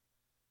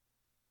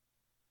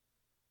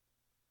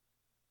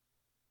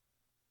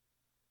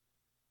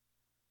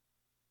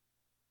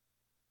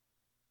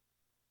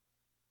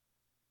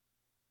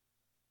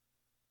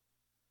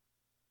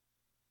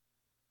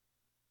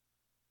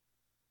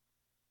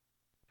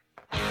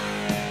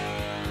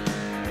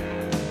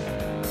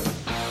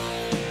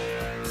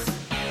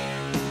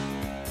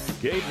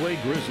Gateway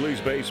Grizzlies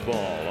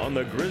Baseball on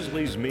the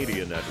Grizzlies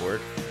Media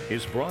Network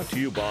is brought to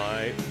you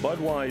by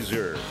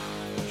Budweiser,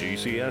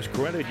 GCS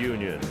Credit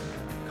Union,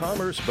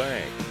 Commerce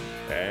Bank,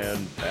 and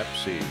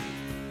Pepsi.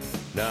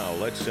 Now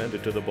let's send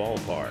it to the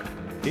ballpark.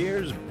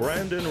 Here's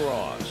Brandon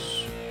Ross.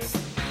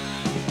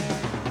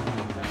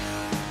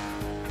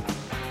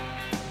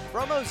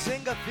 From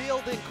Ozinga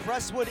Field in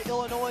Crestwood,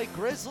 Illinois,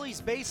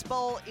 Grizzlies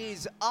baseball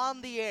is on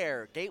the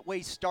air.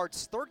 Gateway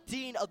starts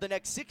 13 of the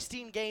next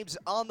 16 games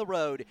on the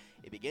road.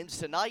 It begins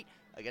tonight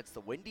against the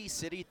Windy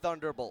City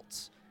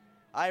Thunderbolts.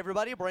 Hi,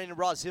 everybody. Brandon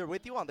Ross here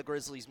with you on the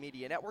Grizzlies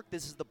Media Network.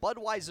 This is the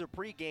Budweiser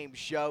pregame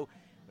show.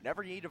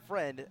 Whenever you need a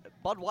friend,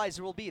 Budweiser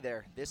will be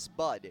there. This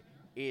Bud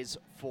is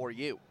for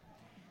you.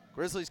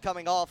 Grizzlies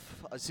coming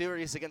off a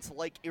series against the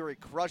Lake Erie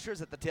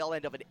Crushers at the tail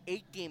end of an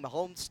 8-game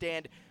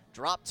homestand.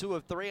 Dropped 2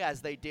 of 3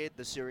 as they did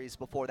the series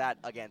before that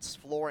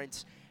against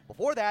Florence.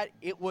 Before that,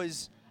 it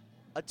was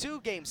a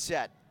 2-game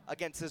set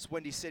against this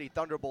Windy City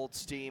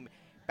Thunderbolts team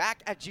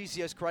back at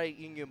GCS Credit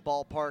Union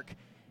Ballpark.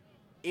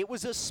 It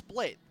was a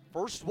split.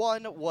 First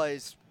one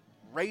was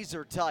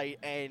razor tight,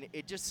 and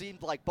it just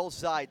seemed like both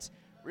sides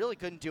really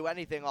couldn't do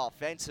anything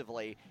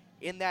offensively.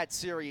 In that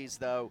series,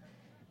 though,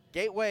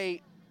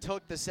 Gateway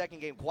took the second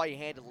game quite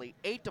handily.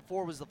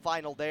 8-4 was the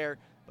final there,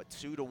 but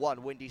 2-1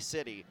 Windy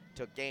City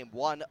took game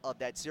 1 of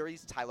that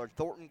series. Tyler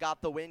Thornton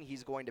got the win.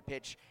 He's going to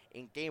pitch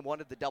in game 1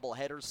 of the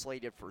doubleheader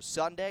slated for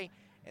Sunday.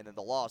 And then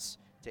the loss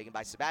taken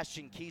by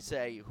Sebastian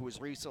Kise, who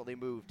was recently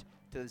moved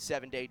to the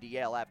 7-day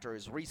DL after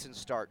his recent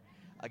start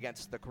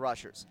against the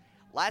Crushers.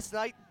 Last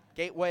night,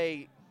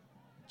 Gateway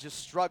just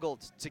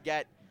struggled to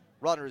get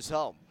runners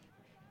home.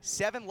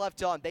 7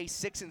 left on base,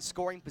 6 in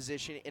scoring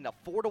position in a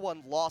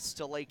 4-1 loss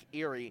to Lake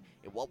Erie.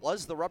 In what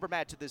was the rubber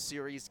match of this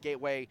series,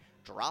 Gateway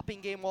dropping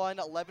game 1,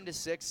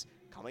 11-6,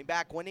 coming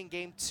back, winning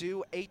game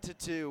 2,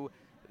 8-2.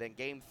 Then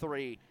game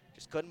 3,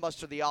 just couldn't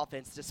muster the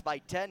offense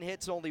despite 10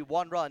 hits, only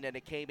 1 run, and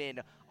it came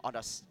in on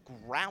a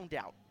ground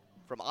out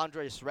from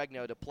Andres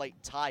Regno to plate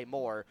Ty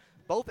Moore.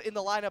 Both in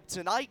the lineup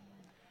tonight.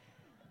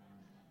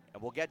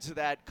 And we'll get to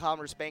that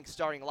Commerce Bank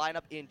starting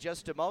lineup in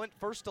just a moment.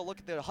 First, a look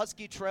at the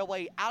Husky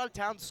Trailway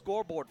out-of-town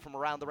scoreboard from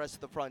around the rest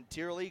of the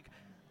Frontier League.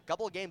 A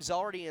couple of games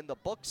already in the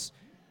books.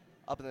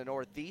 Up in the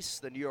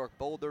Northeast, the New York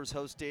Boulders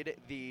hosted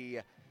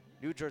the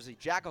New Jersey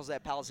Jackals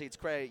at Palisades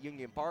Credit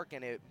Union Park,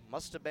 and it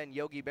must have been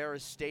Yogi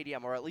Berra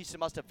Stadium, or at least it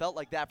must have felt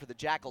like that for the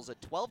Jackals. A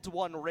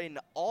 12-1 win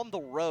on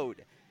the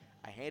road.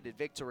 A handed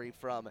victory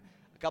from a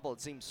couple of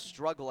teams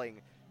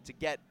struggling to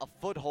get a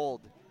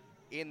foothold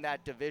in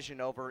that division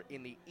over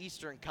in the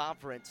Eastern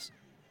Conference.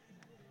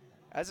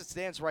 As it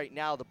stands right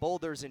now, the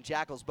Boulders and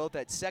Jackals both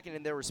at second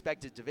in their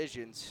respective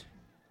divisions.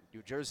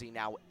 New Jersey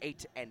now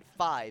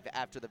 8-5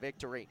 after the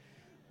victory.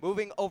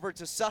 Moving over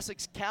to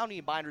Sussex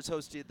County, Miners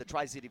hosted the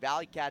Tri-City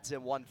Valley Cats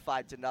and won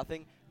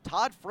 5-0.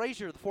 Todd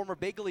Frazier, the former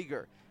big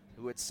leaguer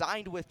who had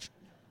signed with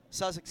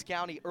Sussex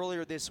County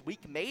earlier this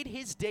week, made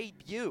his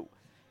debut.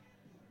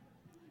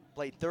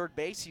 Played third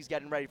base. He's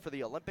getting ready for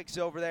the Olympics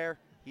over there.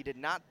 He did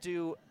not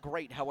do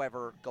great,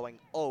 however, going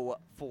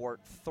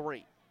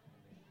 0-for-3.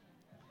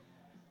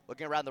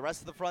 Looking around the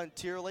rest of the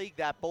Frontier League,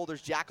 that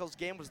Boulders-Jackals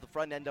game was the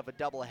front end of a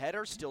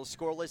doubleheader, still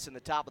scoreless in the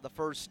top of the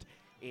first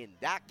in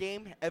that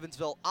game.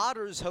 Evansville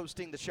Otters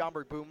hosting the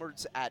Schaumburg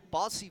Boomers at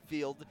Bosse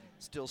Field,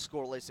 still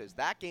scoreless as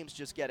that game's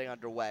just getting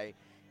underway.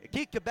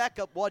 Keith Quebec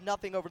up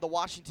 1-0 over the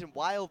Washington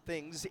Wild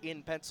Things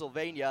in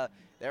Pennsylvania.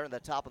 They're in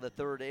the top of the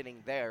third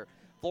inning there.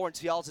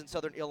 Florence Yalls and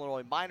Southern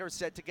Illinois Miners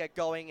set to get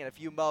going in a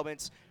few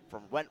moments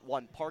from Rent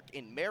One Park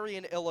in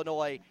Marion,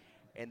 Illinois.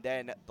 And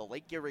then the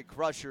Lake Erie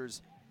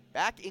Crushers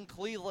back in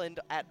Cleveland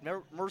at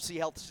Mercy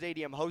Health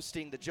Stadium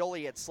hosting the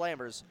Joliet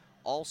Slammers,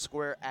 all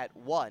square at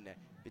 1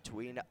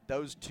 between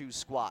those two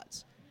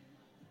squads.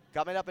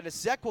 Coming up in a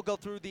sec, we'll go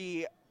through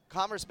the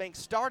Commerce Bank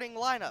starting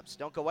lineups.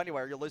 Don't go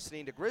anywhere. You're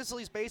listening to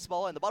Grizzlies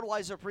Baseball and the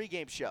Budweiser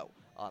pregame show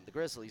on the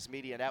Grizzlies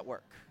Media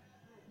Network.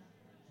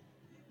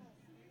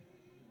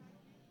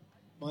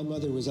 My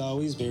mother was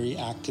always very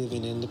active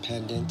and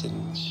independent,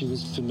 and she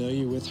was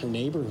familiar with her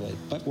neighborhood.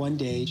 But one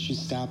day, she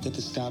stopped at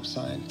the stop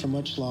sign for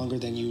much longer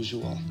than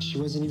usual. She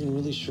wasn't even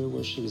really sure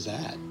where she was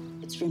at.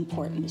 It's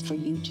important for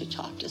you to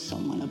talk to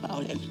someone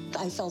about it.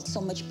 I felt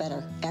so much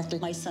better after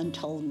my son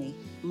told me,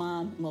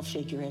 Mom, we'll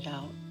figure it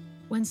out.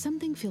 When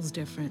something feels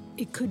different,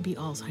 it could be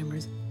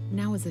Alzheimer's.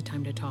 Now is the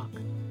time to talk.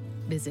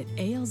 Visit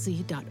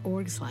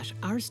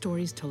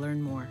alz.org/ourstories to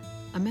learn more.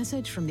 A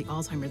message from the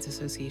Alzheimer's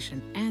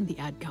Association and the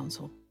Ad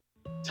Council.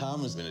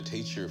 Tom has been a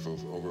teacher for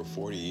over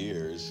 40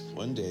 years.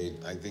 One day,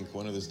 I think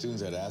one of the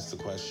students had asked the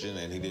question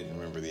and he didn't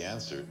remember the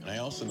answer. And I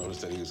also noticed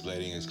that he was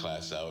letting his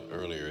class out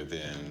earlier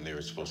than they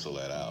were supposed to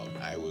let out.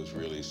 I was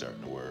really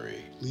starting to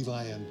worry.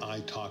 Levi and I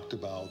talked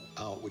about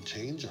how it would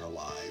change our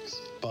lives,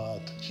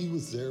 but he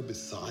was there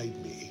beside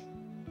me.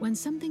 When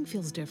something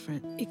feels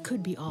different, it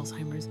could be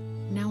Alzheimer's.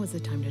 Now is the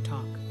time to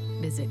talk.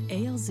 Visit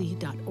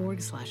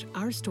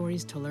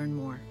alz.org/ourstories to learn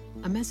more.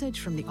 A message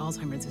from the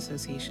Alzheimer's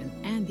Association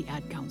and the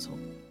Ad Council.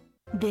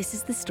 This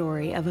is the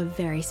story of a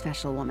very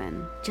special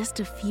woman. Just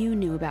a few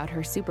knew about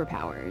her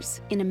superpowers.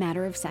 In a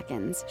matter of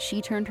seconds,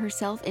 she turned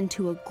herself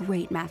into a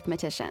great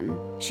mathematician.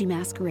 She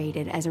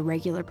masqueraded as a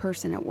regular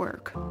person at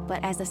work,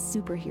 but as a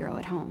superhero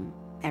at home.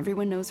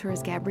 Everyone knows her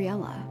as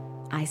Gabriella.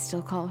 I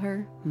still call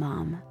her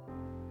Mom.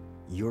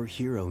 Your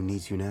hero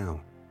needs you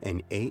now,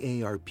 and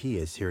AARP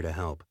is here to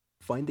help.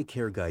 Find the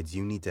care guides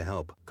you need to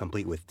help,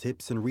 complete with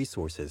tips and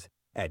resources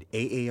at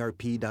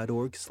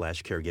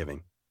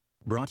aarp.org/caregiving.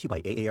 Brought to you by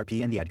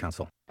AARP and the Ad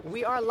Council.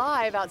 We are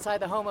live outside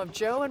the home of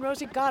Joe and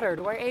Rosie Goddard,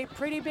 where a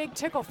pretty big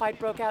tickle fight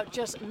broke out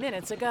just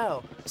minutes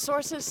ago.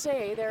 Sources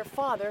say their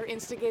father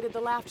instigated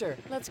the laughter.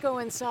 Let's go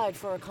inside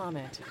for a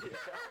comment.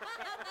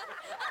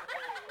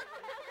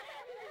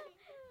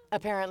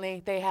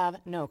 Apparently, they have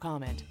no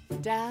comment.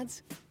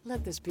 Dads,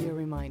 let this be a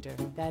reminder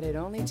that it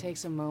only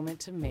takes a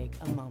moment to make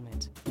a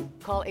moment.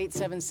 Call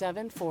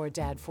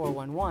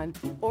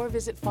 877-4DAD-411 or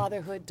visit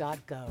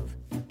fatherhood.gov.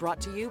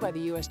 Brought to you by the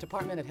U.S.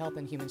 Department of Health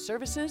and Human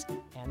Services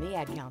and the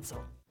Ad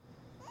Council.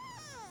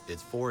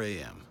 It's 4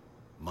 a.m.,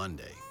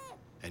 Monday,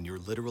 and you're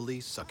literally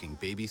sucking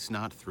baby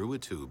snot through a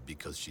tube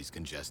because she's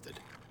congested.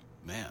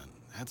 Man,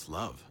 that's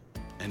love.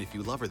 And if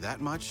you love her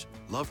that much,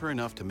 love her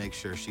enough to make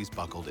sure she's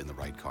buckled in the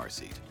right car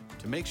seat.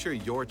 To make sure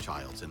your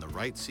child's in the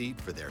right seat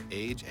for their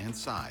age and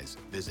size,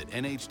 visit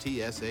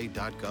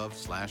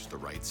nhtsa.gov/the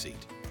right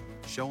seat.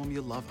 Show them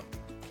you love them.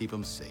 Keep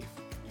them safe.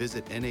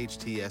 Visit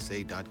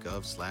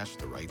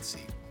nhtsa.gov/the right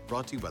seat.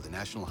 Brought to you by the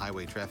National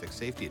Highway Traffic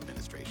Safety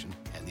Administration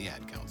and the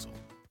Ad Council.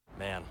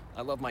 Man,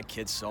 I love my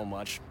kids so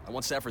much. I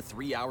once sat for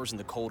 3 hours in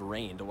the cold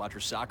rain to watch her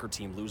soccer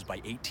team lose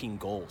by 18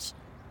 goals.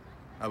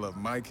 I love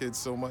my kids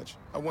so much,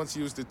 I once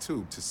used a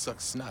tube to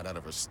suck snot out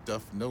of her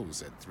stuffed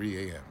nose at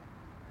 3 a.m.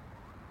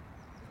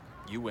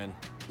 You win.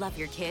 Love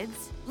your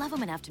kids? Love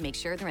them enough to make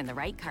sure they're in the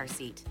right car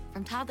seat.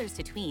 From toddlers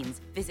to tweens,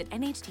 visit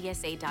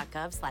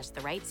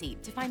nhtsa.gov/the right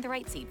seat to find the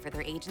right seat for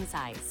their age and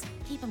size.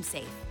 Keep them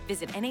safe.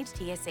 Visit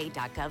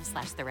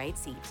nhtsa.gov/the right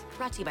seat.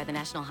 Brought to you by the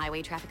National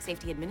Highway Traffic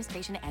Safety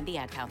Administration and the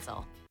Ad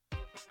Council.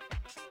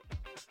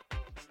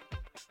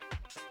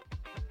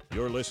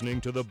 You're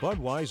listening to the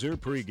Budweiser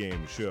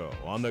pregame show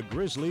on the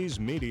Grizzlies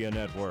Media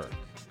Network.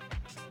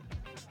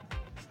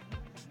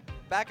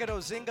 Back at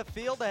Ozinga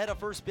Field ahead of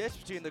first pitch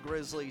between the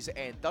Grizzlies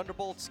and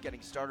Thunderbolts,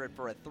 getting started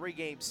for a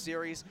 3-game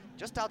series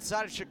just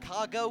outside of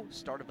Chicago.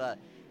 Start of a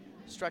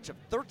stretch of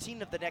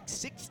 13 of the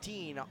next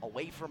 16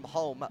 away from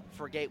home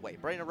for Gateway.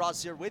 Brandon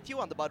Ross here with you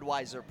on the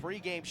Budweiser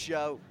pregame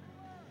show.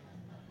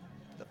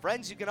 The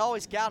friends you can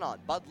always count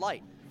on, Bud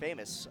Light,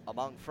 famous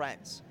among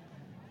friends.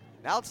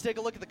 Now let's take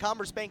a look at the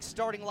Commerce Bank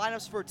starting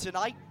lineups for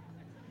tonight.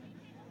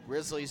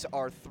 Grizzlies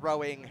are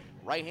throwing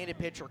right-handed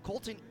pitcher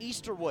Colton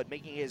Easterwood,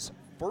 making his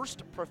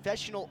first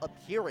professional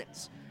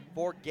appearance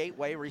for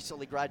Gateway.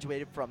 Recently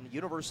graduated from the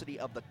University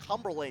of the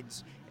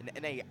Cumberlands, an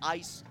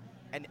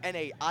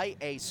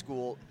NAIA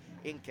school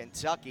in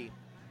Kentucky.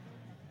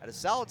 Had a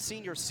solid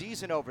senior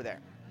season over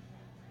there.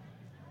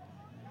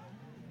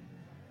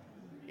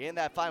 In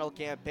that final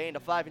campaign, a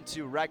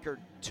 5-2 record,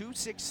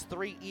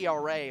 2.63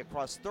 ERA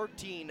across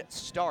 13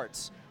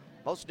 starts.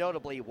 Most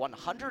notably,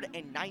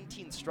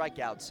 119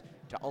 strikeouts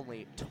to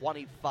only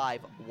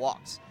 25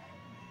 walks.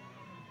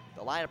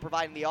 The lineup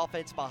providing the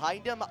offense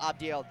behind him,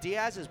 Abdiel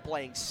Diaz is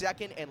playing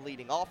second and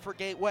leading off for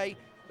Gateway.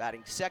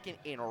 Batting second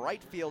in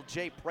right field,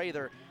 Jay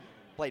Prather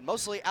played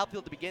mostly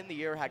outfield to begin the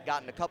year, had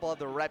gotten a couple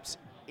other reps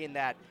in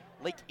that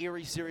Lake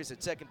Erie series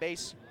at second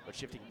base, but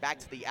shifting back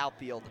to the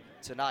outfield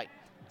tonight.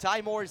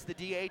 Ty Moore is the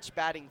DH,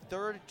 batting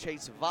third.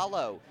 Chase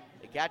Vallo,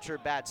 the catcher,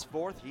 bats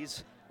fourth.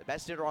 He's the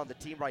best hitter on the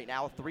team right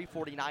now,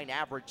 349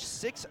 average,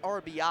 6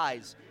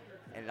 RBIs,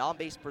 and an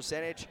on-base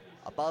percentage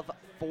above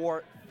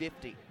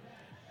 .450.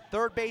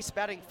 Third base,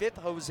 batting fifth,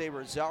 Jose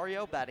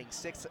Rosario. Batting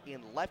sixth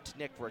in left,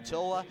 Nick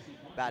Rotola.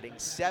 Batting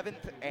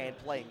seventh and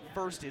playing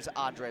first is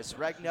Andres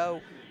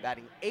Regno.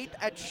 Batting eighth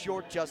at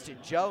short, Justin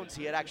Jones.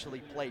 He had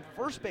actually played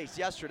first base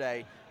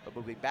yesterday, but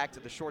moving back to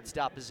the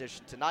shortstop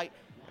position tonight.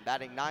 And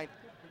batting ninth,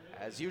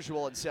 as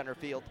usual in center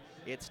field,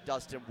 it's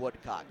Dustin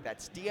Woodcock.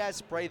 That's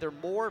Diaz, Prather,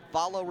 Moore,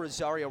 Vallo,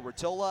 Rosario,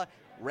 Rotola,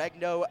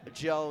 Regno,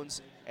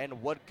 Jones,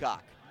 and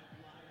Woodcock.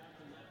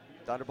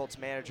 Thunderbolts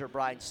manager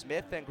Brian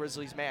Smith and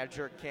Grizzlies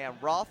manager Cam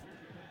Roth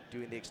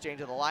doing the exchange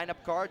of the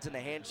lineup cards and the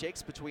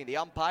handshakes between the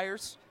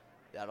umpires.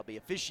 That'll be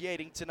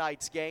officiating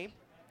tonight's game.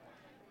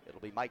 It'll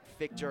be Mike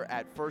Fichter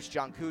at first,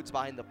 John Coots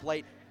behind the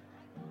plate.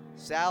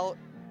 Sal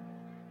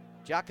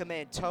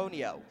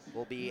Giacomantonio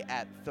will be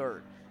at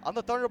third. On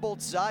the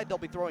Thunderbolts side, they'll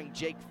be throwing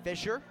Jake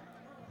Fisher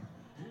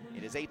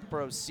in his 8th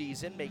pro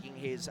season, making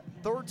his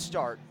 3rd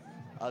start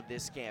of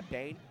this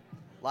campaign.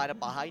 Lineup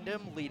behind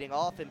him, leading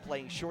off and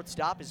playing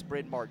shortstop is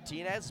Bryn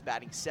Martinez.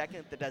 Batting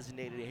second, the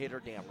designated hitter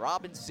Dan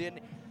Robinson.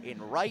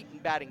 In right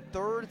and batting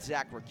third,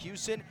 Zach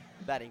Racusin.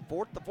 Batting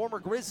fourth, the former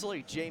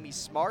Grizzly, Jamie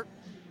Smart.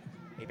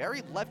 A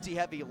very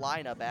lefty-heavy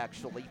lineup,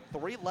 actually.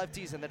 3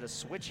 lefties and then a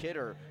switch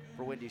hitter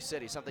for Windy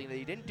City, something that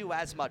he didn't do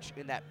as much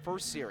in that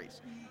first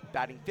series.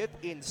 Batting fifth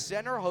in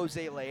center,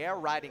 Jose Leer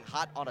riding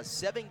hot on a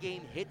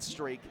 7-game hit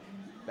streak.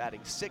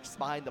 batting 6th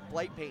behind the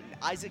plate. Peyton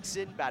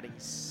Isaacson batting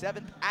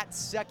 7th. At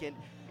second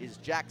is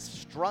Jack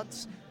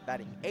Struntz.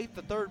 Batting 8th,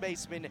 the third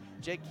baseman,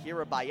 Jake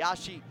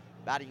Hirabayashi.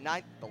 Batting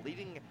 9th, the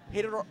leading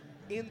hitter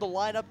in the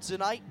lineup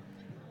tonight,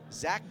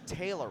 Zach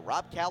Taylor.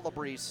 Rob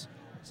Calabrese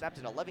snapped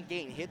an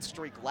 11-game hit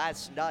streak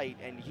last night,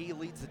 and he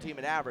leads the team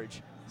in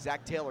average.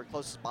 Zach Taylor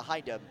closest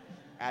behind him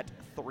at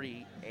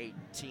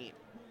 .318.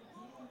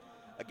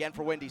 Again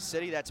for Windy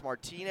City, that's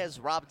Martinez,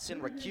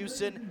 Robinson,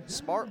 Rakusin,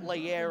 Smart,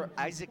 Layer,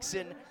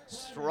 Isaacson,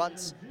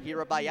 Struntz,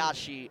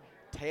 Hirabayashi,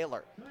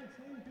 Taylor.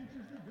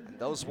 And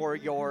those were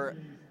your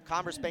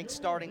Commerce Bank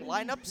starting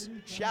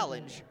lineups.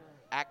 Challenge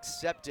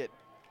accepted.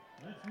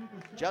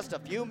 Just a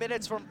few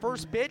minutes from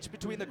first pitch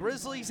between the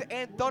Grizzlies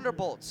and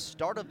Thunderbolts.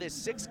 Start of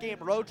this 6-game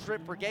road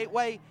trip for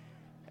Gateway.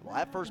 And we'll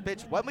have first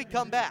pitch when we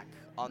come back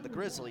on the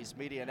Grizzlies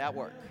Media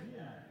Network.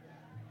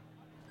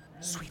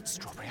 Sweet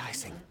strawberry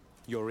icing.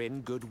 You're in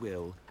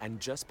Goodwill,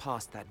 and just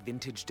past that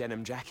vintage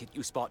denim jacket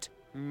you spot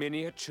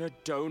miniature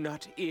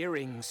donut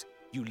earrings.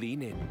 You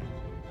lean in.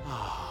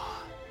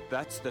 Ah,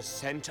 that's the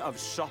scent of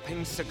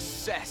shopping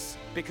success.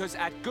 Because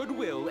at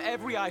Goodwill,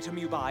 every item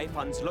you buy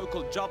funds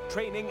local job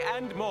training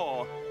and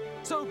more.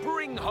 So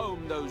bring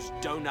home those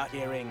donut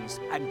earrings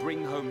and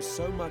bring home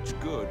so much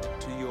good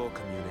to your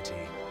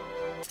community.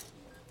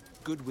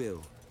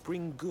 Goodwill.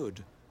 Bring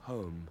good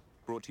home.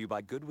 Brought to you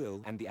by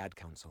Goodwill and the Ad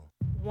Council.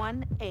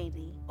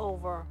 180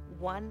 over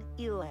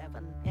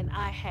 111, and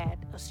I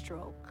had a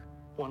stroke.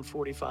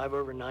 145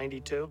 over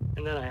 92,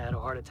 and then I had a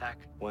heart attack.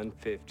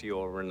 150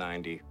 over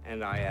 90,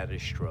 and I had a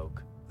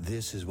stroke.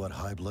 This is what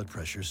high blood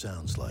pressure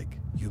sounds like.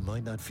 You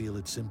might not feel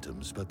its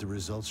symptoms, but the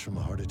results from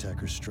a heart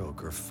attack or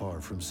stroke are far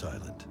from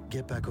silent.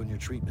 Get back on your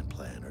treatment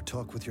plan or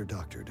talk with your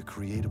doctor to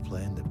create a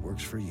plan that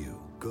works for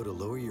you. Go to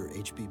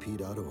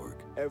loweryourhbp.org.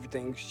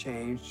 Everything's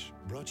changed.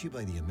 Brought to you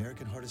by the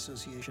American Heart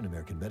Association,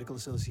 American Medical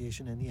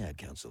Association, and the Ad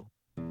Council.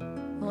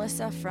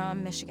 Melissa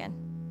from Michigan.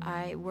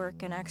 I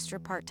work an extra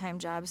part-time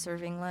job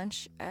serving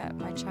lunch at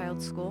my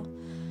child's school,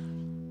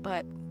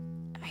 but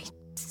I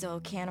still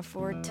can't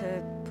afford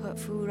to put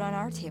food on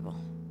our table.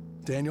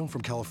 Daniel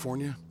from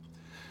California.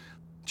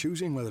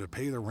 Choosing whether to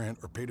pay the rent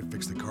or pay to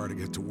fix the car to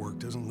get to work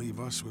doesn't leave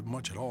us with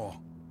much at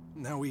all.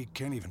 Now we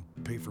can't even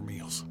pay for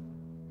meals.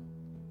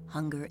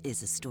 Hunger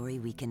is a story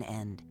we can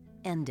end.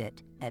 End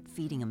it at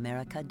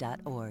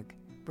feedingamerica.org.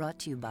 Brought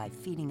to you by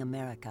Feeding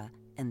America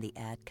and the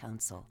Ad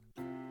Council.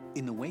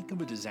 In the wake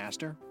of a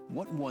disaster,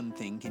 what one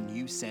thing can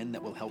you send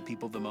that will help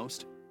people the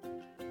most?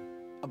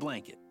 A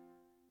blanket,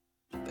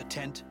 a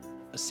tent,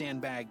 a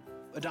sandbag,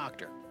 a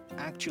doctor.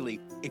 Actually,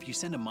 if you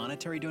send a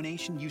monetary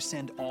donation, you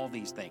send all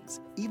these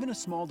things. Even a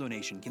small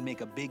donation can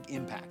make a big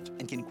impact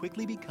and can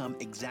quickly become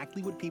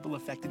exactly what people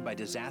affected by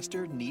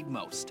disaster need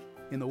most.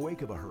 In the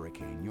wake of a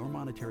hurricane, your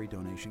monetary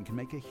donation can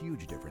make a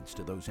huge difference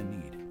to those in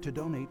need. To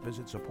donate,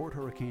 visit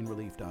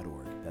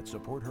supporthurricanerelief.org. That's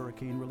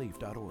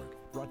supporthurricanerelief.org.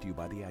 Brought to you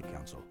by the Ad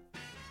Council.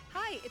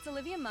 Hi, it's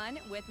Olivia Munn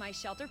with my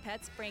shelter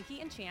pets, Frankie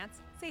and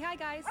Chance. Say hi,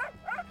 guys.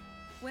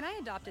 When I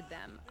adopted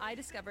them, I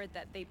discovered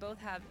that they both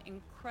have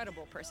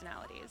incredible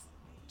personalities.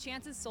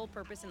 Chance's sole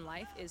purpose in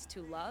life is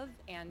to love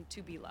and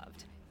to be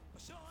loved.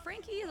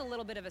 Frankie is a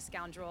little bit of a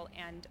scoundrel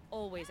and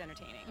always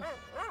entertaining.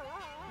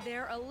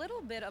 They're a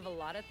little bit of a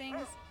lot of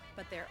things,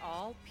 but they're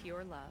all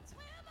pure love.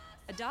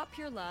 Adopt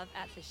pure love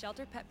at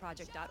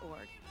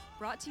theshelterpetproject.org.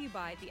 Brought to you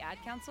by the Ad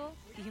Council,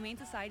 the Humane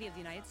Society of the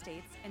United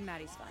States, and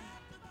Maddie's Fund.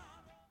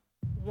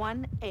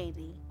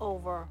 180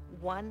 over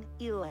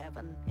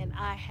 111, and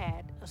I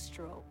had a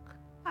stroke.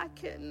 I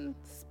couldn't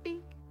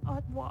speak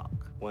or walk.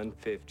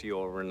 150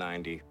 over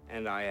 90,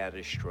 and I had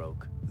a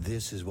stroke.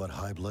 This is what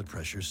high blood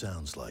pressure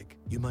sounds like.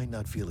 You might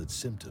not feel its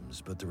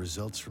symptoms, but the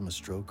results from a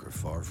stroke are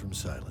far from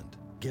silent.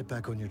 Get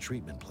back on your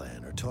treatment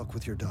plan or talk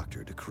with your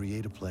doctor to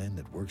create a plan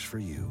that works for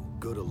you.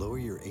 Go to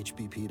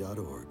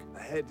loweryourhbp.org.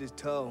 Head to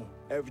toe,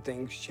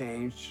 everything's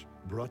changed.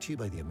 Brought to you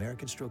by the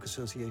American Stroke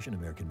Association,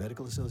 American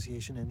Medical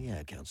Association, and the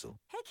Ad Council.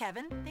 Hey,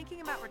 Kevin,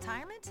 thinking about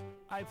retirement?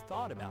 I've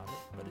thought about it,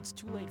 but it's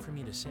too late for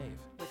me to save.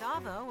 With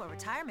Avo, a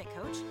retirement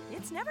coach,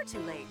 it's never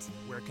too late.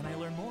 Where can I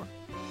learn more?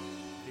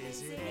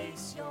 Visit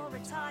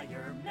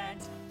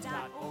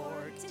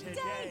aceyourretirement.org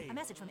today. A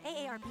message from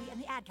AARP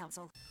and the Ad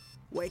Council.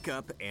 Wake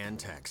up and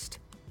text.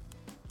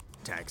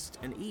 Text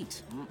and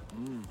eat.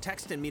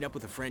 Text and meet up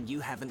with a friend you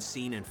haven't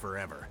seen in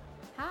forever.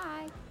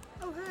 Hi.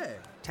 Oh, hey.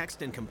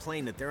 Text and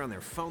complain that they're on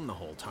their phone the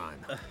whole time.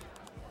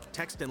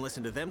 Text and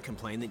listen to them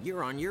complain that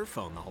you're on your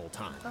phone the whole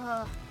time.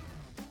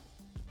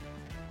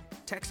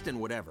 Text and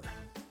whatever.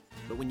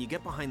 But when you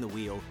get behind the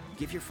wheel,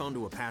 give your phone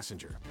to a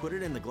passenger. Put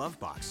it in the glove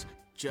box.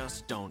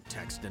 Just don't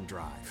text and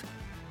drive.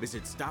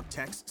 Visit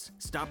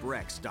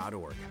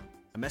StopTextsStopWrecks.org.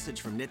 A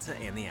message from NHTSA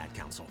and the Ad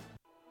Council.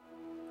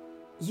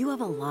 You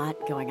have a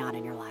lot going on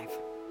in your life.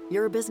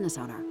 You're a business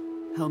owner,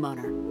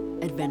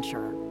 homeowner,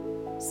 adventurer,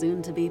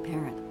 soon-to-be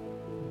parent,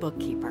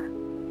 bookkeeper,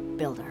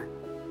 builder,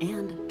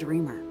 and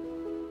dreamer.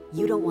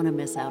 You don't want to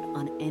miss out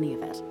on any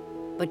of it.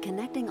 But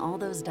connecting all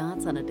those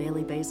dots on a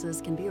daily basis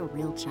can be a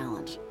real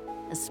challenge,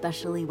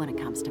 especially when it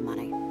comes to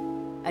money.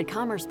 At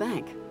Commerce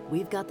Bank,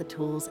 we've got the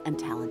tools and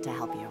talent to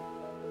help you.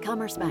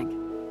 Commerce Bank.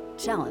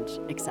 Challenge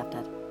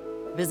accepted.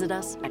 Visit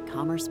us at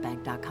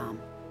commercebank.com.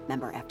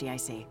 Member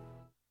FDIC.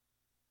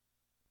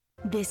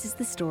 This is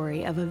the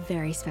story of a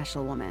very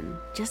special woman.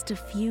 Just a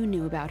few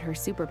knew about her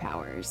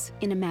superpowers.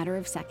 In a matter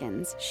of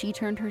seconds, she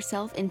turned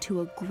herself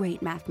into a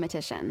great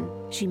mathematician.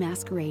 She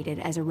masqueraded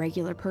as a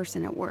regular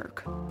person at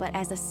work, but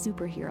as a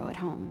superhero at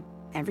home.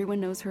 Everyone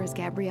knows her as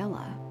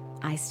Gabriella.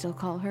 I still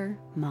call her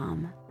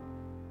Mom.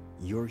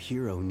 Your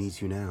hero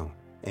needs you now,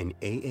 and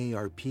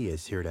AARP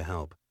is here to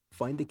help.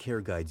 Find the care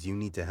guides you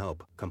need to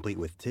help, complete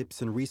with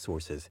tips and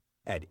resources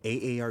at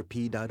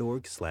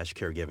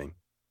aarp.org/caregiving.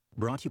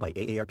 Brought to you by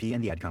AARP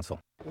and the Ad Council.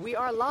 We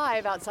are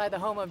live outside the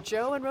home of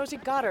Joe and Rosie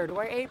Goddard,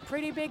 where a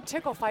pretty big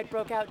tickle fight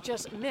broke out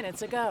just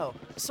minutes ago.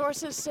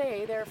 Sources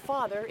say their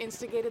father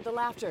instigated the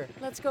laughter.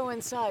 Let's go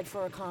inside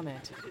for a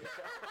comment.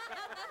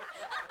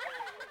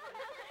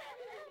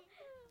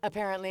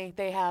 Apparently,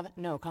 they have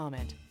no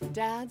comment.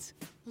 Dads,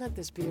 let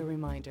this be a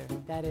reminder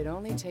that it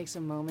only takes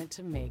a moment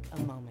to make a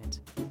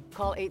moment.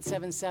 Call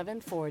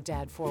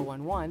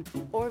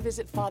 877-4DAD-411 or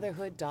visit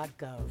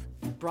fatherhood.gov.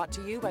 Brought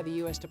to you by the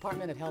U.S.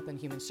 Department of Health and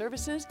Human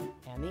Services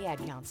and the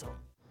Ad Council.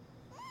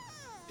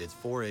 It's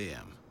 4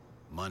 a.m.,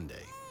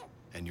 Monday,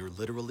 and you're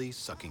literally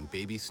sucking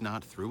baby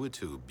snot through a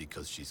tube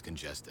because she's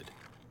congested.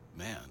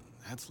 Man,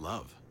 that's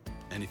love.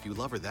 And if you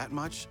love her that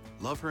much,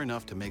 love her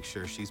enough to make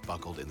sure she's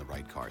buckled in the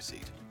right car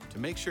seat. To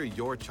make sure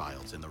your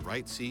child's in the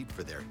right seat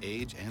for their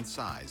age and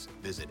size,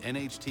 visit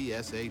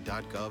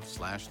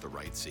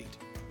nhtsa.gov/the-right seat.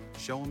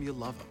 Show them you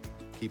love them.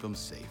 Keep them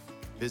safe.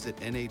 Visit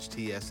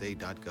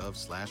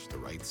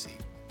nhtsa.gov/the-right seat.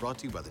 Brought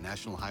to you by the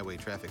National Highway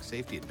Traffic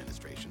Safety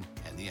Administration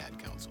and the Ad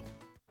Council.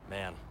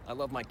 Man, I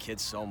love my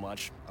kids so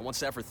much. I once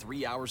sat for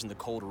 3 hours in the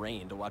cold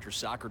rain to watch her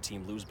soccer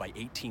team lose by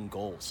 18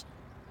 goals.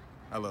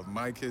 I love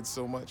my kids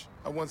so much,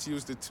 I once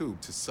used a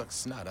tube to suck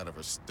snot out of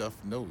her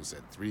stuffed nose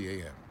at 3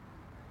 a.m.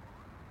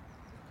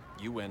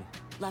 You win.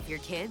 Love your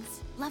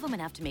kids? Love them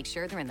enough to make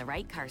sure they're in the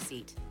right car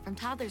seat. From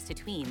toddlers to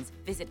tweens,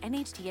 visit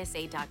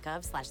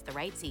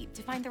nhtsa.gov/the-right seat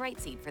to find the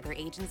right seat for their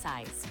age and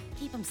size.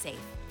 Keep them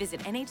safe. Visit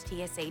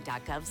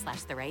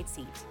nhtsa.gov/the-right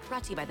seat.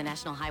 Brought to you by the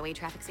National Highway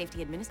Traffic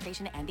Safety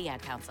Administration and the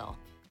Ad Council.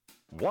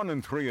 1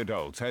 in 3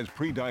 adults has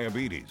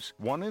prediabetes.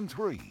 1 in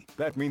 3.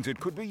 That means it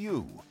could be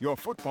you, your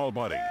football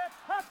buddy,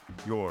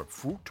 your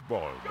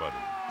football buddy,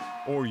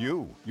 or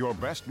you, your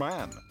best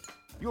man,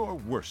 your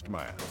worst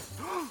man.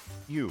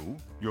 You,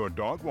 your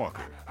dog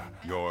walker,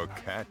 your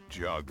cat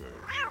jogger.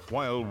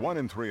 While 1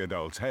 in 3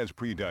 adults has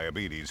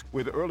prediabetes,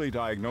 with early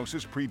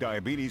diagnosis,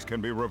 prediabetes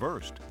can be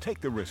reversed.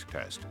 Take the risk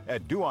test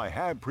at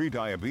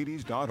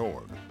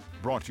doihaveprediabetes.org.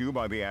 Brought to you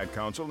by the Ad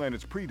Council and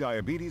its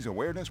prediabetes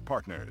awareness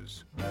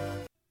partners.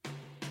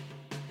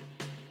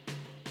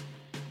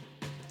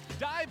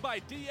 Dive by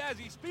Diaz,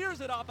 he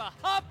spears it off a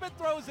hop and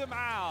throws him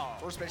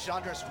out. First pitch,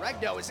 Andres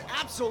Regno is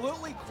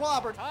absolutely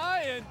clobbered.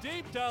 High and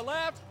deep to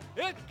left,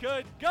 it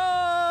could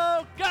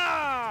go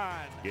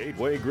gone.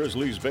 Gateway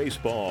Grizzlies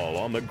baseball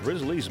on the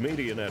Grizzlies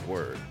Media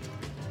Network.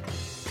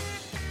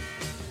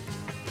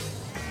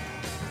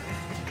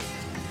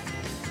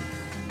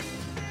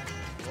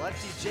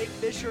 Lefty Jake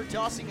Fisher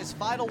tossing his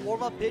final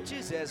warm-up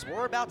pitches as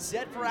we're about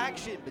set for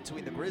action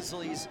between the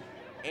Grizzlies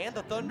and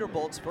the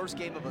Thunderbolts. First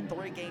game of a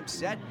 3-game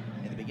set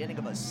and the beginning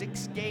of a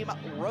 6-game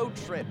road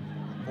trip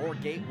for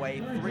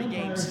Gateway. 3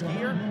 games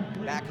here,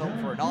 back home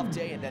for an off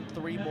day, and then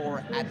 3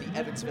 more at the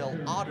Evansville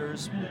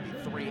Otters. Will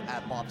be 3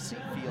 at Bob-C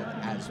Field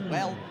as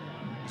well.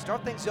 We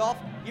start things off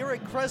here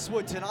at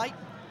Crestwood tonight.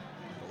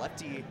 The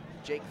lefty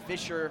Jake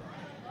Fisher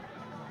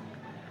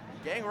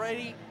getting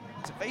ready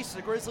to face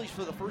the Grizzlies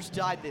for the first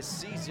time this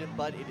season,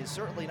 but it is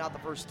certainly not the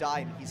first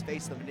time he's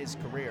faced them in his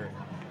career.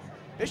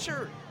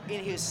 Fisher,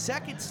 in his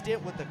second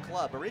stint with the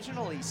club,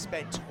 originally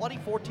spent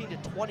 2014 to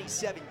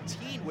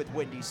 2017 with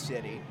Windy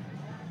City,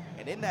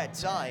 and in that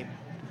time,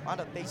 wound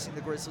up facing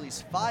the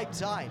Grizzlies 5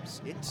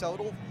 times. In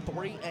total,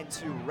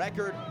 3-2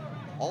 record.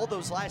 All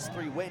those last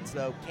 3 wins,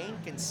 though, came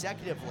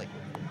consecutively.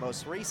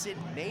 Most recent,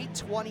 May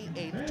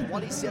 28th,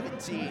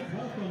 2017.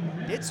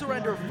 Did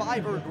surrender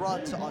 5 earned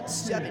runs on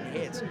 7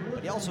 hits,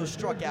 but he also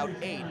struck out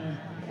 8.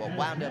 What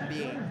wound up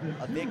being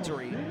a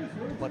victory to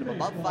put him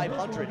above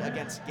 500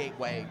 against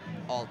Gateway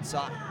all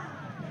time.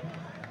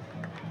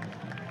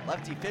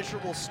 Lefty Fisher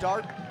will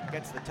start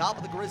against the top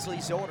of the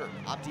Grizzlies order.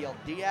 Abdiel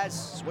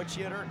Diaz, switch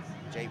hitter.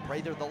 Jay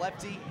Prather, the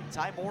lefty. And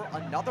Ty Moore,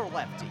 another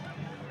lefty.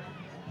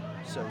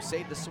 So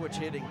save the switch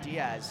hitting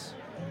Diaz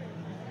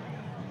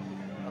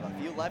of a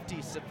few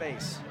lefties to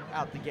face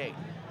out the gate.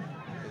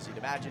 As you'd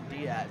imagine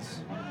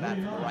Diaz back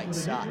from the right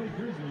side.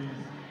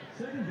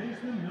 Second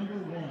baseman number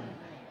 1,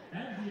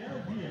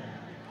 Abdiel Diaz.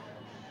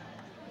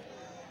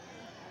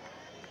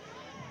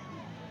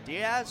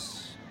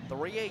 Diaz,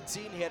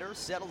 318 hitter,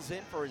 settles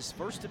in for his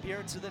first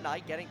appearance of the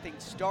night, getting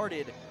things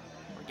started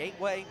for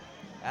Gateway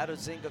at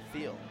Ozinga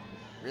Field.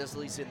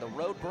 Grizzlies in the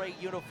road gray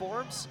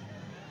uniforms.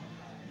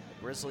 The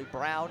Grizzly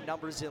brown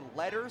numbers in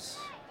letters.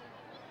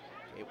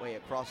 Gateway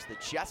across the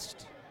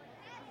chest.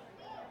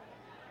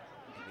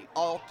 And the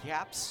all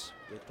caps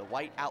with the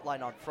white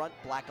outline on front,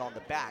 black on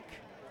the back.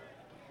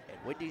 And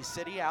Windy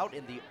City out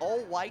in the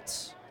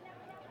all-whites,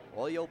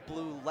 royal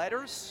blue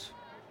letters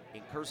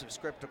in cursive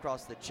script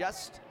across the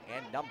chest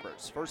and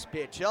numbers. First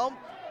pitch home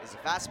is a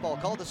fastball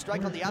called a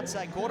strike on the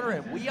outside corner,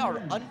 and we are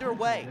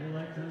underway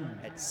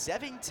at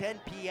 7:10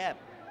 p.m.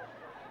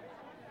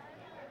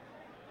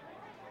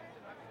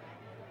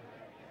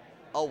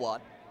 0-1.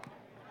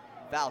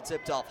 Foul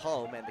tipped off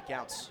home, and the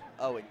count's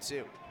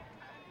 0-2.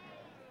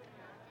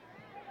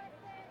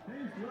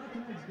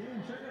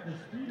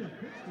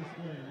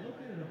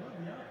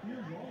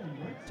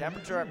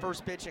 Temperature at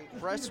first pitch in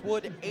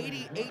Crestwood,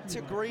 88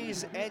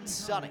 degrees and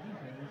sunny.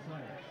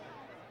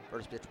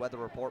 First pitch weather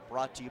report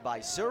brought to you by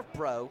Surf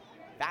Pro,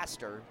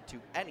 faster to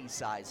any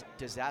size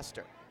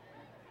disaster.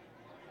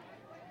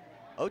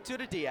 0-2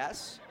 to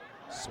Diaz.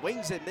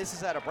 Swings and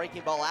misses at a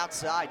breaking ball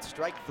outside,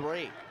 strike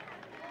 3.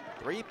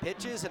 3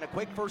 pitches and a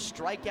quick first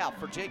strikeout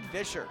for Jake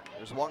Fisher.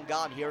 There's one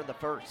gone here in the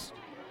first.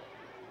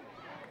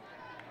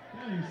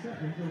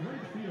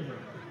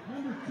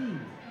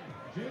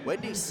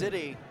 Windy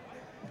City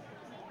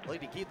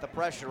looking to keep the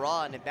pressure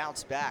on and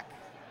bounce back.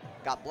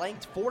 Got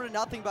blanked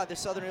 4-0 by the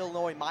Southern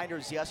Illinois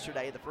Miners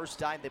yesterday, the first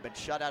time they've been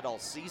shut out all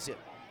season.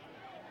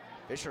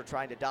 Fisher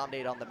trying to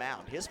dominate on the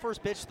mound. His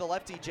first pitch to the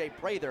lefty, Jay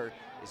Prather,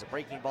 is a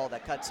breaking ball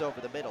that cuts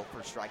over the middle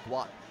for strike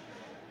 1.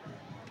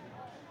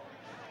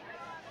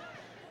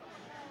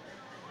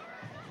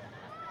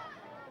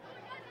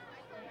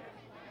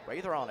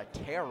 Prather on a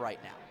tear right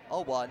now.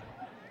 0-1.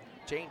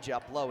 Change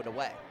up low and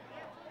away.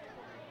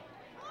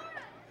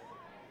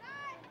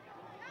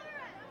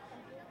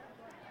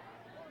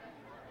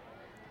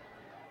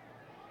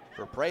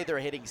 For Prather,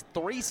 hitting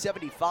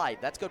 .375.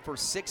 That's good for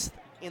 6th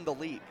in the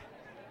league.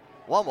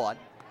 1-1.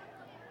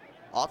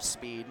 Off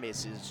speed,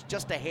 misses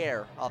just a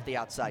hair off the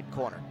outside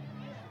corner.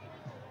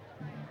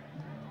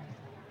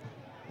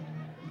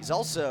 He's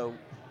also,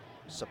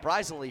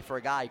 surprisingly for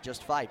a guy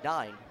just 5'9",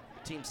 the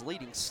team's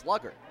leading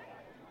slugger.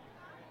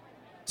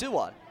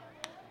 2-1.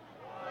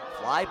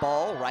 Fly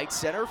ball, right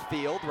center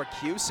field.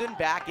 Rakusin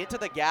back into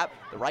the gap.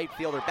 The right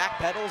fielder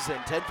backpedals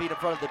and 10 feet in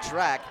front of the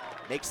track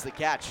makes the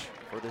catch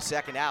for the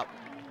second out.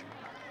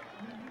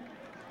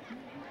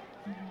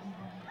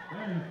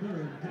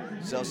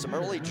 So some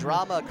early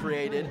drama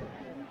created,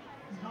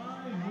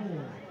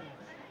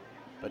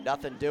 but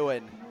nothing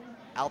doing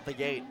out the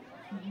gate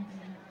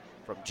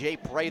from Jay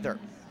Prather.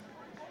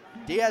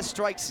 Diaz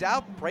strikes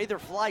out, Prather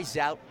flies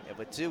out, and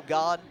with 2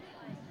 gone,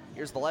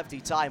 here's the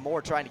lefty Ty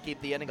Moore trying to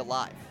keep the inning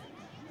alive.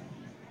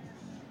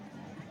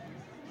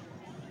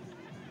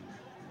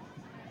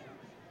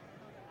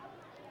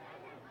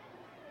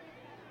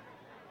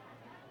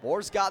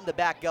 Moore's gotten the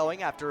bat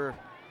going after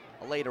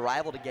a late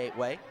arrival to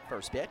Gateway.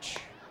 First pitch.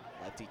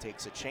 Lefty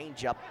takes a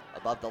changeup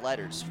above the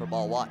letters for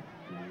ball 1.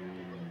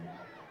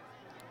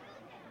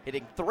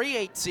 Hitting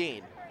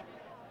 .318.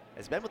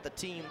 Has been with the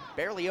team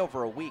barely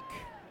over a week.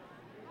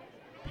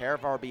 Pair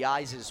of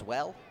RBIs as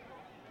well.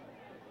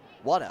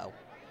 1-0.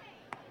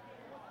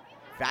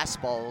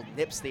 Fastball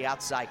nips the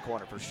outside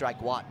corner for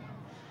strike 1.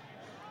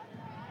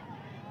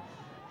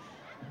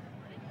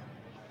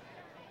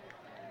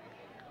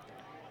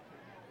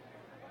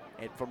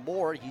 And for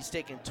Moore, he's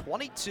taken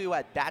 22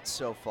 at bats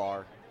so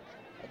far.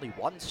 Only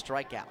 1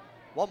 strikeout.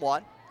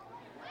 1-1.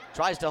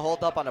 Tries to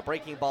hold up on a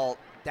breaking ball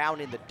down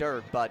in the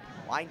dirt, but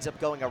winds up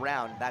going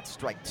around. That's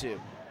strike 2.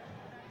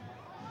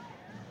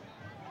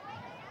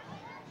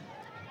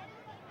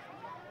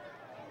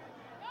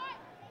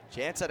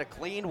 Chance at a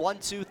clean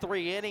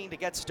 1-2-3 inning to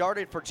get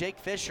started for Jake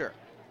Fisher.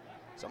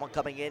 Someone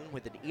coming in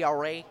with an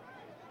ERA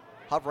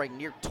hovering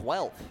near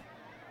 12.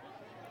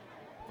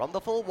 From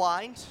the full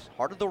wind,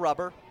 heart of the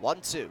rubber,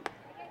 1-2.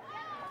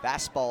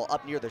 Fastball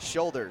up near the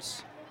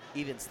shoulders,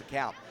 evens the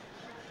count.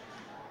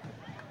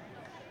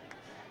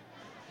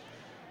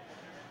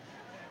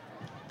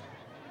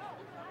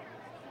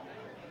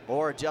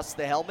 Moore adjusts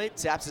the helmet,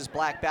 taps his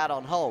black bat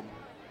on home.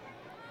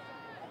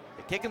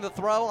 The kick and the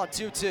throw on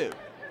 2-2.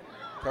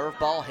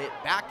 Curveball hit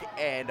back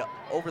and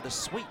over the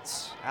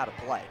sweets, out of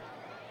play.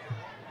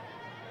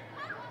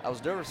 I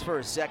was nervous for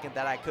a second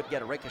that I could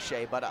get a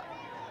ricochet, but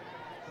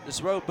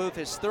this road booth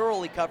is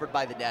thoroughly covered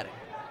by the netting.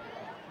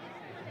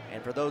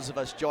 And for those of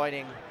us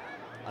joining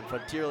on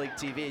Frontier League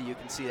TV, you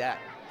can see that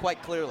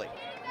quite clearly.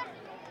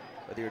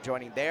 Whether you're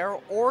joining there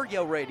or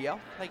Yo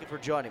Radio, thank you for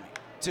joining me.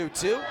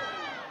 2-2,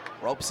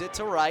 ropes it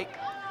to right,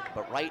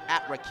 but right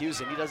at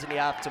Rakusin. He doesn't even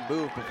have to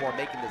move before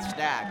making the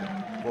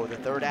snag for the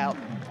third out.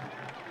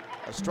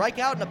 A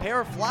strikeout and a pair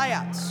of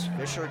flyouts.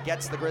 Fisher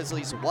gets the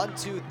Grizzlies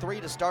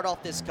 1-2-3 to start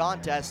off this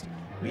contest.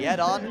 We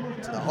head on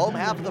to the home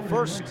half of the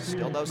first.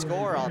 Still no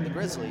score on the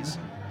Grizzlies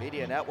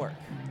Media Network.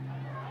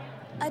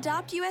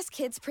 Adopt US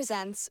Kids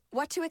presents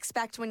What to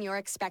Expect When You're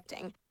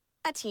Expecting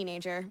a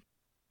Teenager.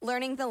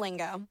 Learning the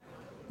lingo.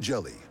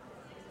 Jelly.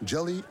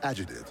 Jelly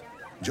adjective.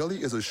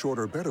 Jelly is a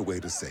shorter, better way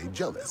to say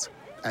jealous.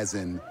 As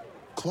in,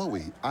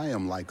 Chloe, I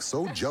am like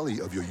so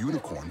jelly of your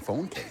unicorn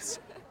phone case.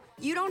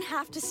 You don't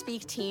have to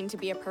speak teen to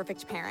be a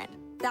perfect parent.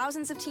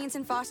 thousands of teens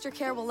in foster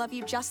care will love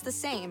you just the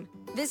same.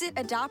 Visit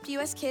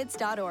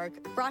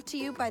adoptuskids.org, brought to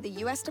you by the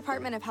U.S.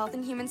 Department of Health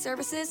and Human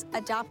Services,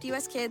 Adopt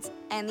U.S. Kids,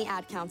 and the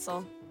Ad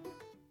Council.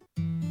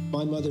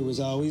 My mother was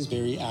always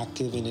very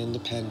active and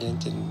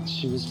independent, and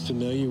she was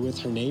familiar with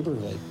her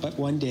neighborhood. But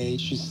one day,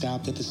 she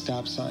stopped at the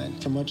stop sign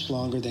for much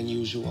longer than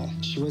usual.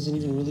 She wasn't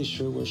even really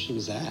sure where she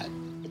was at.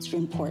 It's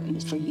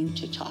important for you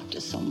to talk to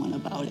someone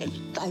about it.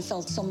 I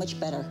felt so much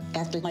better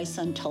after my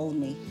son told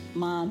me,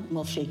 Mom,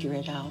 we'll figure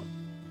it out.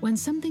 When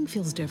something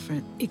feels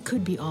different, it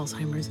could be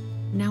Alzheimer's.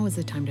 Now is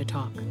the time to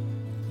talk.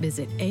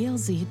 Visit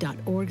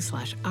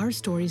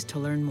alz.org/ourstories to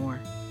learn more.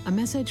 A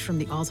message from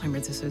the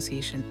Alzheimer's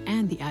Association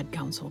and the Ad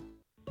Council.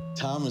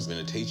 Tom has been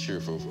a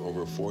teacher for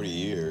over 40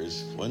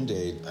 years. One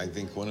day, I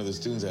think one of the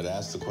students had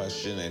asked the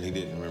question and he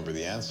didn't remember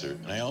the answer.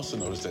 And I also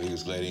noticed that he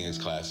was letting his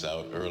class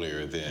out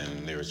earlier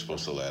than they were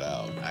supposed to let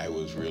out. I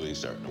was really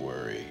starting to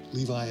worry.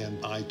 Levi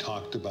and I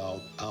talked about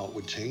how it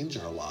would change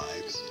our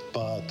lives,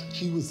 but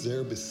he was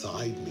there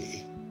beside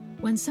me.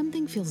 When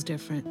something feels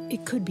different,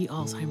 it could be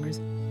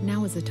Alzheimer's.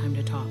 Now is the time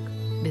to talk.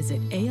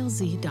 Visit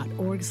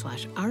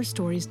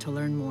alz.org/ourstories to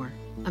learn more.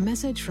 A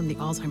message from the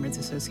Alzheimer's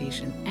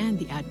Association and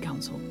the Ad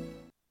Council.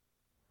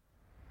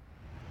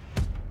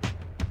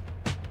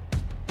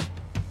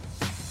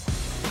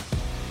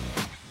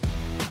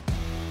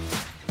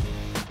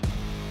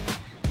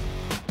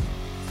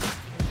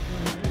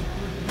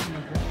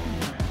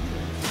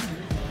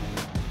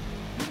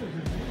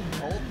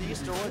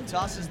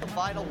 Tosses the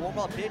final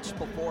warm-up pitch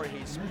before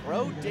his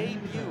pro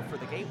debut for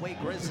the Gateway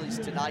Grizzlies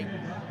tonight.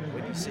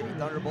 Windy City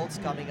Thunderbolts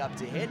coming up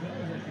to hit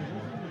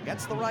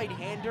against the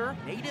right-hander,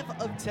 native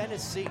of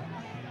Tennessee.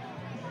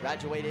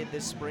 Graduated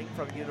this spring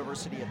from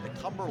University of the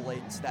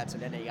Cumberlands, that's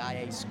an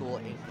NAIA school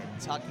in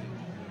Kentucky.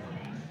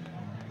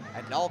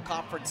 Had an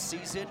all-conference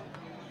season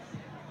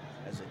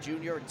as a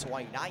junior in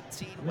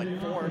 2019, went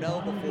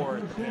 4-0 before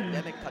the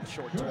pandemic cut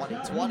short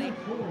 2020.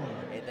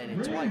 And then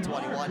in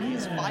 2021,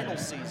 his final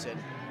season,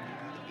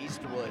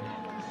 Easterwood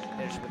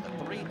finished with a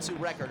 3-2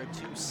 record, a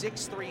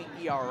 2.63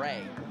 ERA,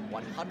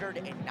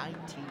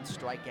 119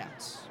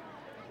 strikeouts.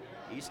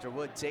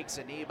 Easterwood takes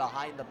a knee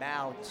behind the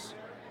mound,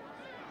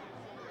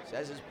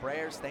 says his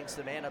prayers, thanks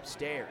the man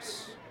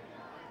upstairs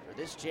for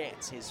this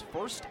chance, his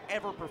first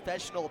ever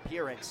professional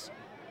appearance.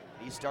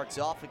 He starts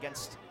off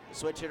against the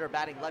switch hitter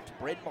batting left,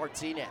 Bryn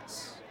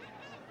Martinez.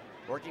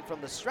 Working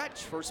from the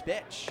stretch, first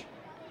pitch.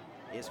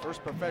 His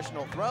first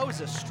professional throw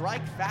is a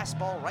strike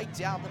fastball right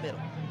down the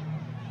middle.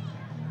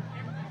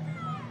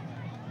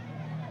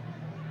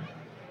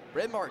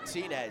 Bryn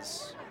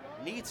Martinez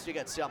needs to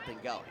get something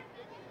going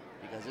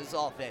because his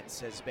offense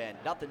has been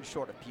nothing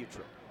short of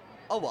putrid.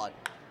 0-1.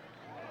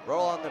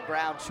 Roll on the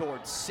ground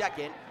towards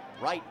second,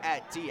 right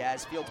at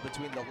Diaz. Fields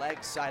between the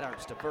legs,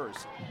 sidearms to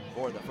first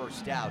for the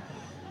first out.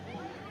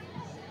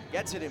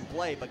 Gets it in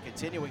play, but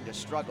continuing to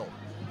struggle.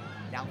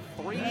 Now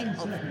 3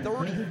 of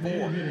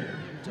 34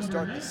 to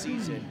start the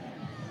season.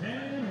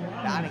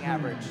 Batting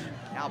average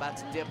now about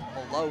to dip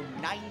below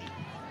 90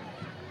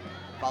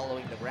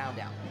 following the ground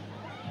out.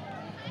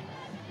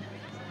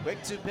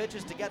 Quick 2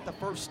 pitches to get the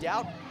first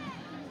out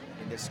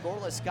in this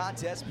scoreless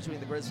contest between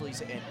the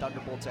Grizzlies and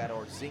Thunderbolts at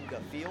Orzinga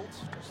Field,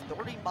 just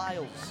 30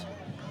 miles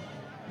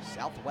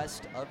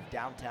southwest of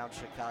downtown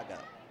Chicago.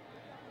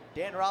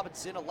 Dan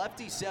Robinson, a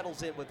lefty,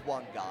 settles in with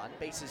one gone.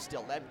 Bases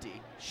still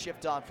empty.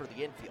 Shift on for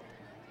the infield.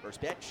 First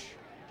pitch,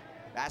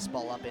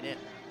 fastball up and in.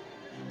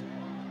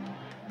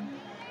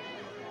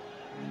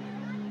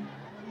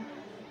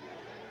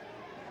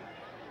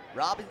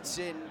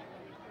 Robinson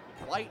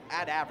quite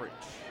at average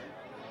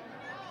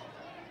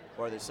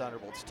for the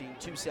Thunderbolts team,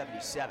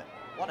 277.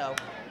 1-0.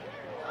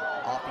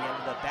 Off the end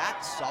of the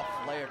bat, soft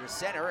flare to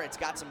center. It's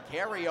got some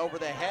carry over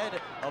the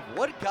head of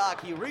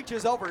Woodcock. He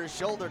reaches over his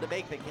shoulder to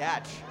make the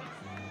catch.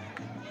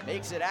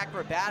 Makes it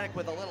acrobatic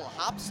with a little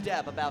hop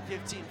step about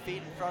 15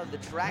 feet in front of the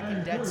track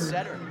in dead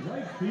center.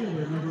 Right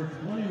fielder number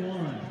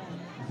 21,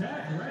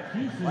 Zach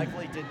Rakusin.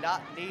 Likely did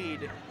not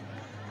need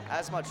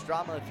as much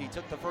drama if he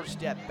took the first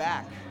step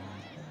back.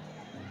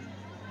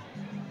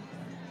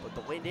 But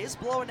the wind is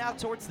blowing out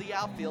towards the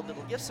outfield.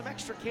 It'll give some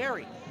extra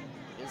carry.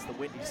 It is the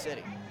Windy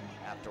City,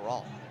 after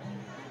all.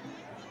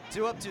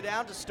 2 up, 2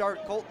 down to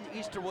start Colton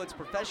Easterwood's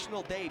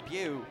professional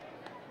debut.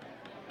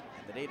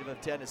 And the native of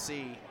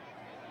Tennessee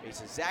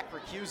faces Zach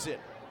Rakusin,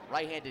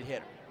 right-handed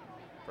hitter.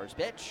 First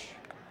pitch,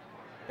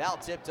 foul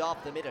tipped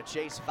off the mid of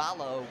Chase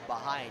Vallow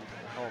behind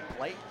home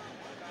plate.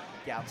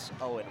 Counts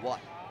 0-1.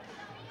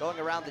 Going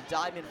around the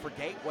diamond for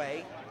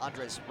Gateway,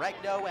 Andres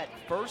Regno at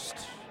first,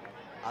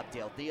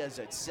 Abdel Diaz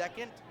at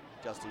second,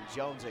 Justin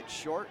Jones at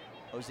short,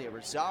 Jose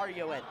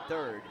Rosario at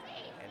third,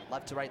 and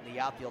left to right in the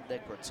outfield,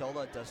 Nick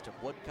Rotola, Dustin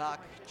Woodcock,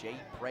 Jay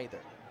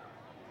Prather.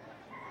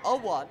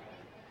 0-1.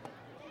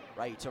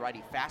 Right to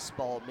righty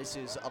fastball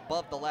misses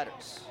above the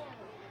letters.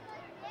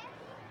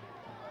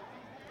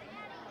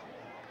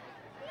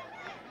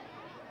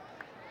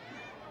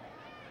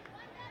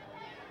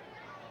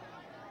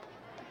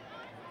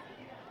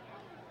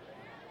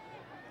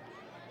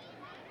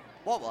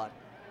 What?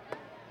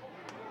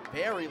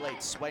 Very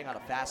late swing on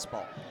a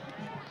fastball.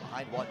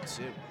 behind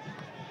 1-2.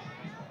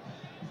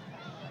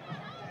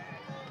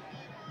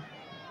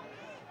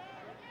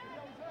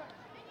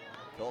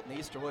 Colton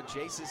Easterwood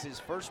chases his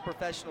first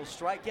professional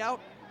strikeout.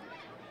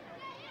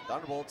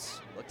 Thunderbolts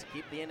look to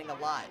keep the inning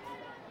alive.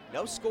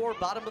 No score,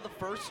 bottom of the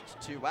first,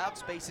 2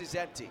 outs, bases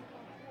empty.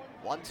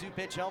 1-2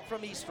 pitch home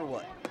from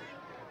Easterwood.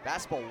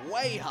 Fastball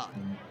way high.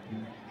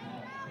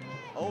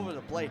 Over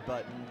the plate,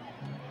 but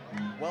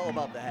well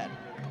above the head.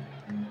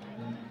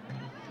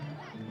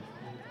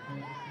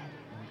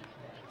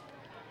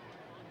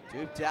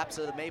 Two taps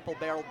of the maple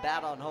barrel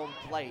bat on home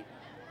plate.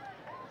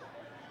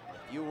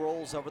 A few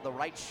rolls over the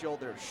right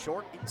shoulder,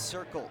 short in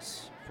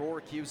circles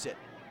for Cusick.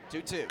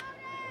 2-2.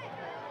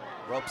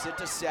 Ropes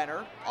into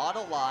center, on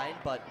a line,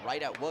 but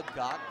right at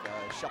Woodcock.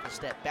 Shuffle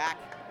step back,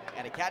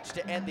 and a catch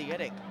to end the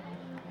inning.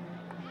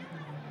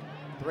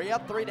 3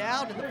 up, 3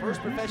 down in the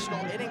first professional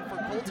inning for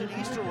Colton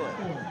Easterwood.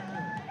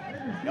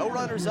 No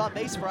runners on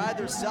base for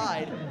either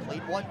side.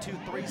 Clean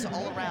 1-2-3s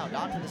all around.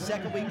 On to the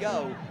second we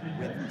go,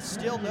 with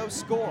still no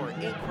score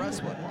in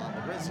Crestwood on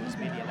the Grizzlies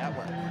Media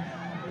Network.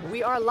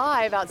 We are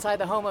live outside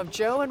the home of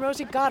Joe and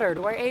Rosie Goddard,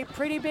 where a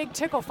pretty big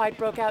tickle fight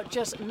broke out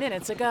just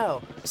minutes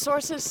ago.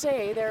 Sources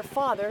say their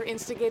father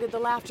instigated the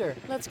laughter.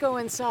 Let's go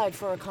inside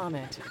for a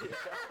comment.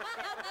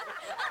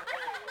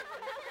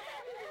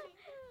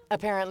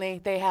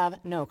 Apparently, they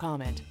have no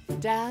comment.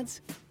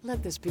 Dads,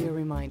 let this be a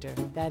reminder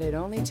that it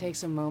only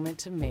takes a moment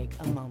to make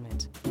a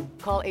moment.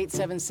 Call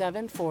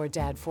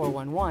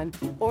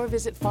 877-4DAD-411 or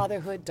visit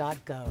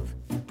fatherhood.gov.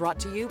 Brought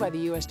to you by the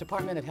U.S.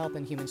 Department of Health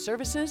and Human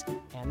Services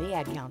and the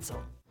Ad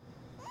Council.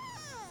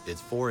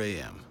 It's 4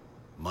 a.m.,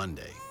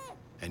 Monday,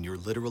 and you're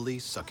literally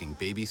sucking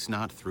baby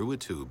snot through a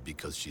tube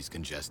because she's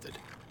congested.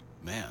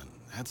 Man,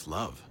 that's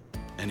love.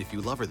 And if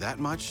you love her that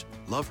much,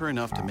 love her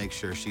enough to make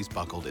sure she's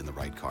buckled in the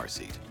right car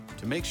seat.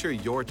 To make sure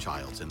your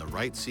child's in the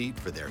right seat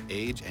for their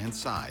age and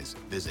size,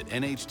 visit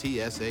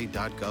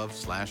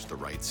nhtsa.gov/the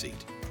right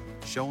seat.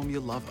 Show them you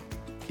love them.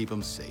 Keep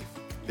them safe.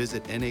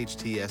 Visit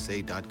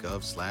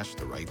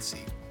nhtsa.gov/the right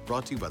seat.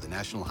 Brought to you by the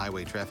National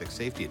Highway Traffic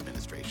Safety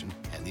Administration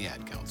and the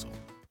Ad Council.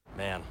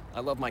 Man,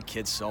 I love my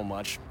kids so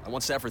much. I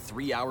once sat for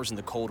 3 hours in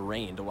the cold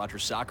rain to watch her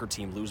soccer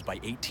team lose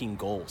by 18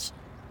 goals.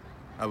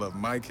 I love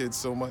my kids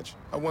so much,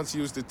 I once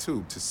used a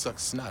tube to suck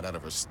snot out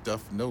of her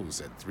stuffed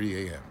nose at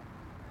 3 a.m.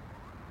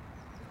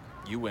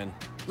 You win.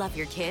 Love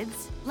your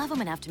kids? Love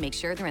them enough to make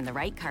sure they're in the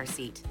right car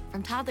seat.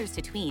 From toddlers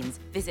to tweens,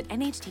 visit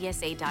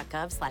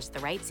nhtsa.gov/the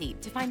right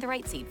seat to find the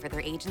right seat for their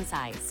age and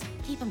size.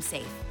 Keep them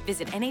safe.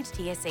 Visit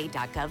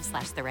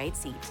nhtsa.gov/the right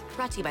seat.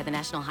 Brought to you by the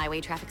National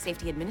Highway Traffic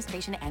Safety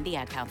Administration and the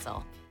Ad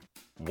Council.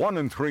 1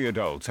 in 3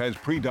 adults has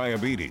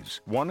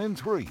prediabetes. 1 in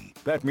 3.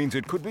 That means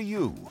it could be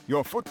you,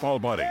 your football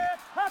buddy,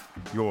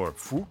 your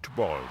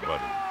football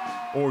buddy,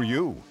 or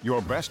you,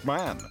 your best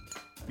man,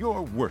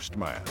 your worst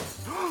man.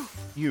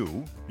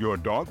 You, your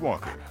dog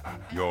walker,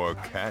 your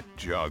cat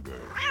jogger.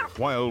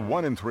 While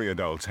 1 in 3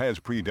 adults has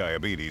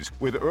prediabetes,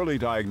 with early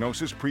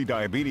diagnosis,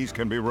 prediabetes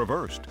can be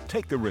reversed.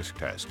 Take the risk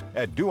test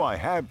at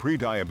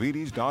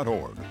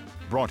doihaveprediabetes.org.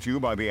 Brought to you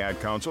by the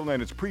Ad Council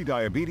and its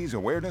prediabetes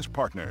awareness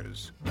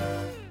partners.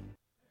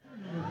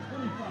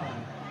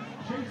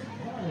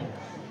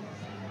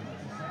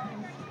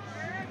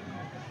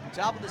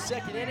 Top of the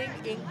second inning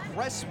in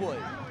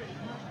Crestwood.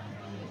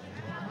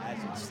 As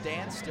it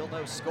stands, still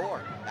no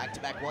score.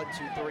 Back-to-back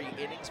 1-2-3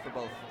 innings for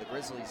both the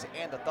Grizzlies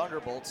and the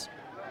Thunderbolts.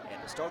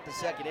 And to start the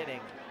second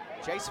inning,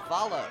 Chase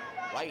Follow,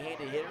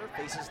 right-handed hitter,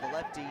 faces the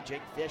lefty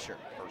Jake Fisher.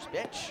 First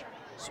pitch,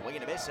 swing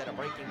and a miss, and a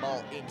breaking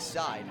ball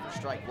inside for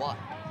strike 1.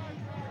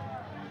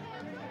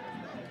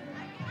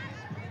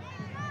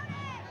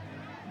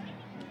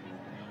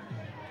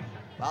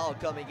 Follow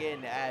coming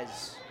in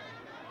as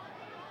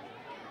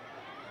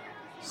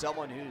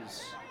someone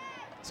who's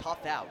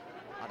tough out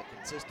on a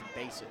consistent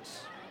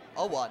basis.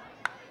 0-1.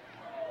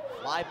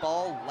 Fly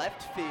ball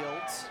left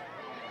field,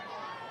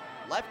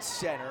 left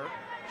center,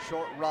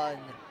 short run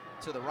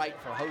to the right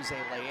for Jose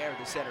Leyer,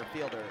 the center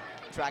fielder.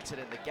 Tracks it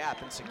in the gap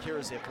and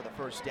secures it for the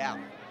first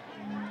down.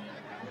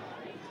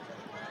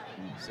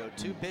 So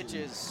 2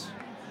 pitches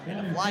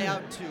and a fly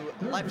out to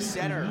left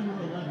center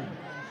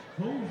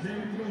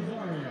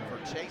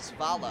for Chase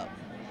Follow.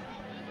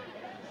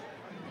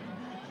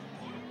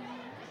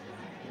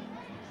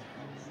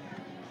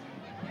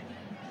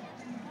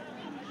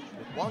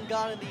 One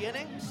gone in the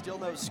inning, still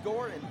no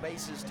score, and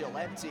bases still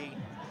empty.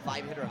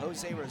 5-hitter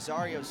Jose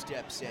Rosario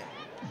steps in.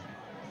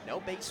 No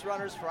base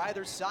runners for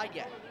either side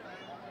yet.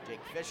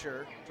 Jake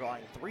Fisher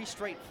drawing 3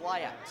 straight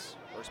flyouts.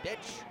 First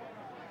pitch,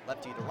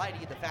 lefty to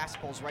righty, the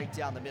fastball's right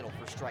down the middle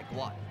for strike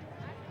 1.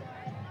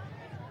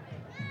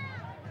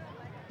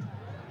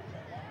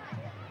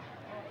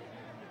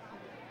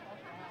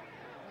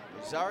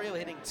 Rosario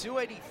hitting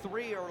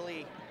 .283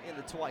 early in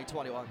the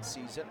 2021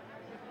 season.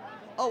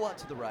 0-1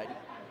 to the righty.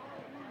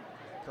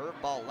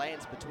 Curveball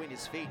lands between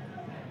his feet.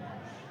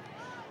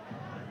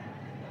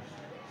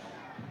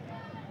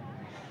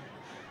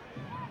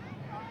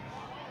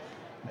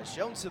 Has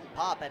shown some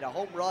pop at a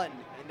home run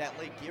in that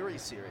Lake Erie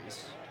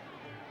series.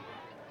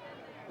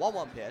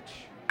 1-1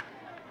 pitch.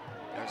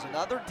 There's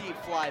another deep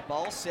fly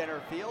ball,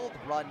 center field,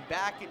 run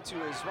back into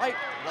his right.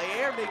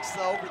 Lair makes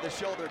the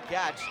over-the-shoulder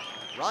catch,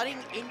 running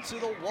into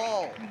the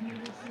wall.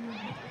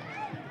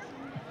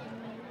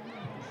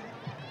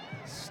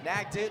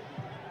 Snagged it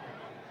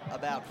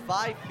about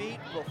 5 feet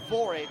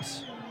before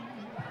it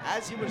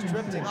as he was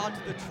drifting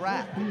onto the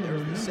track.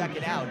 There's the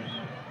second out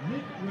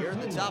here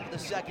at the top of the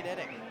second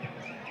inning.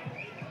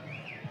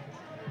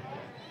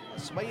 A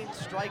swinging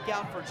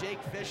strikeout for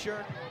Jake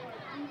Fisher,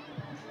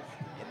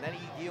 and then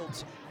he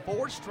yields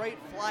 4 straight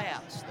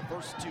flyouts. The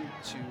first 2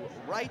 to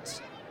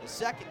right, the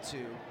second 2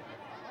 to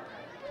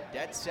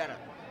dead center.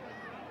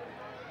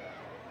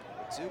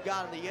 2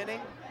 gone in the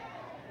inning.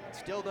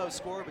 Still no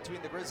score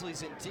between the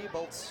Grizzlies and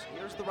T-Bolts.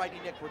 Here's the righty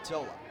Nick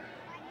Rotola.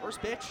 First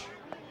pitch,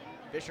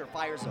 Fisher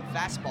fires a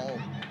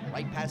fastball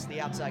right past the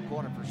outside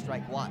corner for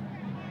strike 1.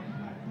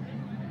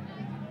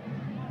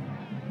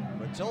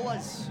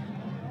 Rotola's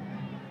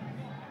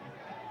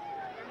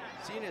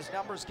seen his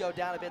numbers go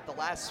down a bit the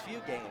last few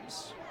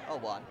games.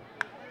 0-1.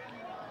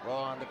 Roll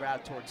on the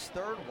ground towards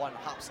third. 1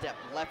 hop step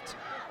left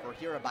for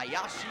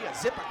Hirabayashi. A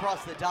zip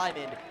across the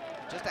diamond.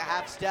 Just a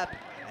half step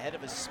ahead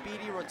of a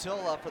speedy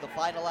Rotola for the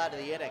final out of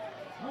the inning.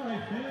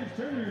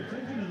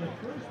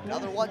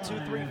 Another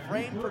 1-2-3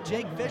 frame for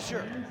Jake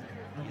Fisher.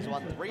 He's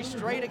won 3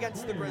 straight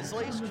against the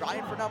Grizzlies,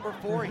 trying for number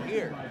 4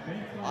 here.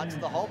 On to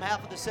the home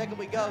half of the second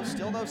we go,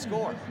 still no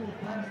score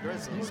on the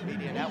Grizzlies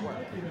Media Network.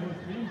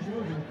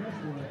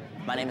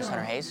 My name is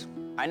Hunter Hayes.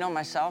 I know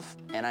myself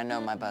and I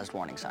know my buzzed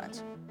warning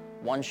signs.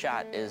 One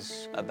shot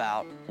is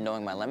about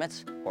knowing my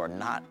limits or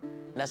not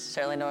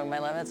necessarily knowing my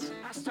limits.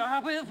 I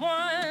start with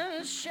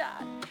 1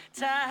 shot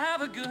to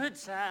have a good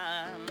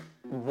time.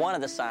 One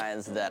of the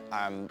signs that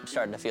I'm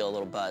starting to feel a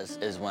little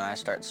buzzed is when I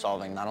start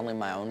solving not only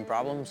my own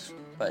problems,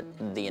 but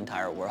the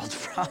entire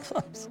world's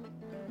problems.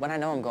 When I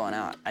know I'm going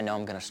out, I know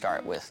I'm gonna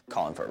start with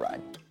calling for a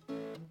ride.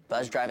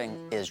 Buzz driving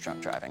is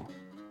drunk driving.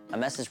 A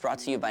message brought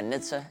to you by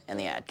NHTSA and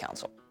the Ad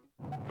Council.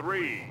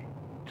 3,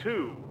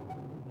 2,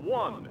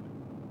 1.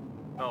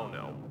 Oh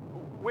no.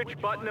 Which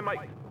button am I?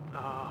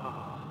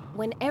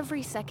 When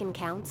every second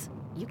counts,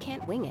 you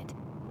can't wing it.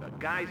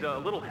 Guys, a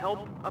little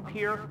help up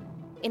here?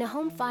 In a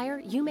home fire,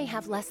 you may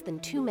have less than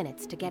 2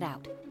 minutes to get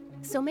out.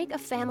 So make a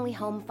family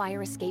home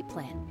fire escape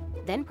plan.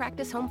 Then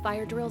practice home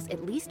fire drills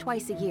at least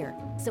twice a year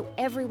so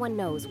everyone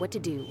knows what to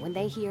do when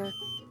they hear.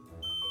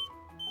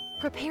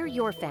 Prepare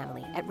your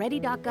family at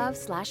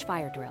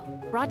ready.gov/fire drill.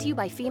 Brought to you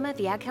by FEMA,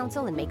 the Ad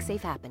Council, and Make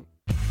Safe Happen.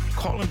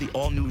 Calling the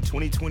all-new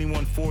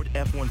 2021 Ford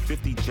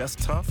F-150 just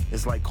tough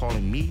is like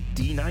calling me,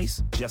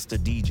 D-Nice, just a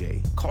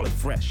DJ. Call it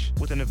fresh,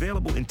 with an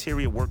available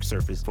interior work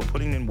surface for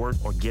putting in work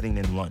or getting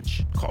in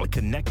lunch. Call it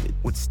connected,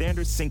 with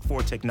standard Sync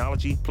 4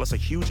 technology, plus a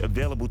huge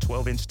available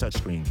 12-inch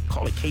touchscreen.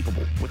 Call it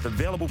capable, with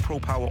available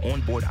Pro-Power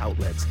onboard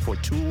outlets for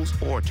tools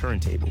or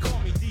turntables.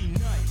 Call me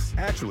D-Nice.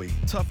 Actually,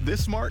 tough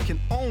this smart can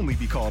only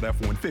be called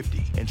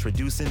F-150.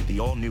 Introducing the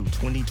all-new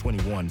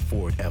 2021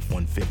 Ford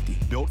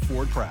F-150. Built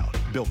Ford proud,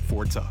 built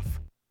Ford tough.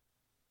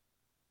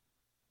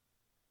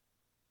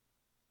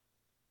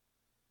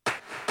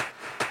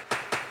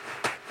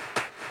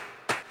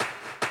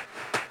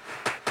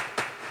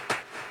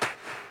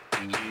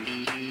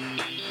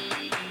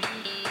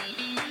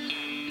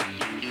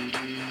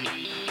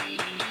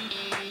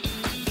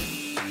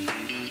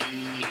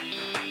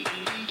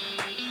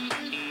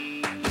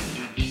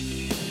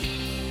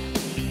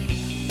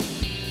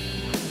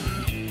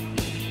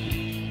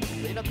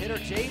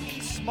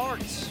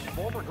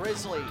 Former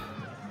Grizzly,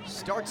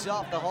 starts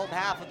off the home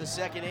half of the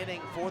second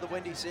inning for the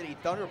Windy City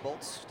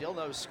Thunderbolts. Still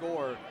no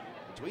score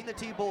between the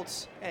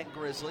T-Bolts and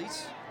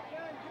Grizzlies.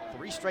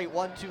 3 straight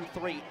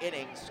 1-2-3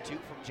 innings. 2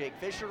 from Jake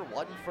Fisher,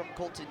 1 from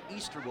Colton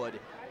Easterwood.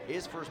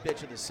 His first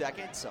pitch of the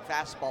second, a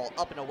fastball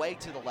up and away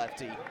to the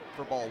lefty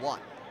for ball 1.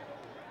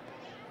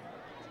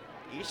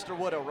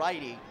 Easterwood, a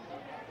righty,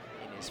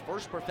 in his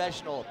first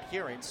professional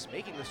appearance,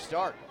 making the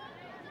start.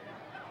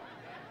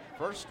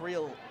 First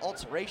real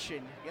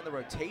alteration in the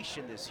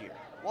rotation this year.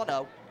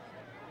 1-0.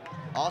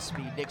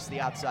 Osby nicks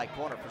the outside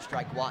corner for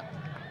strike 1.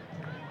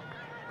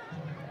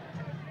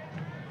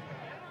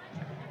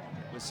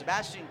 With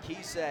Sebastian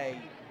Kise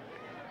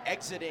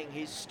exiting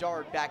his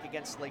start back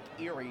against Lake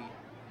Erie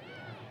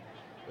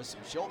with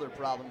some shoulder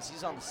problems,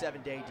 he's on the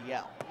 7-day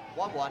DL.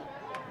 1-1.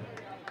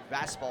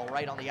 Fastball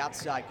right on the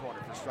outside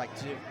corner for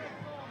strike 2.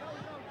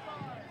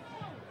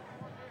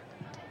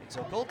 And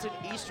so Colton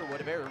Easterwood,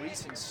 a very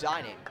recent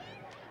signing,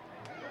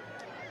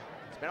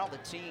 been on the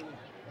team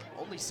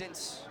only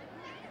since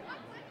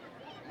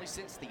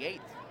the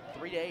 8th,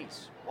 3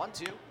 days.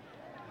 1-2,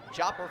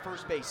 chopper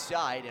first base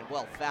side and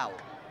well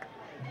fouled.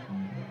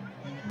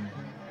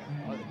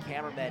 One of the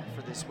cameramen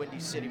for this Windy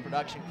City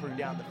production crew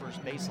down the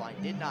first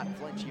baseline did not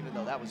flinch, even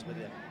though that was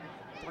within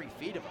 3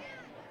 feet of him.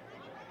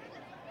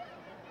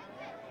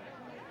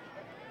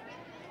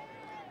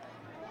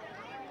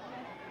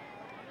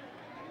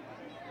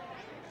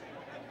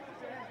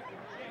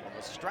 On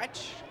the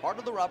stretch, hard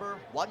of the rubber,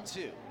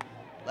 1-2.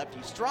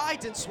 Lefty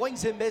strides and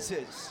swings and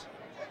misses.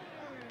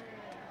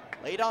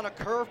 Laid on a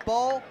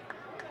curveball,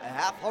 A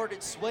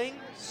half-hearted swing,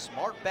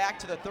 smart back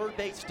to the third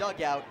base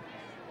dugout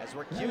as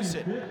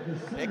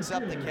Rakusin picks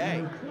up the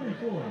K.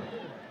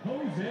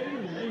 Jose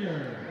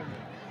Layer.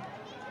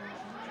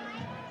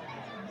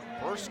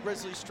 First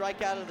Grizzlies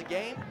strikeout of the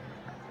game.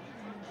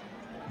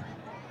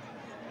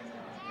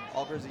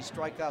 All Grizzlies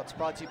strikeouts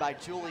brought to you by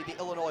Julie, the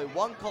Illinois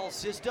one-call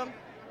system.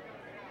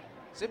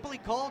 Simply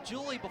call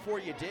Julie before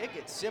you dig.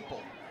 It's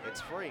simple. It's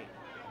free.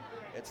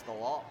 It's the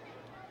law.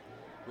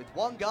 With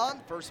one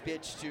gone, first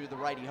pitch to the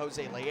righty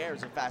Jose Layer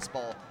is a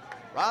fastball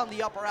round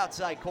the upper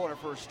outside corner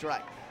for a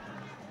strike.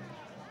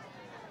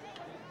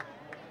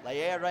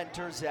 Layer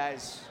enters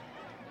as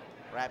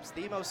perhaps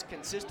the most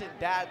consistent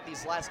bat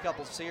these last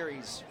couple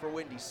series for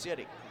Windy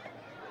City.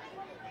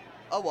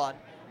 0-1.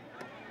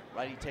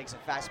 Righty takes a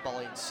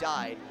fastball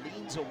inside,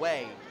 leans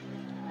away,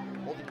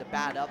 holding the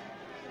bat up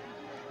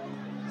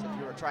as if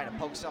you were trying to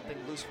poke something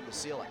loose from the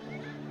ceiling.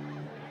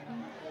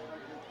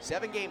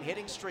 7-game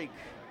hitting streak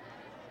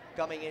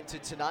coming into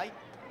tonight.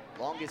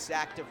 Longest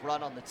active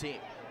run on the team.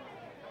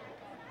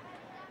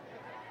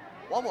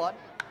 1-1.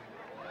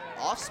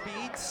 Off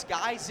speed,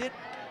 skies it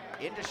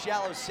into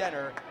shallow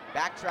center.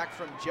 Backtrack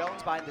from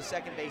Jones behind the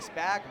second base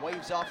bag.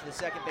 Waves off to the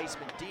second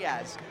baseman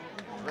Diaz.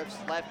 Drifts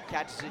left,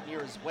 catches it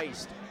near his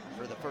waist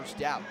for the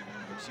first out.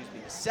 Excuse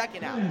me, the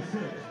second out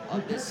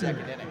of this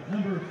second inning.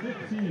 Number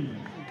 15,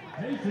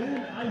 Peyton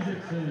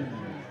Isaacson.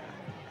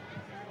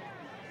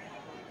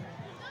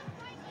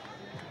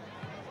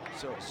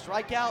 So a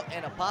strikeout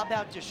and a pop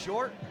out to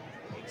short.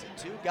 Makes it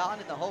 2 gone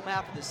in the home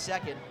half of the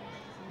second.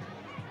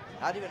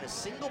 Not even a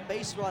single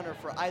base runner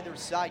for either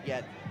side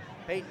yet.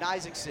 Peyton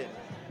Isaacson,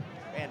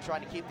 man,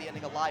 trying to keep the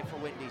inning alive for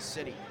Windy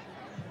City.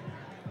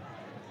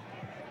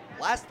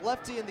 Last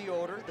lefty in the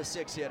order, the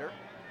 6-hitter.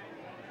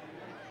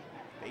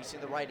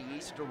 Facing the righty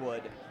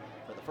Easterwood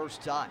for the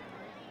first time.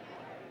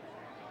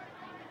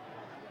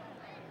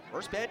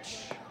 First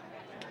pitch,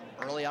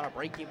 early on a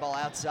breaking ball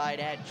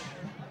outside edge.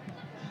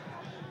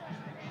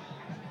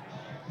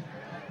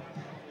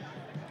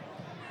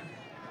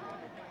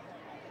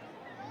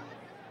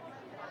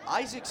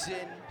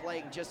 Isaacson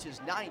playing just his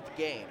 9th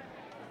game.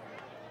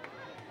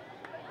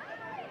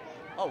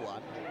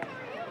 0-1.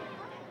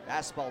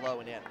 Fastball low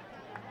and in.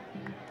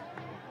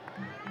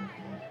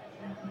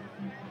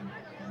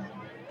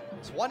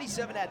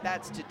 27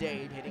 at-bats to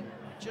date, hitting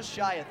just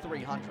shy of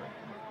 300.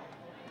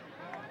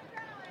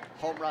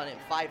 Home run and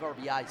 5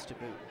 RBIs to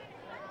boot.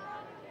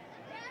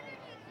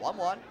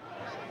 1-1.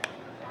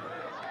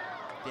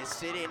 This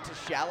hit into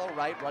shallow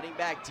right, running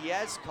back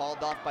Diaz,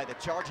 called off by the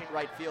charging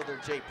right fielder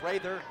Jay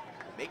Prather.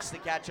 Makes the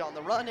catch on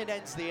the run and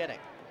ends the inning.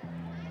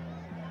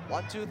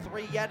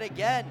 1-2-3 yet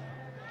again.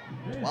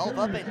 12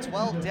 up and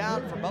 12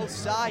 down for both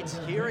sides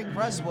here in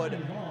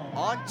Crestwood.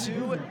 On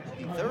to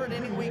the third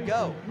inning we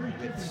go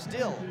with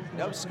still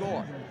no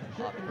score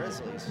on the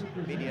Grizzlies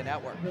Media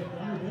Network.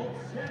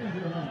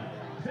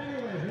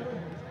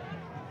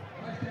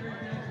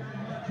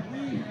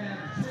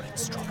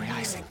 Strawberry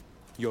icing.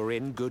 You're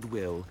in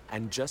Goodwill,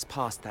 and just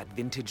past that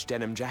vintage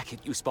denim jacket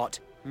you spot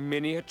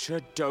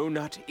miniature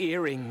donut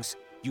earrings.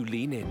 You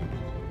lean in.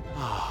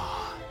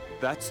 Ah,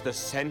 that's the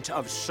scent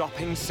of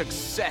shopping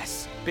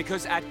success.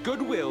 Because at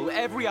Goodwill,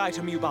 every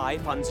item you buy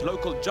funds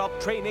local job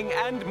training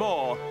and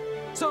more.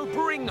 So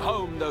bring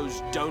home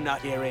those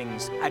donut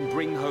earrings and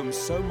bring home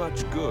so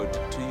much good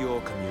to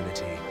your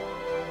community.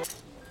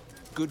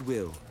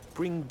 Goodwill.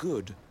 Bring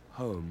good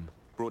home.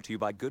 Brought to you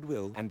by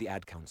Goodwill and the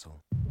Ad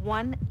Council.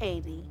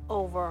 180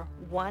 over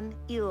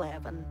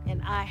 111,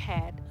 and I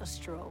had a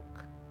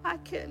stroke. I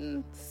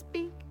couldn't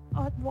speak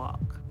or walk.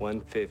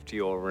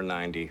 150 over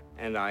 90,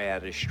 and I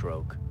had a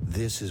stroke.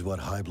 This is what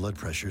high blood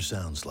pressure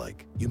sounds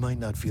like. You might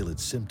not feel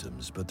its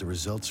symptoms, but the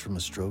results from a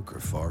stroke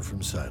are far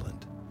from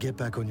silent. Get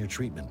back on your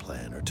treatment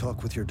plan or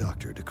talk with your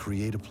doctor to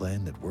create a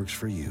plan that works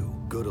for you.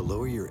 Go to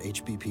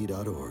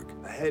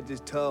loweryourhbp.org. Head to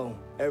toe,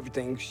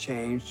 everything's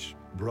changed.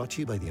 Brought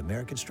to you by the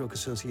American Stroke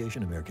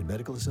Association, American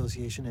Medical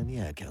Association, and the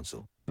Ad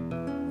Council.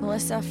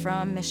 Melissa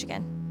from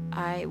Michigan.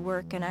 I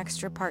work an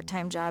extra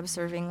part-time job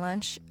serving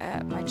lunch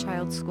at my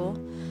child's school,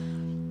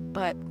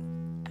 but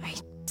I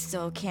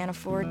still can't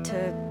afford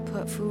to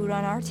put food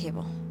on our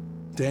table.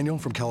 Daniel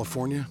from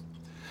California.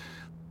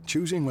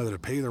 Choosing whether to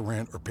pay the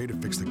rent or pay to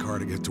fix the car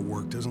to get to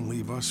work doesn't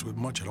leave us with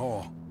much at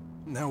all.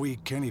 Now we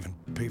can't even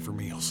pay for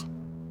meals.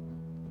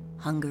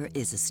 Hunger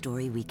is a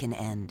story we can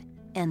end.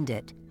 End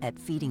it at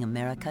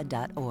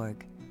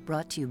feedingamerica.org.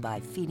 Brought to you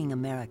by Feeding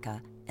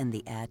America and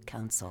the Ad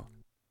Council.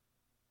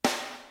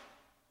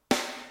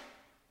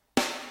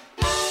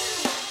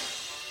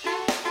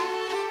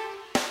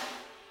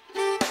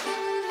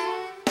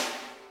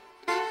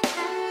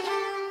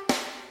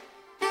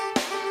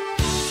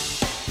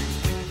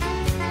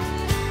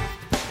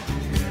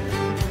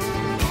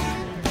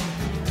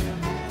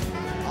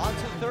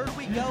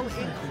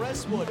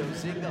 Crestwood,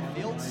 Ozinga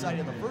Field, site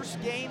of the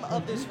first game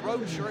of this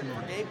road trip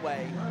for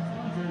Gateway.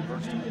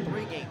 First of a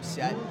 3-game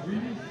set.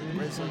 The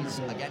Grizzlies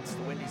against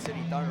the Windy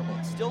City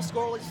Thunderbolts. Still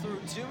scoreless through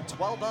 2,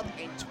 12 up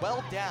and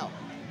 12 down.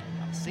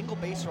 Not a single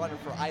base runner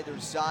for either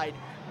side,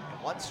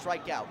 and 1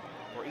 strikeout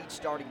for each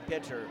starting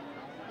pitcher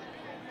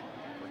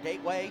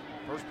Gateway,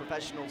 first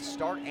professional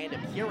start and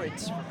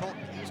appearance for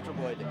Colton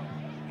Easterwood.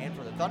 And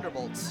for the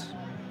Thunderbolts,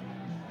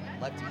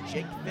 lefty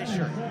Jake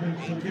Fisher,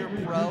 8-year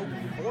pro,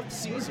 4th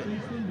season,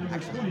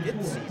 actually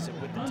 5th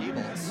season with the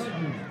T-Bolts.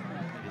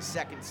 And his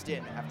second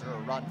stint after a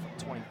run from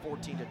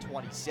 2014 to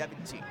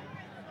 2017.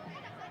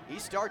 He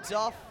starts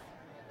off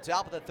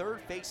top of the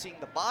third, facing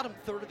the bottom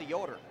third of the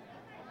order.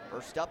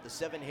 First up, the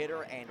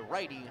 7-hitter and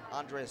righty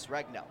Andres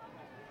Regno.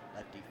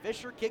 Lefty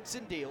Fisher kicks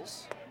and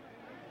deals.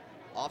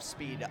 Off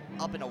speed,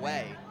 up and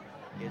away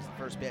is the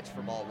first pitch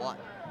for ball 1.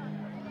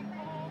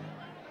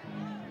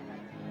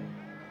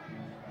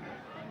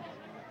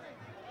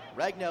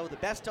 Regno, the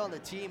best on the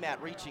team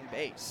at reaching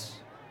base.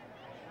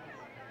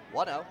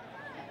 1-0.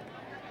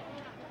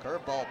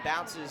 Curveball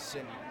bounces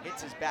and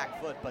hits his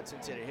back foot, but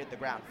since it had hit the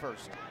ground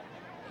first,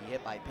 the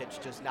hit by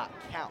pitch does not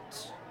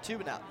count.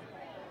 2-0.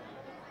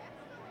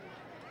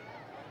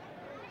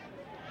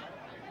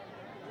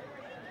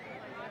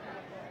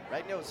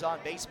 Regno's on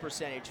base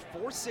percentage,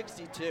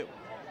 .462.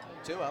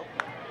 2-0.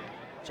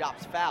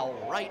 Chops foul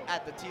right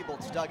at the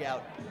T-Bolts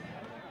dugout.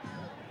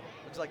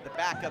 Looks like the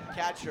backup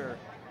catcher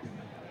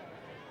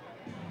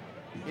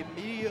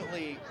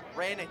immediately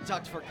ran and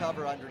ducked for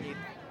cover underneath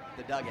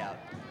the dugout.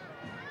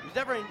 He was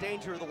never in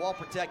danger. The wall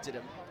protected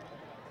him.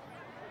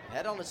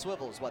 Head on the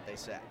swivel is what they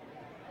say.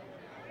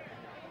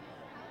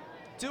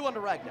 2-1 to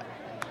Regno.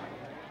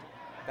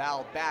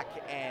 Foul back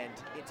and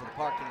into the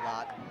parking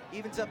lot.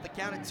 Evens up the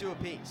count at 2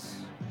 apiece.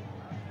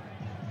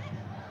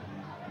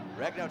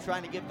 Regno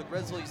trying to give the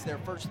Grizzlies their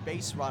first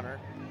base runner.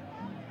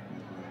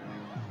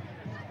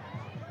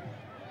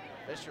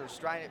 Fisher's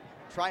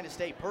trying to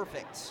stay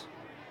perfect.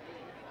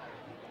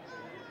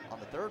 On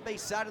the third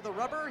base side of the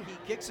rubber, he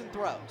kicks and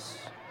throws.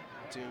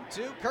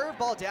 2-2,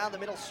 curveball down the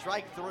middle,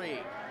 strike 3.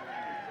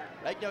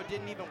 Regno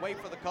didn't even wait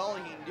for the call.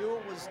 He knew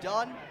it was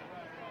done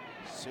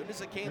as soon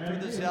as it came through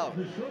the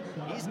zone.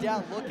 He's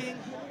down looking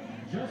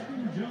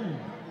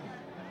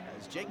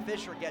as Jake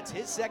Fisher gets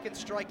his second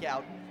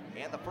strikeout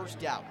and the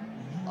first out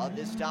of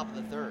this top of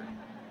the third.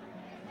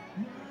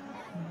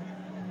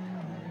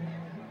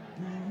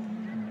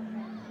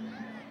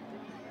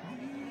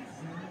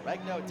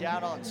 Regno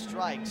down on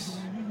strikes.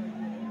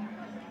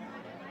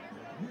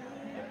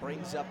 It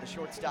brings up the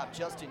shortstop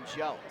Justin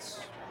Jones,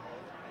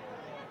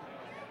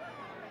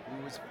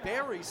 who was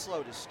very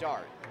slow to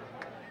start.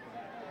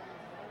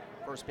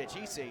 First pitch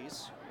he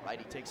sees,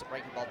 righty takes a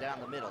breaking ball down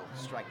the middle,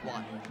 strike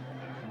 1.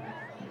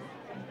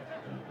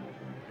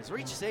 He's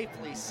reached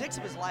safely 6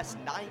 of his last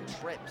 9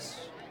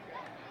 trips.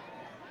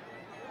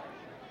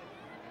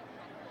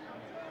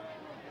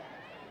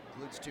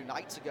 Includes 2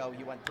 nights ago,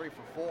 he went 3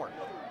 for 4.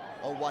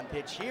 0-1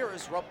 pitch here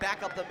is rubbed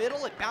back up the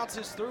middle. It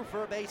bounces through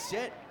for a base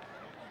hit.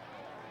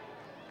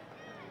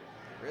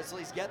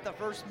 Grizzlies get the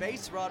first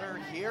base runner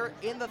here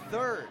in the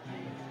third.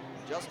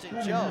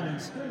 Justin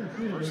Jones,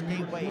 first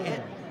Gateway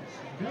hit.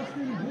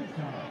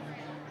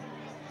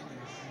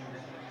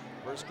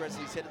 First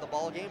Grizzlies hit of the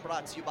ball game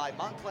brought to you by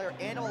Montclair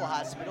Animal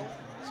Hospital.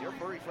 Is your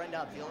furry friend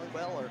not feeling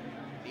well or in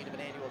need of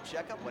an annual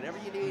checkup? Whatever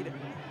you need,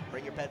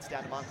 bring your pets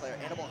down to Montclair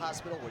Animal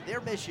Hospital, where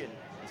their mission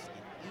is to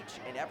give each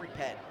and every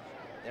pet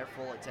their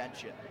full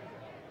attention.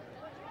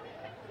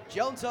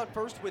 Jones on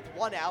first with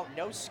 1 out,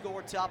 no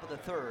score, top of the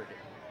third.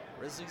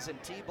 Grizzlies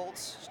and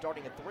T-Bolts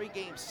starting a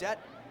 3-game set.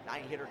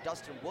 9-hitter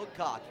Dustin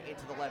Woodcock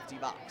into the lefty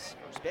box.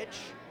 First pitch,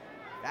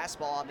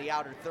 fastball on the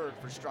outer third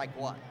for strike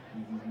 1.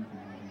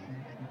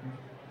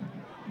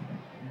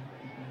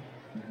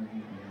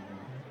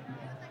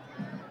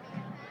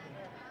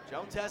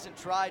 Jones hasn't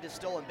tried a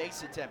stolen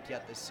base attempt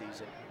yet this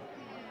season.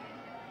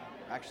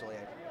 Actually,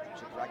 I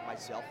should correct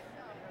myself.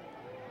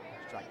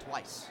 Strike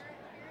twice.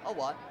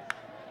 0-1.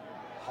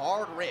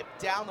 Hard rip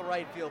down the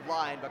right field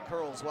line, but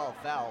curls well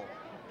foul.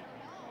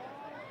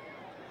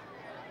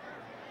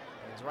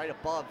 It's right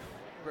above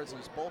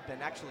Grizzlies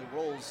bullpen, actually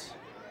rolls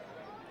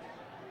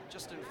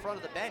just in front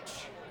of the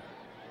bench.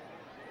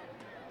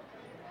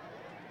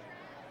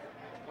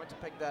 Went to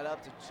pick that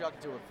up to chuck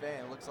to a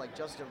fan. Looks like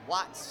Justin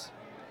Watts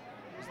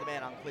was the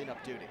man on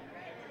cleanup duty.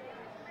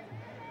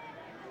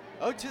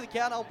 0-2 the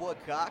count on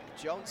Woodcock.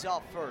 Jones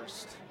off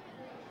first.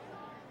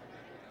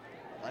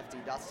 Lefty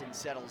Dustin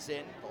settles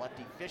in. The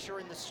lefty Fisher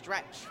in the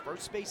stretch.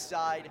 First base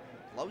side,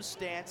 low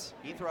stance,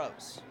 he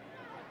throws.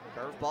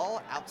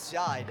 Curveball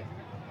outside.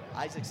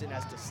 Isaacson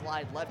has to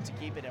slide left to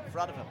keep it in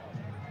front of him.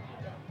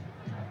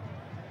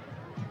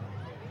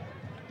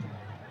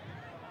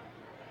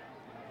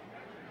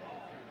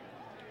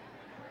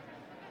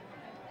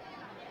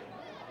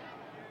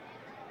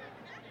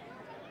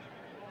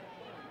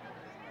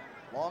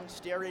 Long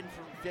stare in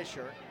from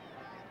Fisher.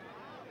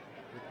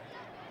 With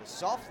the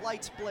soft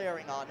lights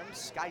blaring on him,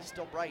 sky's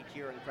still bright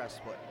here in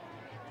Crestwood.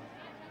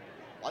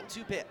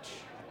 1-2 pitch.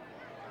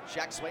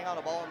 Check swing on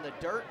a ball in the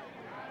dirt.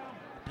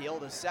 Appeal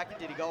to second,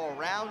 did he go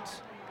around?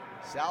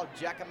 Sal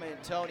Giacomo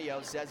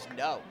says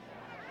no.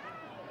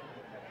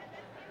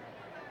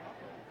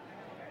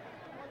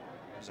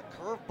 There's a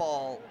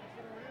curveball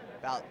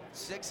about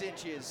 6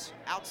 inches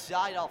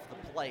outside off the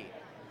plate.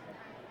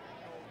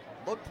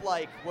 Looked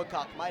like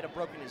Woodcock might have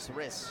broken his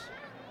wrist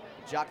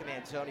Joaquin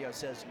Antonio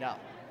says no.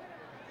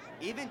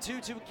 Even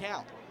 2-2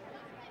 count.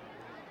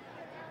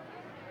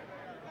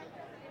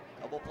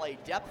 Double play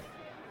depth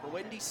for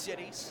Windy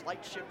City.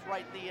 Slight shift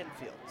right in the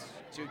infield.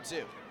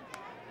 2-2.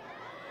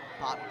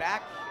 Pop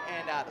back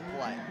and out of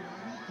play.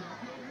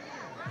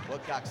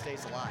 Woodcock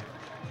stays alive.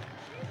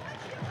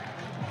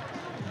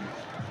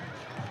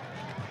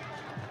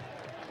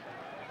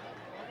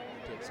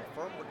 Takes a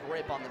firmer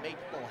grip on the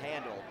maple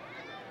handle.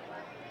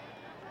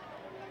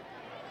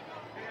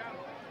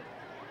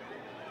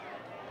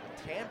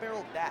 A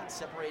tan-barreled bat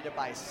separated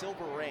by a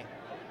silver ring.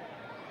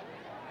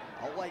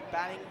 All white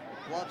batting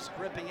gloves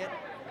gripping it.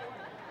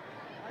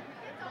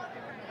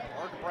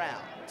 Mark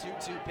Brown,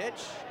 2-2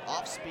 pitch,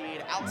 off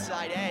speed,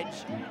 outside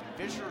edge.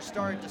 Fisher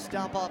started to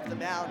stomp off the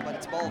mound, but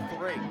it's ball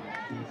 3.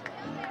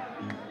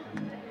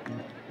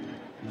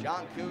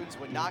 John Coons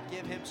would not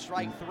give him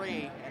strike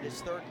 3 and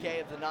his 3rd K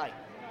of the night.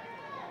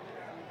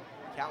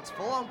 Counts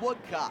full on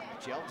Woodcock.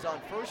 Jones on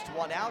first,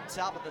 1 out,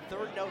 top of the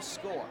 3rd, no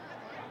score.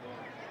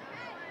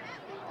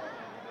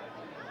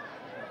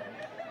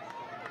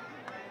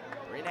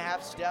 Three and a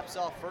half steps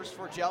off first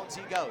for Jones.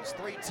 He goes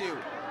 3-2.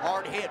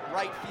 Hard hit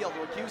right field.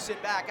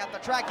 Rakusin back at the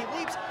track. He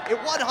leaps. It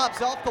one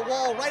hops off the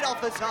wall right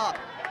off the top.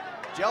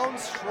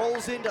 Jones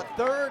strolls into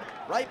 3rd.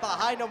 Right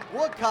behind him,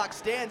 Woodcock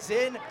stands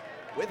in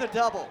with a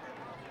double.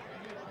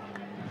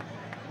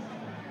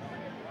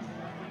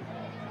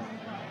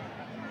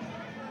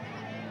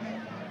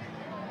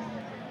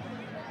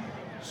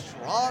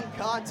 Strong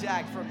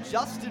contact from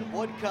Justin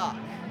Woodcock.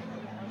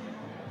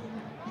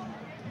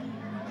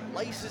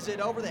 Laces it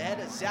over the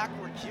head of Zach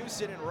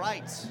Rakusin and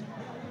rights.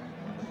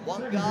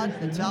 One gone at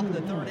the top of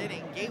the 3rd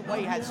inning.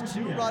 Gateway has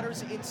 2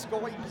 runners in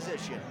scoring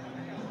position.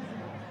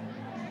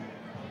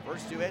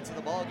 First 2 hits of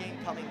the ball game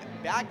coming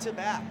back to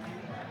back.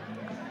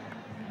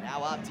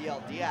 Now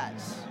Abdiel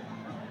Diaz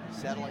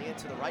settling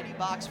into the righty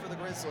box for the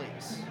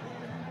Grizzlies.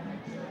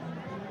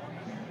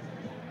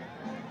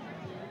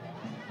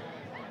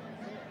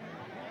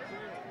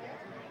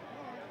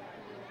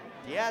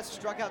 Diaz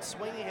struck out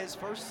swinging his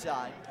first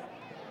time.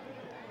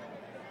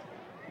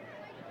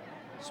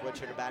 Switch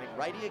hitter batting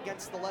righty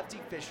against the lefty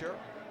Fisher.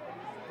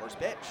 First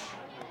pitch.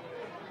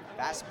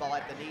 Fastball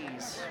at the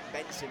knees.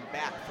 Benson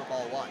back for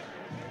ball 1.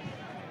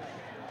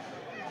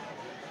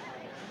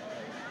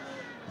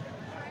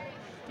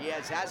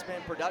 Diaz has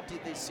been productive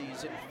this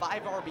season.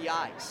 5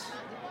 RBIs.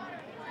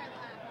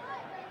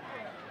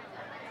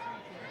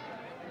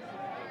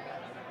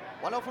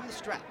 One 0 from the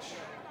stretch.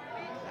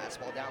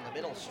 Fastball down the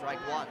middle, strike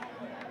 1.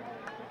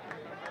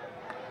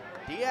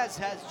 Diaz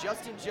has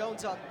Justin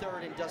Jones on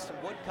 3rd and Dustin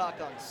Woodcock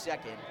on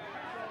 2nd.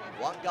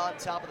 One gone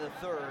top of the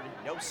 3rd,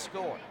 no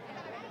score.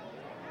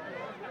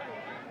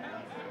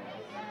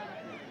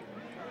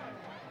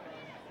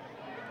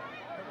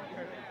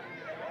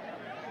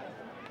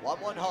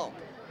 One home.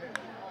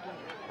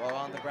 Throw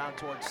on the ground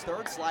towards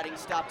 3rd, sliding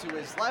stop to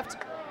his left.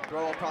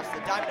 Throw across the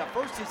diamond. Now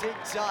first is in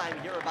time.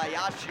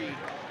 Hirabayashi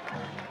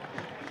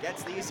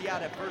gets the easy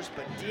out at first,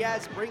 but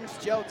Diaz brings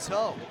Jones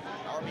home.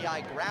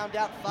 RBI ground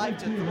out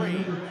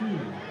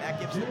 5-3. That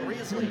gives the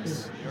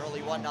Grizzlies the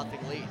early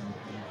 1-0 lead.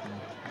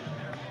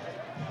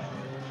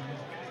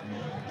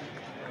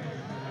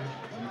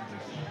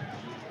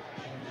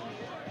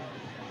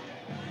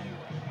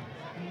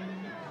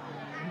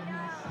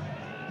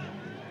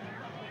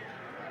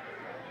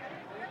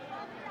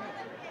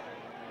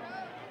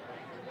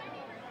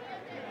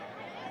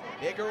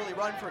 Big early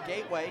run for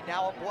Gateway,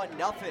 now up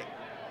 1-0.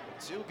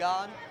 2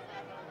 gone.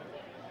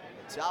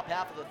 The top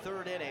half of the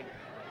 3rd inning.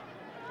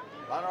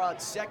 Runner on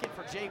 2nd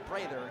for Jay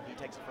Prather. He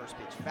takes the first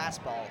pitch.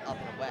 Fastball up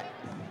and away.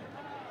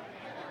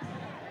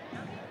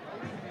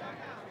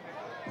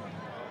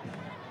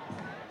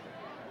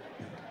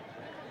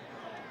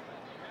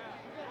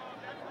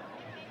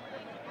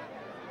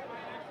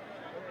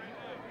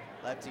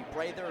 Lefty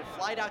Prather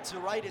flied out to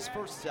right his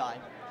first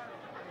time.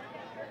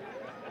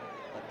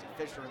 Lefty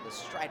Fisher in the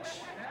stretch.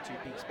 2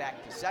 peaks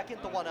back to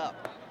 2nd, the 1-0.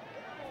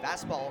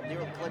 Fastball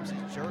nearly clips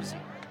his jersey.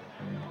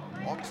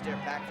 Long stare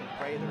back from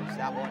Prather as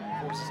that one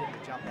forces him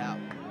to jump out.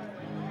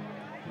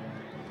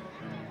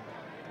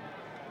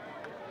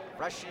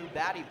 Fresh new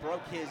bat, he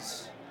broke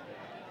his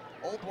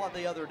old one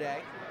the other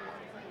day.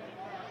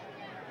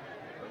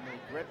 Firmly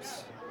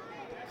grips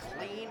the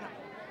clean,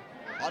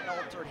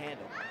 unaltered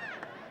handle.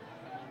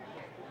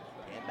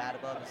 And bat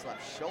above his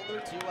left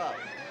shoulder, 2-0.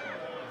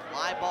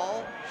 Fly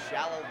ball,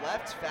 shallow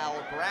left,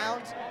 foul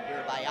ground.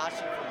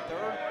 Hirabayashi from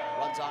 3rd,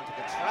 runs onto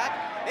the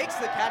track, makes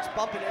the catch,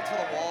 bumping into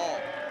the wall.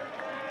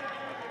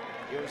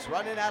 He was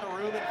running out of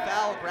room in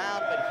foul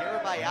ground, but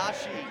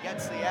Hirabayashi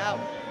gets the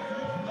out.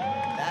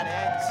 That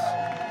ends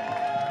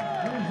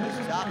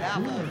this top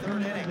half of the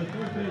 3rd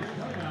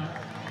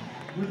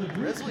inning.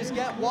 Grizzlies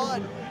get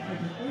 1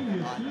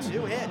 on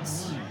 2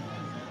 hits.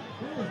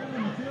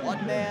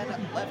 1 man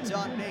left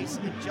on base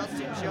in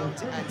Justin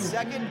Jones at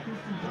 2nd.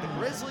 But the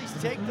Grizzlies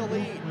take the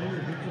lead.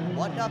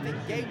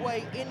 1-0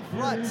 Gateway in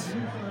front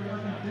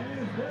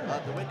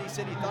of the Windy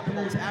City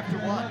Thunderbolts after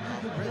 1 on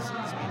the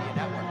Grizzlies Media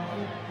Network.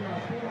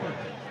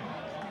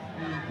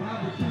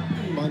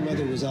 My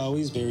mother was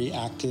always very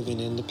active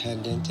and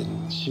independent,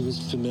 and she was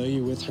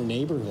familiar with her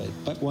neighborhood.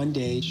 But one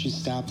day, she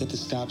stopped at the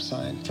stop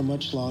sign for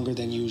much longer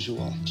than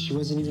usual. She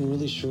wasn't even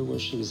really sure where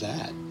she was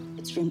at.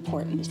 It's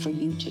important for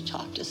you to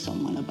talk to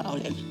someone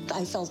about it.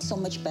 I felt so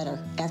much better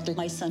after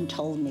my son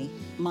told me,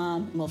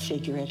 Mom, we'll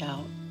figure it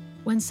out.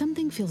 When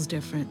something feels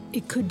different,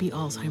 it could be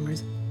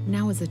Alzheimer's.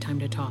 Now is the time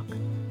to talk.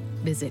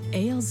 Visit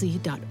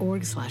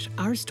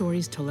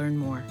alz.org/ourstories to learn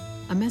more.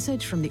 A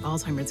message from the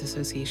Alzheimer's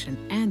Association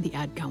and the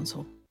Ad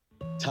Council.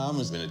 Tom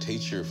has been a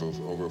teacher for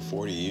over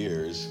 40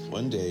 years.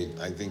 One day,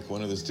 I think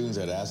one of the students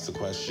had asked the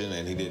question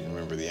and he didn't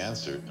remember the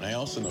answer. And I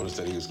also noticed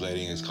that he was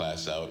letting his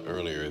class out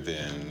earlier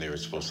than they were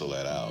supposed to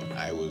let out.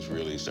 I was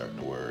really starting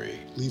to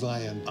worry. Levi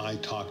and I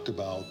talked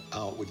about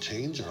how it would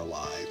change our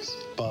lives,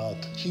 but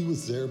he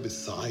was there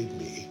beside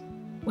me.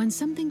 When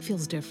something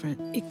feels different,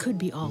 it could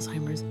be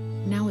Alzheimer's.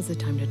 Now is the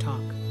time to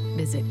talk.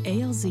 Visit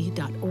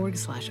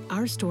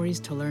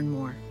alz.org/ourstories to learn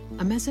more.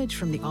 A message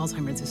from the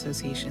Alzheimer's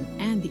Association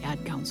and the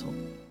Ad Council.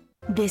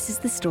 This is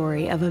the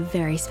story of a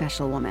very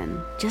special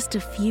woman. Just a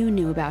few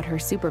knew about her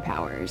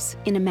superpowers.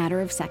 In a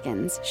matter of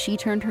seconds, she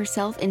turned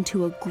herself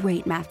into a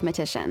great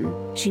mathematician.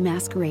 She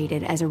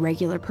masqueraded as a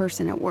regular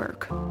person at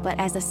work, but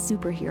as a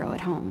superhero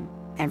at home.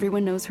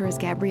 Everyone knows her as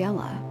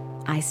Gabriella.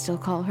 I still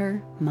call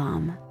her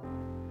Mom.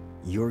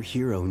 Your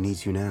hero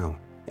needs you now,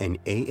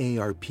 and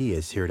AARP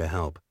is here to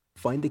help.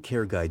 Find the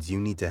care guides you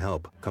need to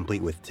help,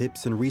 complete with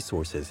tips and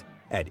resources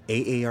at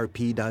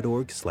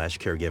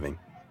aarp.org/caregiving.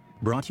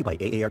 Brought to you by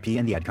AARP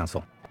and the Ad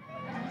Council.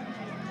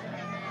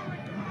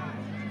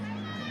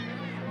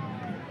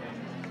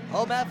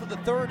 Home half of the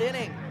third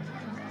inning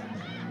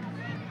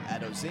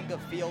at Ozinga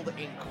Field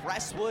in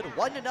Crestwood.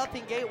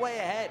 1-0 Gateway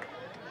ahead.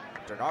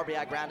 After an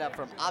RBI ground out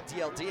from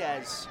Abdiel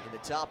Diaz in the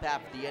top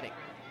half of the inning.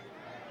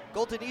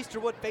 Colton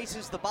Easterwood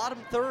faces the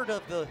bottom third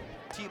of the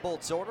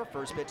T-Bolt's order.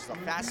 First pitch is a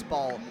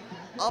fastball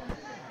up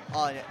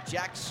on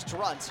Jack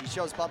Struntz. He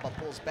shows bump and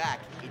pulls back.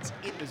 It's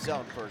in the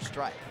zone for a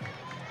strike.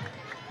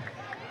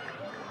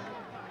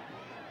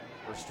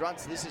 For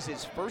Struntz, this is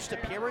his first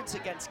appearance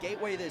against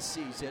Gateway this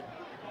season.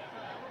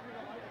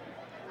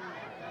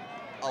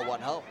 0-1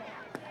 home.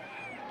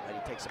 And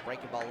he takes a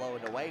breaking ball low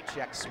and away.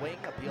 Check swing,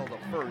 appeal to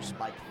first.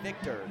 Mike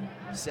Victor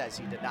says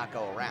he did not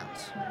go around.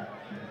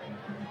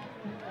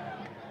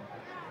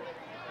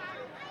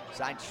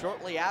 Signed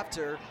shortly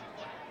after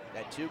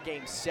that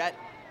 2-game set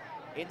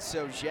in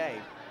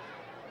Sauget.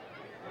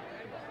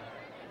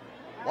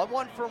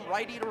 1-1 from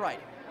righty to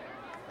righty.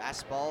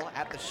 Fastball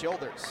at the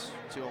shoulders,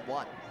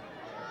 2-1.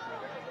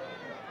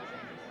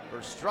 For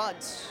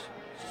Struntz,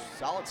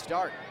 solid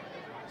start.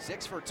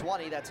 6 for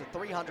 20, that's a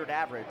 .300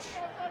 average.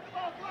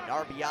 An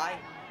RBI,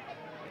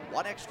 and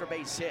 1 extra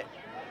base hit.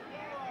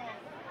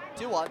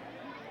 2-1.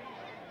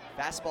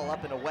 Fastball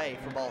up and away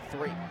for ball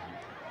 3.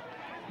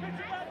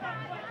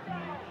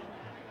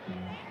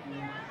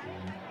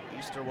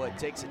 Easterwood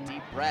takes a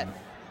deep breath.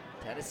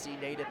 Tennessee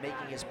native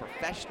making his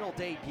professional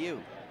debut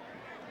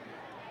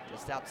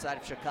just outside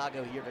of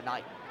Chicago here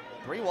tonight.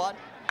 3-1.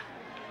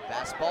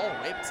 Fastball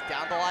ripped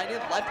down the line in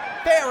left,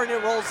 fair, and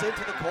it rolls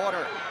into the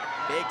corner.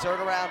 Big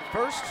turnaround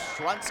first.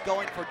 Struntz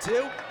going for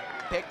 2.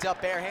 Picked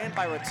up bare hand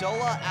by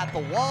Rottola at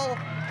the wall,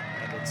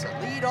 and it's a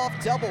leadoff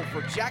double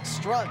for Jack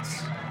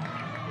Struntz.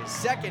 His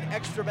second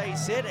extra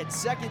base hit and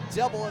second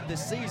double of the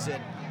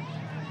season.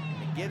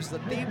 It gives the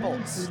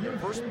Thiebolts their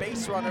first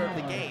base runner of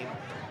the game.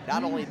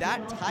 Not only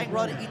that, tying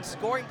run in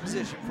scoring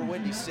position for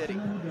Windy City.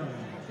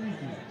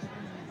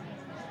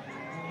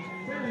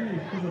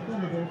 For the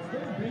Thunderbolts,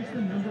 third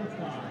baseman number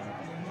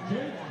 5,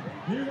 Jake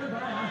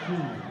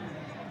Hirabayashi.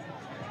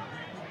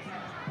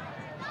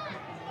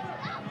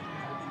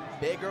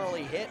 Big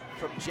early hit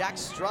from Jack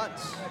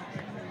Struntz.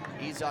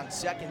 He's on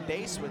second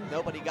base with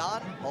nobody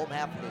gone. Home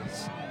half of the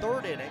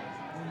third inning.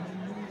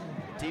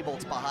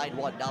 T-Bolt's behind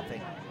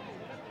 1-0.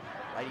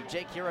 Righty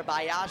Jake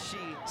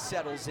Hirabayashi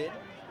settles in.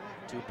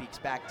 2 peeks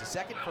back to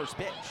second. First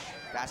pitch.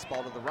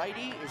 Fastball to the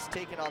righty is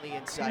taken on the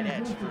inside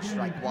edge for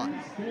strike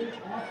 1.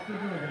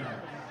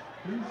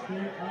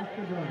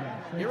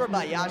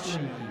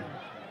 Hirabayashi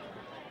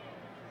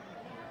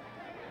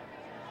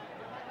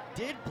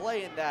did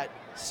play in that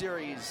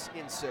series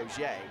in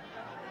Sauget.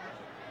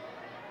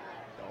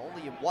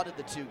 Only in one of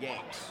the 2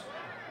 games.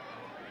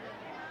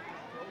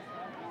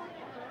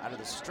 Out of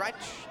the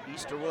stretch,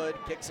 Easterwood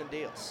kicks and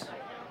deals.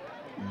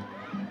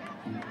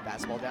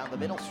 Fastball down the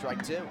middle,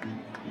 strike 2.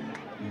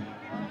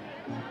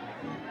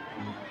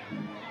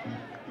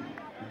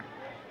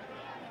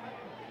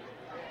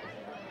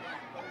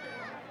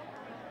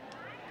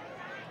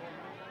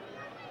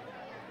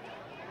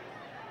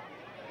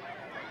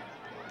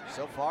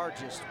 So far,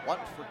 just 1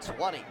 for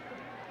 20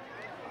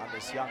 on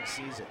this young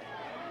season.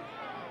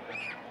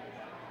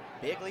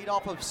 Big lead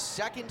off of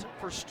second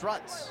for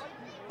Struntz.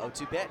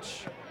 0-2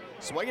 pitch.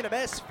 Swing and a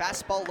miss.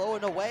 Fastball low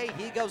and away.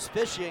 He goes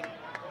fishing.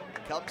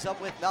 Comes up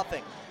with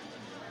nothing.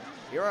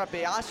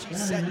 Hirabayashi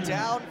set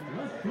down.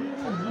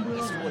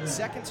 Easterwood's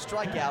second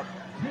strikeout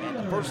and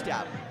the first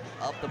out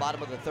of the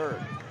bottom of the third.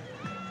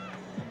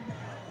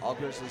 All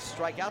Grizzlies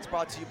strikeouts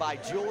brought to you by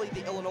Julie,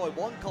 the Illinois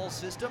one-call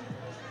system.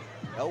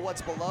 Know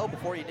what's below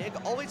before you dig?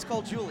 Always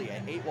call Julie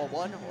at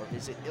 811 or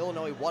visit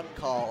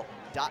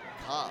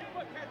IllinoisOneCall.com.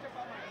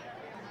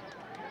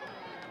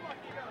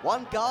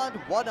 One gone,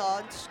 one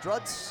on.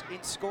 Struts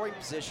in scoring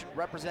position,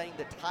 representing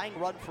the tying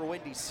run for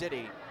Windy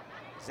City.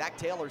 Zach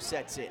Taylor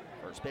sets it.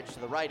 First pitch to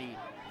the righty.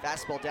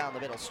 Fastball down the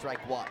middle,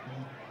 strike one.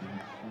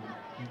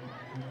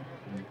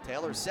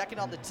 Taylor second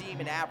on the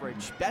team in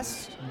average.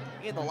 Best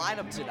in the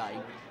lineup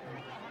tonight.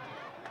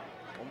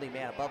 Only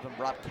man above him,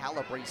 Rob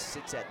Calabrese,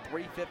 sits at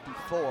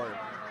 354.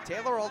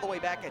 Taylor all the way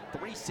back at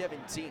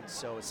 317,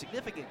 so a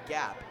significant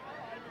gap.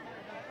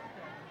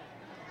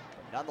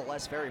 But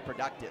nonetheless, very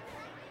productive.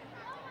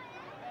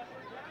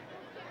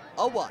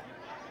 0-1.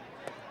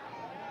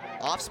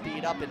 Off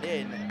speed, up and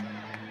in.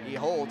 He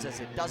holds as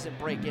it doesn't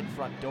break in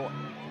front door.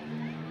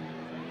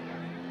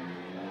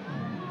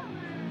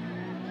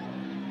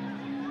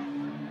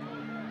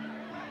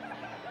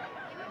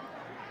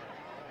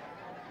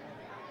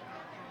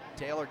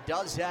 Taylor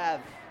does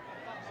have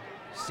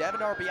 7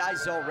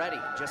 RBIs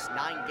already, just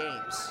 9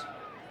 games.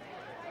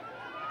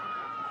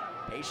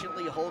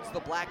 Patiently holds the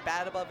black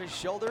bat above his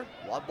shoulder.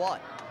 1-1.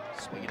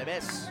 Swing and a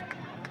miss.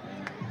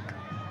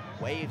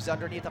 Waves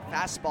underneath a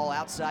fastball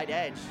outside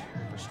edge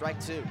for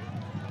strike 2.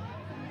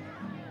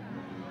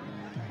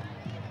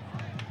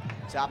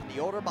 Top of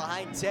the order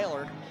behind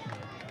Taylor.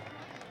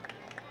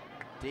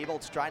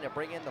 Diebold's trying to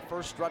bring in the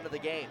first run of the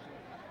game.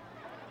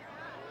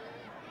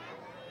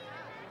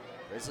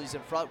 Grizzlies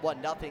in front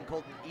 1-0.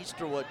 Colton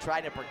Easterwood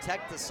trying to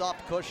protect the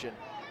soft cushion.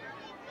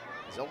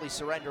 He's only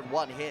surrendered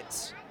 1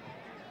 hit.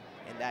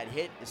 And that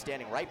hit is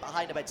standing right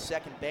behind him at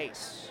second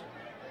base.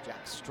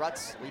 Jack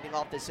Struts leading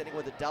off this inning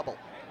with a double.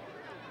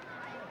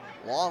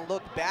 Long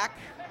look back,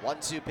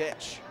 1-2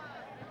 pitch.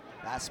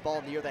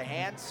 Fastball near the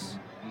hands,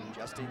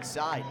 just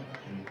inside.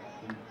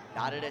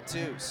 Knotted at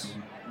 2s.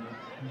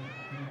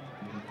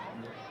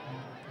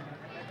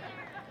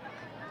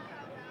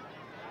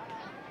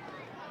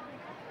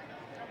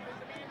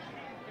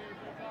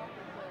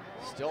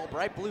 Still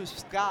bright blue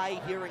sky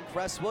here in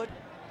Crestwood.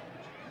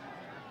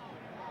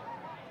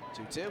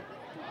 2-2.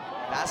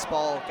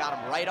 Fastball got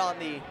him right on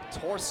the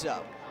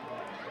torso.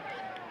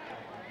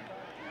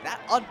 That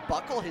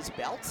unbuckle his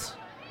belt.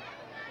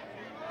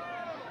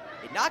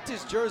 It knocked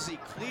his jersey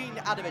clean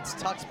out of its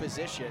tux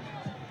position.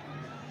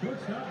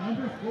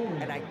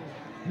 And I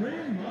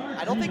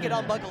don't think it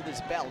unbuckled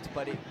his belt,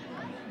 but it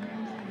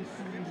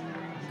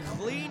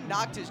clean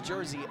knocked his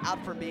jersey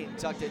out from being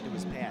tucked into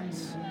his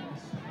pants.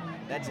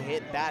 That's a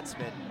hit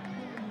batsman.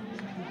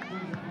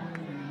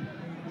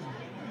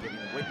 Giving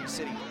Windy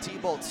City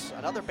T-Bolts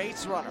another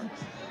base runner.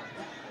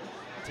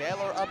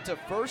 Taylor up to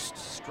first,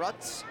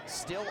 Struts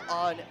still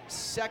on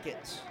second.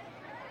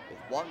 With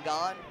 1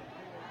 gone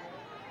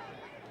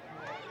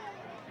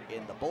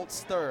in the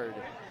Bolts third.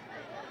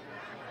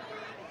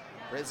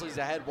 Grizzlies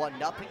ahead 1-0,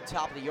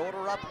 top of the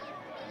order up.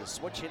 The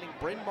switch hitting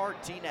Bryn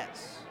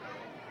Martinez.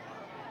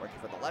 Working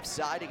for the left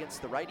side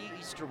against the righty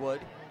Easterwood.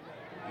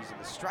 Using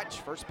the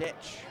stretch, first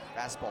pitch.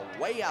 Fastball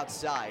way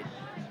outside.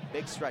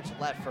 Big stretch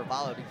left for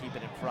Valo to keep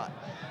it in front.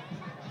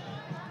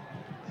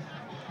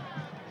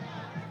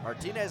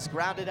 Martinez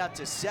grounded out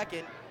to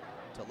second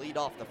to lead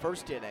off the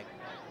first inning.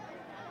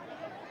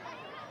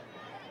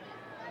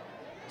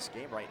 This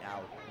game right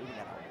now moving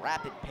at a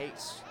rapid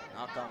pace.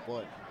 Knock on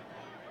wood.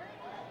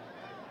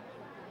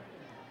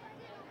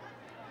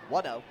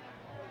 1-0.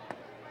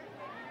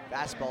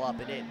 Fastball up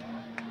and in.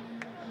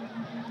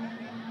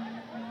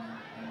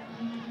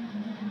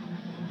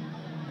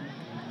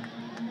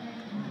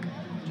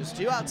 Just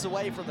 2 outs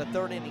away from the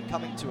third inning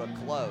coming to a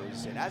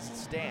close, and as it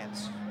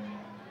stands,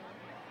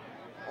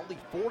 only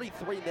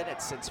 43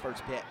 minutes since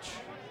first pitch.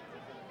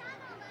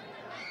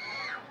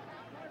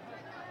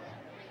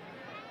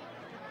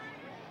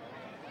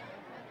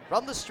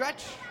 From the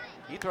stretch,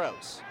 he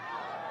throws.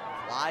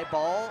 Fly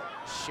ball,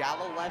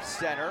 shallow left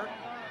center.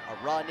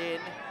 A run in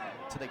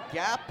to the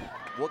gap.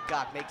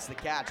 Woodcock makes the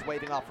catch,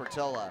 waving off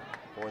Fertola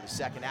for the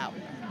second out.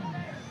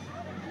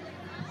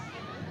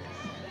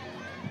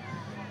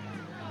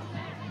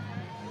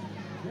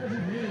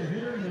 Designated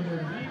hitter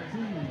number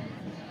 19,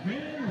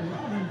 Ben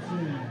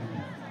Robinson.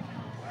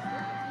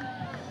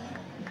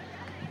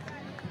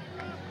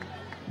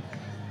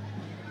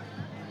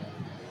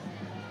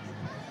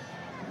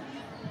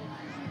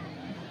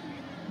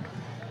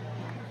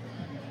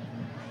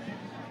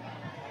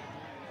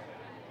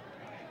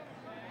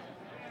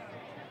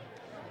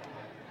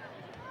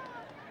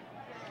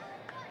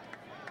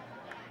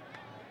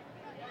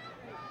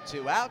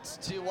 Two outs,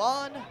 2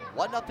 on,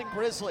 1-0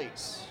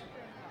 Grizzlies.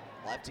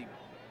 Lefty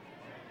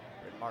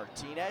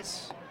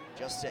Martinez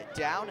just set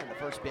down, and the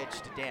first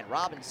pitch to Dan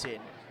Robinson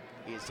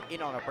is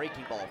in on a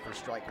breaking ball for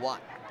strike 1.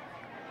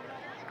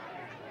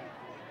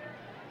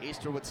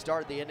 Easterwood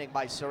started the inning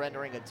by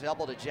surrendering a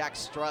double to Jack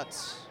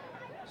Struts.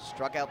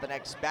 Struck out the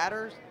next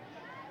batter,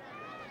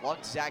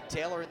 plugged Zach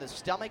Taylor in the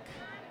stomach.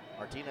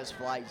 Martinez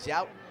flies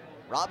out.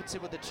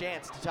 Robinson with a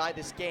chance to tie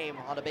this game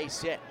on a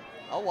base hit.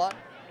 0-1.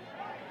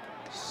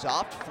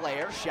 Soft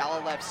flare,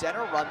 shallow left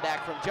center, run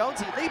back from Jones.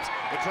 He leaps,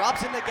 it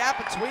drops in the gap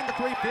between the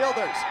three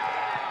fielders.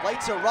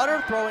 Plates a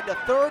runner, throw into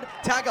third,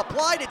 tag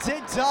applied, it's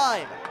in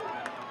time.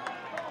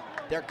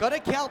 They're gonna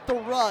count the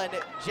run.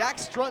 Jack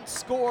Strunt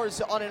scores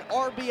on an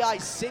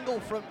RBI single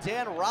from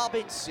Dan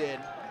Robinson.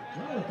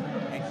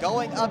 And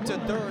going up to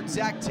third,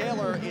 Zach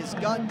Taylor is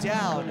gunned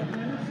down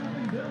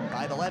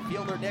by the left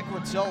fielder, Nick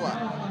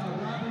Rotzola.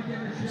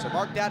 So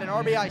mark that an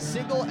RBI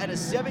single and a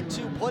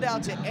 7-2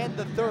 putout to end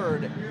the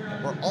third.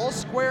 We're all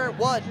square at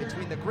one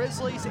between the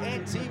Grizzlies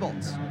and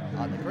T-Bolts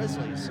on the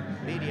Grizzlies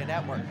Media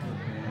Network.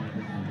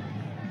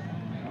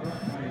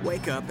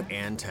 Wake up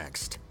and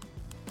text.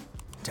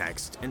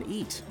 Text and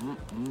eat.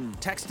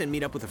 Text and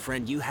meet up with a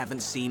friend you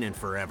haven't seen in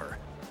forever.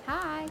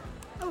 Hi.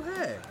 Oh,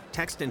 hey.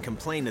 Text and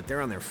complain that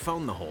they're on their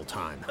phone the whole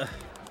time.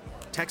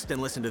 Text and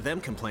listen to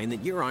them complain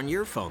that you're on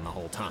your phone the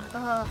whole time.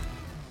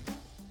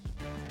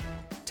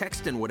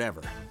 Text and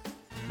whatever.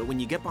 But when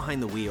you get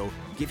behind the wheel,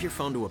 give your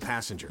phone to a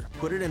passenger.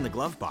 Put it in the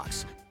glove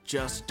box.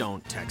 Just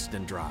don't text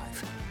and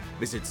drive.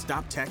 Visit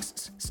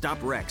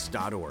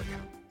StopTextsStopWrecks.org.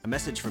 A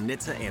message from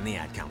NHTSA and the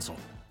Ad Council.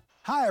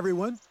 Hi,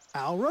 everyone.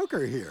 Al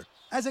Roker here.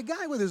 As a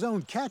guy with his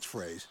own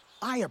catchphrase,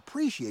 I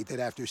appreciate that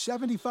after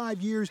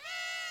 75 years,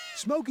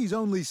 Smokey's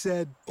only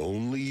said,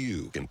 "Only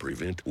you can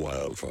prevent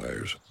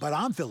wildfires." But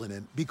I'm filling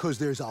in because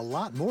there's a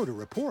lot more to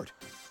report.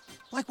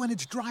 Like when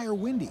it's dry or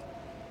windy.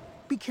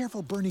 Be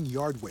careful burning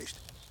yard waste,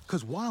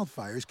 because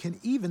wildfires can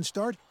even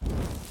start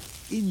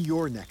in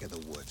your neck of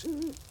the woods.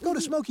 Go to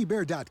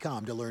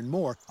SmokeyBear.com to learn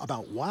more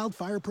about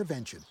wildfire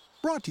prevention.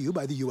 Brought to you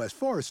by the U.S.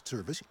 Forest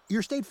Service,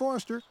 your state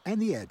forester,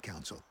 and the Ad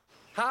Council.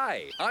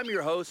 Hi, I'm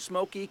your host,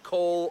 Smokey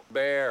Cole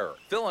Bear,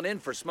 filling in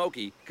for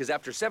Smokey because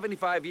after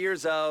 75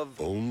 years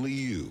of... Only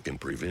you can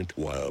prevent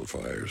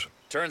wildfires.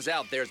 Turns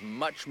out there's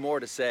much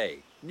more to say.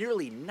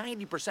 Nearly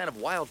 90% of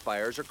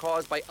wildfires are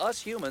caused by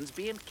us humans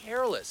being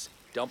careless,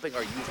 dumping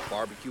our used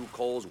barbecue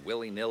coals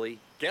willy-nilly.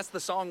 Guess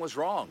the song was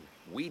wrong.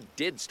 We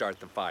did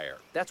start the fire.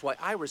 That's why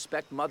I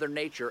respect Mother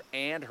Nature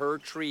and her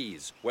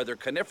trees, whether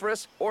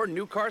coniferous or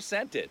new car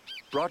scented.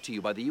 Brought to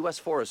you by the U.S.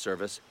 Forest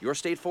Service, your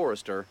state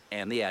forester,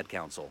 and the Ad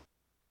Council.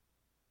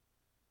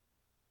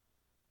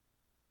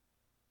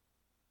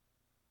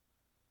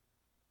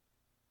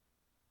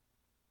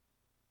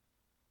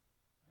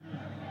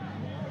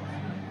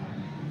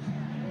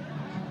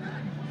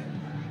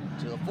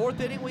 To the fourth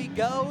inning we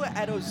go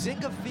at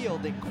Ozinga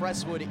Field in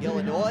Crestwood,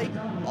 Illinois.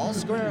 All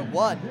square at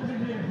one.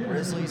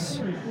 Grizzlies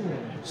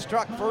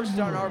struck first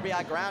on an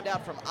RBI ground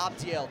out from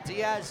Abdiel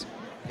Diaz.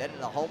 Then in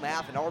the home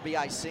half, an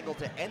RBI single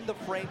to end the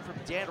frame from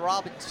Dan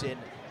Robinson.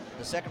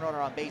 The second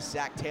runner on base,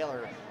 Zach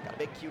Taylor, got a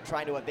big cue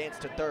trying to advance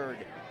to third.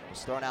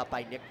 Was thrown out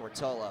by Nick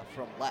Rotzola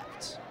from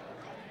left.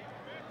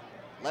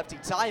 Lefty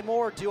Ty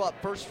Moore due up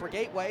first for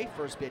Gateway.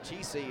 First pitch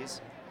he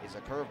sees is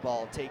a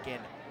curveball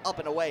taken up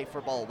and away for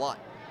ball one.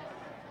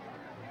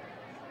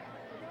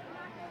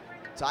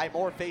 Ty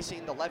Moore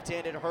facing the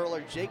left-handed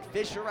hurler Jake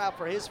Fisher out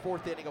for his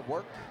fourth inning of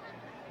work.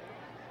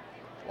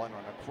 One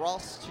run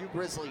across, two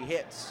Grizzly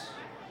hits.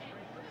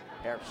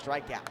 Pair of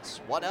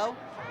strikeouts. 1-0.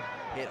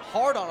 Hit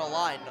hard on a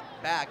line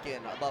back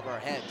and above our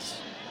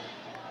heads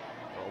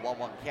for a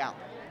 1-1 count.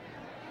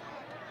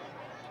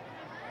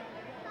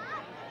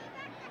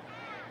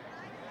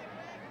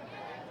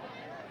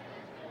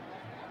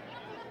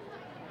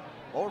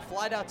 Moore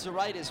flied out to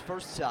right his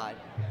first time.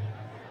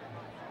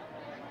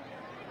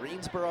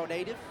 Greensboro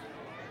native.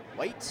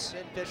 Waits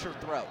and Fisher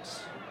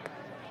throws.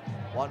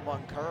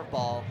 1-1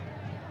 curveball.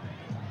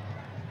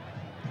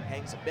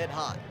 Hangs a bit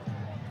high.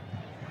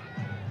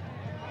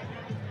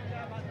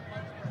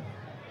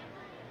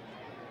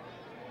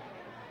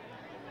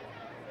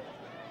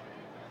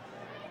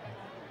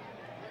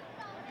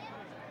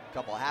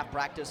 Couple half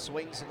practice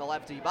swings in the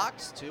lefty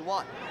box.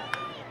 2-1.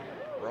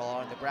 Roll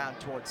on the ground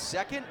towards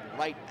second.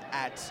 Right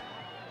at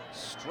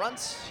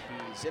Struntz.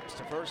 He zips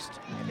to first,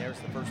 and there's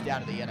the first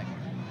out of the inning.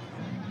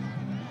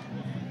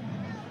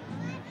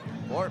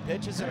 4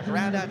 pitches and a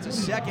ground out to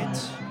second.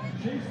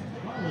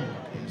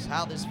 Here's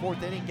how this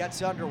fourth inning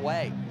gets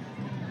underway.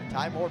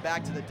 Ty Moore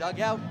back to the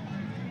dugout.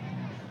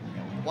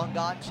 And with one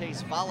gone,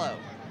 Chase Follow.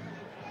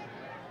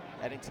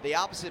 Heading to the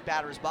opposite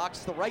batter's box,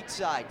 the right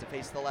side to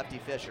face the lefty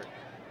Fisher.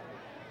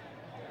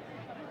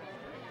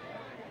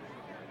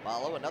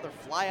 Follow, another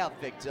flyout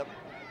victim.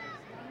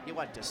 He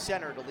went to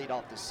center to lead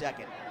off the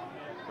second.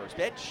 First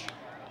pitch.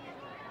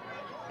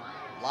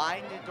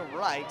 Lined into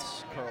right,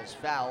 curls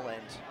foul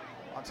and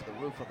onto the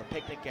roof of the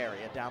picnic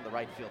area down the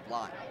right field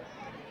line.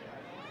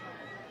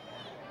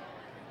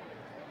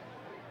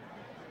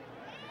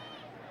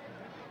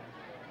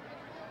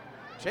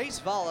 Chase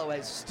Follow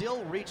has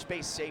still reached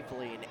base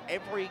safely in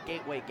every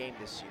Gateway game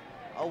this year.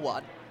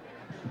 0-1.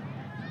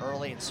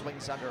 Early and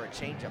swings under a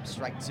changeup,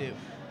 strike 2.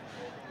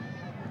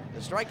 The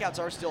strikeouts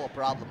are still a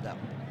problem though.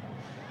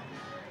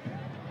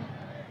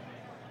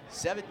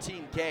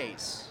 17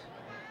 Ks.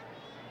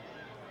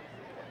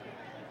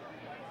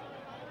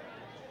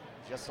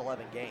 Just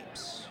 11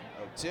 games.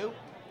 0-2.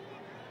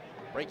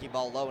 Breaking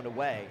ball low and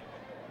away.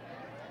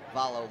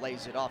 Follow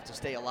lays it off to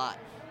stay alive.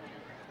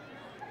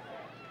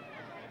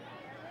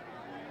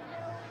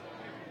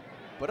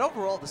 But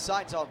overall, the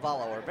signs on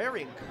Valo are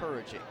very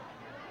encouraging.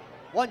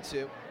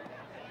 1-2.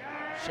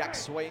 Sheck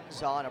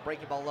swings on a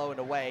breaking ball low and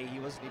away. He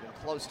wasn't even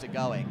close to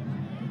going.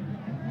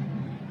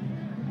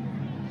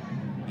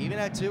 Even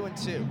at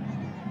 2-2.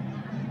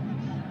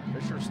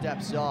 Fisher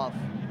steps off,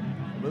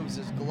 removes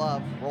his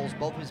glove, rolls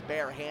both his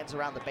bare hands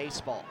around the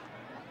baseball.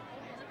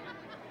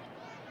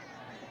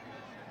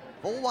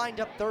 Full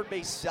wind-up third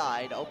base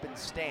side, open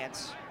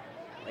stance.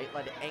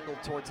 Maitland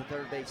angled towards the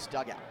third base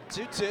dugout.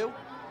 2-2.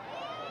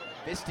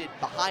 Fisted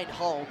behind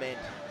home, and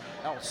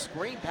that'll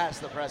screen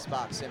past the press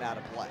box and out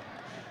of play.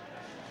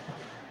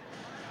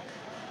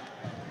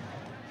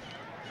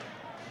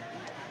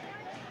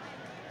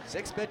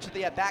 Sixth pitch of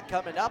the at-bat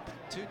coming up.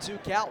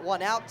 2-2 count,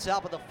 one out,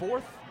 top of the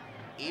fourth.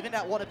 Even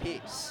at one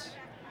apiece.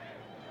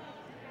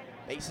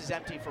 Base is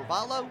empty for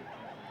Valo.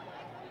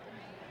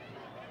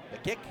 The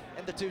kick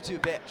and the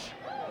 2-2 pitch.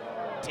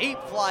 Deep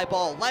fly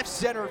ball, left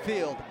center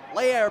field.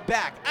 Layer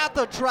back, at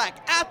the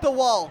track, at the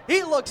wall.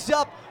 He looks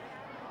up,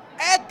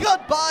 and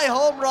goodbye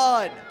home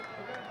run.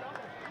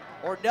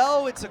 Or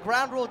no, it's a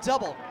ground rule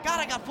double. God,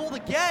 I got fooled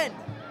again.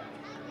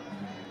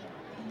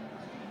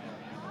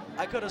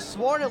 I could have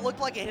sworn it looked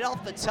like it hit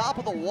off the top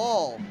of the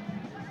wall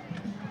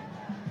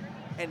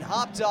and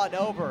hopped on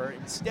over.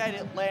 Instead,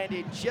 it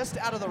landed just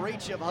out of the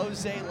reach of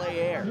Jose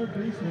Layer.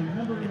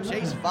 And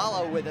Chase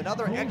Valo with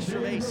another extra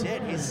base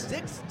hit, his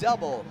sixth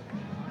double,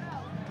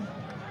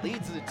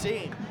 leads the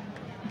team.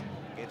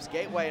 Gives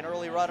Gateway an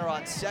early runner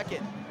on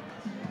second.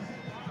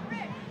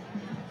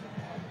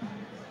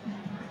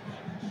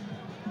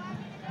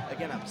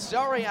 Again, I'm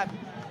sorry, I'm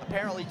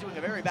apparently doing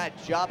a very bad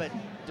job at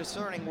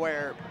discerning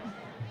where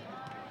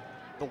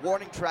the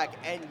warning track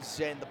ends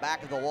and the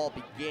back of the wall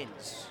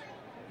begins.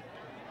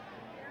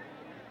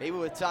 Maybe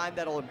with time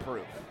that'll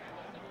improve.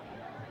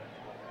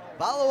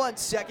 Valo on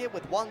second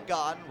with one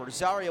gone,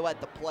 Rosario at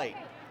the plate.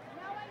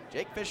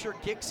 Jake Fisher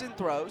kicks and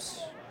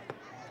throws.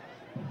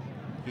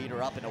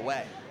 Heater up and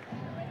away.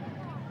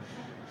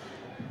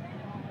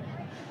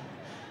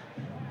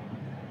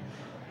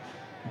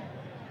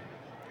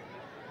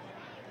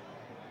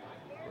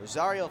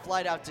 Rosario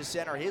flied out to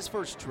center his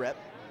first trip.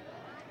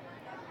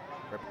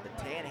 Gripping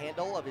the tan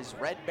handle of his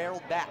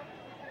red-barreled bat.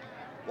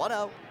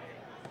 1-0.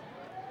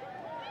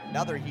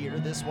 Another heater,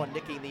 this one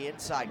nicking the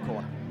inside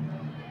corner.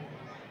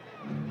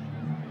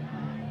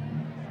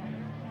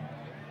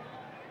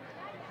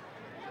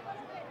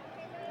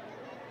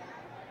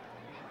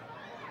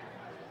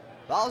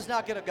 Ball's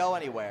not going to go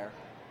anywhere.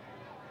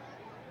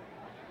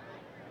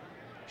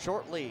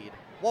 Short lead,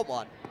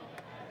 1-1.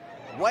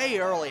 Way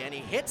early, and he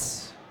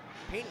hits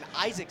Peyton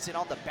Isaacson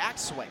on the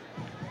backswing.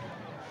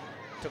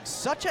 Took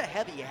such a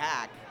heavy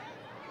hack.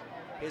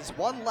 His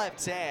one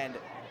left hand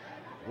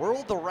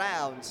whirled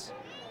around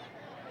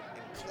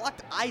and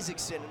clucked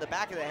Isaacson in the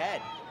back of the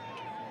head.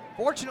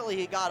 Fortunately,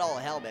 he got all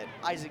helmet.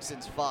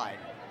 Isaacson's fine.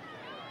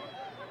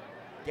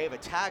 Gave a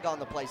tag on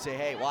the play, say,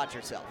 hey, watch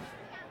yourself.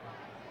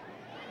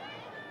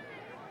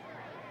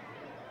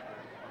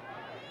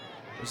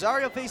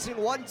 Rosario facing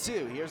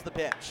 1-2. Here's the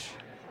pitch.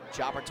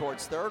 Chopper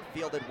towards third,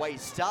 fielded way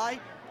high.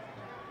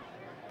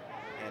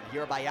 And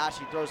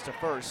Hirabayashi throws to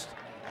first,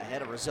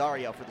 ahead of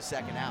Rosario for the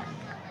second out.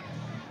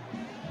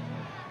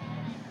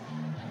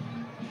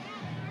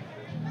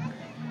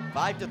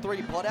 Five to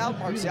 3 putout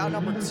marks out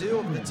number 2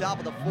 of the top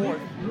of the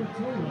fourth.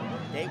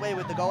 Gateway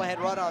with the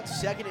go-ahead run on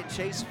second, and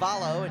Chase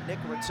Valo and Nick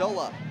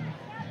Rottola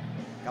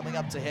coming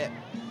up to hit.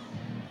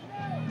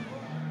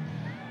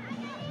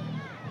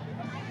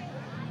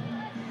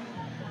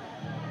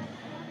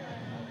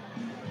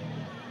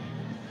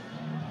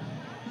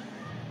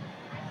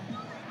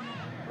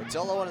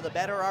 Rottola, one of the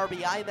better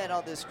RBI men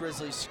on this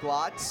Grizzlies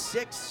squad,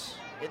 6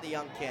 in the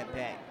young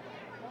campaign.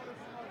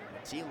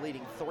 The team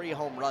leading 3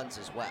 home runs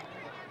as well.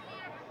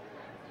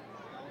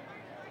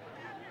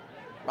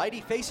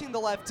 Righty facing the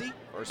lefty,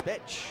 first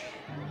pitch.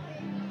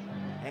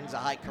 Hangs a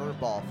high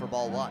curveball for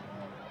ball 1.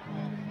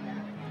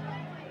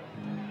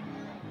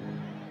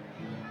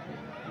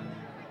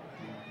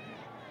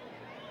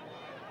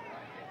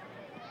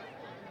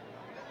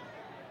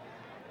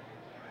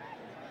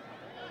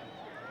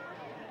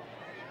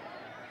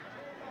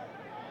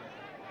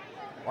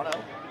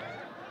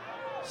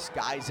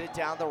 Skies it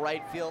down the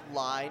right field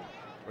line.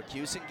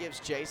 Rakusin gives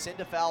chase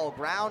into foul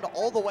ground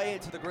all the way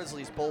into the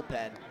Grizzlies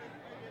bullpen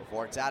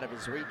before it's out of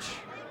his reach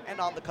and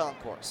on the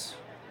concourse.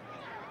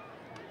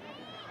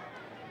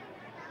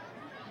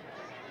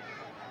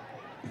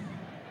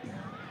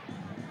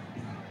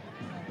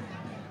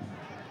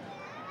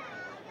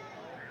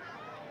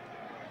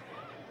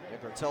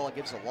 Nick Rottola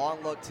gives a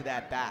long look to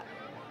that bat.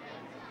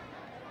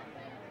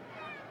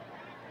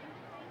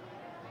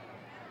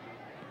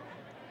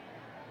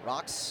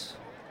 Rocks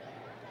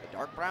the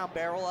dark brown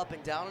barrel up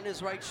and down on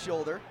his right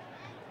shoulder.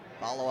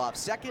 Follow off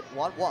second,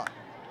 1-1.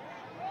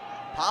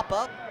 Pop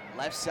up,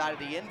 left side of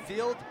the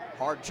infield.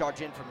 Hard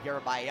charge in from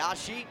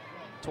Hirabayashi.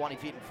 20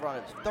 feet in front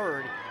of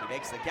third. He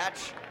makes the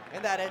catch,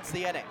 and that ends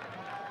the inning.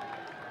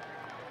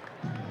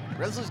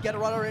 Grizzlies get a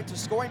runner into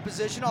scoring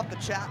position off the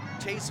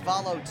Chase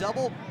Valo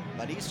double.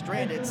 but he's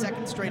stranded,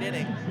 second straight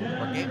inning,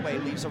 where Gateway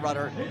leaves a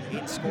runner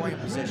in scoring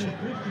position.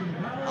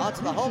 On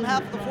to the home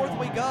half of the fourth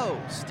we go.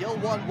 Still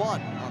 1-1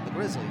 on the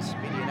Grizzlies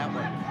Media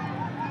Network.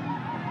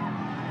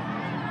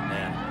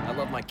 Man, I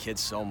love my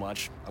kids so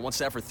much. I once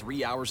sat for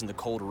 3 hours in the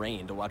cold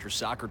rain to watch her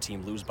soccer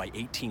team lose by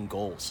 18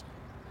 goals.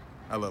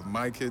 I love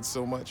my kids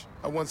so much,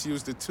 I once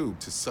used a tube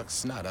to suck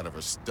snot out of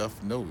her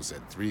stuffed nose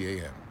at 3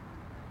 a.m.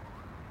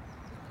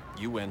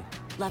 You win.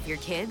 Love your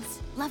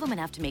kids? Love them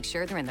enough to make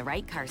sure they're in the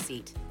right car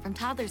seat. From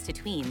toddlers to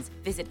tweens,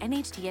 visit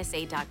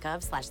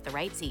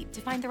nhtsa.gov/the-right-seat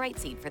to find the right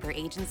seat for their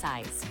age and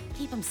size.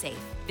 Keep them safe.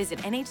 Visit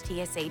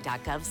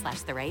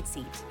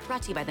nhtsa.gov/the-right-seat.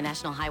 Brought to you by the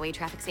National Highway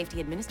Traffic Safety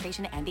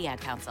Administration and the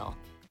Ad Council.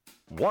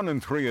 1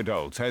 in 3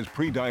 adults has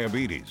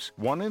prediabetes.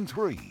 1 in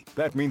 3.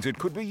 That means it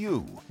could be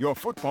you, your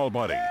football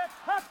buddy,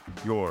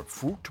 your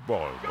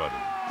football buddy,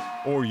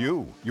 or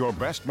you, your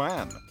best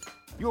man,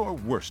 your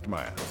worst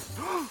man,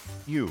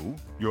 you,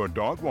 your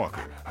dog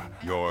walker,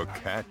 your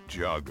cat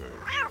jogger.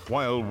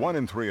 While 1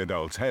 in 3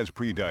 adults has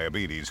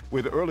prediabetes,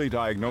 with early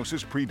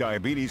diagnosis,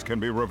 prediabetes can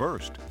be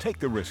reversed. Take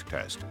the risk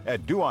test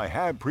at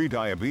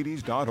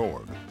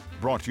doihaveprediabetes.org.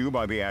 Brought to you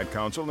by the Ad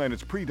Council and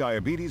its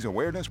prediabetes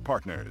awareness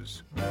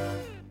partners.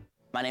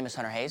 My name is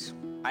Hunter Hayes.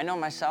 I know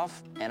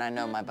myself, and I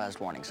know my buzzed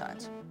warning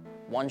signs.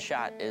 One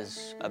shot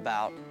is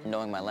about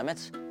knowing my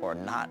limits, or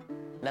not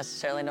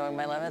necessarily knowing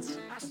my limits.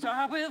 I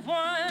start with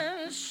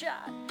one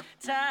shot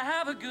to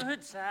have a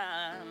good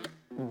time.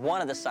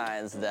 One of the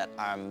signs that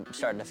I'm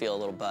starting to feel a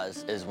little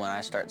buzzed is when I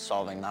start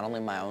solving not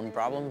only my own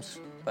problems,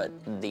 but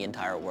the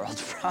entire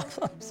world's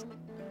problems.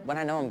 When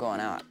I know I'm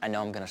going out, I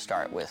know I'm gonna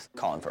start with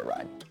calling for a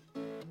ride.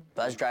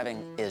 Buzz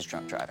driving is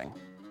drunk driving.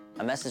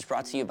 A message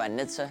brought to you by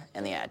NHTSA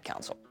and the Ad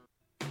Council.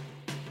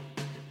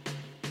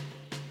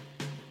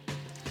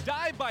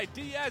 Dive by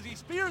Diaz, he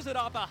spears it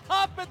off a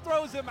hop and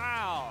throws him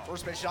out.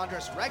 First pitch,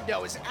 Andres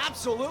Regno is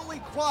absolutely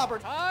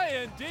clobbered. High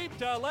and deep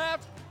to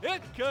left,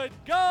 it could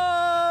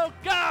go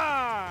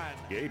gone.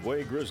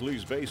 Gateway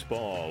Grizzlies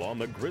baseball on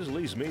the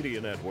Grizzlies Media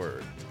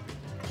Network.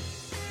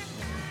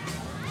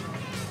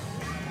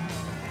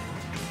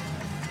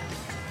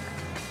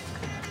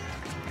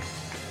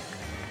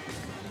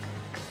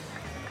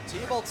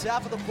 T-ball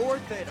half of the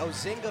fourth at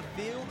Ozinga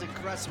Field in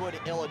Crestwood,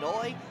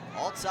 Illinois.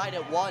 All tied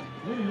at 1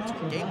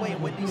 between Gateway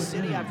and Windy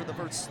City after the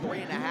first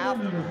 3.5.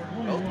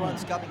 Both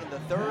runs coming in the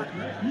third.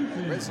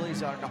 The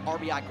Grizzlies are an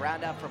RBI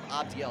groundout from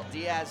Abdiel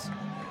Diaz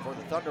for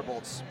the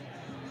Thunderbolts.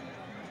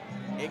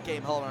 It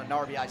came home on an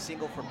RBI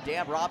single from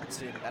Dan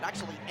Robinson that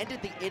actually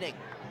ended the inning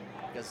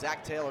because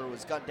Zach Taylor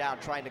was gunned down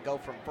trying to go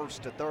from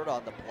first to third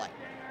on the play.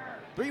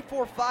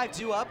 3-4-5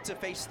 due up to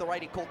face the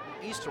righty Colton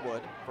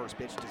Easterwood. First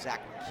pitch to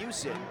Zach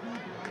McCusin.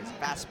 His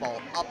fastball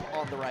up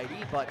on the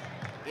righty, but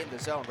in the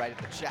zone right at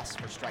the chest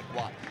for strike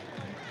 1.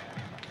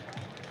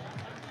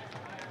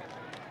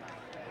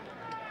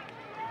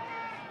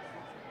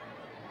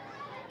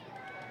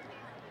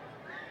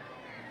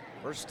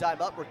 First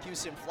time up,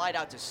 Mercuson flied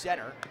out to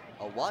center.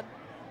 A 1.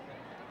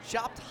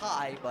 Chopped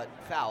high, but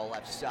foul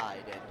left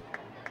side, and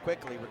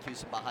quickly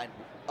Mercuson behind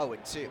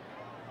 0-2.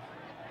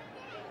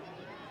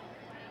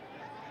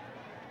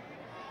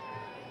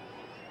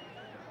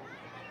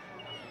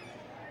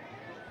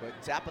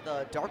 Quick tap of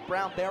the dark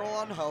brown barrel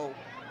on home.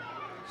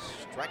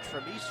 Stretch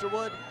from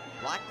Easterwood.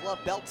 Black glove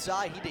belt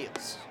side, he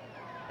deals.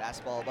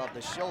 Fastball above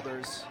the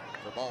shoulders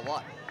for ball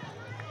 1.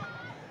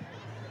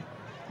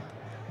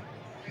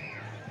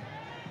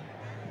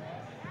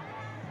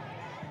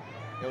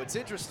 You know, it's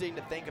interesting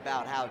to think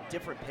about how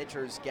different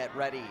pitchers get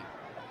ready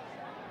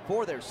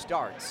for their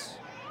starts.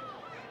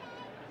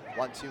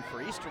 1-2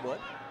 for Easterwood.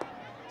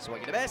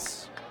 Swing and a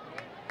miss.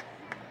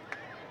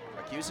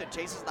 Mercuson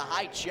chases the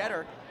high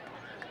cheddar.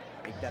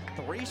 Make that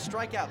 3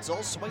 strikeouts,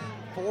 all swinging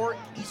for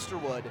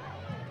Easterwood.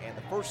 And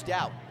the first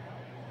out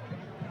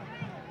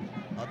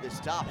of this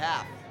top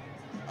half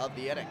of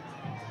the inning,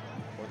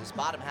 or this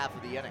bottom half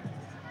of the inning.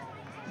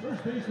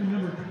 First baseman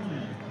number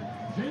 20,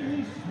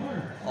 Jamie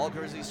Smart. All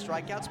Grizzlies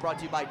strikeouts brought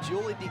to you by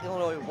Julie, the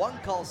Illinois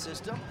one-call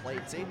system. Play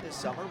it safe this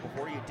summer.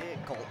 Before you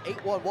dig, call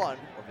 811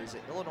 or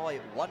visit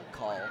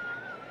IllinoisOneCall.com.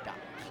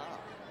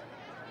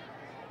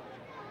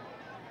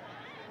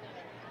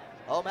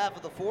 Home half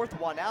of the fourth,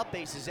 1 out,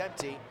 base is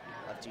empty.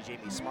 Lefty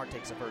Jamie Smart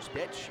takes the first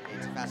pitch.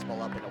 It's a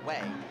fastball up and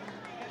away.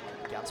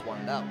 Counts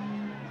 1-0.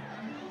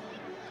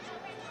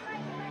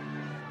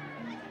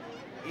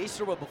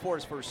 Easterwood, before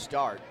his first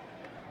start,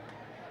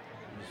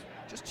 was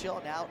just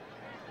chilling out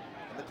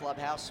in the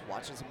clubhouse,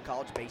 watching some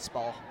college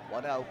baseball.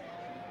 1-0.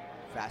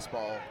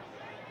 Fastball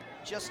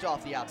just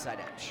off the outside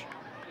edge.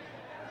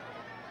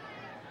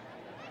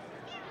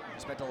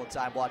 Spent a little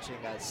time watching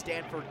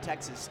Stanford,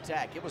 Texas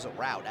Tech. It was a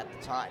rout at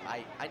the time.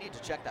 I need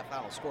to check that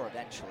final score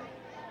eventually.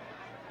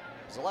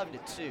 It was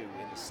 11-2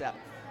 in the 7th.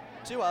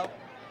 2-0.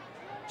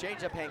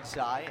 Change-up hangs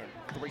high, and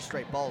 3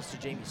 straight balls to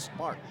Jamie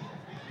Smart.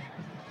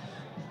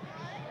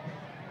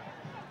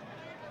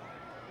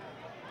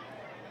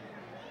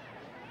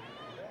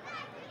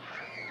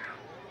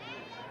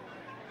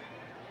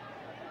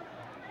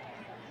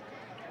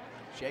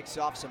 Shakes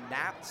off some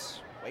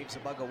gnats, waves a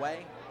bug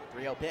away.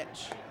 3-0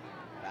 pitch.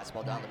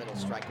 Fastball down the middle,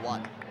 strike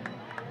one.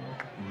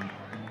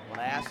 When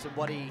I asked him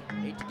what he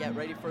ate to get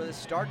ready for this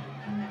start,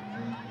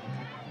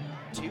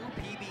 2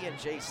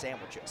 PB&J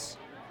sandwiches.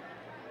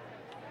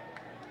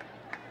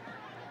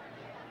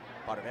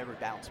 Part of every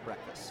balanced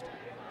breakfast.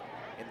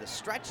 In the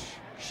stretch,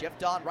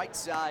 shift on right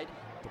side,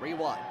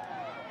 3-1.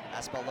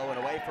 Fastball low and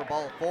away for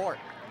ball 4.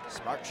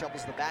 Smart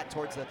shovels the bat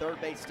towards the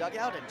third base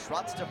dugout and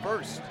trots to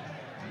first.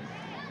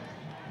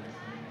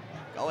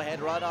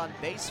 Go-ahead run on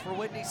base for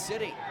Windy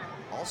City.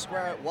 All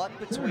square at 1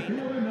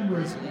 between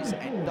Grizzlies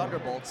and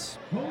Thunderbolts.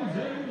 The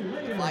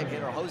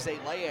 5-hitter Jose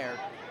Layer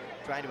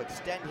trying to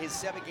extend his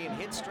 7-game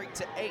hit streak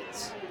to 8.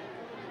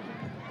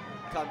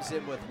 Comes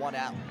in with 1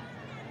 out.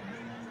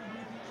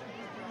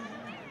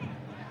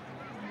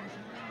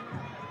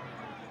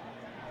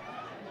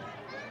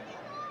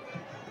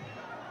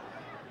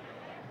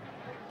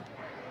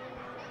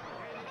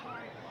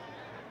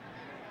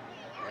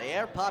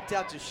 Layer popped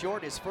out to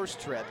short his first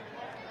trip.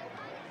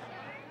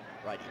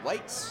 Righty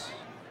waits.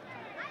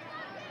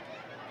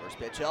 First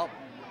pitch up.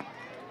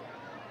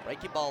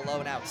 Breaking ball low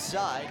and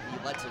outside.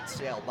 He lets it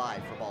sail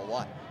by for ball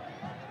 1.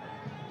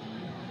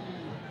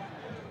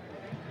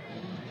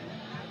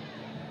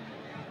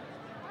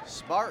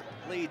 Smart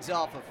leads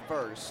off of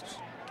first.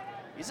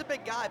 He's a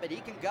big guy, but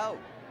he can go.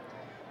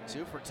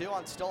 2 for 2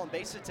 on stolen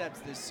base attempts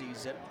this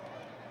season.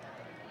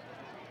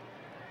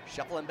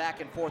 Shuffling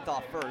back and forth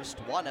off first.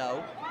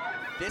 1-0.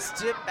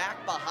 Fists it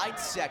back behind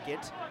second.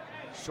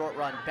 Short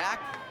run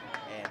back.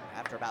 And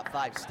after about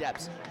 5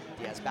 steps,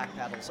 Diaz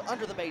backpedals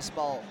under the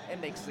baseball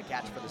and makes the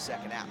catch for the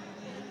second out.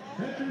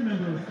 Catcher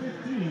number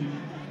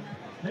 15,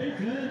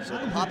 Peyton So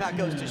the pop out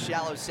goes to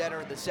shallow center,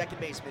 and the second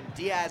baseman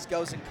Diaz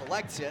goes and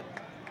collects it.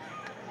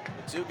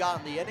 The 2 got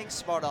in the inning,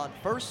 Smart on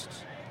first,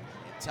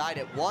 and tied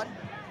at 1.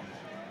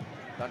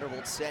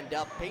 Thunderbolts send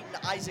up Peyton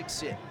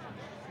Isaacson.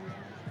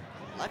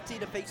 Lefty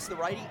to face the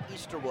righty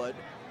Easterwood.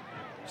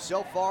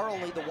 So far,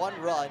 only the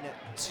 1 run,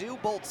 2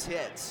 Bolts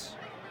hits,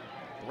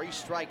 3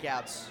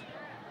 strikeouts,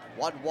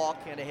 1 walk,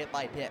 and a hit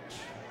by pitch.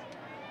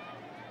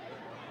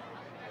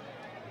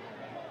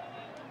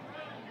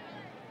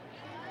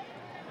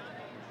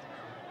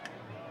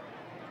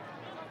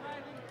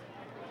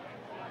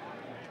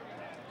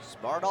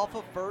 Smart off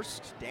of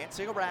first,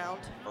 dancing around.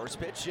 First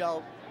pitch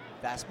show.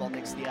 Fastball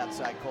nicks the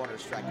outside corner,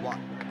 strike 1.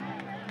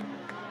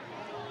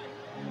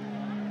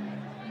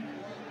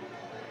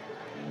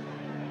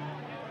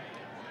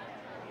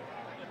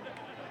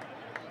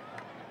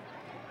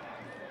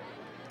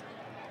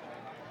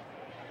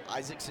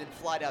 Isaacson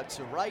flied out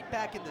to right,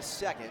 back in the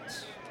second.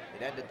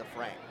 It ended the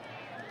frame.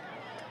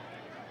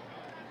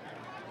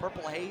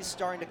 Purple haze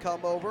starting to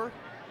come over.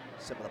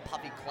 Some of the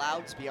puffy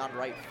clouds beyond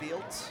right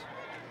field.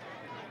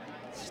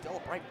 Still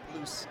a bright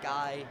blue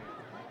sky.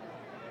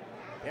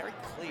 Very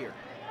clear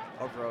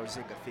over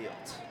Ozinga Field.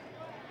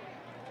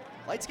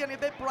 Light's getting a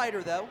bit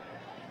brighter though.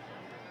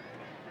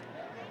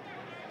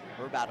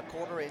 We're about a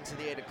quarter into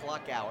the 8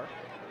 o'clock hour.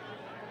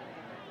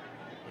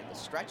 In the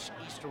stretch,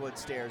 Easterwood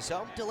stares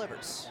home,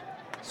 delivers.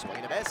 Swing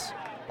and a miss.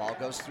 Ball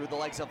goes through the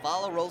legs of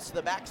Vala, rolls to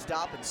the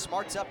backstop, and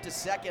Smart's up to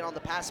second on the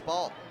pass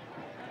ball.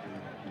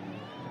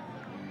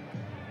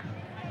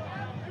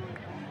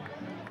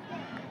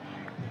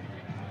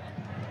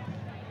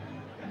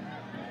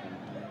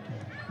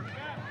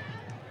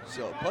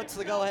 So it puts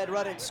the go-ahead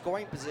run in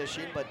scoring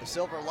position, but the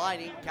silver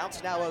lining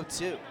counts now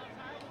 0-2.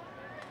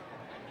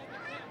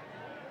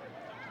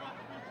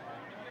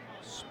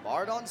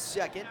 Smart on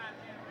second.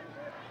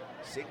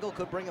 Single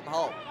could bring him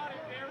home.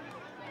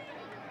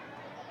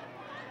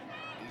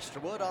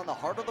 Easterwood on the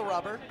heart of the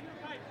rubber.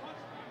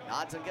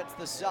 Nods and gets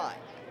the sign.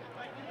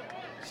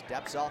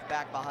 Steps off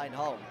back behind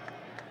home.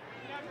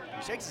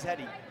 He shakes his head.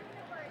 He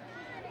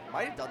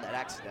might have done that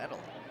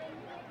accidentally.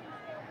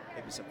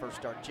 Maybe some first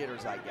start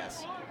jitters, I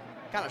guess.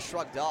 Kind of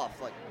shrugged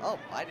off like, oh,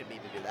 I didn't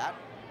mean to do that.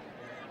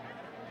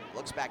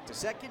 Looks back to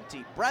second,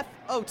 deep breath,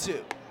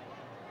 0-2.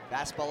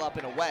 Fastball up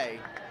and away.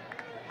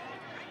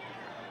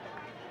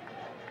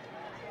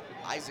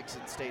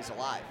 Isaacson stays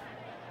alive.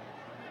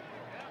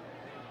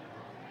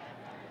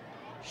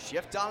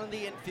 Shift on in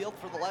the infield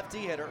for the lefty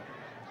hitter.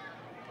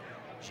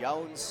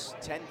 Jones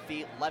 10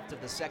 feet left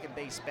of the second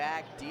base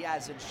bag.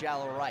 Diaz in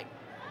shallow right.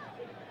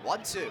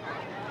 1-2.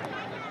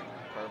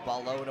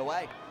 Curveball low and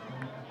away.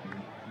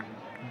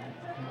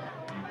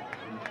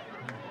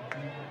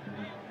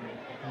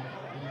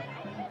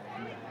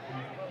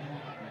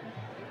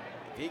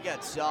 If he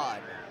gets on,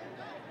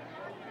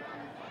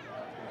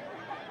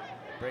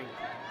 bring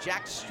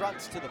Jack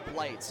Strutz to the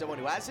plate, someone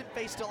who hasn't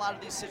faced a lot of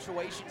these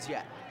situations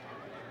yet.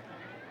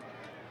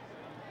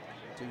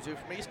 2-2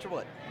 from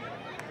Easterwood.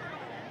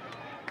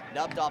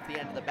 Nubbed off the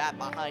end of the bat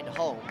behind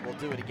home. We'll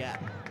do it again.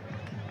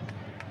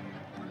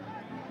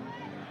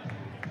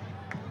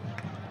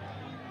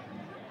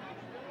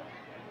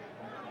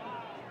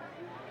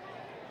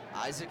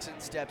 Isaacson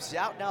steps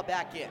out, now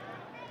back in.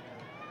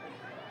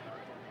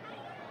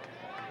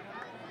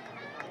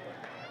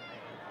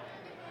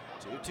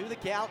 Two the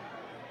count,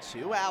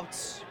 2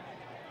 outs.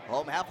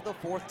 Home half of the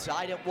fourth,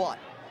 tied at 1.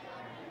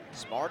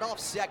 Smart off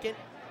second.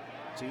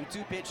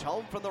 2-2 pitch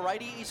home from the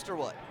righty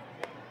Easterwood.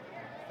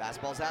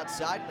 Fastball's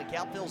outside and the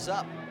count fills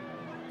up.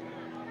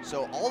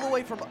 So all the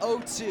way from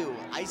 0-2,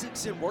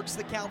 Isaacson works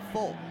the count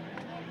full.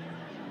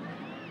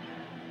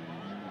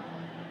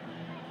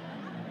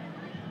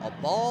 A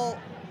ball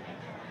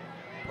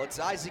puts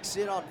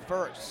Isaacson on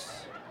first.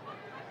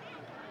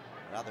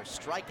 Another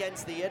strike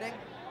ends the inning.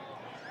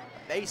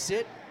 A base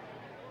hit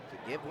to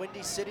give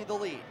Windy City the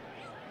lead.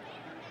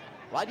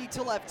 Righty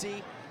to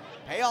lefty,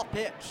 payoff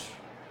pitch.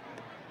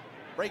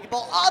 Breaking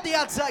ball on the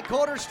outside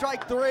corner,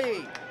 strike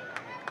three.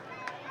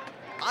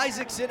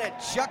 Isaacson had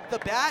chucked the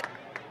bat,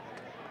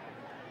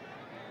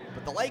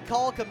 but the late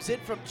call comes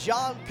in from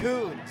John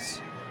Coons.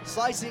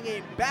 Slicing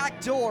a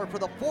backdoor for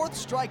the fourth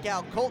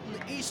strikeout, Colton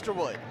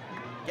Easterwood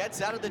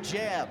gets out of the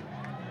jam.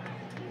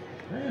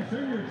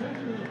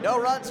 No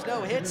runs,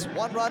 no hits,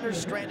 one runner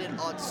stranded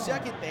on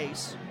second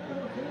base.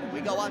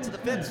 We go on to the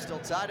fifth, still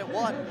tied at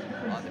 1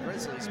 on the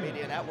Grizzlies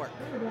Media Network.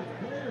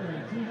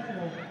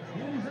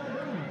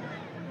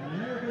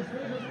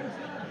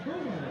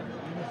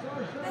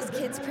 This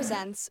Kids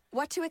presents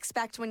What to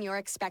Expect When You're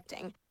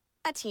Expecting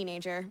a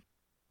Teenager.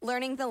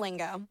 Learning the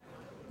lingo.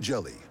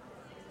 Jelly.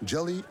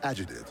 Jelly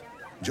adjective.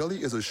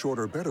 Jelly is a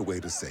shorter, better way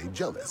to say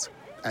jealous.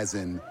 As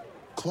in,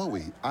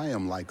 Chloe, I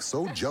am like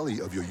so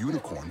jelly of your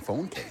unicorn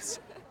phone case.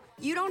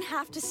 You don't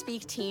have to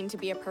speak teen to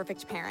be a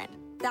perfect parent.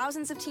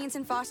 Thousands of teens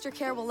in foster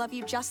care will love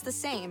you just the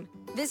same.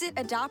 Visit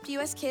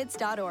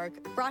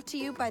adoptuskids.org, brought to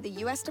you by the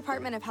U.S.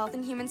 Department of Health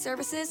and Human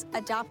Services,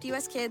 Adopt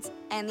U.S. Kids,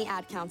 and the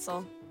Ad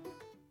Council.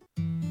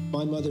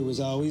 My mother was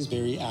always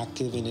very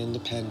active and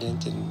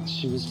independent, and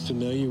she was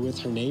familiar with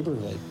her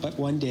neighborhood. But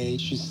one day,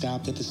 she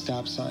stopped at the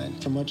stop sign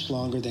for much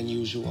longer than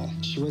usual.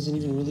 She wasn't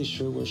even really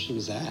sure where she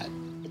was at.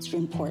 It's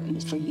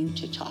important for you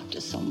to talk to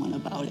someone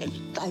about it.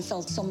 I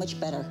felt so much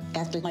better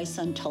after my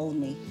son told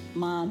me,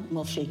 Mom,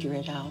 we'll figure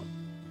it out.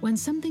 When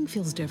something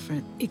feels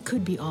different, it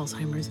could be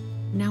Alzheimer's.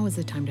 Now is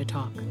the time to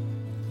talk.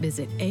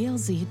 Visit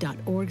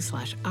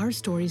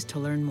alz.org/ourstories to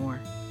learn more.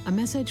 A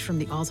message from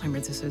the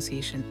Alzheimer's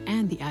Association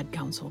and the Ad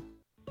Council.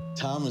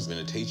 Tom has been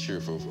a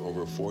teacher for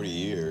over 40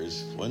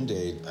 years. One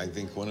day, I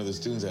think one of the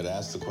students had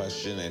asked the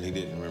question and he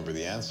didn't remember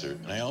the answer.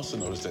 And I also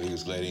noticed that he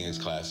was letting his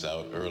class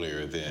out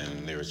earlier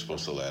than they were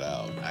supposed to let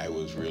out. I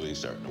was really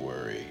starting to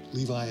worry.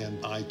 Levi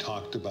and I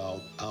talked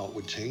about how it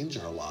would change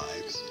our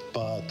lives,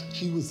 but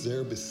he was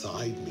there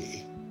beside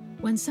me.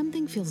 When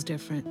something feels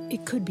different,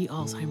 it could be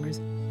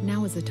Alzheimer's.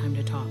 Now is the time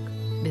to talk.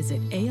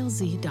 Visit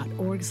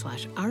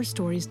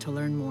alz.org/ourstories to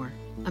learn more.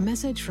 A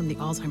message from the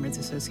Alzheimer's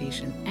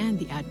Association and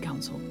the Ad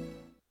Council.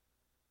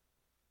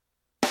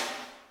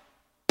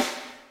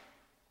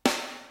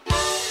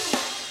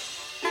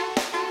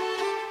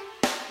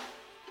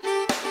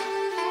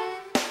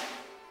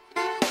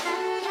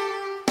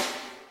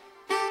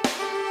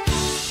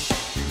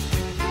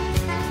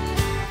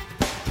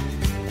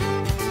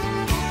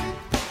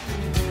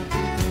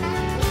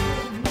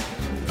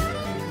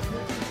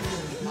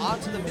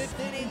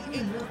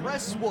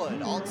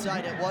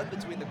 Onside at 1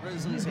 between the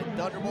Grizzlies and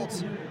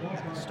Thunderbolts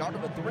at the start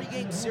of a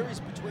 3-game series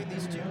between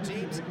these two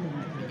teams at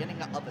the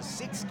beginning of a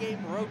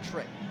 6-game road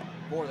trip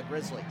for the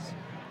Grizzlies.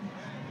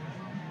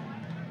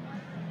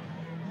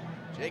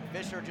 Jake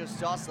Fisher just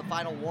tossed the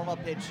final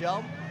warm-up pitch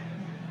home.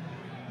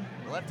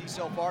 The lefty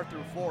so far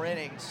through 4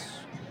 innings.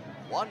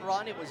 1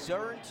 run, it was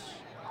earned.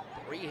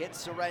 3 hits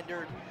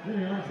surrendered.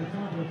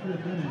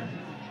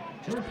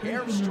 Just a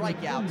pair of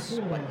strikeouts,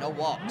 but no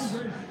walks.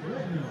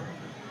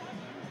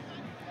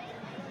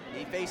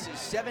 He faces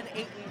 7,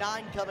 8, and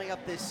 9 coming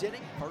up this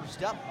inning.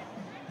 First up,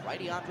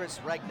 righty Andres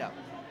Regno.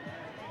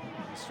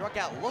 He struck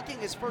out looking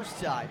his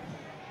first time.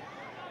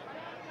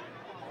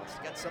 Let's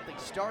get something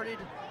started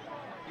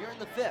here in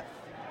the 5th.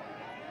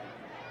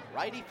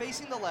 Righty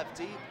facing the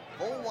lefty,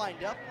 full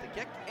windup, the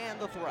kick and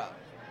the throw.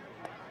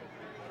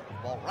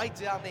 Ball right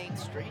down Main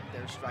Street,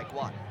 there's strike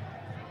 1.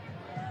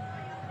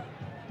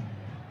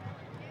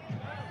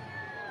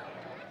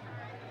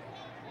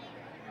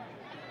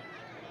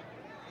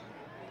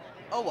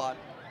 Oh, 1.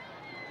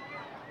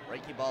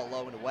 Breaking ball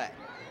low and away.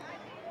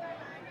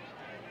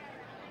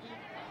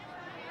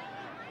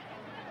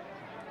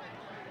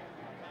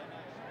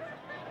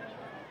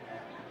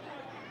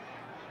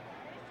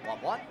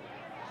 One.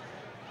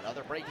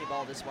 Another breaking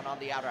ball, this one on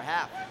the outer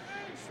half.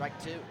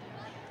 Strike 2.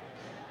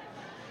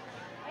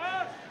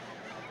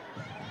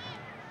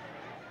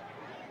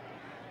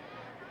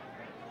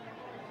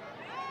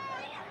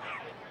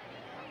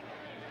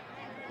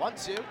 One,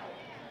 2.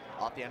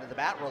 Off the end of the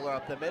bat, roller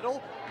up the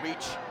middle,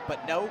 reach,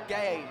 but no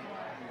gain.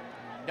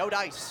 No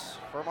dice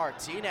for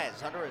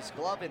Martinez under his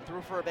glove and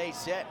through for a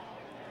base hit.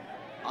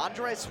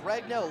 Andres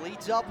Regno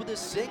leads up with a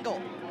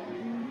single.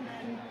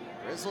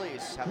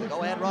 Grizzlies have a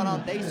go-ahead run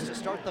on base to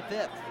start the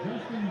 5th.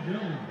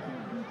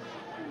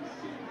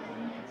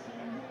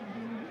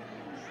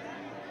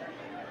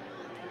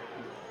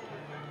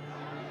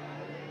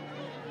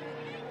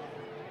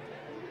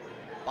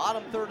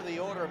 Bottom third of the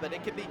order, but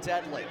it can be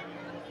deadly.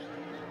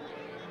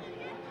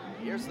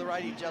 Here's the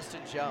righty,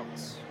 Justin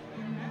Jones.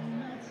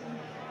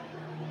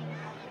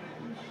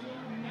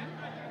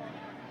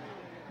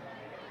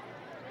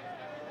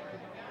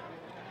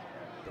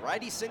 The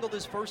righty singled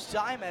his first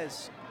time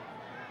has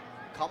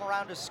come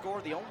around to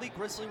score the only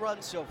Grizzly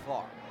run so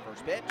far.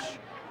 First pitch,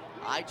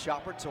 high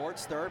chopper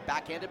towards third,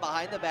 backhanded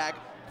behind the bag.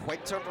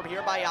 Quick turn from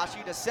here by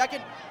Yashi to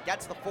second.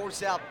 Gets the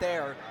force out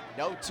there.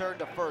 No turn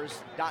to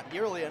first. Not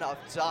nearly enough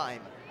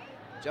time.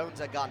 Jones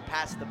had gone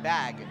past the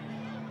bag.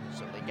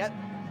 So they get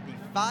the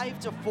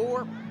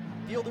 5-4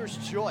 fielder's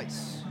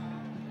choice.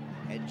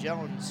 And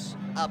Jones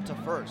up to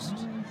first.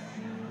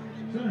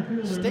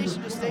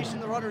 Station to station,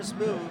 the runners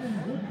move.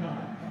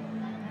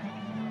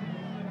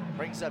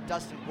 Brings up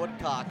Dustin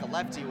Woodcock, a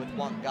lefty with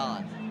one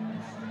gone.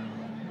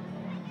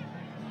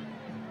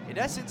 In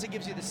essence, it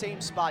gives you the same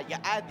spot. You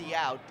add the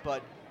out,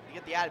 but you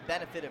get the added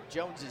benefit of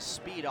Jones's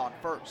speed on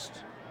first.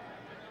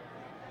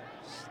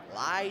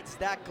 Slides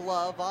that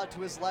glove onto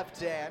his left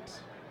hand.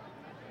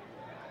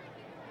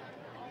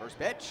 First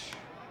pitch.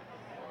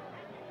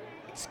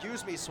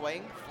 Excuse me,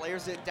 swing.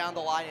 Flares it down the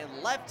line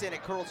and left, and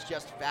it curls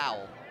just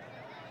foul.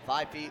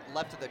 5 feet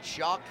left of the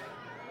chalk.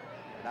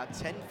 About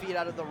 10 feet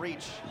out of the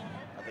reach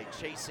of a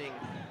chasing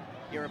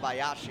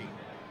Hirabayashi.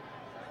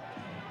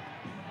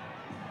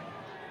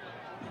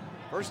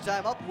 First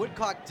time up,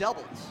 Woodcock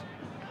doubles.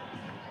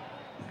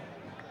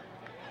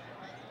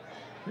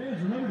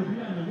 Fans, remember to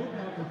be on the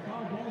lookout for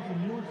foul balls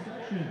in your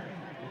section.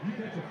 If you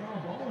catch a foul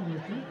ball in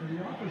your feet in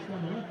the office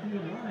on the left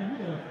field line, you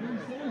get a free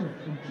sandwich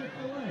from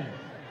Chick-fil-A.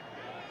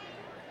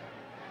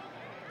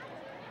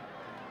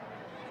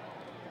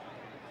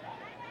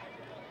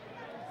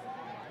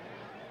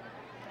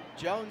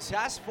 Jones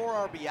has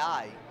 4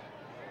 RBI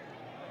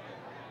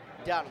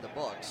down in the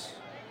books.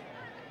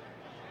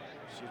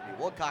 Excuse me,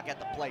 Woodcock at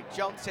the plate.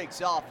 Jones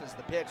takes off as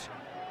the pitch.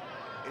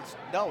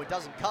 No, it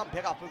doesn't come.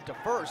 Pickoff move to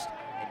first,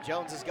 and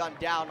Jones has gone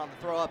down on the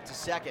throw up to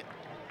second.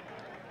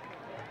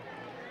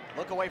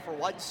 Look away for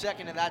 1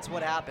 second, and that's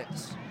what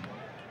happens.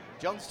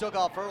 Jones took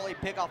off early.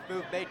 Pickoff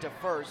move made to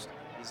first.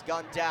 He's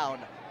gone down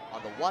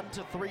on the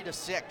 1-3 to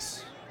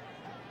 6.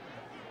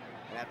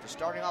 And after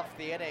starting off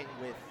the inning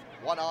with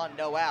 1 on,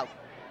 no out,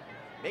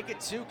 make it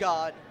 2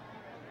 gone,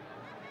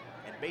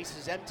 and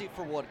bases empty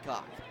for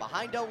Woodcock.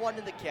 Behind 0-1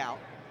 in the count.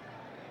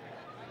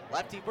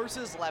 Lefty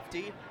versus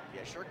lefty.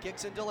 Fisher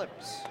kicks and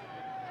delivers.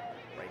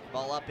 Break the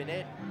ball up and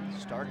in.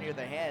 Start near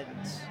the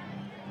hands.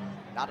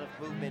 Not enough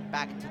movement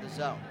back into the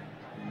zone.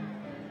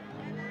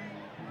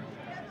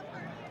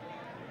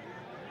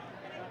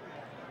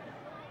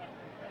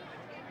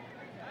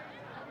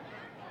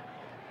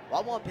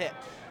 One pitch.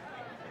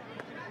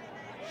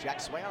 Check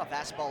swing on a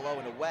fastball low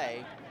and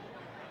away.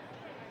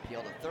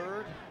 Appeal to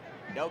third.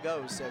 No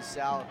go, says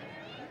Sal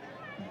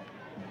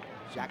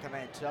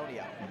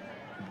Giacomantonio.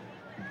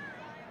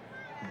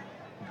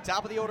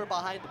 Top of the order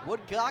behind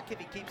Woodcock if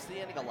he keeps the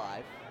inning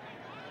alive.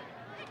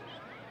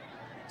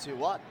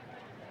 2-1.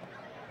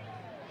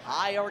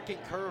 High arcing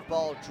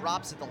curveball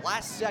drops at the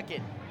last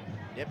second.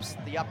 Nips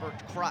the upper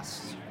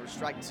crust for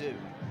strike 2.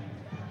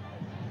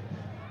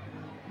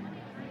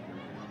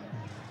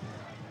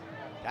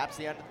 Taps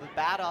the end of the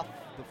bat off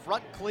the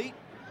front cleat.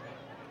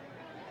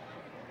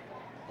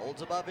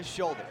 Holds above his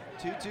shoulder.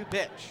 2-2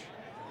 pitch.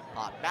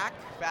 Pot back,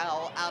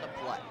 foul out of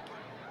play.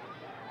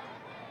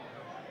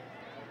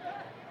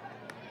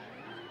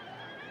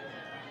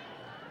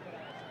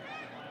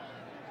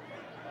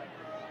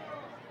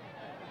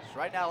 So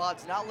right now,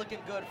 odds not looking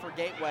good for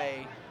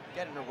Gateway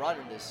getting a run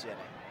in this inning.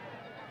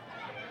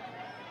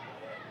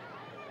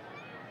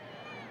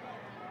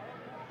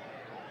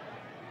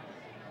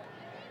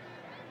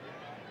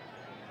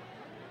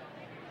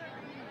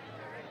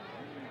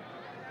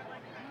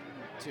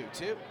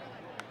 Two.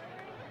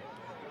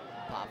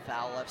 Pop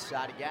foul left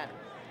side again.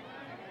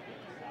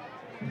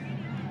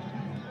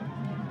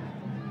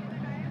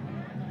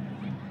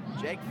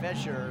 Jake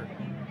Fisher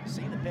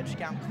seeing the pitch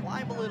count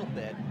climb a little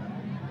bit,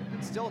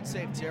 but still in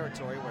safe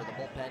territory where the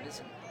bullpen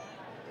isn't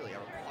really a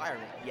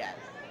requirement yet.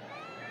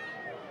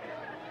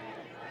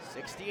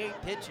 68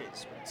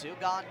 pitches with 2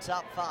 gone,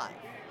 top 5.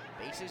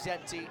 Bases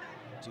empty.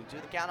 2-2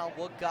 the count on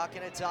Woodcock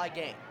in a tie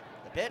game.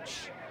 The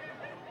pitch.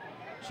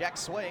 Check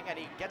swing, and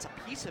he gets a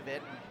piece of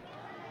it,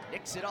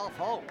 nicks it off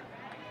home.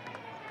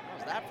 What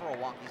was that for a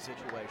wonky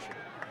situation?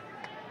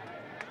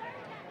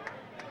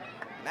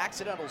 An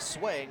accidental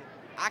swing,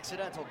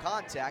 accidental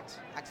contact,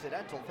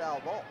 accidental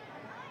foul ball.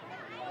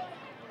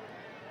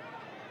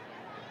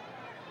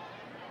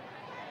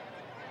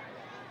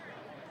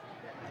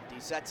 Lefty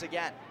sets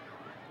again.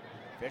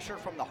 Fisher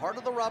from the heart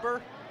of the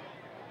rubber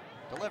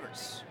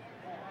delivers.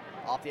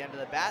 Off the end of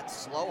the bat,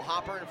 slow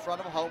hopper in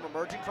front of home,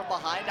 emerging from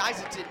behind.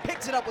 Isaacson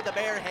picks it up with the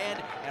bare hand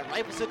and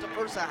rifles it to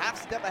first, a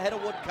half step ahead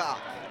of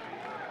Woodcock.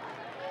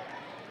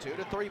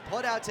 2-3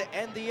 put out to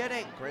end the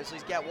inning.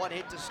 Grizzlies get 1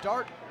 hit to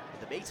start,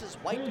 with the bases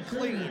wiped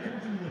clean,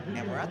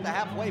 and we're at the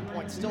halfway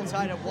point, still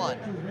tied at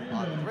 1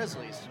 on the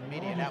Grizzlies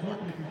Media Network.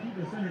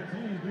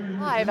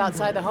 Live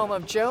outside the home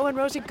of Joe and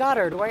Rosie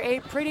Goddard, where a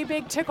pretty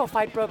big tickle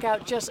fight broke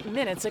out just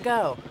minutes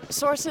ago.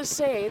 Sources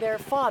say their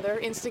father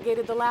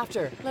instigated the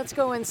laughter. Let's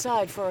go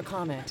inside for a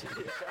comment.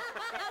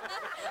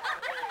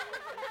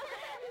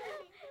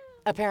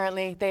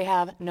 Apparently, they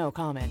have no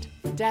comment.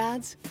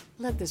 Dads,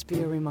 Let this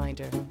be a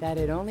reminder that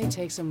it only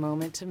takes a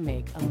moment to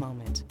make a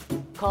moment.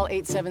 Call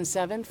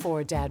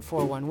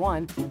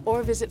 877-4DAD-411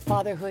 or visit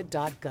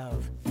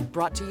fatherhood.gov.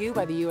 Brought to you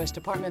by the U.S.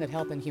 Department of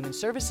Health and Human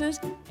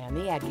Services and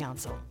the Ad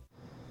Council.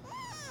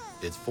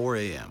 It's 4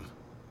 a.m.,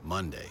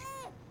 Monday,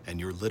 and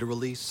you're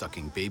literally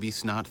sucking baby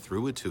snot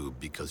through a tube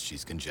because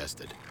she's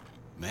congested.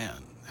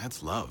 Man,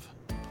 that's love.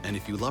 And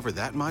if you love her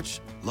that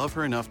much, love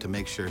her enough to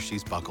make sure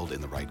she's buckled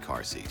in the right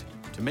car seat.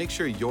 To make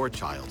sure your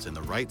child's in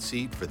the right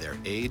seat for their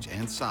age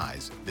and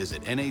size,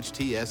 visit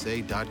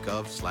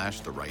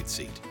nhtsa.gov/the right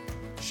seat.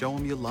 Show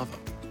them you love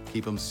them.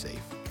 Keep them safe.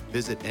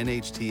 Visit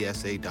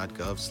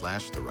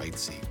nhtsa.gov/the right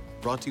seat.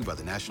 Brought to you by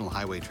the National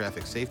Highway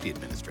Traffic Safety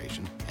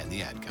Administration and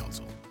the Ad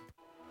Council.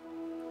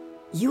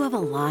 You have a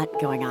lot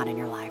going on in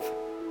your life.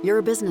 You're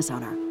a business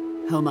owner,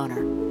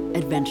 homeowner,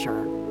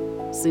 adventurer,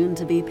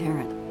 soon-to-be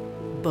parent,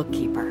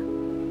 bookkeeper,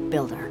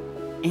 builder,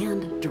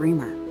 and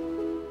dreamer.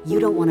 You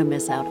don't want to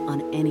miss out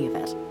on any of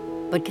it.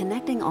 But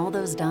connecting all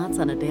those dots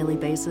on a daily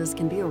basis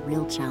can be a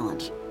real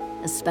challenge,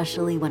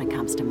 especially when it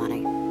comes to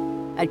money.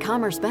 At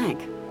Commerce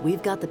Bank,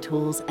 we've got the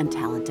tools and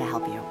talent to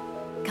help you.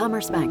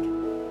 Commerce Bank.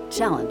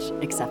 Challenge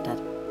accepted.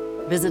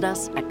 Visit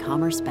us at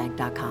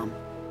commercebank.com.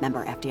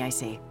 Member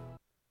FDIC.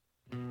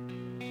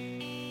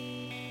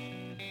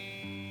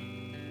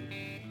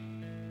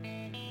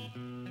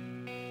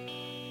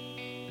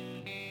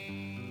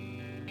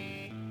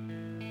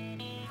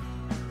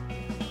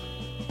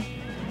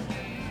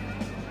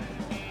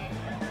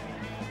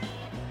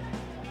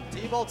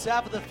 T-Bolts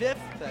half of the fifth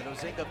at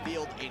Ozinga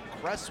Field in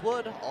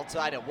Crestwood. All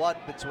tied at 1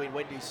 between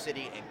Windy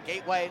City and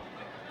Gateway.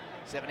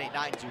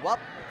 7-8-9 2 up.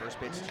 First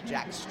pitch to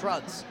Jack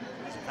Strutz.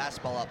 He's a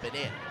fastball up and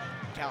in.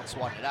 Counts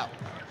 1-0.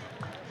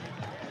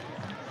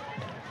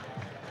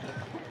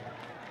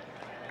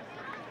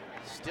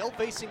 Still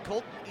facing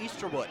Colton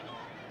Easterwood.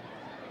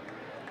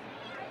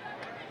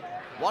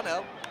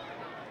 1-0.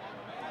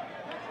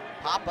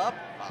 Pop up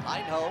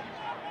behind home.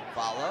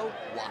 Follow,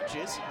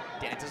 watches,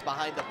 dances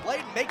behind the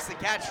plate, makes the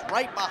catch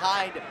right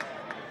behind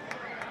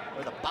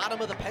where the bottom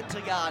of the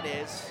pentagon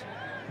is.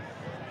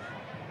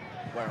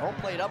 Where home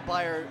plate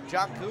umpire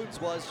John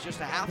Coons was just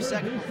a half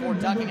second before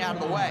ducking out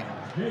of the way.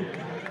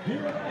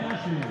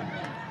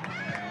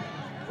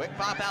 Quick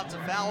pop out to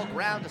foul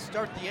ground to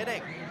start the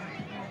inning.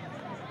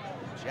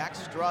 Jack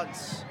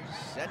Strutz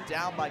set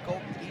down by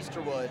Colton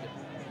Easterwood.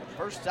 For the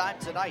first time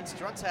tonight,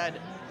 Strutz had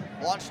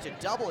launched a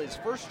double his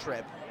first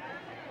trip.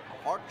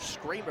 Hard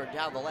screamer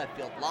down the left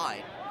field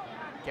line.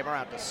 Came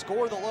around to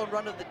score the lone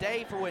run of the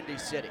day for Windy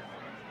City.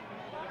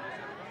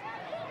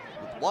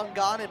 With 1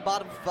 gone in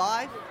bottom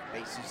 5,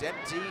 bases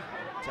empty,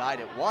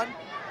 tied at 1.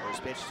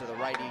 First pitch to the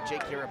righty,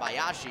 Jake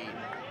Hirabayashi.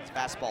 His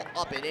fastball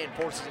up and in,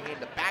 forcing him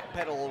to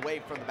backpedal away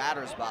from the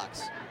batter's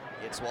box.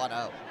 It's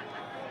 1-0.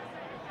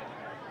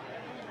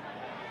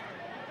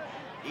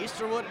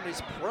 Easterwood in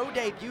his pro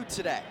debut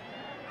today.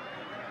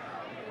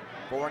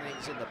 4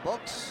 innings in the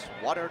books,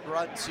 1 earned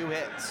run, 2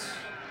 hits.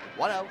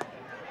 1-0.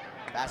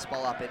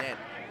 Fastball up and in.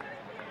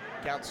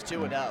 Counts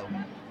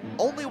 2-0.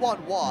 Only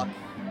 1 walk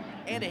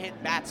and a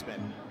hit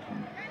batsman.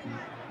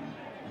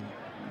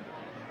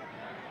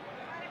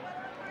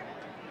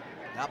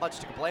 Not much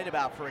to complain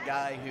about for a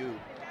guy who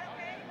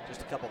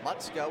just a couple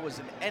months ago was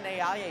an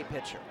NAIA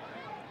pitcher.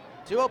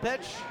 2-0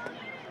 pitch.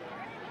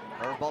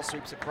 Curveball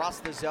sweeps across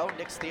the zone,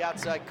 nicks the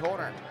outside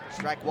corner.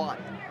 Strike 1.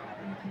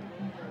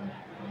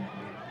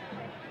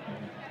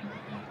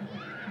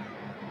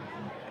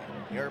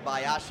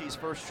 Hirabayashi's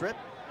first trip,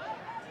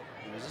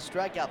 he was a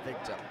strikeout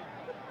victim.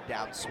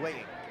 Down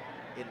swinging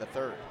in the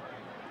 3rd.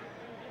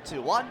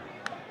 2-1.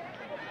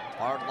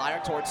 Hard liner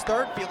towards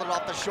 3rd, fielded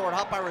off the short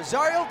hop by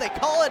Rosario. They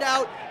call it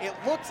out. It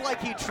looked like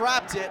he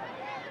trapped it.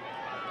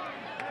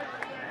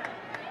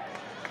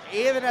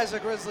 Even as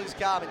a Grizzlies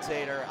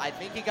commentator, I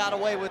think he got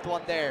away with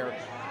one there.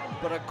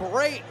 But a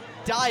great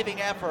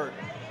diving effort.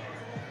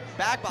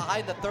 Back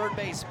behind the 3rd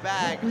base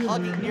bag,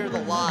 hugging near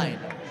the line.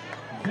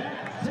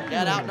 To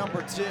get out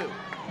number 2.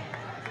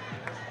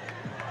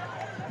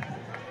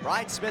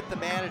 Brian Smith, the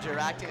manager,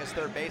 acting as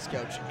 3rd base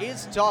coach,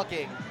 is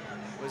talking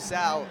with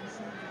Sal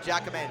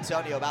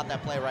Giacomantonio about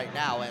that play right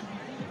now, and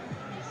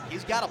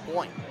he's got a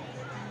point.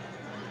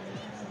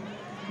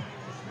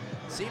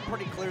 It seemed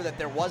pretty clear that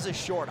there was a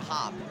short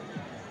hop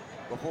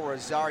before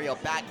Rosario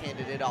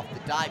backhanded it off the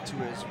dive to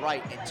his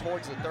right and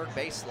towards the 3rd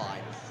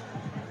baseline.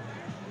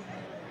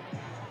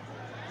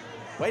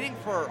 Waiting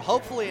for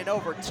hopefully an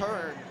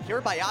overturn,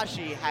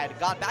 Hirabayashi had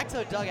gone back to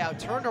the dugout,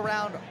 turned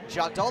around,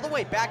 jogged all the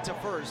way back to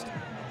 1st,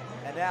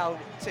 and now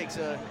takes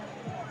a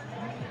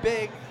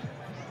big,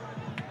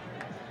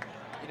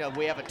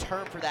 we have a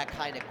term for that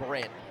kind of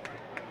grin.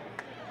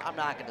 I'm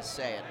not going to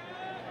say it.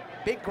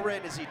 Big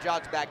grin as he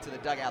jogs back to the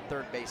dugout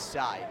 3rd base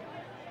side.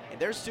 And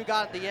there's 2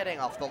 gone in the inning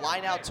off the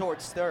line out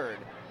towards 3rd.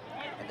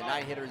 And the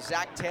 9-hitter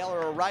Zach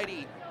Taylor, a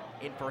righty,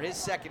 in for his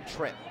 2nd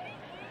trip.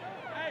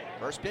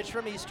 First pitch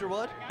from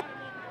Easterwood.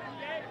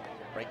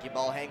 Breaking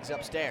ball hangs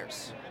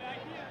upstairs.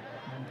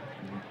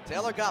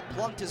 Taylor got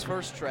plunked his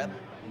first trip.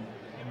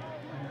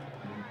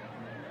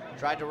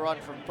 Tried to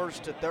run from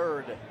 1st to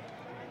 3rd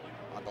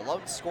On the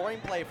lone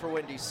scoring play for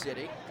Windy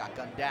City, got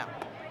gunned down.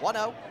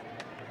 1-0.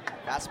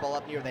 Fastball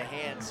up near the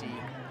hands. He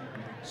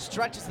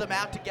stretches them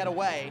out to get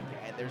away,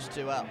 and there's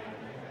 2-0.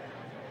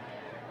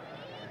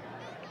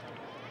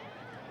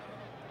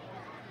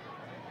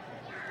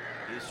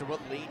 Easterwood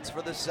leads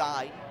for the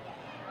side.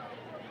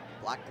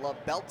 Black glove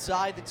belt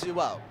side, the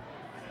 2-0.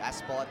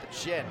 Fastball at the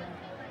chin,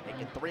 make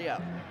it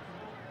 3-0.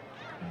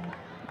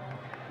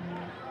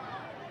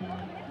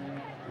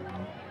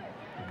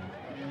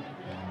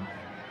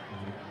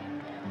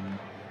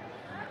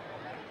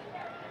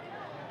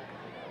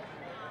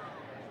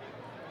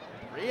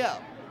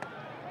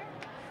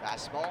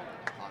 Fastball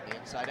on the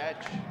inside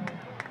edge.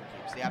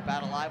 Keeps the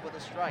at-bat alive with a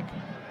strike.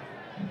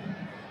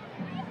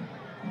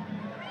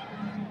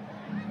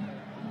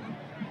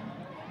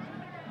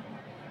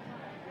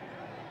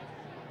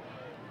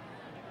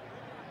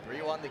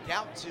 The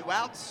count, 2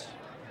 outs.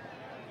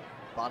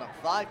 Bottom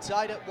 5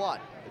 tied at 1.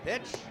 The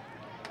pitch,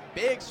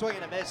 big swing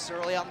and a miss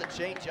early on the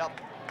changeup.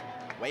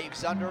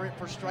 Waves under it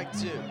for strike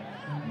 2.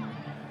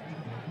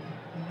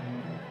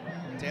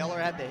 Taylor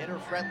had the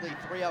hitter-friendly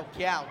 3-0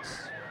 count.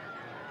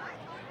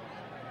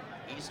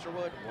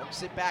 Easterwood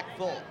works it back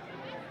full.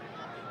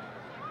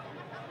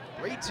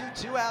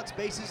 3-2, 2 outs,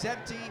 bases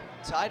empty,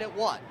 tied at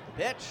 1.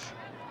 The pitch,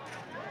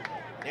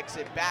 nicks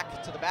it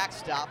back to the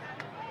backstop.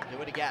 Do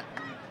it again.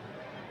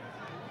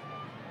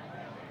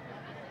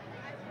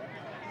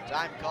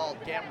 Time called.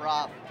 Cam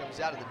Roth comes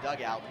out of the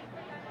dugout.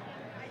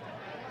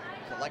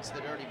 Collects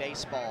the dirty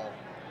baseball.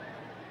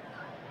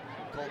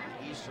 Colton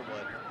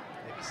Easterwood.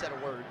 Maybe said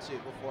a word or two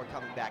before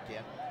coming back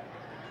in.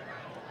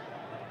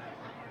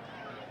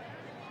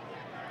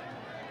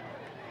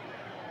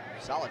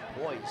 Solid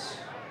poise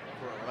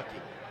for a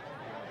rookie.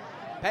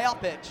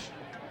 Payoff pitch.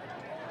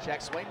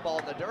 Check swing, ball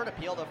in the dirt,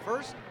 appeal to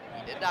first.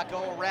 He did not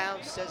go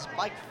around, says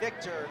Mike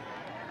Victor.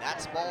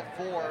 That's ball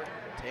 4.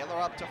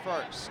 Taylor up to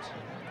first.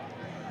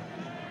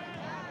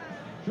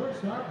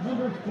 Shortstop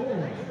number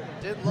 4.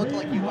 Didn't look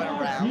like he went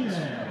around.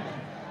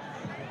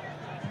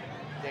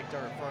 Victor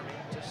affirming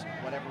just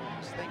whatever he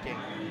was thinking.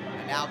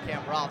 And now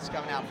Cam Roth's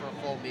coming out for a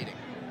full meeting.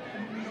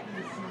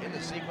 In the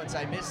sequence,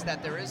 I missed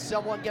that there is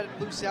someone getting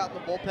loose out in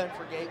the bullpen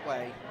for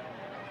Gateway.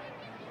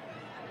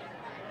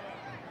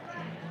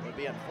 It would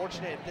be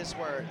unfortunate if this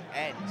where it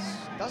ends.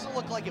 Doesn't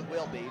look like it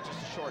will be,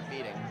 just a short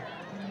meeting.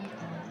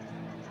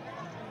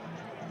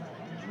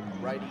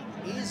 Righty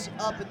is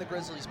up in the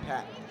Grizzlies'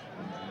 pack.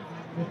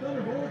 The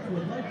Thunderbolts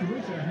would like to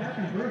wish a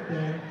happy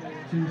birthday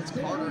to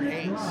Carter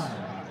Hayes.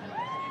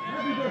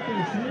 Happy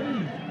birthday,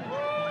 Sandy.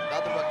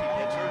 Another rookie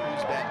pitcher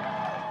who's been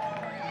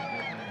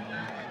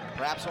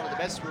perhaps one of the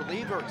best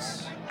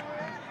relievers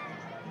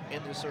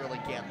in this early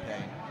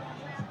campaign.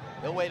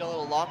 He'll wait a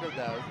little longer,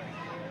 though.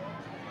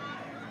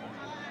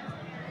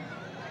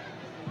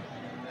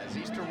 As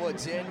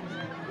Easterwood's in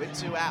with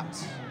 2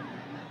 outs.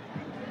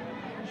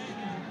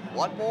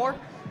 One more.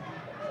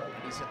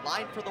 He's in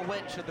line for the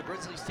win should the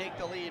Grizzlies take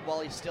the lead while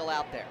he's still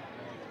out there.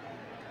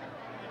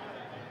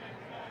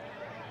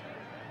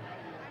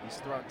 He's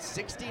thrown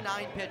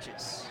 69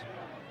 pitches.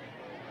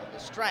 From the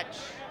stretch,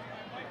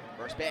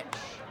 first pitch.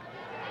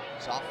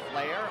 Soft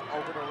flare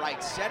over to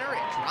right center.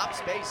 It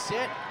drops, base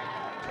hit.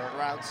 Turn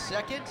around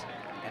second.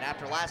 And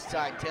after last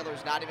time,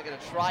 Taylor's not even going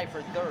to try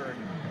for third.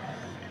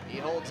 He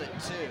holds it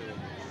 2.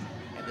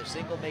 And the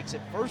single makes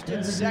it first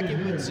and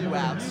second with 2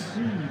 outs.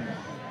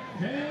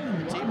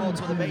 T-Bolts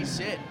with a base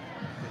hit.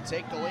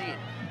 Take the lead.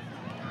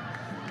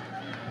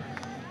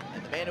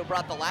 And the man who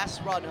brought the last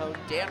run home,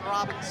 Dan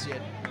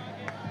Robinson,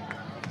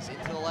 is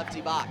into the lefty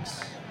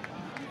box.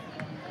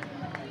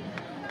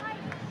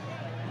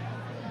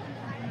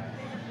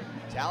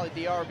 Tallied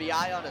the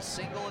RBI on a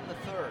single in the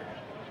 3rd.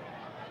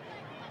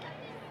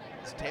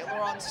 It's Taylor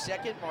on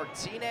second,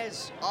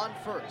 Martinez on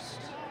first.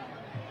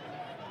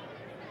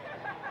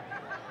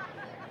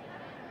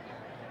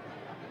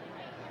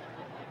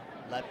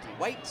 Lefty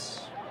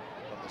waits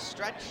from the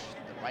stretch.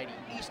 Righty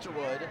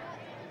Easterwood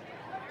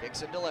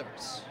kicks and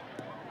delivers.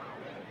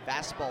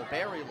 Fastball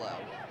very low.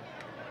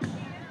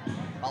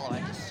 Paulo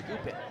had to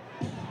scoop it.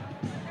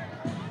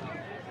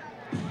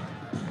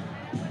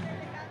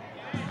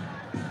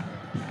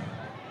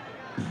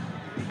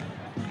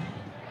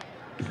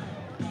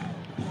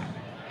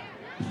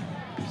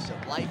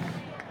 Some life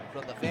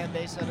from the fan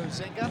base at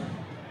Ozinga.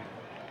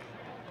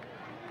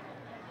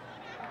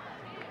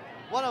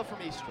 1-0 from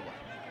Easterwood.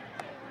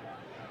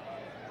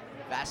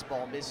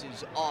 Fastball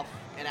misses off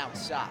and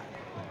outside.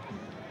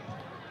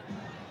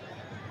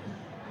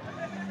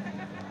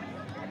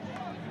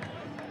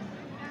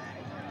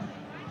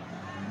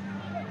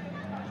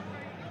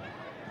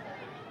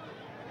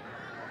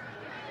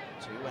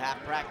 Two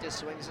half-practice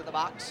swings in the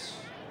box.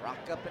 Rock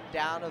up and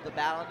down of the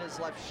bat on his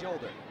left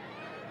shoulder.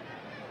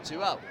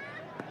 2-0.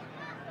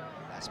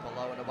 Fastball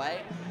low and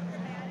away.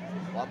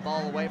 1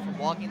 ball away from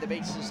walking, the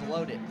bases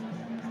loaded.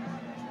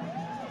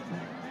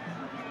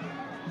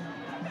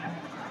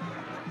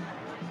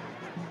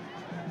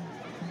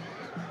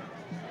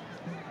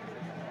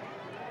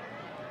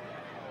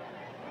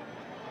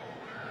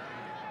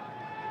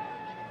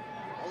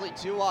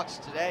 2 walks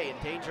today,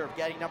 in danger of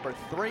getting number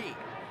 3.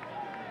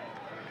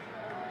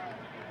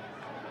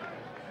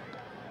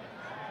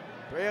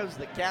 3-0's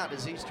the count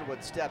as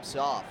Easterwood steps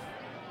off.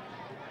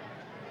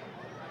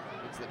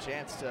 Gets the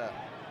chance to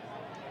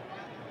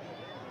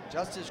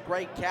adjust his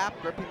gray cap,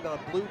 gripping the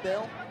blue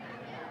bill.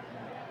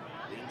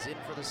 Leans in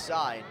for the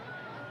side.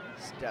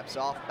 Steps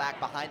off, back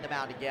behind the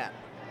mound again.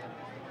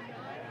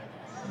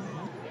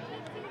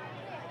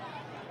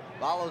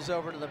 Follows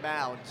over to the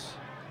mound.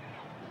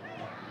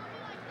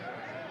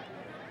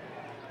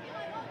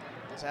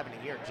 What's happening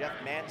here? Jeff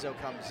Manzo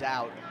comes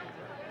out,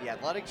 the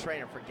athletic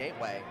trainer for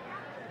Gateway.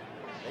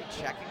 Are they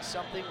checking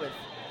something with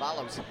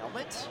Valo's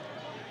helmet?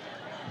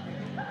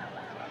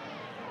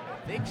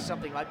 I think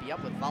something might be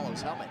up with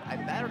Valo's helmet. I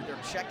matter if they're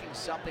checking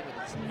something with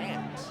his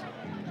hands.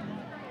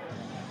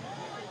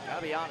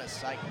 Gotta be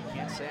honest, I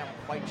can't say I'm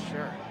quite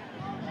sure.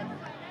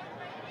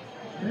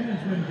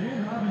 Fans, when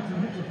Dan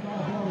Robinson hits a foul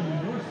ball in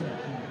your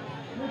section,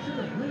 make sure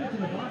to bring it to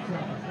the box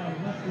office down the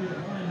left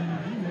field line and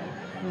redeem it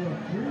for a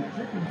free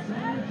chicken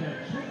sandwich at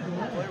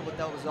Chick-fil-A. Clear what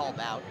that was all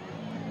about.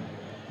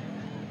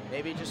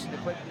 Maybe just an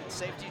equipment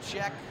safety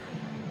check.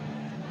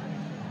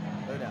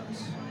 Who knows?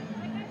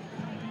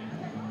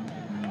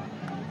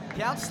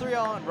 Counts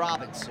 3-0 on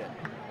Robinson.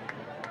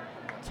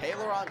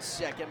 Taylor on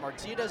second,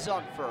 Martinez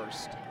on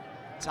first.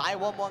 Tie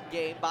 1-1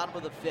 game, bottom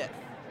of the 5th.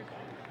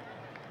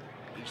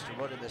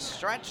 Easterwood in the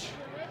stretch,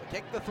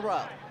 kick the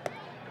throw.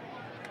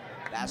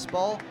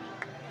 Fastball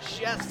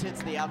just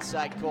hits the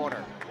outside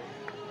corner.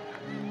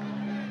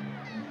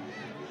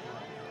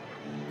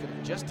 Could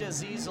have just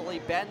as easily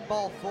been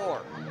ball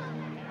 4.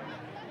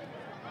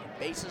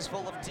 Bases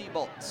full of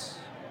T-bolts.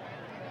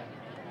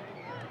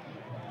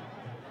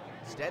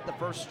 Instead, the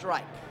first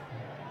strike.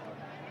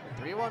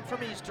 3-1 from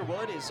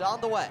Easterwood is on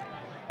the way.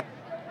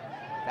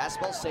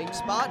 Fastball, same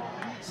spot,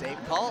 same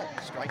call,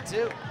 strike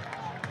 2.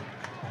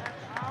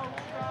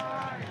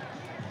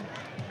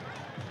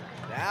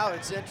 Now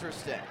it's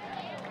interesting.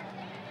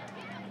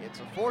 It's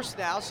a force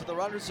now, so the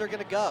runners are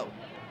gonna go.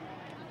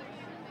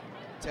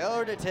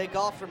 Taylor to take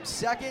off from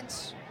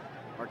second,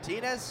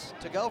 Martinez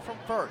to go from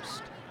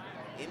first.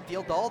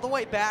 Infield all the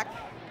way back,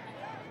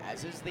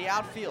 as is the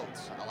outfield,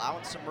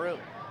 allowing some room.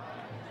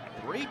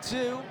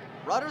 3-2,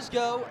 runners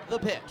go, the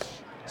pitch.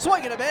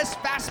 Swing and a miss,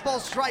 fastball,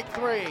 strike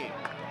 3.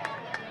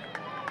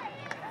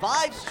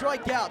 5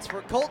 strikeouts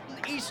for Colton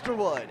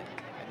Easterwood,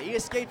 and he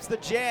escapes the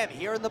jam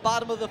here in the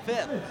bottom of the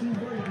 5th. It seems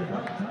like it's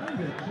about time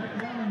to check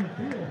down on the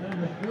field,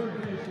 and the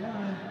third base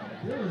line,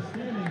 Bill is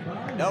standing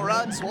by. No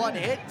runs, 1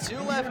 hit, 2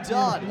 left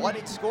on, 1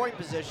 in scoring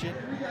position.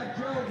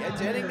 Get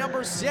to inning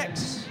number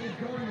 6.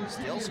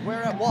 Still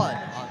square at 1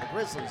 on the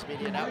Grizzlies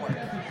Media Network.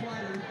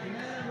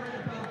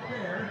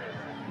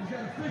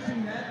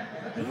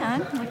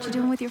 Leon, what you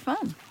doing with your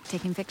phone?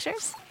 Taking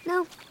pictures?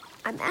 No,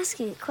 I'm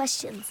asking it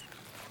questions.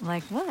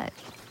 Like what?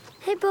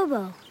 Hey,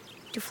 Bobo,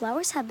 do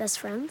flowers have best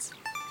friends?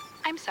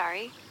 I'm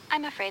sorry.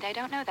 I'm afraid I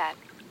don't know that.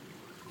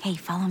 Hey,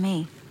 follow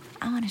me.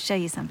 I want to show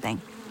you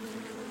something.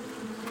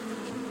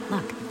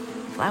 Look,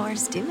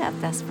 flowers do have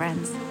best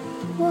friends.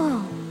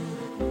 Whoa.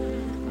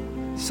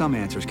 Some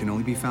answers can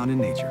only be found in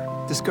nature.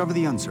 Discover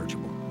the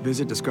unsearchable.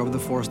 Visit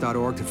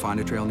discovertheforest.org to find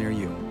a trail near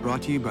you.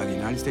 Brought to you by the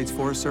United States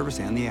Forest Service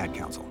and the Ad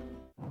Council.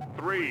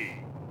 3,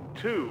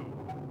 2,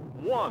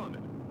 1.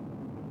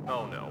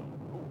 Oh no.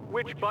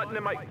 Which button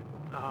am I?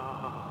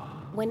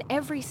 When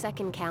every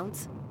second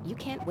counts, you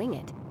can't wing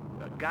it.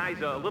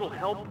 Guys, a little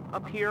help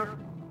up here?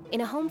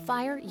 In a home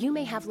fire, you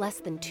may have less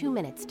than 2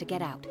 minutes to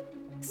get out.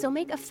 So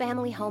make a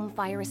family home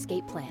fire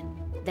escape plan.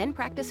 Then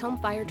practice home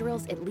fire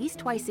drills at least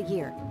twice a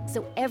year,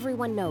 so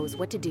everyone knows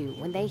what to do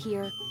when they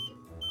hear.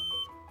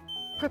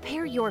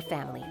 Prepare your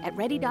family at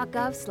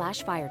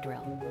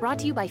ready.gov/firedrill. Brought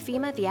to you by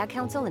FEMA, the Ad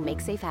Council, and Make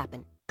Safe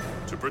Happen.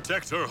 To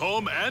protect her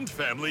home and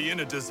family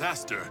in a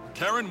disaster,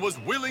 Karen was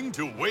willing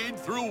to wade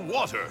through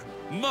water,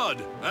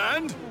 mud,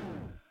 and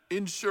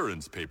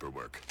insurance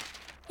paperwork.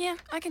 Yeah,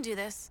 I can do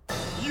this.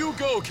 You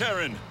go,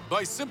 Karen!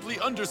 By simply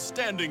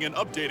understanding and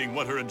updating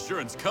what her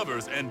insurance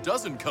covers and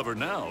doesn't cover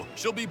now,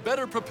 she'll be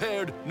better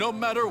prepared no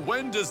matter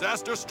when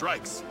disaster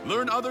strikes.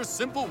 Learn other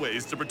simple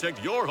ways to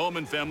protect your home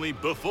and family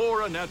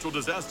before a natural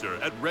disaster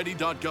at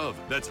ready.gov.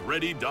 That's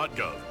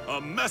ready.gov.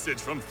 A message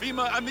from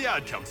FEMA and the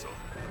Ad Council.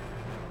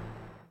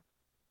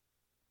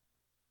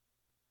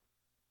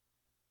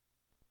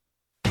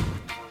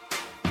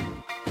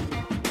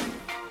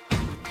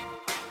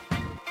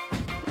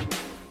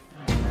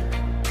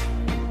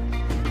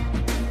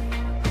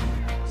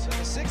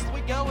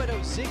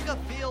 Zinga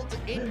Field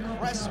in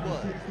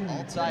Crestwood,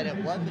 all tied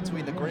at 1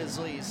 between the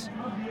Grizzlies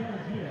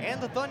and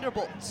the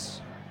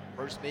Thunderbolts.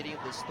 First meeting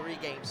of this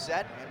 3-game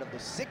set and of the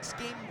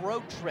 6-game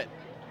road trip,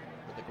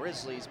 with the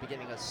Grizzlies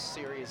beginning a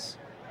series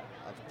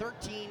of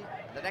 13,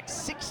 the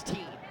next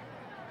 16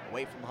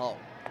 away from home.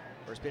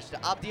 First pitch to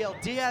Abdiel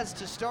Diaz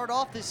to start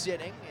off this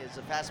inning is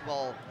a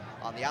fastball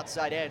on the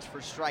outside edge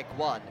for strike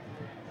 1.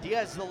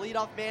 Diaz, the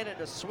leadoff man and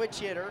a switch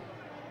hitter,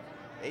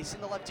 facing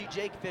the lefty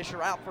Jake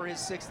Fisher, out for his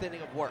 6th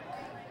inning of work.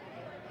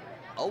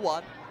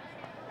 0-1.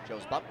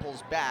 Joe's bunt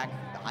pulls back.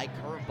 The high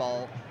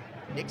curveball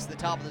nicks the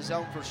top of the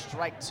zone for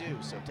strike 2.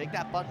 So take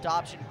that bunt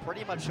option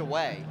pretty much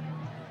away.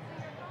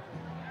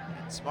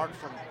 And Smart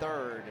from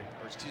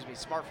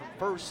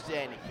first,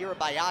 and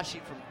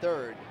Hirabayashi from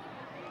third,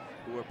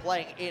 who are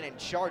playing in and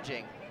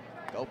charging,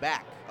 go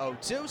back.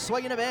 0-2,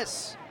 swing and a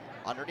miss.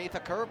 Underneath a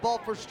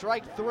curveball for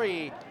strike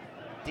 3.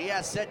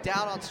 Diaz set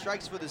down on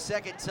strikes for the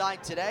second time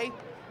today,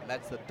 and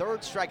that's the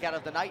third strikeout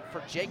of the night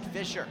for Jake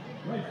Fisher.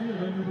 Right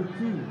fielder number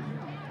 2,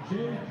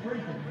 Jay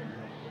Creighton.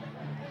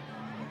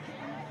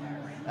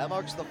 That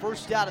marks the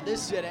first out of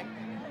this inning.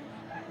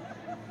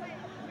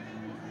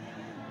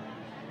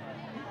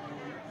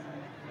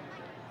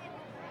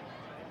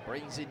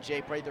 Brings in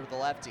Jay Prather, the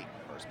lefty.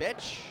 First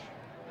pitch,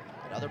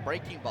 another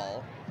breaking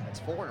ball. That's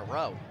 4 in a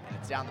row, and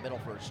it's down the middle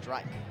for a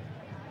strike.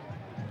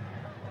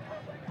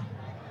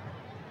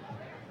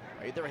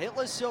 Prather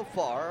hitless so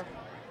far.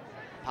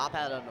 Pop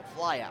out on a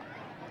flyout.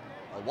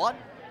 0-1.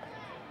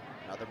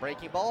 Another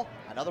breaking ball,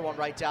 another one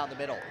right down the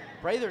middle.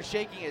 Prather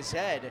shaking his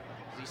head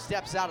as he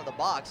steps out of the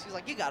box. He's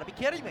like, you gotta be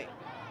kidding me.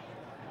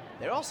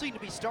 They all seem to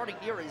be starting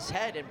near his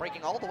head and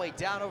breaking all the way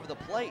down over the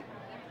plate.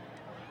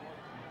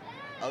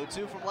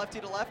 0-2 from lefty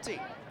to lefty.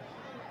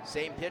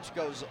 Same pitch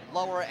goes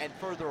lower and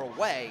further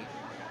away,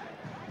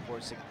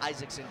 forcing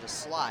Isaacson to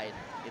slide.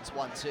 It's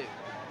 1-2.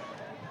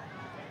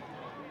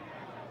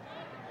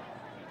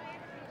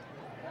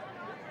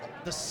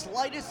 The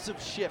slightest of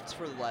shifts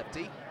for the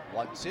lefty.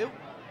 1-2.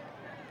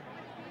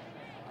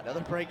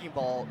 Another breaking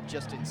ball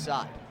just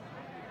inside.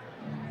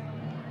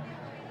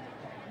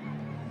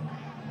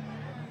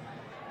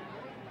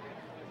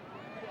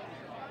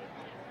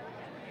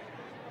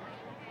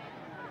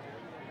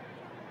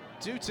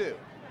 Two.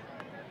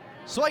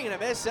 Swing and a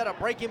miss at a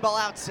breaking ball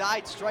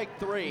outside, strike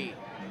 3.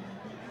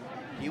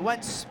 He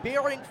went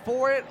spearing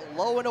for it,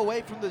 low and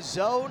away from the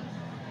zone.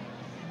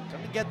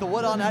 Couldn't get the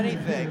wood on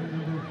anything.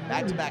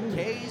 Back-to-back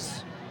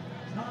Ks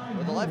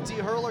for the lefty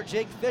hurler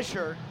Jake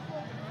Fisher.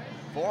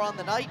 4 on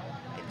the night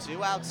and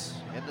 2 outs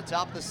in the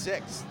top of the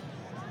 6th.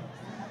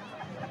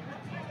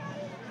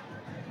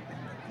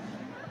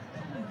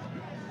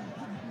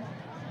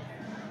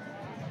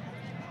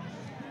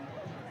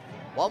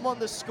 One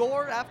the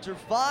score after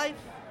 5.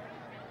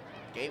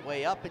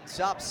 Gateway up in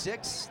top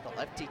 6. The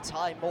lefty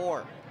Ty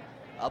Moore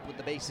up with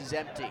the bases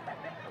empty.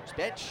 First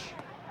pitch,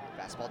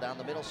 fastball down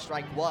the middle,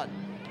 strike 1.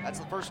 That's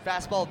the first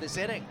fastball of this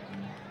inning.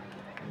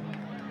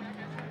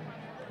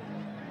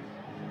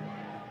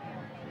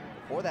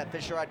 Before that,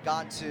 Fisher had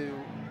gone to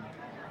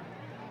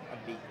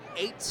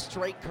 8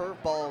 straight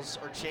curveballs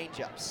or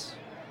changeups.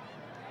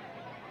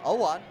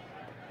 0-1.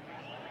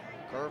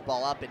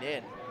 Curveball up and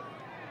in.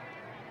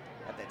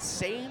 Got that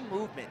same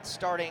movement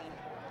starting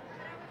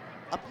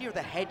up near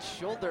the head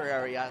shoulder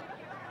area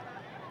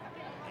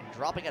and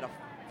dropping at a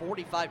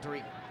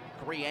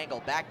 45-degree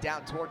angle back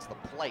down towards the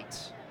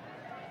plate.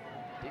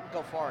 Didn't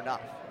go far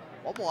enough.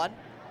 1-1.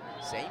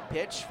 Same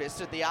pitch,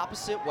 fisted the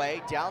opposite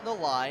way down the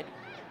line.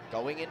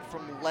 Going in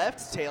from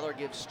left, Taylor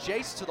gives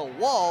chase to the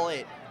wall.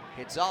 It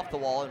hits off the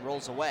wall and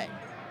rolls away.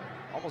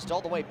 Almost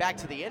all the way back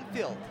to the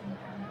infield.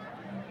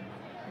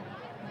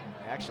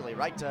 Actually,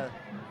 right to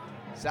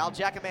Sal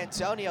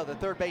Giacomantonio, the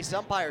third base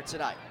umpire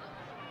tonight.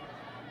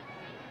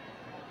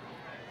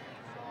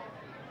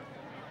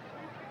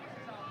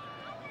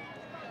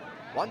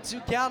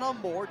 One-two count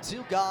on Moore,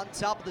 2 gone,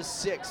 top of the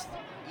 6th,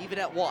 even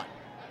at 1.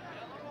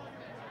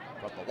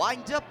 From the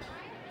windup,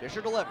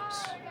 Fisher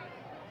delivers.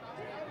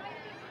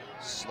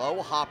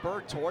 Slow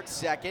hopper towards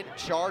second,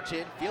 charge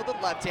in, fielded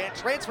left hand,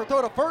 transfer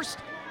throw to first,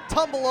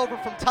 tumble over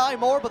from Ty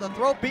Moore, but the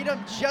throw beat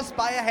him just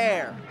by a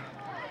hair.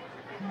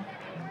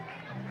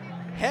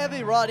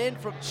 Heavy run in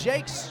from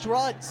Jake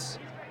Struds.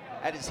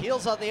 At his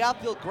heels on the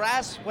outfield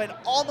grass, went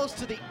almost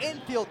to the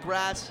infield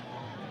grass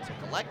to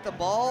collect the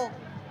ball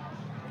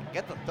and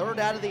get the third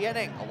out of the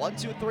inning. A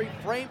 1-2-3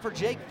 frame for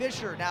Jake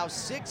Fisher, now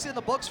 6 in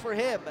the books for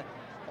him.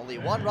 Only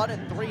 1 run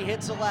and 3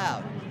 hits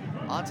allowed.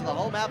 On to the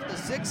home half of the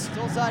 6th,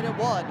 still tied at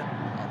 1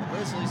 on the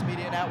Grizzlies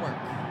Media Network.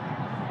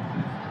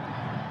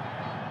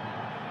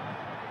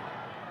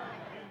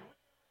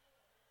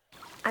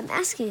 I'm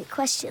asking it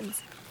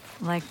questions.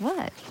 Like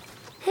what?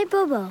 Hey,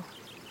 Bobo,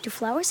 do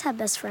flowers have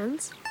best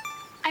friends?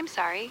 I'm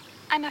sorry.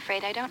 I'm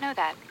afraid I don't know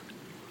that.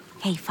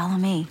 Hey, follow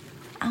me.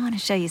 I want to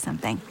show you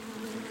something.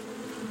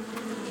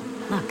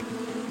 Look,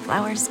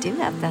 flowers do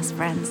have best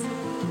friends.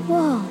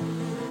 Whoa.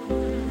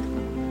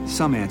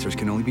 Some answers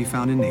can only be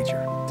found in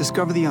nature.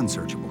 Discover the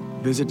unsearchable.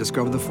 Visit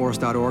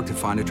discovertheforest.org to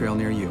find a trail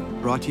near you.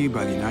 Brought to you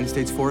by the United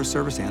States Forest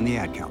Service and the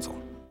Ad Council.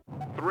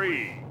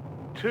 3,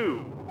 2,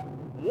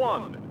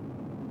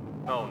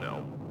 1. Oh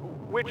no.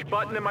 Which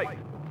button am I?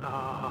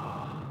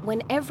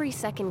 When every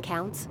second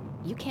counts,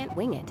 you can't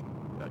wing it.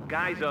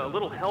 Guys, a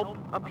little help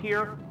up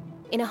here?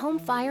 In a home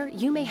fire,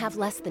 you may have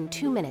less than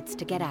 2 minutes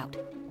to get out.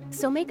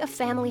 So make a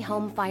family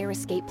home fire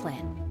escape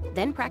plan.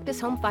 Then practice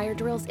home fire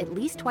drills at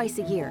least twice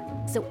a year,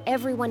 so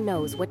everyone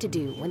knows what to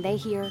do when they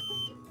hear.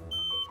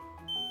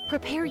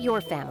 Prepare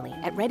your family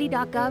at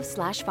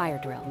ready.gov/fire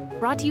drill.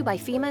 Brought to you by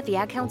FEMA, the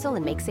Ad Council,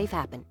 and Make Safe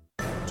Happen.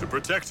 To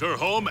protect her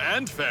home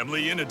and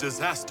family in a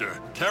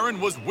disaster,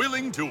 Karen was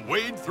willing to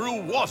wade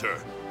through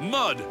water,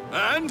 mud,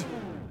 and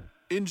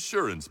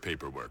insurance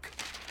paperwork.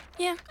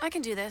 Yeah, I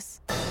can do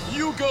this.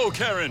 You go,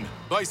 Karen!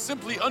 By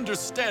simply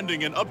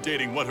understanding and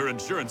updating what her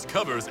insurance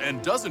covers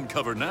and doesn't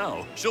cover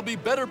now, she'll be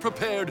better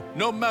prepared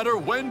no matter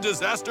when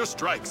disaster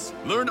strikes.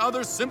 Learn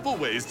other simple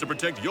ways to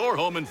protect your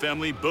home and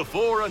family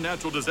before a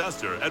natural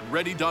disaster at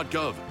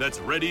ready.gov. That's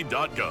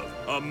ready.gov.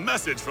 A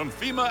message from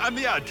FEMA and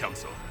the Ad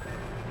Council.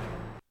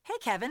 Hey,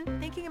 Kevin,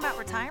 thinking about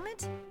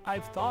retirement?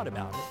 I've thought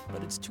about it,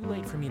 but it's too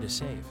late for me to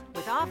save.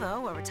 With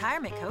Avo, a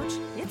retirement coach,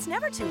 it's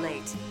never too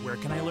late. Where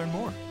can I learn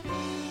more?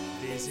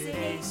 Visit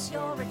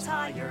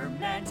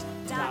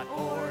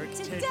aceyourretirement.org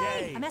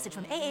today. A message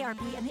from AARP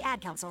and the Ad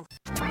Council.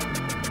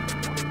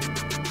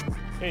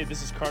 Hey,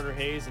 this is Carter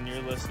Hayes, and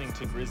you're listening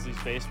to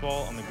Grizzlies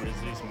Baseball on the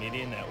Grizzlies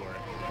Media Network.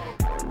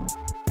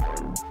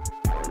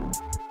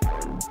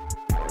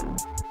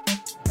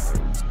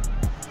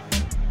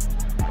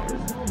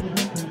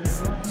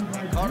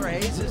 Carter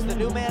Hayes is the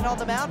new man on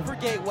the mound for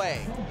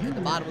Gateway. In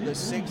the bottom of the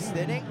 6th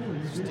inning,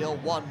 still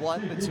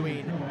 1-1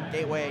 between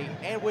Gateway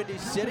and Windy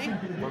City.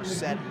 First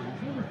set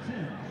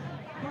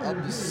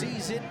of the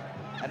season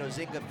at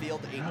Ozinga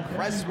Field in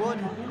Crestwood.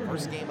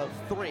 First game of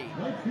 3.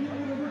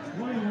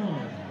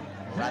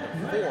 Rather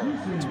 4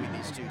 between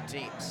these two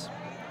teams.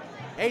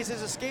 Hayes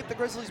has escaped the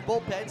Grizzlies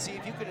bullpen. See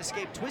if you can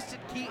escape Twisted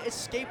Key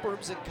Escape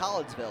Rooms in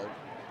Collinsville.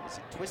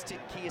 Visit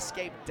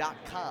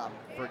twistedkeyescape.com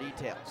for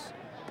details.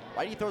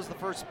 Righty throws the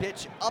first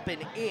pitch up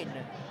and in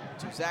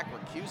to Zach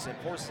Racusin,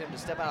 forcing him to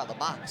step out of the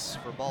box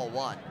for ball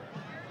 1.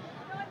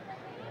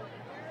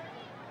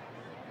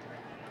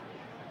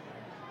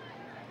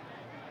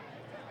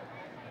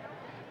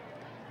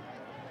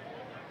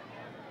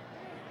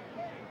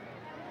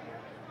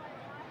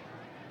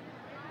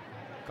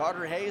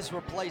 Carter Hayes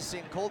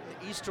replacing Colton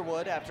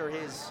Easterwood after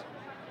his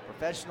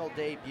professional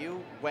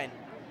debut went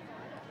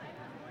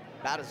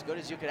about as good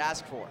as you could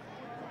ask for.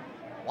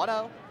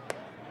 1-0.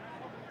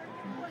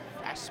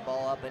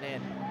 Fastball up and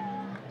in,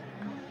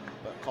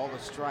 but called a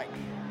strike.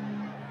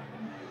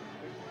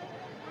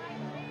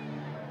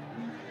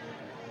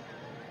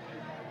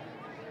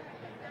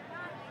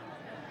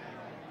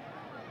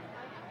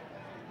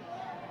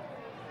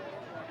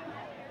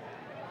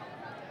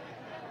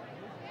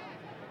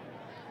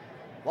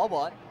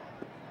 One.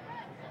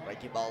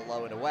 Breaking ball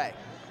low and away.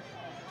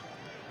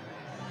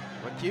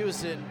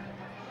 Racusin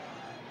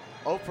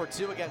 0 for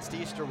 2 against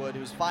Easterwood,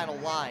 whose final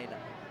line.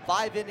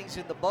 5 innings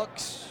in the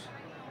books.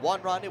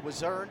 1 run, it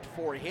was earned,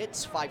 4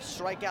 hits, 5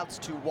 strikeouts,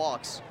 2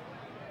 walks.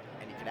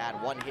 And you can add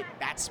 1 hit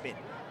batsman.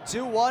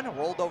 2-1,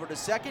 rolled over to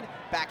second.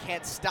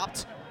 Backhand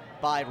stopped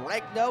by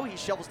Regno. He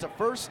shovels to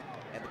first,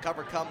 and the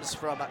cover comes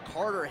from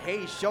Carter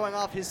Hayes, showing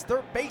off his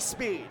third base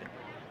speed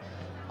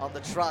on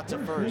the trot to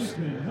first.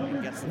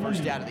 And gets the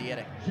first out of the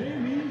inning.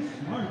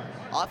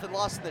 Often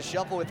lost in the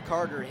shuffle with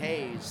Carter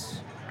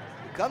Hayes,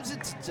 who comes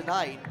into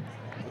tonight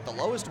with the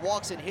lowest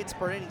walks and hits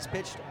per innings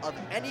pitched of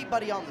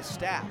anybody on the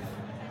staff.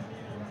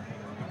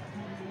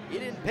 He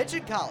didn't pitch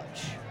in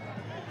college.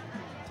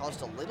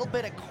 Tossed a little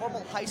bit at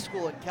Carmel High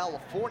School in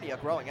California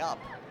growing up,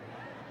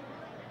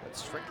 but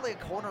strictly a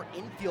corner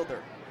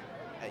infielder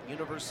at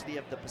University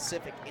of the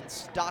Pacific in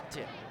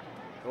Stockton,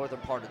 northern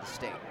part of the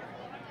state.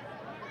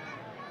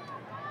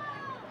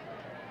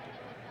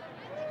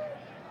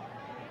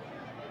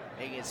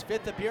 Making his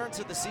 5th appearance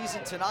of the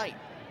season tonight.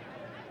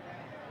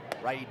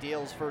 Righty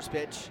deals first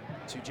pitch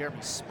to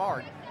Jeremy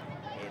Smart.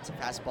 It's a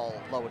fastball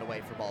low and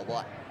away for ball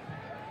 1.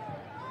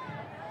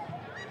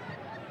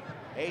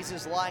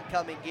 Hayes' line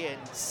coming in,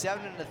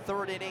 7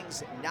 1/3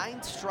 innings, 9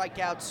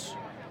 strikeouts,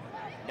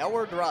 no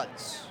earned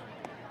runs.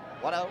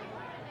 1-0.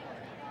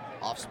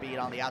 Off speed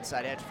on the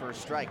outside edge for a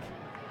strike.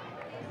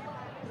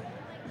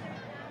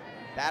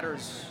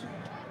 Batters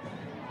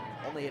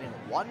only hitting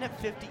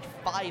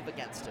 155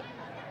 against him.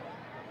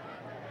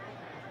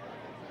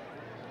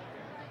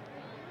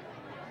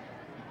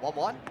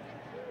 1-1.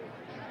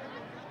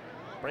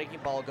 Breaking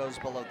ball goes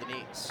below the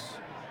knees.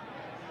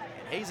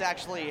 Hayes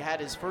actually had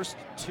his first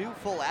 2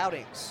 full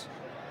outings.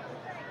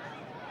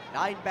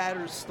 9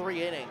 batters,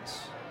 3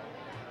 innings.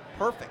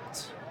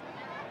 Perfect.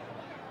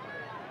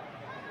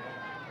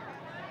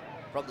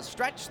 From the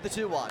stretch, the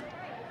 2-1.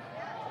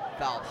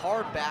 Fouled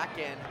hard back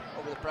and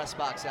over the press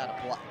box out of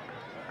play.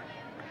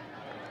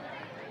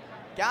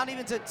 Count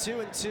evens at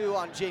 2-2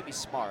 on Jamie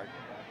Smart.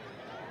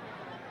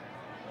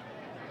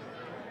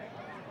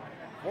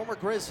 Former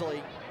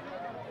Grizzly.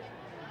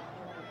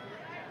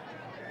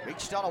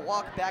 Reached on a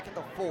walk back in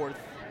the 4th,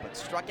 but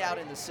struck out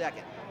in the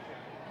 2nd.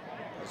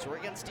 Those were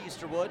against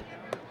Easterwood.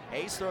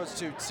 Hayes throws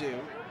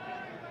 2-2.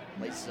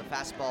 Places a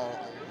fastball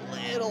a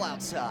little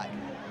outside.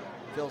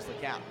 Fills the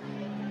count.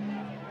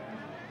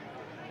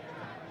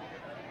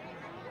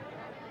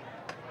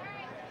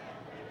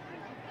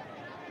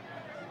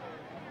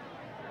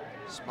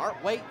 Smart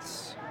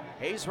waits.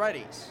 Hayes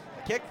readies.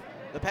 The kick,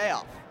 the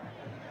payoff.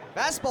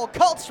 Fastball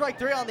called strike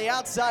 3 on the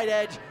outside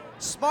edge.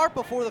 Smart,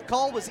 before the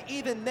call was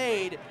even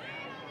made,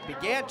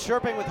 began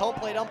chirping with home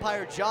plate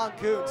umpire John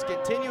Coons,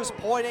 continues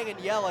pointing and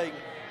yelling,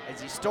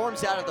 as he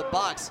storms out of the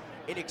box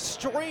in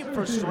extreme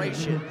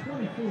frustration.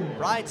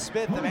 Ryan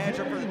Smith, the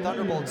manager for the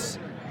Thunderbolts,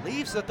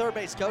 leaves the third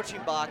base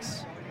coaching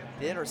box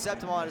to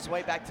intercept him on his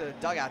way back to the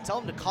dugout. Tell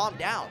him to calm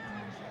down.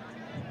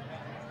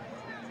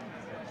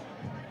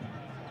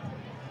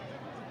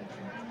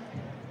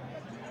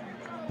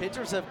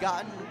 Pitchers have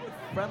gotten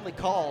friendly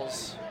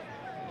calls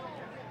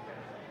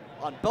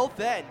on both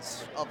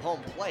ends of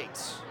home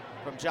plate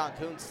from John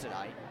Coons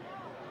tonight.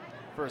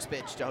 First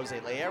pitch to Jose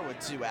Leyer with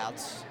 2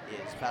 outs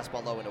is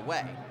fastball low and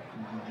away.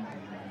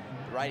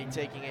 The righty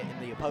taking it in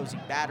the opposing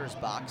batter's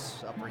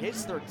box up for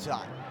his 3rd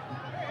time.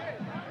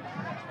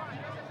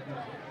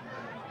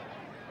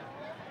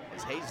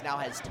 As Hayes now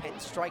has 10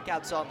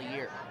 strikeouts on the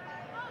year.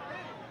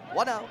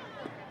 1-0.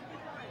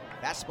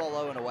 Fastball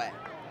low and away.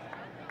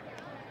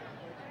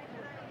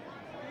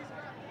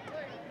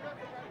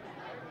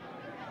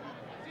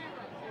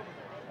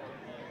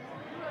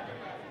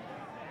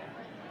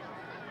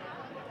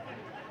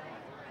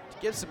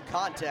 Give some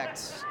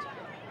context.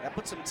 That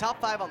puts him top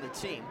 5 on the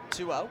team.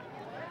 2-0.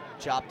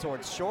 Chop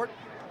towards short.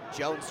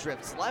 Jones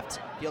drifts left.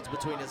 Fields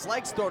between his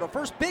legs. Throw to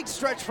first. Big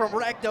stretch from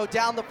Recno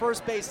down the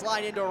first base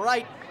line into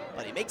right.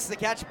 But he makes the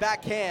catch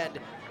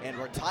backhand and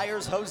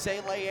retires Jose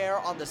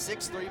Leyer on the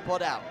 6-3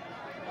 put out.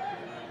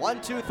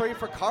 1-2-3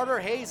 for Carter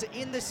Hayes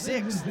in the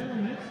 6th.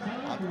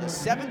 On the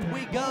 7th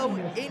we go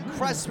in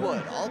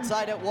Crestwood. All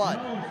tied at 1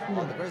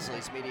 on the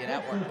Grizzlies Media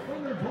Network.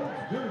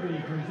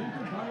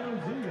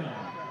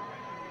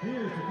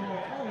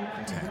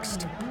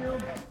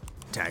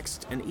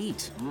 Text and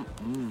eat.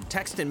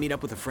 Text and meet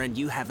up with a friend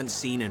you haven't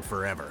seen in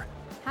forever.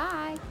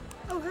 Hi.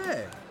 Oh,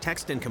 hey.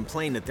 Text and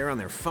complain that they're on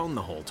their phone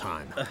the whole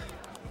time.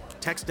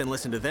 Text and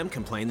listen to them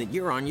complain that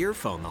you're on your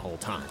phone the whole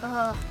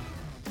time.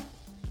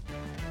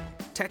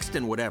 Text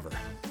and whatever.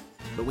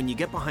 But when you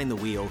get behind the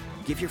wheel,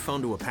 give your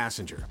phone to a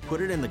passenger. Put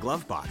it in the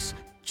glove box.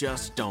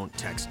 Just don't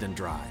text and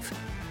drive.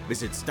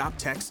 Visit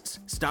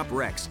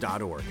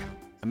StopTextsStopWrecks.org.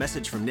 A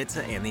message from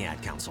NHTSA and the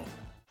Ad Council.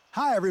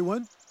 Hi,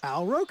 everyone.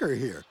 Al Roker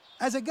here.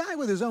 As a guy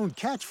with his own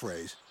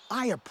catchphrase,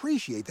 I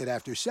appreciate that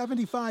after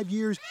 75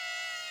 years,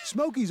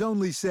 Smokey's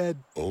only said,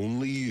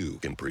 "Only you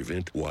can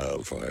prevent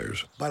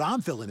wildfires." But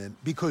I'm filling in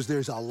because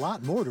there's a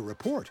lot more to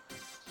report.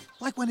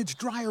 Like when it's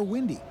dry or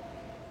windy.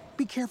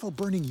 Be careful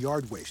burning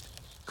yard waste,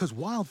 because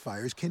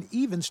wildfires can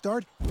even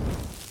start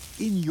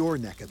in your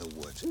neck of the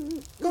woods.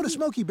 Go to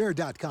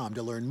SmokeyBear.com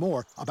to learn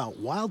more about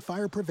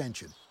wildfire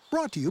prevention.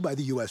 Brought to you by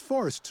the U.S.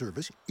 Forest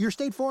Service, your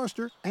state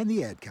forester, and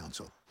the Ad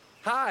Council.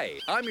 Hi,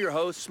 I'm your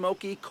host,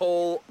 Smokey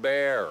Cole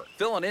Bear.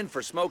 Filling in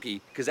for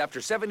Smokey, because after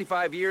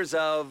 75 years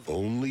of...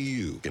 Only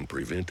you can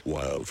prevent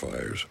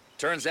wildfires.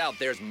 Turns out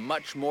there's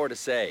much more to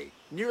say.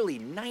 Nearly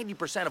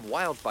 90% of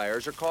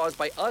wildfires are caused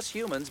by us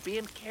humans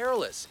being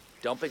careless,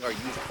 dumping our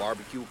used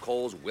barbecue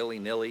coals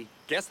willy-nilly.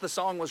 Guess the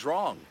song was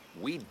wrong.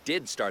 We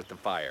did start the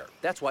fire.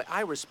 That's why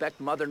I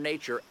respect Mother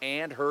Nature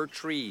and her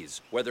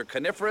trees, whether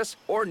coniferous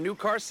or new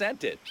car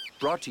scented.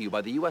 Brought to you by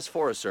the U.S.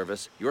 Forest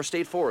Service, your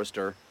state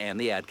forester, and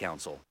the Ad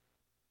Council.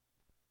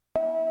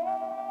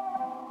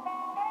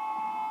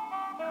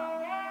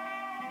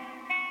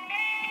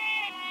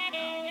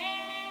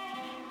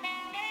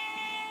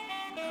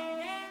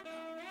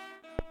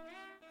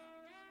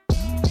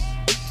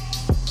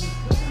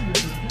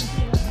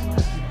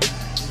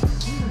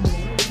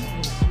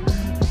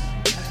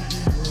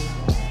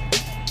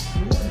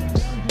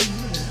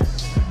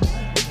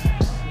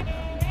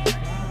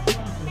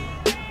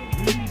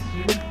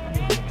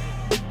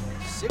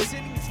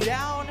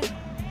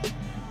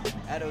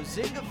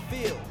 Zinga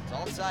Field,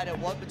 all tied at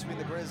 1 between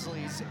the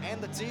Grizzlies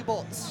and the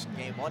T-Bolts.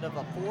 Game 1 of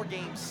a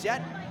 4-game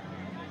set.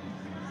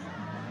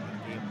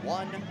 Game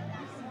 1 of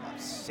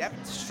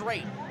 7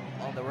 straight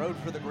on the road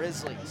for the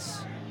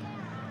Grizzlies.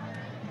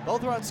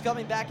 Both runs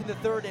coming back in the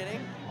 3rd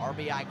inning.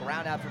 RBI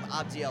ground out from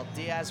Abdiel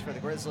Diaz for the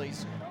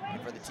Grizzlies, and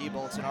for the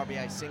T-Bolts, an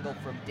RBI single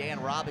from Dan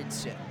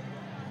Robinson.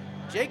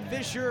 Jake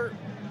Fisher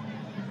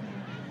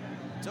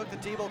took the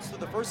T-Bolts through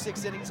the first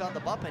 6 innings on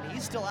the bump, and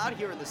he's still out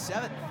here in the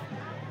 7th.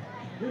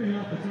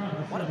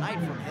 What a night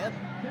from him.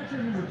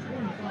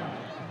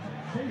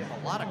 Give him a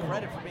lot of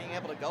credit for being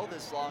able to go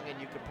this long, and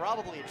you could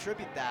probably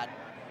attribute that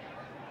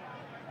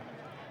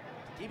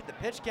to keeping the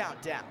pitch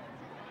count down.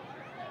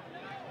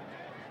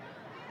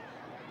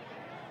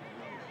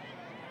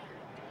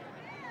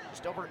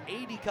 Just over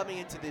 80 coming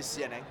into this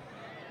inning.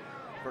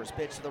 First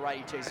pitch to the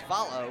righty, Chase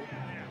Follow.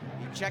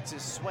 He checks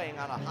his swing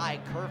on a high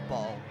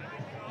curveball.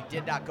 He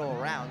did not go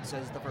around,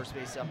 says the first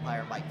base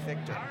umpire, Mike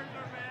Fichter.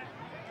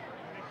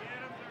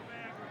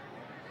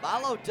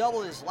 Follow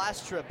doubled his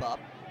last trip up.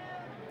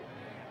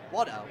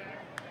 1-0.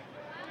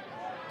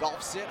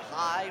 Golfs it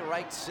high,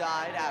 right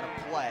side, out of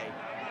play.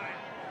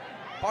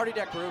 Party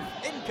deck roof,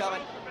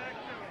 incoming.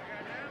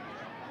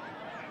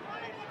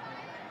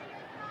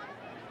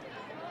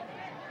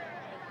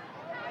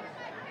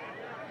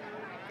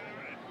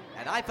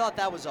 And I thought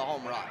that was a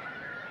home run.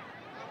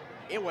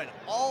 It went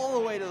all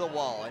the way to the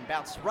wall and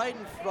bounced right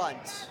in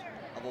front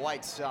of a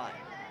white sign.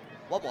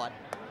 1-1.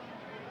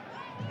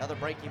 Another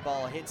breaking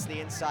ball hits the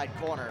inside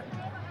corner.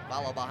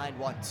 Follow behind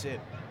 1-2.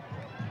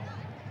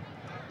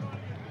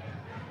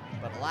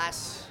 But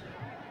alas,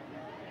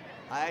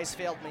 my eyes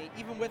failed me,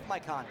 even with my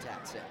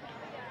contacts in.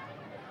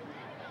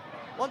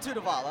 1-2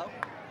 to Valo.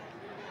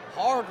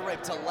 Hard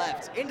rip to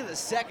left into the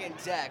second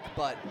deck,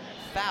 but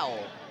foul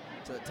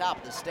to the top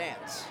of the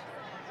stands.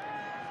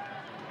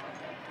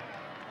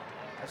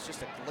 That's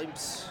just a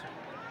glimpse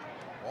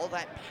of all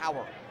that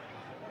power.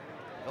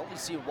 I've only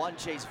seen one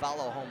Chase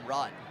Valo home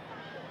run,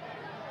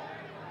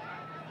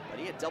 but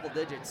he had double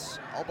digits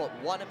all but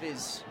one of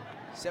his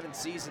 7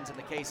 seasons in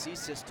the KC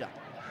system.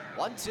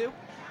 1-2,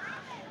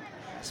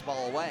 pass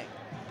ball away.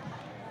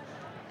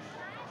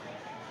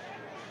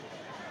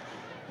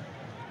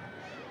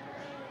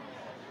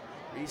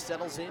 Reese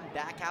settles in,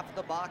 back half of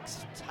the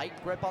box, tight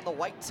grip on the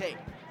white tape.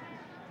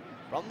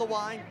 From the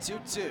line,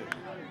 2-2.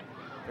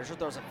 Fisher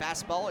throws a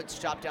fastball, it's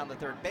chopped down the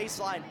third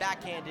baseline,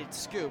 backhanded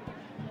scoop,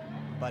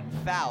 but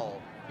foul.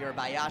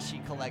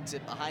 Hirabayashi collects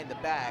it behind the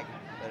bag,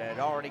 but it had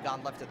already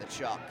gone left of the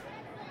chalk.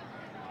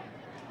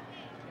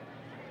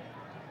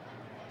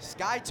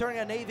 Sky turning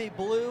a navy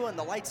blue and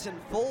the lights in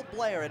full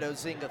blare at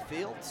Ozinga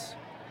Fields.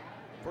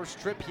 First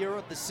trip here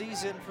of the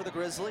season for the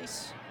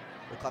Grizzlies.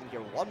 We'll come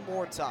here one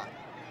more time.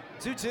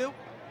 2-2.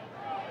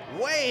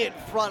 Way in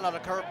front on a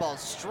curveball.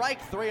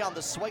 Strike 3 on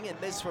the swing and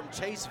miss from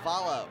Chase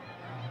Valo.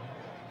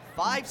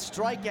 5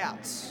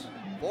 strikeouts,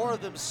 4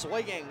 of them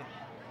swinging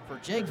for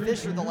Jake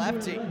Fisher, the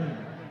lefty. And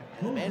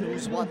the man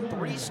who's won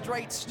 3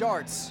 straight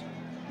starts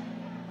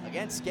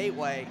against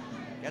Gateway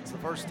gets the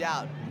first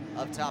out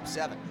of top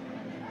 7.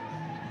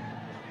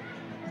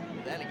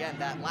 And then again,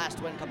 that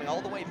last win coming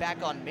all the way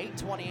back on May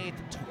 28th,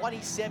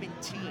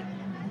 2017.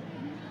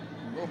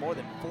 A little more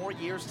than 4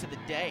 years to the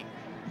day.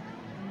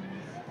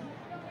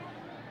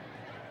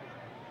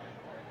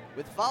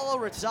 With Valo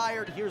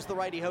retired, here's the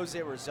righty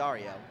Jose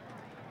Rosario.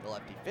 The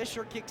lefty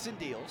Fisher kicks and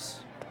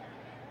deals.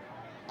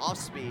 Off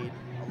speed,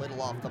 a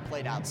little off the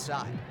plate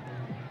outside.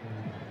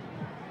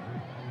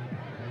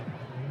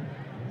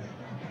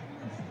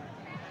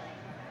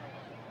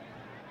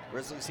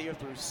 Grizzlies here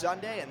through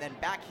Sunday, and then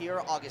back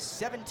here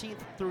August 17th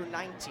through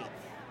 19th.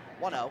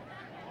 1-0.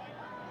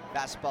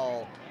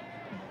 Fastball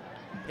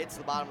hits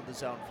the bottom of the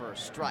zone for a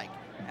strike.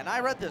 And I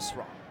read this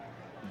wrong.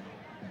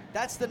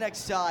 That's the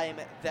next time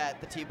that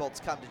the T-Bolts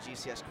come to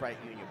GCS Credit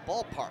Union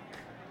Ballpark.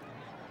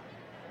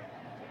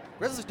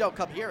 Grizzlies don't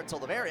come here until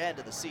the very end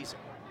of the season.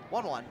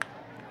 1-1.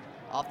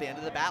 Off the end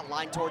of the bat,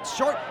 line towards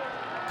short.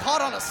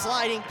 Caught on a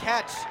sliding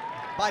catch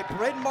by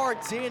Bryn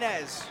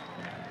Martinez.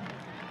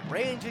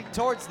 Ranging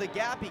towards the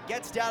gap, he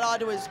gets down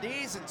onto his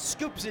knees and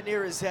scoops it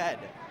near his head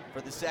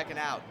for the second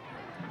out.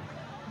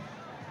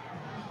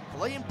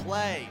 Clean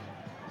play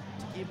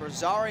to keep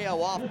Rosario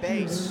off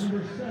base.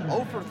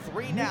 0 for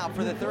 3 now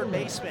for the third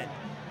baseman.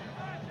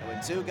 And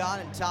with 2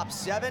 gone in top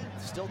 7,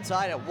 still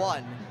tied at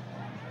 1.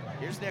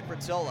 Here's Nick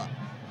Rottola.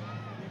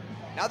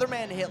 Another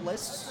man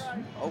hitless,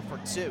 0 for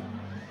 2.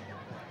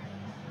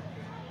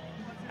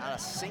 Not a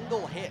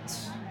single hit.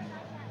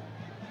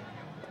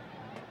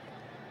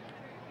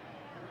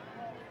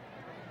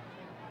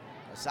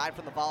 Aside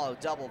from the Valo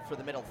double for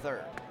the middle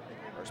third.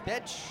 First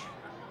pitch,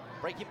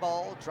 breaking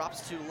ball,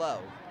 drops too low.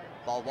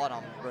 Ball 1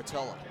 on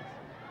Rottola.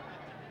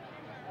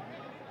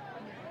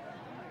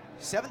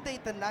 7th,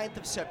 8th, and 9th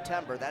of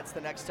September, that's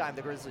the next time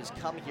the Grizzlies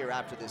come here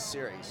after this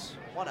series.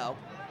 1-0.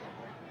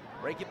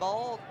 Breaking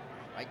ball,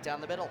 right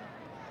down the middle.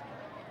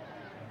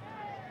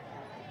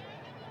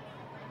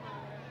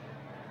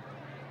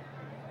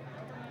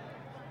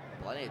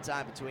 Plenty of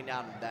time between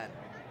now and then.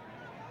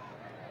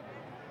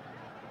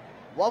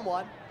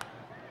 1-1.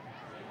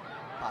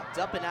 Popped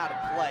up and out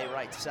of play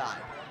right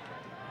side.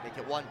 Make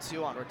it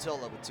 1-2 on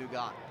Rottola with 2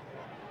 gone.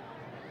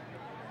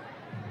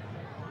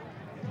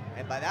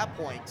 And by that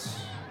point,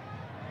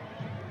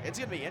 it's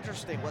going to be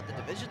interesting what the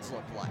divisions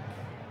look like.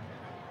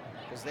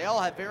 Because they all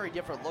have very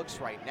different looks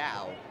right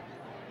now.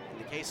 In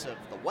the case of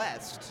the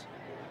West,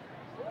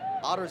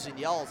 Otters and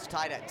Yalls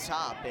tied at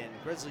top, and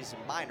Grizzlies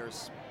and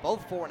Miners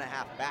both 4.5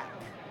 back.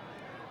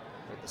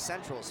 But the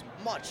Central is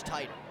much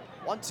tighter.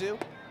 1-2.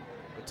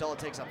 Rottola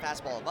takes a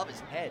fastball above his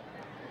head.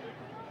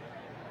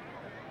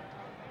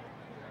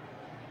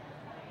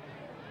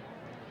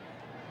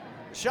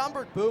 The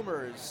Schaumburg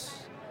Boomers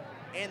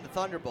and the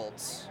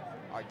Thunderbolts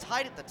are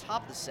tied at the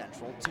top of the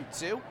Central,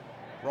 2-2.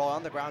 Roll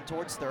on the ground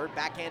towards third,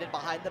 backhanded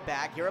behind the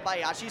bag.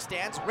 Hirabayashi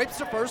stands, rips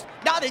to first,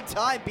 not in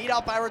time, beat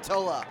out by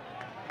Rottola.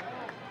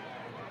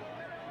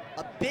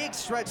 A big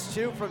stretch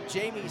too from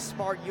Jamie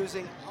Smart,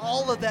 using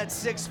all of that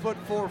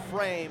 6'4"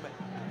 frame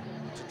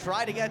to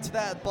try to get to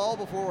that ball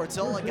before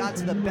Rottola got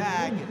to the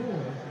bag.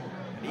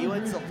 And he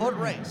wins the foot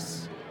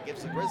race,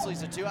 gives the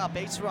Grizzlies a 2-out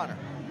base runner.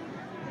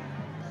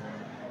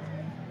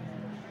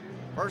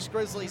 First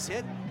Grizzlies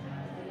hit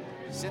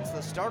since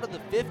the start of the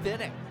 5th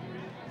inning.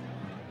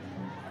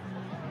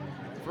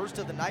 First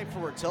of the night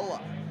for Rottola.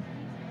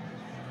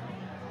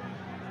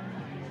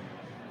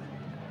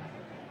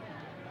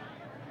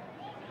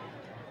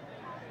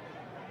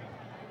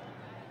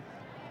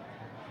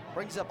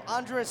 Brings up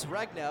Andres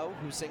Regno,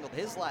 who singled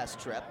his last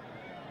trip.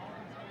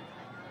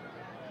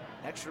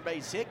 Extra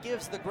base hit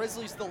gives the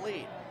Grizzlies the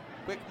lead.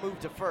 Quick move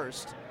to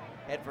first.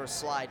 Head first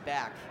slide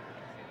back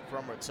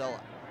from Rotella.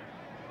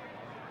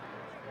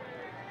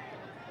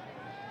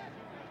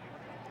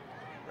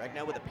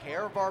 Regno with a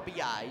pair of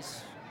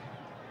RBIs.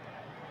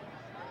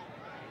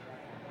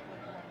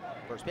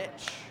 First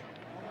pitch.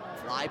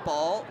 Fly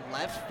ball,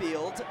 left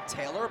field.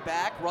 Taylor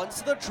back, runs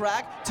to the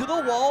track, to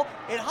the wall.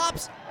 It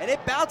hops, and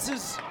it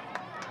bounces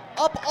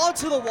up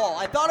onto the wall.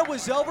 I thought it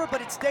was over,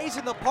 but it stays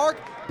in the park.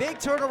 Big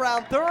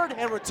turnaround third,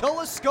 and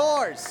Rotella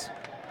scores.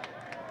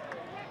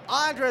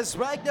 Andres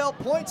Regno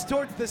points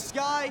towards the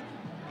sky.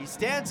 He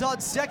stands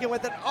on second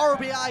with an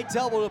RBI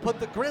double to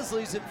put the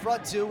Grizzlies in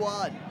front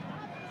 2-1.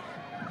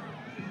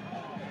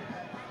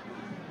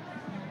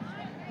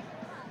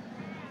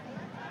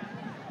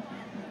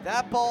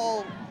 That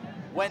ball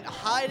went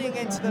hiding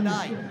into the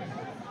night.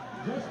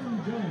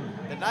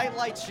 The night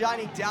light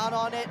shining down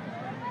on it.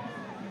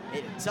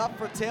 It's tough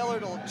for Taylor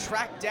to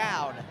track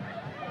down.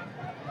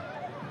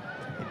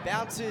 It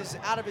bounces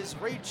out of his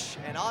reach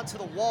and onto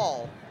the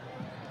wall.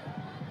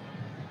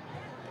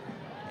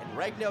 And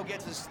Regno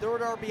gets his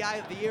third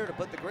RBI of the year to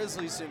put the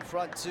Grizzlies in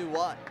front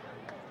 2-1.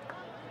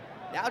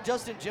 Now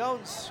Justin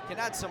Jones can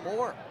add some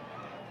more.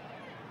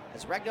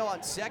 As Regno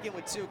on second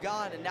with 2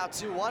 gone, and now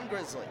 2-1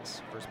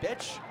 Grizzlies. First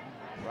pitch,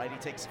 righty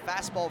takes a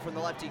fastball from the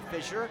lefty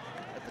Fisher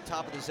at the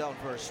top of the zone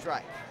for a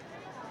strike.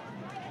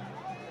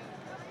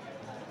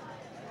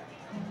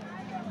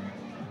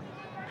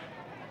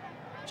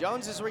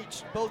 Jones has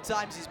reached both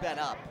times he's been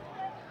up.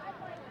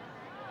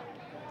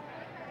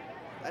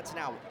 That's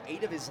now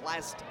 8 of his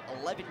last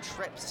 11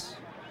 trips.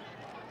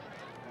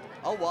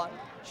 0-1,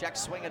 check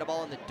swing at a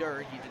ball in the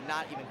dirt. He did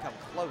not even come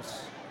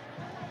close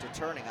to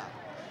turning up.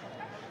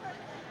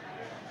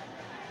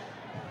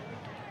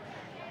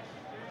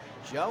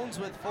 Jones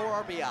with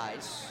 4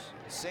 RBIs,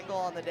 a single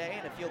on the day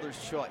and a fielder's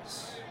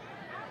choice.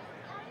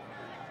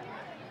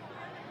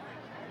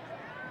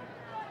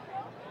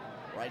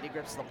 Righty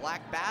grips the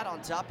black bat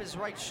on top his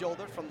right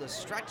shoulder from the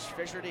stretch.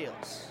 Fisher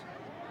deals.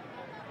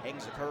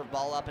 Hangs a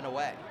curveball up and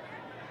away.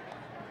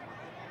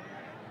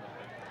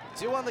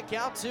 2 on the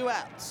count, 2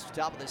 outs.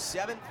 Top of the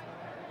 7th.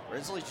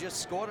 Grizzlies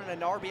just scored an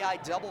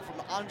RBI double from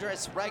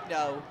Andres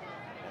Regno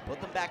and put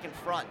them back in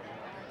front.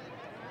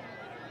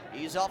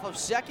 He's off of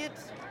second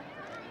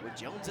with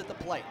Jones at the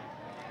plate.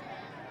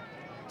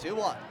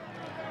 2-1.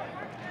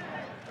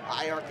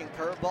 High arcing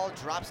curveball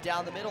drops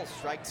down the middle,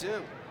 strike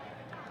 2.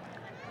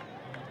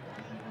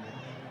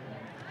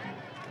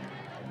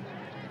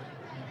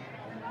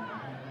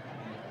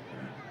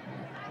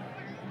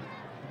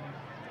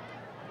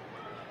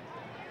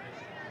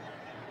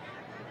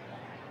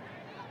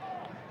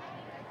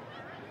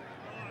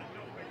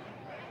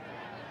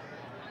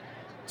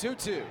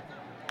 Two-two.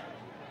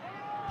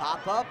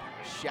 Pop up,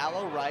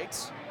 shallow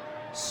right.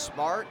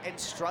 Smart and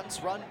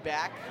Strunz run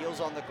back.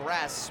 Heels on the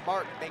grass.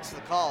 Smart makes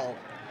the call.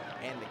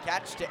 And the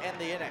catch to end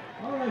the inning.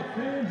 All right,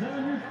 fans,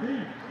 on your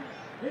feet.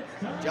 It's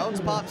time. Jones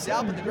pops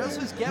out, but the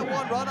Grizzlies get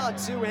 1 run on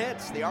 2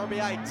 hits. The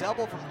RBI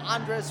double from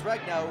Andres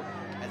Regno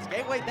as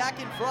Gateway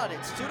back in front.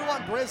 It's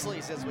 2-1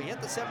 Grizzlies as we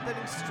hit the 7th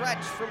inning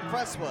stretch from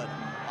Crestwood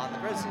on the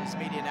Grizzlies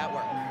Media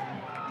Network.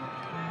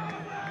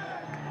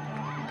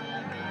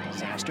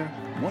 Disaster?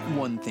 What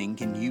one thing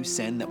can you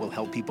send that will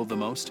help people the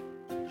most?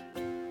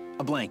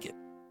 A blanket,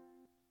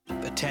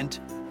 a tent,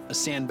 a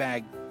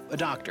sandbag, a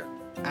doctor.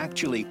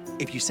 Actually,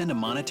 if you send a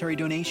monetary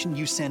donation,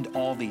 you send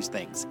all these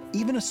things.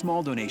 Even a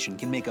small donation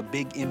can make a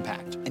big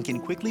impact and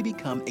can quickly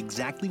become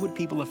exactly what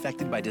people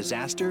affected by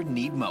disaster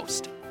need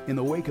most. In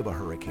the wake of a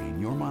hurricane,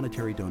 your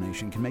monetary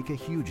donation can make a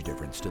huge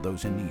difference to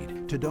those in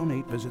need. To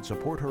donate, visit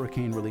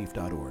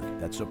supporthurricanerelief.org.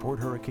 That's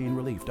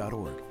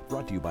supporthurricanerelief.org.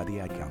 Brought to you by the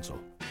Ad Council.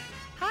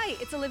 Hi,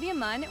 it's Olivia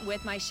Munn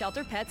with my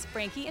shelter pets,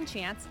 Frankie and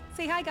Chance.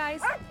 Say hi,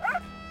 guys.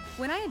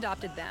 When I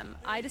adopted them,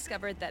 I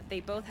discovered that they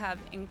both have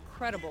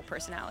incredible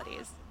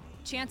personalities.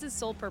 Chance's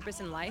sole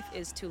purpose in life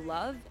is to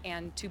love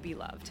and to be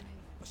loved.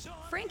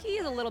 Frankie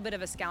is a little bit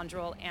of a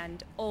scoundrel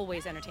and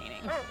always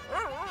entertaining.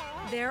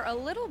 They're a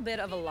little bit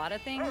of a lot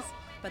of things,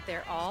 but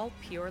they're all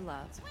pure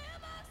love.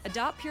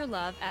 Adopt pure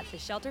love at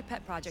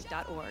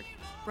theshelterpetproject.org.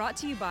 Brought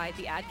to you by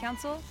the Ad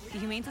Council, the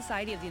Humane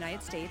Society of the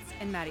United States,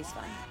 and Maddie's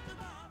Fund.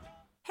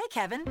 Hey,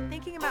 Kevin,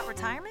 thinking about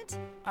retirement?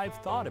 I've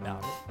thought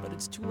about it, but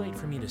it's too late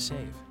for me to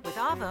save. With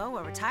Avo,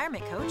 a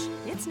retirement coach,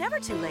 it's never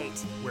too late.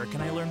 Where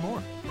can I learn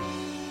more?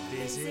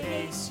 Visit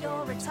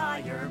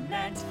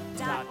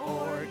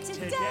aceyourretirement.org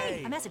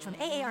today. A message from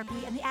AARP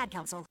and the Ad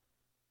Council.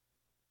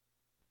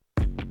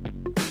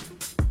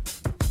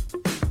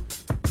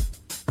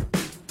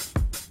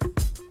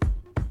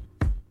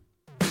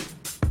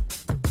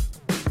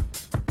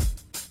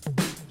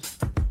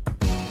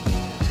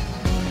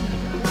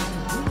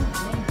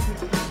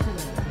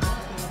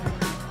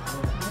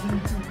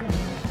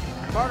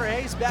 Carter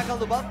Hayes back on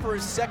the bump for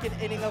his 2nd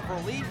inning of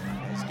relief.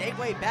 As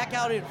Gateway back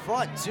out in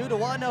front,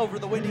 2-1 over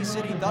the Windy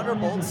City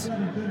Thunderbolts.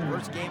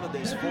 First game of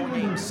this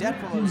 4-game set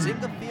from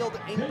Ozinga Field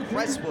in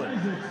Crestwood,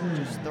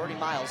 just 30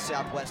 miles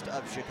southwest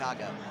of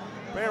Chicago.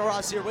 Brandon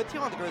Ross here with you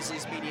on the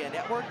Grizzlies Media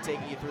Network,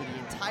 taking you through the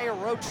entire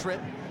road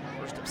trip.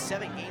 First of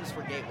 7 games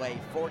for Gateway,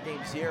 4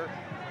 games here,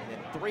 and then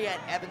 3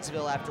 at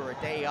Evansville after a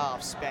day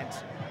off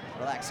spent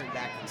relaxing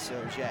back in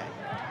Sauget.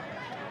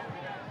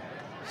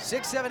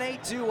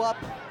 6-7-8-2 up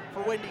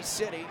for Windy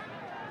City.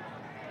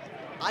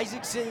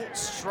 Isaacson,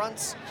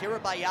 Struntz,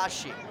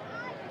 Hirabayashi.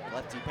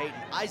 Lefty Peyton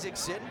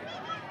Isaacson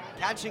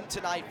catching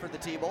tonight for the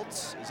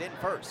T-Bolts is in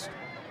first.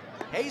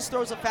 Hayes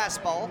throws a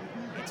fastball.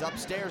 It's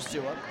upstairs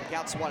to him. The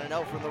count's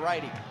 1-0 from the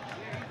righty.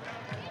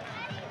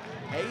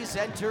 Hayes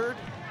entered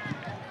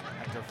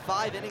after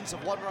 5 innings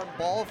of one-run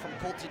ball from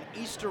Colton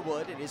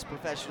Easterwood in his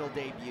professional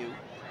debut.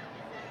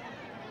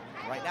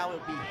 Right now it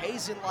would be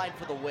Hayes in line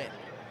for the win.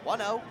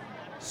 1-0,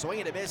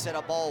 swing and a miss at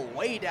a ball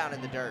way down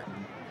in the dirt.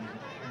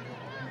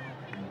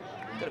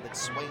 Could have been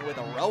swinging with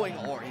a rowing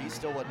oar, he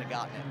still wouldn't have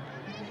gotten it.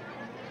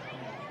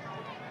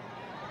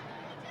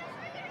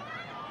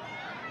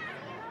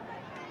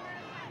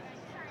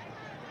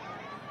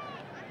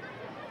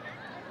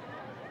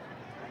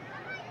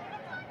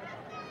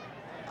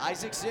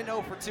 Isaacson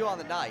 0 for 2 on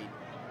the night.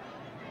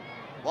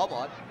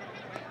 1-1.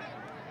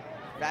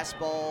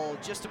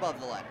 Fastball just above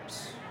the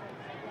letters.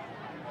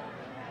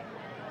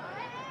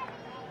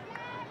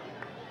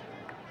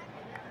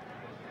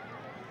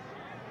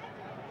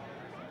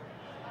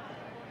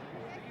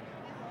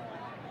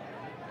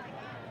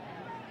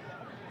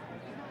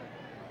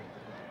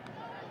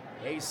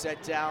 Hayes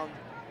set down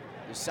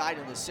the side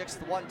in the 6th,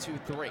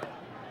 1-2-3.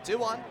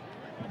 2-1.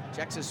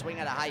 Checks a swing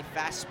at a high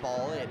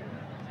fastball. It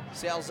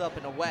sails up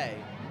and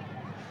away.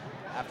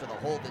 After the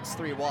hold, it's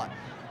 3-1.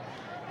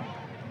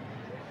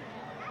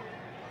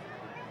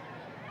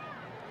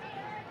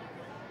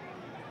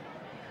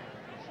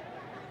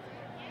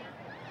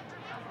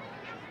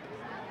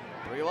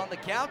 On the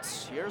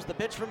count. Here's the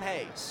pitch from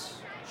Hayes.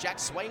 Check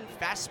swing,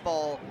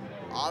 fastball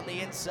on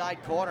the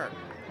inside corner.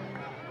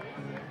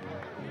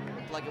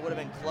 Looked like it would have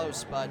been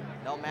close, but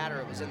no matter,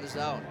 it was in the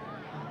zone.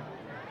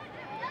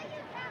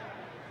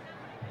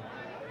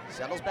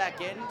 Settles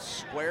back in,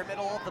 square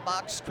middle of the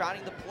box,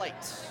 crowning the plate.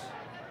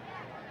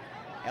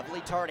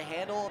 Heavily tarred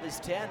handle of his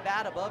tan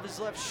bat above his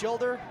left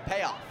shoulder,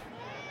 payoff.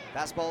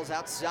 Fastball's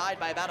outside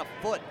by about a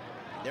foot.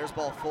 There's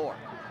ball 4.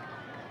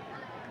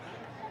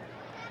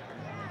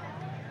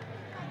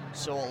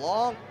 So a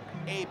long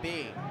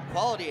AB,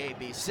 quality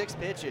AB, 6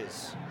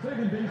 pitches.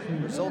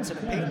 Results in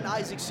a Peyton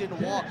Isaacson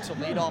walk to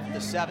lead off the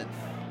 7th.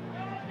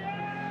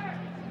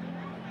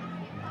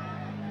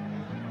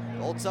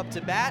 Bolts up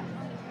to bat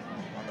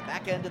on the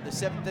back end of the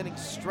 7th inning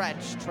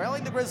stretch,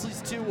 trailing the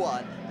Grizzlies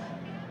 2-1.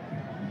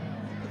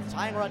 With a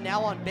tying run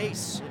now on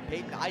base in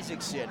Peyton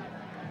Isaacson,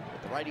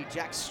 with the righty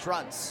Jack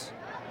Struntz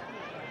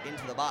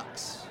into the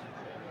box.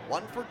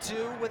 1 for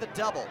 2 with a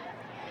double,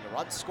 and a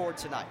run scored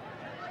tonight.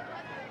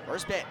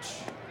 First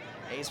pitch.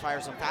 Hayes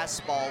fires a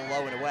fastball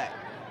low and away.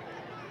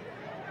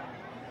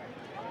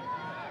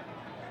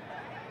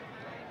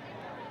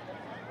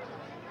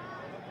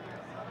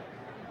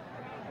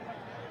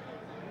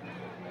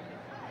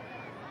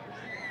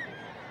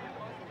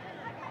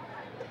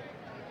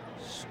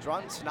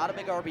 Struntz, not a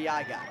big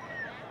RBI guy.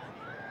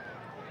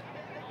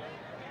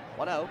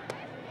 1-0.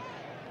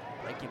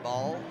 Breaking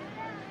ball,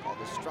 called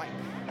a strike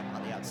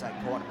on the outside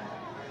corner.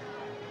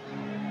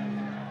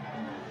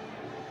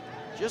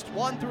 Just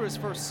 1 through his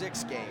first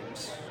 6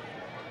 games.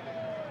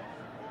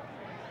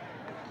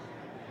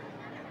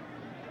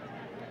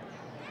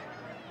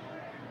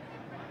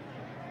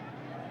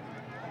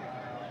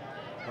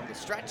 From the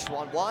stretch,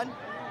 1-1.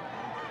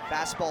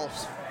 Fastball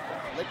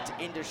flipped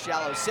into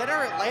shallow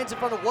center. It lands in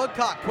front of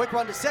Woodcock. Quick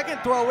run to second,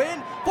 throw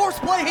in. Force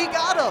play, he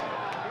got him.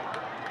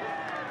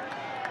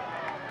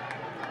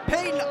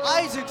 Peyton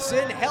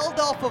Isaacson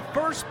held off of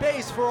first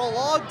base for a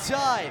long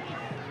time.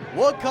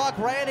 Woodcock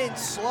ran in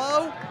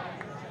slow.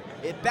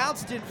 It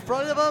bounced in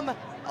front of him.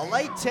 A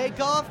late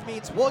takeoff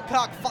means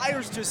Woodcock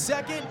fires to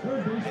second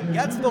and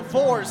gets the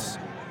force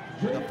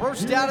for the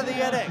first down of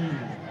the inning.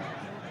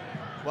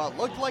 Well, it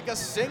looked like a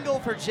single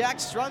for Jack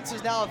Struntz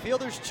is now a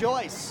fielder's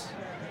choice.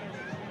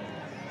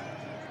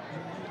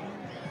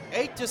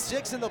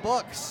 8-6 in the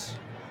books.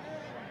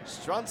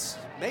 Struntz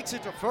makes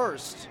it to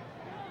first,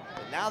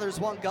 but now there's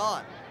one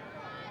gone.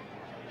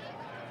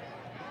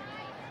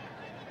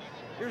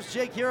 Here's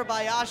Jake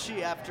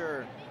Hirabayashi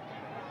after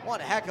one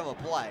heck of a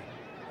play.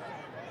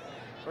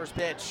 First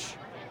pitch.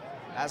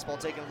 Fastball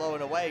taken low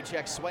and away.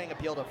 Check swing,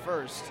 appeal to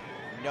first.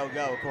 No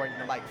go, according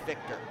to Mike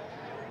Fichter.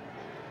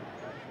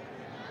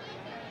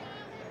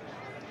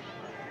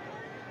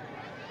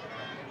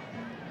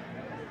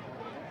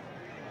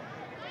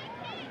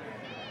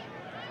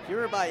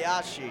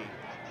 Hirabayashi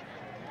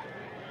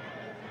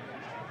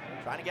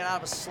trying to get out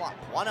of a slump.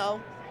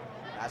 1-0.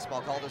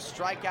 Fastball called a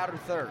strikeout or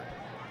third.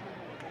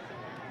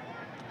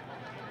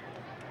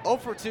 0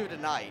 for 2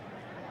 tonight.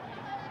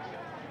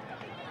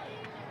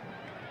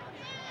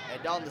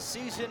 And on the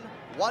season,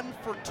 1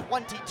 for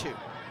 22.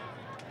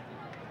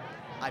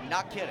 I'm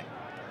not kidding.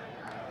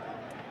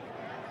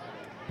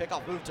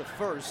 Pickoff move to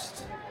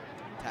first.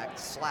 Tagged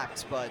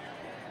slapped, but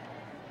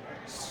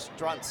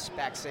Struntz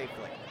back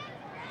safely.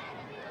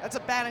 That's a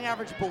batting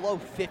average below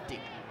 50.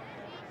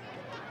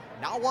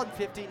 Not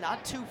 150,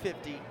 not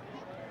 250,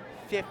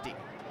 50.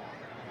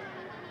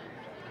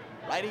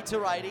 Righty to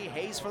righty,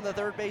 Hayes from the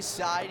third base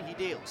side, he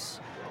deals.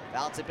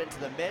 Bounce it into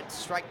the mid,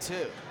 strike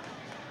 2.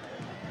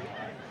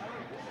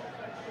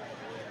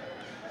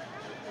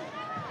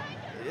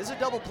 It is a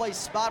double play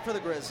spot for the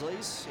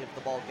Grizzlies if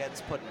the ball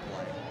gets put in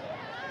play.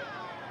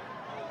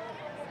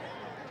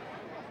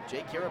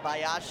 Jake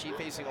Hirabayashi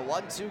facing a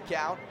 1-2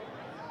 count.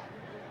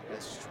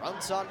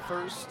 Strunts on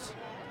first.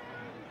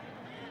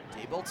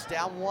 T-Bolt's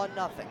down 1-0,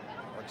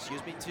 or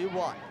excuse me,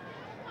 2-1.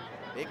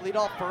 Big lead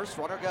off first,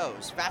 runner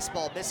goes.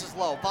 Fastball misses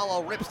low,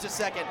 follow rips to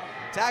second.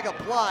 Tag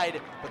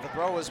applied, but the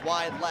throw was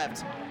wide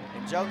left.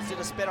 And Jones did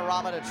a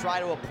spinorama to try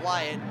to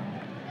apply it.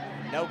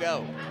 No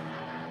go.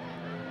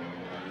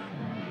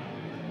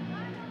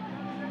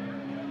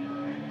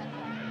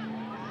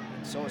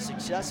 So a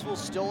successful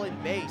stolen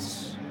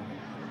base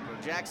for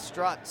Jack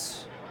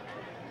Strutz.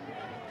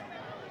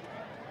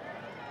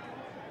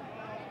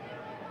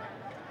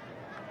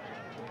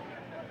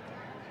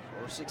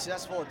 First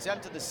successful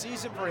attempt of the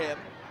season for him.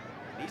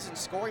 He's in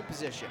scoring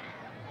position.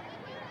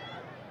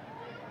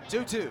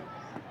 2-2.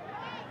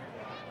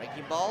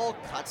 Breaking ball,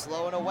 cuts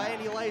low and away,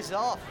 and he lays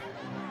off.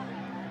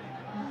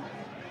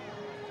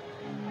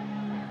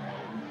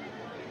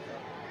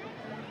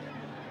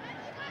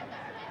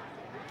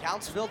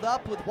 Counts filled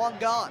up with 1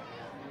 gone.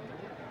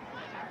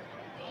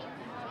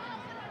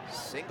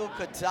 Single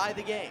could tie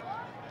the game.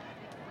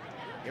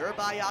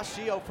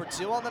 Hirabayashi 0 for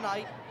 2 on the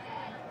night.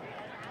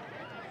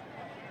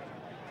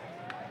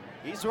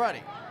 He's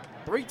ready.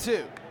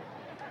 3-2.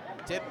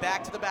 Tip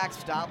back to the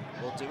backstop.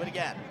 We'll do it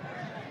again.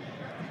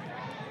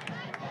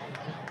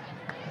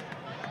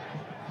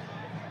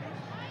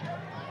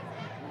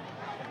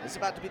 This is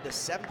about to be the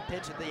 7th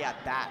pitch of the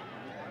at-bat.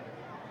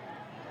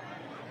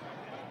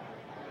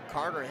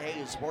 Carter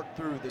Hayes worked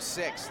through the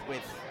 6th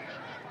with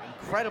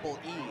incredible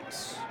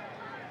ease.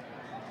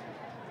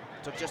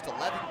 Took just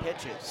 11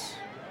 pitches.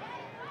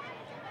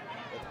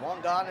 With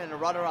 1 gone and a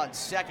runner on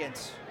second.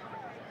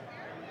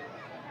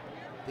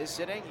 This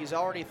inning, he's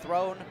already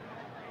thrown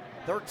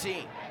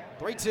 13.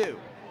 3-2.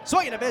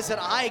 Swing and a miss at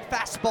a high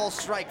fastball,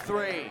 strike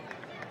 3.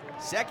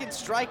 Second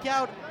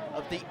strikeout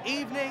of the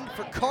evening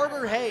for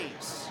Carter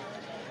Hayes.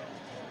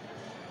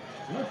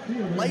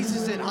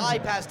 Laces it high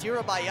past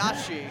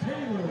Hirabayashi.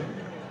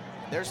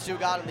 There's 2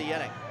 gone in the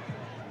inning.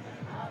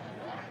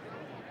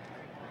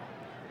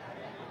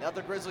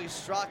 Another Grizzlies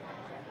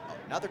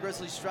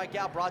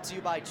strikeout brought to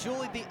you by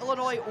Julie, the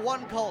Illinois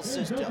one-call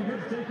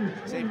system.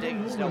 Same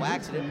thing, it's no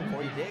accident.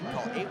 Before you dig,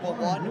 call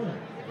 811 or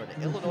go to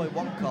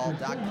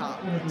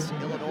IllinoisOneCall.com. That's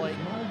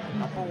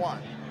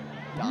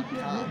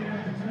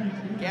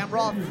IllinoisNumber1.com. Cam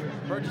Ruff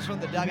emerges from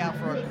the dugout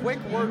for a quick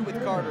word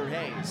with Carter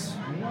Hayes.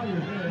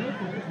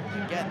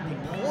 Again, the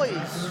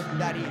poise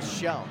that he's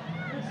shown.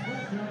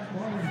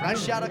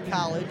 Fresh out of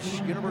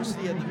college,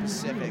 University of the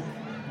Pacific.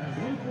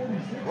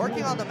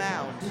 Working on the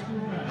mound,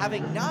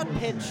 having not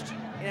pitched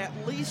in at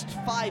least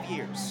 5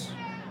 years.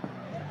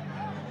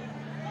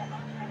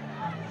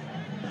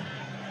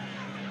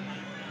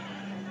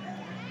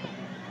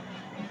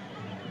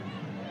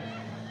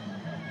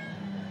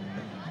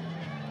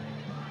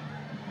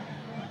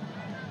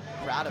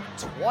 Crowd of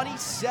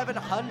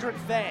 2,700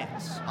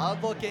 fans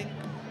onlooking.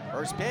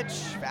 First pitch,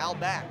 foul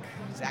back.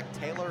 Zach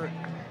Taylor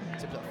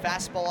tips a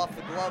fastball off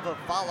the glove of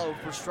Follow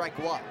for strike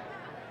 1.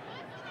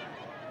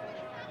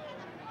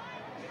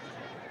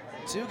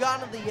 2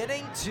 gone in the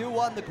inning,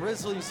 2-1 the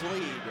Grizzlies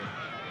lead.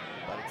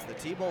 But it's the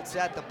T-Bolts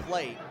at the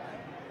plate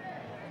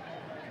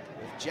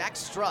with Jack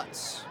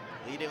Strutz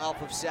leading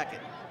off of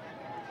second.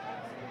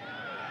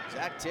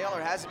 Zach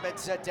Taylor hasn't been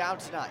set down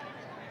tonight.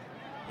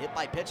 Hit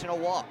by pitch and a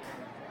walk.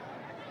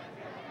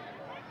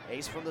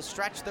 Ace from the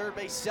stretch third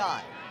base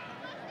side.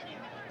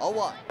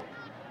 0-1.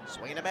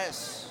 Swing and a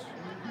miss.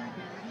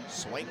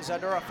 Swings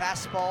under a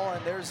fastball,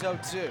 and there's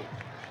 0-2.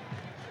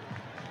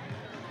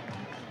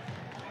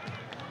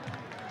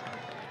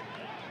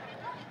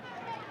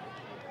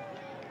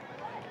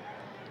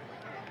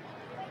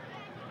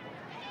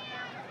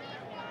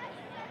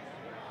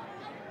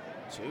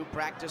 Two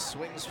practice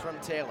swings from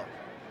Taylor.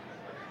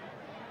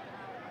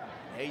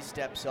 Hayes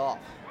steps off.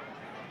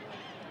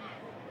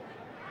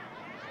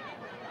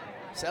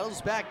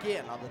 Settles back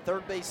in on the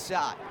third base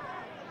side.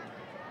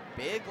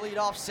 Big lead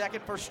off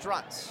second for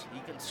Strutz. He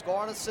can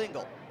score on a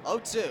single.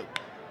 0-2.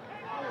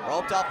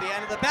 Roped off the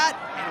end of the bat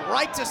and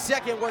right to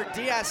second where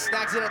Diaz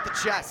snags it at the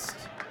chest.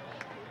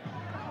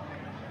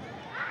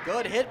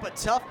 Good hit, but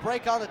tough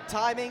break on the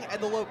timing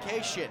and the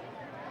location.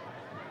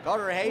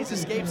 Carter Hayes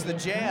escapes the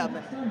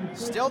jam.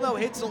 Still no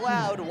hits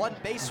allowed. 1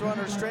 base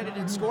runner stranded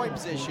in scoring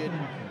position.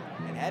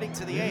 And heading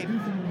to the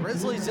 8th,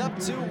 Grizzlies up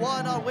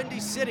 2-1 on Windy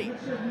City.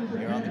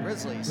 Here on the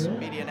Grizzlies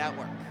Media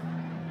Network.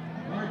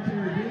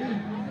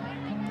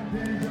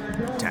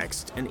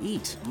 Text and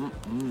eat.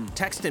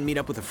 Text and meet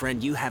up with a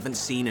friend you haven't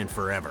seen in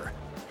forever.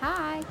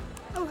 Hi.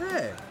 Oh,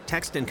 hey.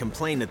 Text and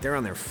complain that they're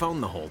on their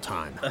phone the whole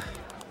time.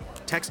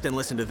 Text and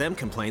listen to them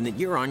complain that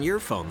you're on your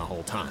phone the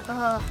whole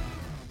time.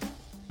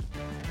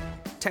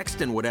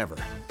 Text and whatever.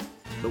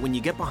 But when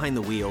you get behind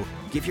the wheel,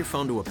 give your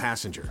phone to a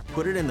passenger.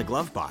 Put it in the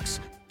glove box.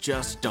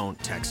 Just don't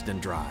text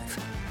and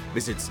drive.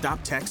 Visit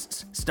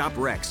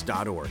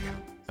StopTextsStopWrecks.org.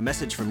 A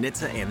message from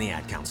NHTSA and the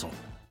Ad Council.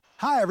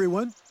 Hi,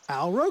 everyone.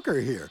 Al Roker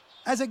here.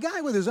 As a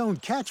guy with his own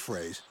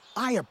catchphrase,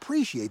 I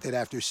appreciate that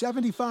after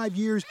 75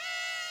 years,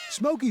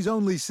 Smokey's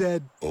only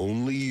said,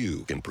 Only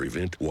you can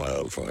prevent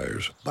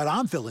wildfires. But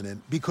I'm filling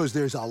in because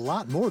there's a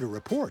lot more to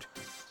report.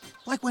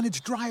 Like when it's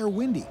dry or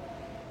windy.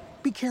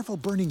 Be careful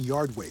burning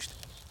yard waste,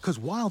 because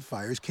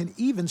wildfires can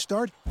even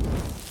start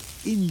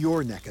in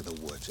your neck of the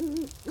woods.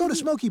 Go to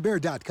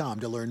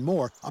SmokeyBear.com to learn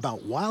more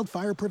about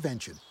wildfire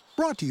prevention.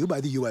 Brought to you by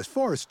the U.S.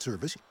 Forest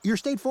Service, your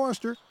state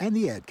forester, and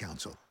the Ad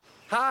Council.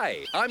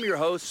 Hi, I'm your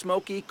host,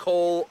 Smokey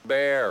Cole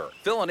Bear.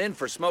 Filling in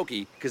for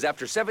Smokey, because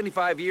after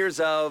 75 years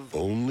of...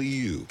 Only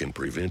you can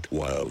prevent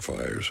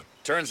wildfires.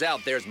 Turns out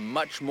there's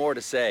much more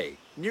to say.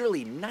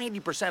 Nearly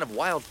 90% of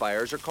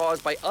wildfires are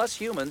caused by us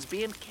humans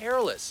being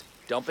careless,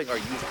 dumping our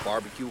used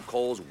barbecue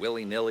coals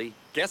willy-nilly.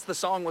 Guess the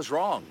song was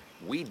wrong.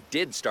 We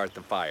did start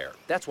the fire.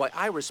 That's why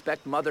I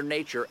respect Mother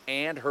Nature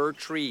and her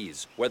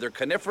trees, whether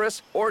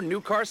coniferous or new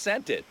car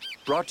scented.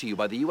 Brought to you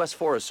by the U.S.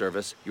 Forest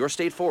Service, your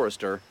state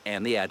forester,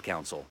 and the Ad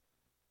Council.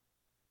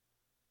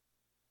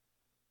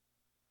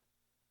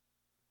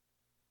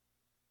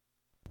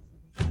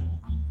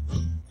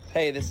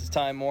 Hey, this is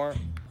Ty Moore.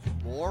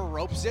 Moore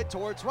ropes it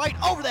towards right,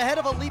 over the head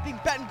of a leaping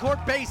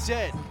Betancourt base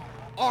hit.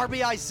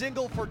 RBI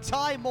single for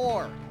Ty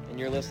Moore. And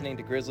you're listening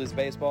to Grizzlies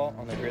Baseball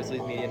on the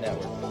Grizzlies Media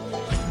Network.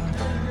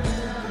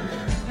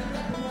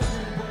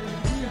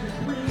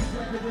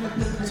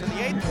 To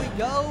the eighth we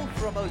go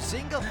from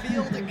Ozinga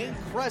Field in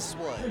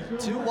Crestwood.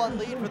 2-1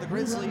 lead for the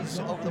Grizzlies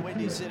over the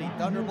Windy City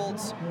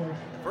Thunderbolts.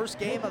 The first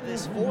game of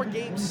this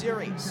 4-game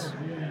series.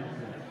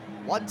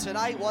 1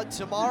 tonight, 1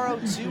 tomorrow,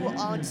 2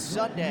 on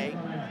Sunday.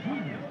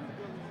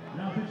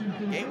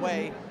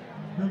 Gateway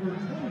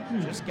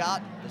just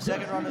got the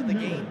second run of the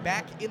game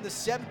back in the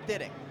 7th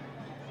inning.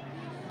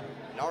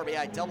 An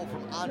RBI double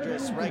from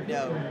Andres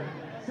Regno.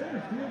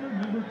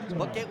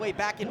 Put Gateway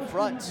back in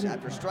front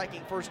after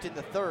striking first in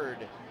the 3rd.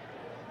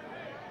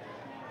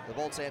 The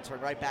Bolts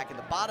answering right back in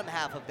the bottom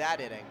half of that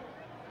inning.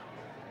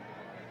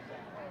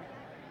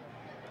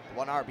 The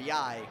 1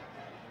 RBI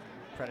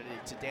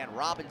credited to Dan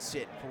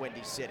Robinson for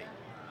Windy City.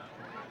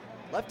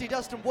 Lefty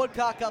Dustin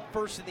Woodcock up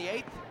first in the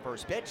 8th.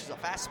 First pitch is a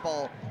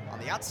fastball on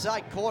the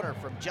outside corner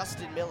from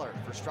Justin Miller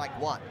for strike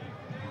 1.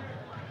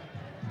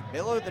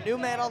 Miller, the new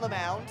man on the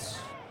mound.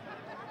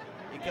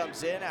 He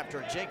comes in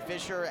after Jake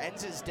Fisher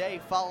ends his day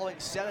following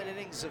 7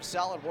 innings of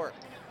solid work.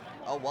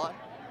 0-1.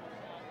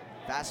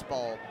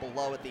 Fastball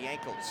below at the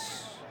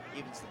ankles.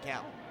 Evens the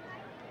count.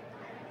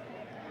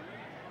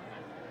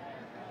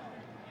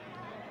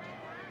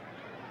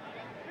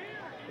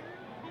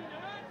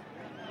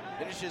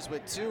 Finishes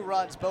with 2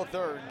 runs, both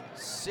earned,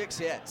 6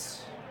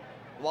 hits.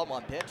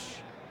 1-1 pitch.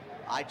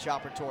 Eye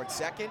chopper towards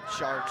second.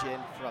 Charge in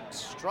from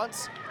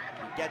Struntz.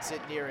 He gets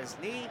it near his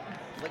knee.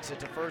 Flicks it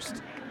to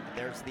first.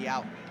 There's the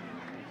out.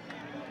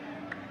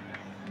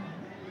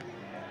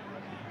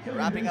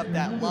 Wrapping up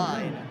that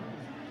line.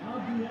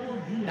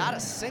 Not a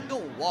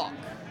single walk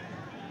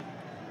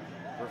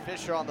for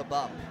Fisher on the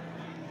bump.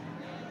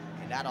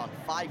 And that on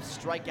 5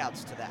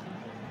 strikeouts to that.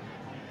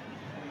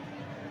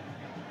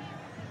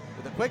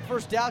 With a quick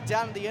first out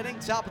down in the inning,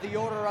 top of the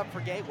order up for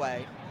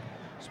Gateway.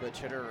 Switch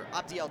hitter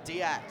Abdiel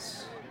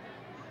Diaz.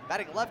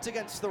 Batting left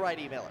against the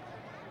righty Miller.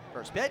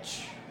 First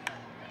pitch.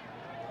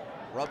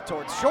 Rubbed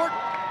towards short.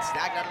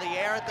 Snagged out of the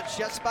air at the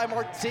chest by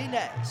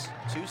Martinez.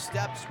 2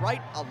 steps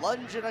right, a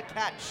lunge and a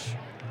catch.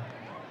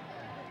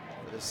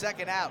 For the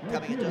second out,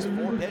 coming in just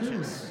 4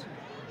 pitches.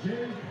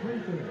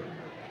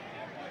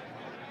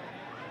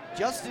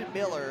 Justin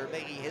Miller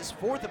making his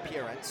 4th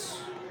appearance.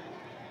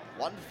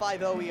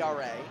 1.50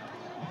 ERA.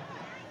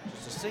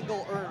 Just a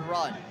single earned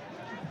run,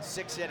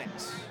 6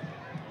 innings.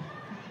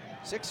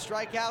 6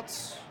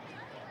 strikeouts,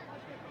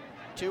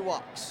 2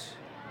 walks.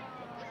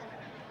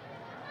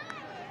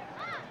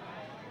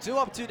 2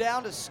 up, 2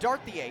 down to start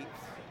the 8th.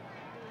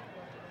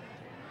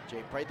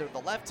 Jay Prather, the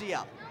lefty,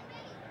 up.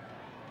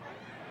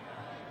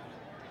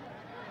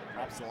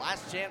 Perhaps the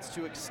last chance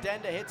to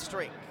extend a hit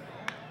streak.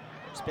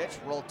 First pitch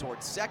rolled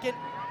towards second,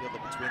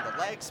 fielded between the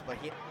legs, but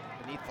hit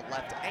beneath the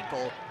left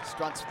ankle.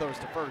 Struntz throws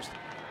to first.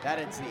 That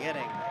ends the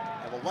inning.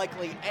 And will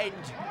likely end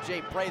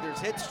Jay Prather's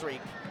hit streak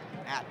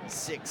at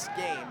 6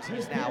 games.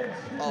 He's now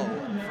 0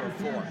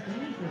 for 4.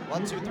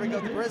 1, 2, 3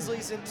 go the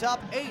Grizzlies in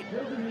top 8.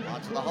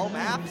 On to the home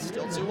half.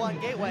 Still 2-1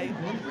 Gateway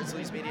on the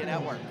Grizzlies Media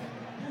Network.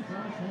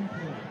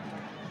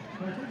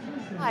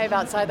 Live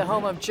outside the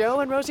home of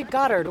Joe and Rosie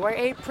Goddard, where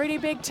a pretty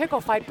big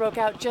tickle fight broke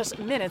out just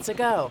minutes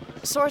ago.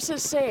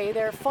 Sources say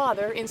their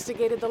father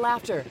instigated the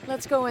laughter.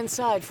 Let's go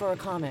inside for a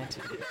comment.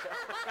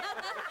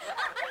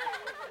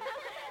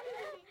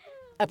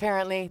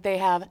 Apparently, they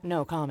have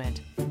no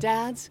comment.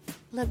 Dads,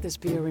 let this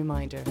be a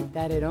reminder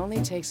that it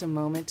only takes a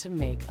moment to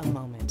make a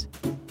moment.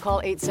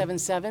 Call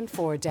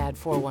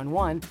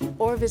 877-4DAD-411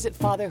 or visit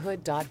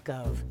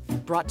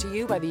fatherhood.gov. Brought to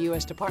you by the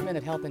U.S. Department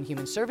of Health and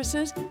Human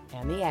Services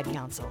and the Ad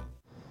Council.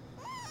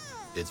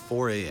 It's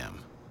 4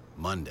 a.m.,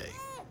 Monday,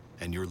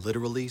 and you're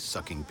literally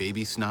sucking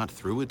baby snot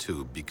through a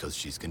tube because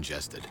she's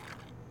congested.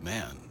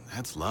 Man,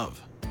 that's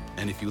love.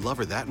 And if you love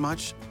her that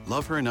much,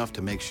 love her enough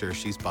to make sure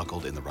she's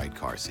buckled in the right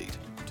car seat.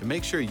 To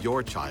make sure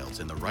your child's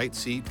in the right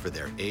seat for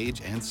their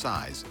age and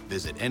size,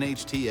 visit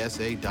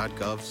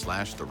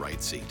nhtsa.gov/the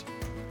right seat.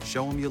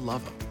 Show them you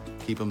love them.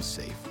 Keep them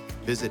safe.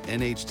 Visit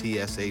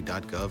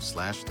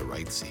nhtsa.gov/the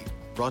right seat.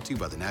 Brought to you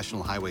by the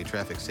National Highway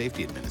Traffic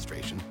Safety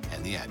Administration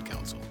and the Ad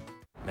Council.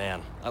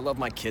 Man, I love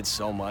my kids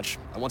so much.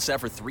 I once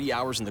sat for 3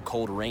 hours in the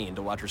cold rain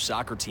to watch her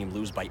soccer team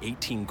lose by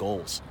 18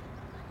 goals.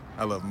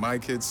 I love my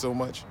kids so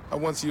much, I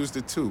once used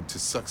a tube to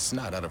suck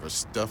snot out of her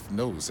stuffed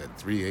nose at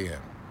 3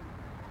 a.m.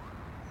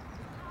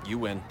 You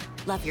win.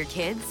 Love your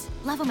kids?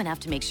 Love them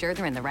enough to make sure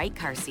they're in the right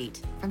car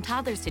seat. From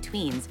toddlers to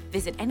tweens,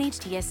 visit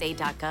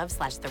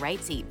nhtsa.gov/the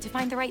right seat to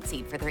find the right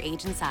seat for their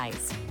age and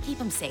size. Keep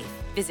them safe.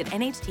 Visit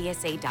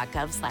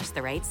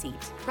nhtsa.gov/the right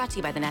seat. Brought to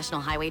you by the National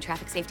Highway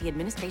Traffic Safety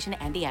Administration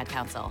and the Ad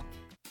Council.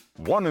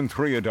 1 in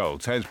 3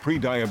 adults has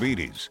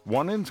prediabetes.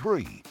 1 in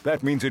 3.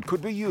 That means it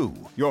could be you,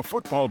 your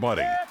football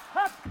buddy,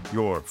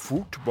 your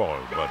football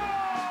buddy,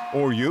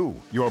 or you,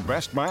 your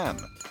best man,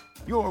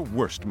 your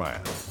worst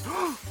man,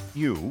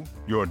 you,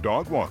 your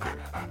dog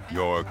walker,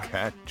 your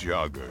cat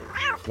jogger.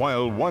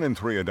 While 1 in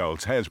 3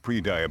 adults has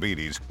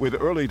prediabetes, with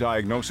early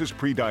diagnosis,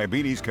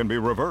 prediabetes can be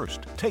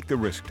reversed. Take the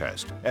risk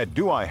test at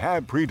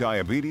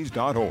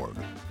doihaveprediabetes.org.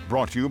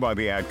 Brought to you by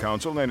the Ad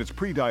Council and its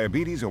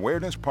prediabetes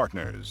awareness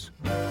partners.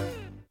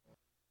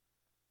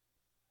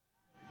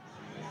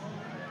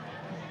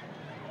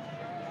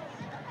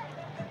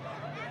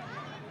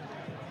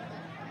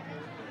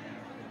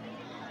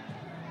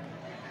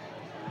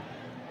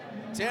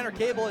 Tanner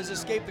Cable has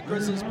escaped the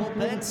Grizzlies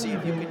bullpen. See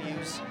if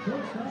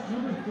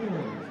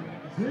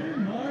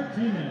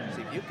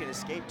you can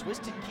escape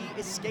Twisted Key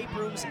Escape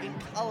Rooms in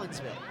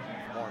Collinsville.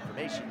 For more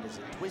information,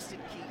 visit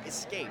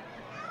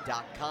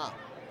twistedkeyescape.com.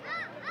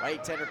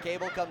 Right, Tanner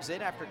Cable comes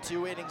in after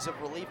 2 innings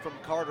of relief from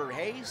Carter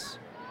Hayes.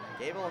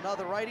 Cable,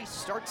 another righty,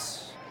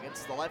 starts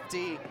against the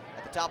lefty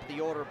at the top of the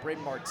order,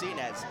 Bryn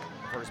Martinez.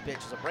 First pitch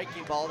is a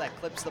breaking ball that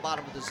clips the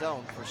bottom of the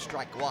zone for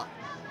strike 1.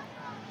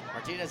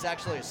 Martinez is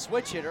actually a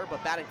switch hitter,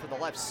 but batting from the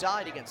left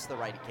side against the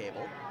righty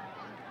Cable.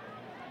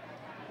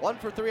 1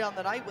 for 3 on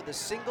the night with a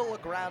single, a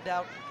ground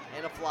out,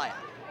 and a flyout.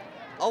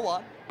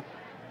 0-1.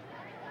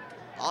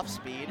 Off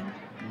speed,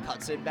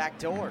 cuts in back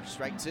door,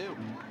 strike 2.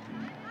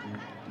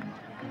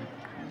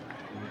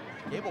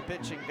 Cable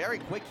pitching very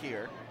quick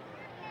here.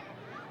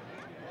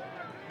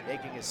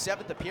 Making his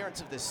 7th appearance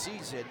of this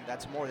season.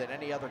 That's more than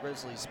any other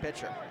Grizzlies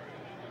pitcher.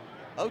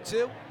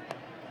 0-2.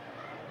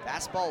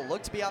 Fastball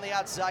looked to be on the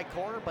outside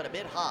corner, but a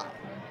bit high.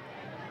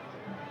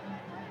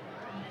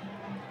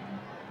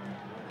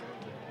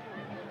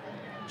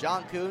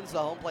 John Coons, the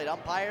home plate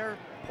umpire,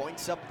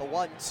 points up the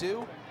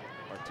 1-2.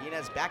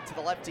 Martinez back to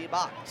the lefty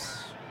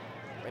box.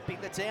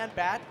 Ripping the tan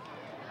bat.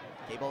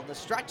 Cable in the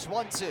stretch,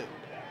 1-2.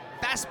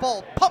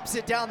 Fastball pumps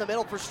it down the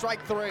middle for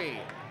strike 3.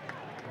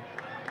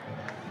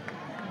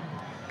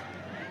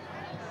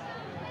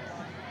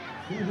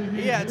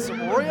 He had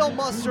some real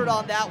mustard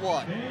on that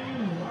one.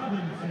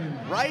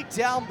 Right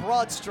down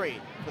Broad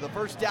Street for the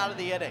first out of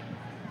the inning.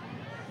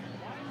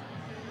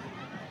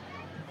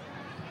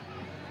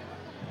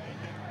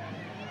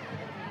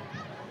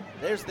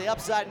 There's the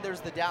upside and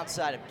there's the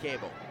downside of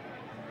Cable.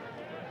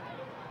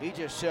 He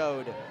just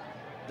showed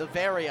the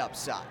very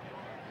upside.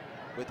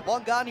 With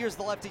 1 gone, here's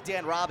the lefty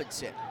Dan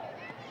Robinson.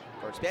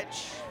 First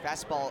pitch,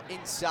 fastball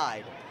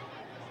inside.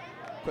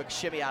 Quick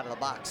shimmy out of the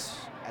box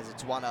as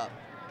it's 1-up.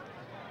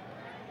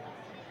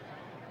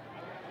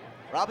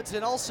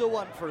 Robinson also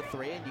 1 for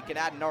 3, and you can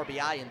add an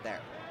RBI in there.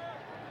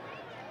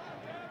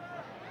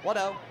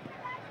 1-0.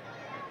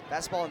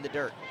 Fastball in the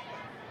dirt.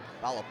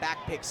 Follow back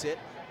picks it.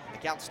 The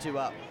count's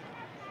 2-up.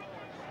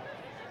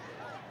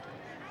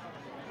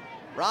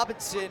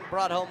 Robinson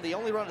brought home the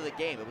only run of the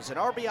game. It was an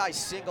RBI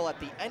single at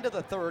the end of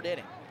the 3rd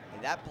inning.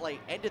 And that play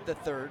ended the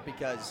 3rd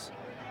because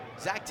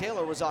Zach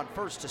Taylor was on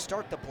first to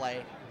start the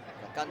play.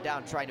 Gunned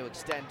down trying to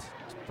extend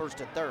 1st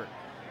to 3rd.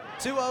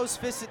 2-0s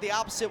fisted the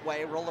opposite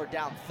way, roller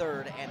down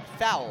 3rd, and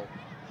foul.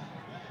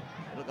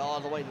 It'll go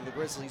all the way to the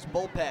Grizzlies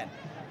bullpen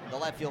in the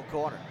left field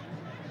corner.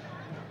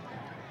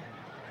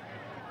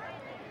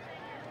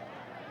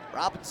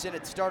 Robinson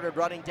had started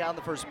running down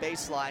the first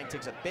baseline,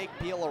 takes a big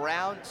peel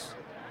around.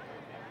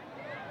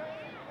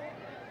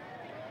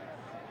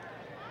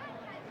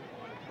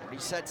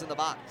 Resets in the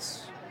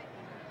box.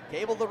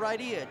 Cable, the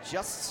righty,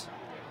 adjusts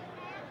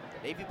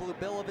the navy blue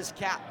bill of his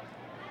cap.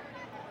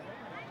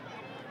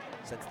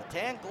 Sets the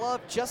tan glove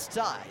just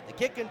tied. The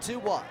kick in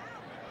 2-1.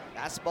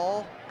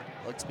 Fastball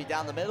looks to be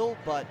down the middle,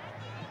 but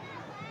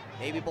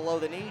maybe below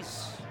the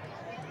knees.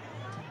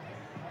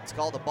 It's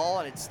called a ball,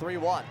 and it's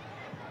 3-1.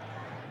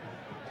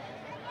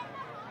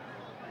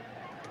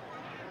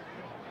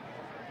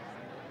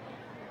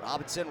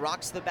 Robinson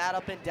rocks the bat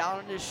up and down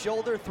on his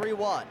shoulder,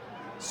 3-1.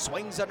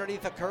 Swings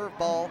underneath a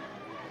curveball.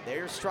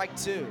 There's strike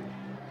 2.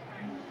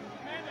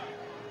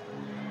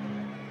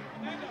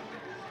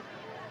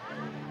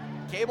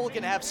 Cable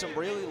can have some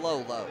really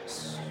low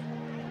lows.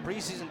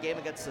 Preseason game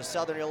against the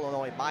Southern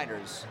Illinois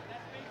Miners,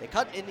 They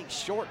cut innings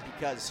short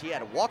because he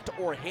had walked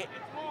or hit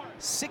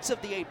 6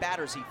 of the 8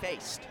 batters he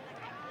faced.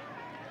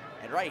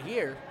 And right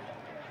here,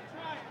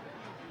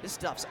 this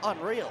stuff's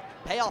unreal.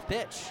 Payoff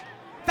pitch.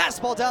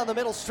 Fastball down the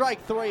middle,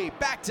 strike 3.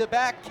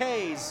 Back-to-back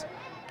Ks.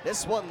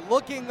 This one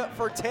looking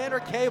for Tanner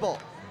Cable.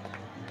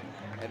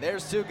 And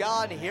there's 2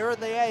 gone here in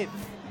the 8th.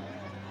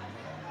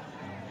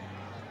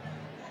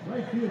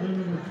 Right fielder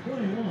number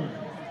 21.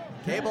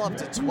 Cable up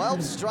to 12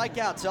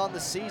 strikeouts on the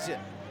season.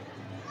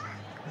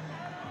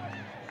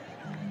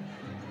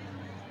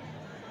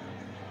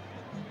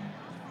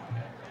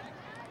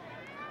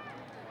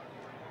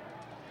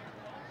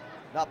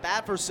 Not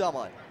bad for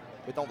someone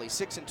with only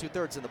 6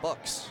 2/3 in the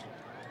books.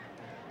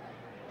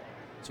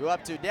 2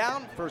 up, 2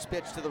 down. First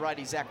pitch to the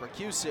righty, Zach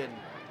Racusin,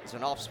 is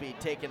an off-speed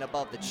taken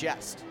above the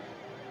chest.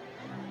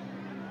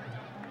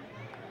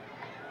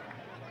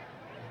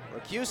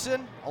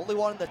 Racusin, only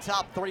one in the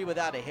top 3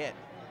 without a hit.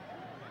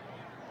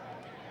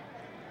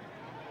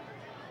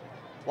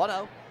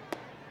 1-0.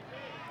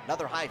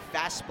 Another high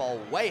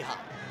fastball, way high.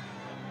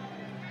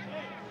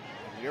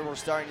 And here we're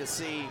starting to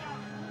see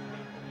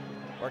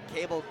where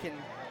Cable can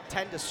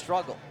tend to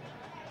struggle.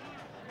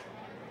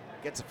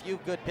 Gets a few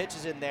good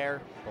pitches in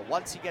there, but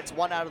once he gets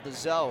one out of the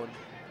zone,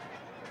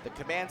 the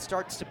command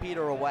starts to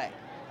peter away.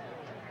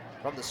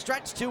 From the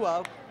stretch,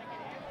 2-0.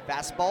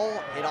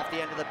 Fastball hit off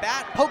the end of the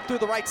bat, poked through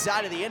the right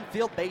side of the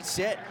infield, base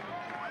hit.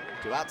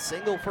 2-out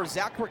single for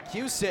Zach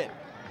Racusin.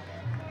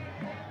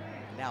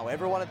 Now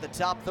everyone at the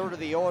top third of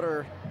the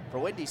order for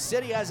Windy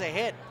City has a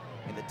hit,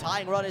 and the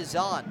tying run is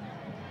on.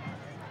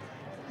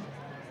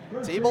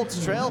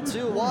 T-Bolts trail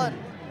 2-1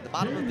 at the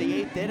bottom of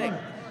the 8th inning.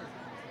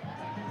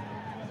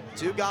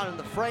 2 gone in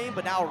the frame,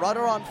 but now a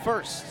runner on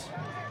first.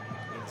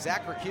 And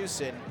Zach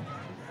Racusin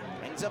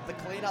brings up the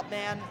cleanup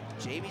man,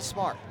 Jamie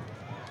Smart.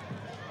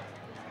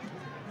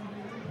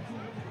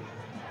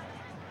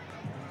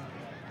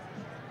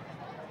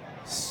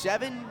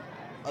 Seven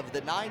of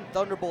the 9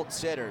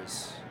 Thunderbolts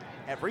hitters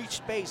have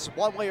reached base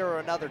one way or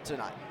another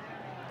tonight.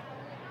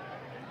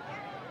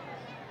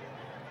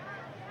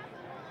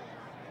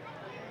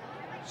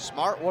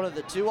 Smart, one of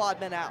the 2 odd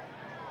men out.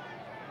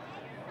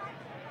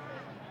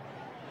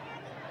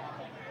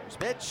 First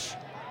pitch,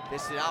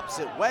 pisted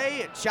opposite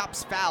way, and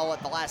chops foul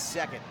at the last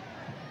second.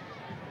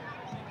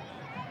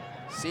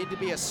 Seemed to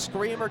be a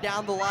screamer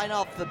down the line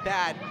off the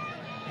bat.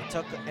 It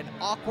took an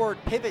awkward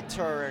pivot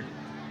turn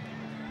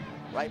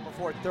right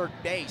before third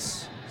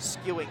base,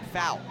 skewing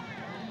foul.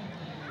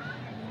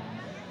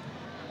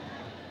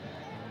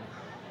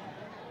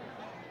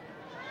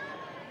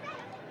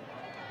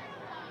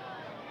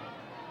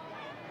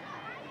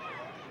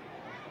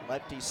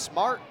 Lefty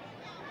Smart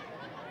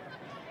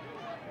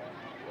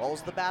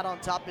rolls the bat on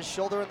top of his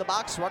shoulder in the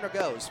box. Runner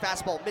goes.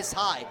 Fastball miss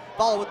high.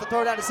 Follow with the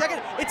throw down to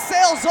second. It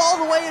sails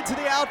all the way into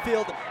the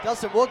outfield.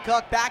 Dustin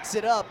Woodcock backs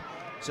it up.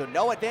 So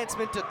no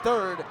advancement to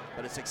third,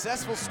 but a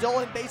successful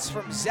stolen base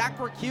from Zach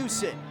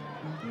Racusin.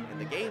 And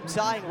the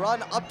game-tying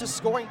run up to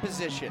scoring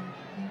position.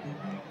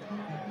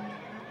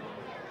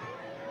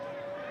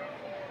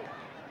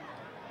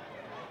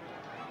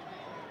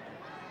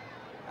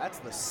 That's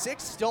the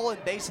 6th stolen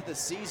base of the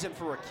season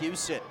for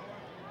Racusin.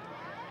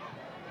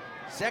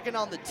 Second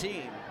on the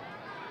team.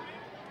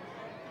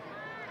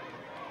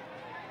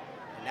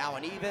 And now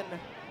an even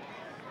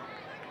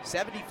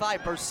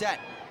 75%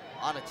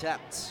 on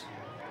attempts.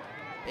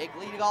 Big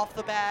leading off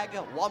the bag,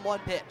 1-1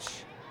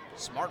 pitch.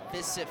 Smart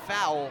fists it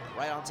foul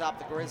right on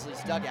top of the Grizzlies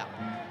dugout.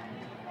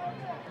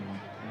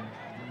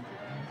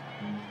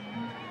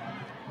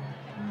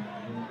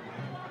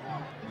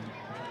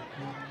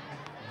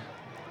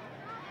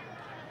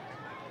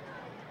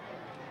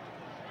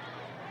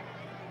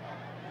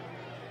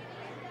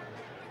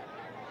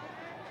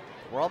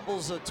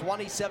 Rumbles of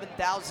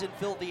 27,000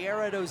 fill the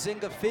air at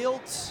Ozinga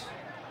Fields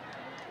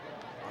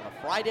on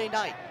a Friday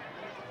night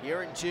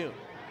here in June.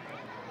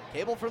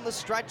 Cable from the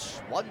stretch,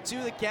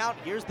 1-2 the count,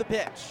 here's the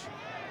pitch.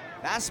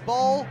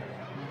 Fastball,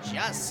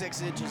 just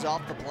 6 inches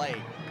off the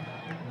plate.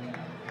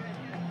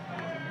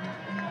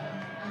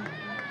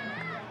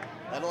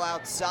 Little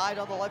outside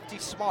on the lefty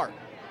Smart.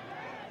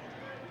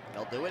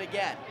 He'll do it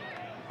again.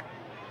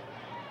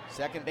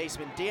 Second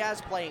baseman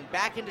Diaz playing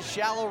back into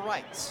shallow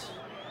right.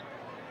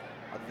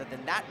 Other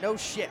than that, no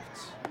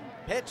shift.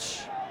 Pitch,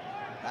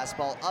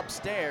 fastball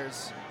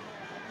upstairs,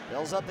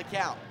 fills up the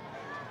count.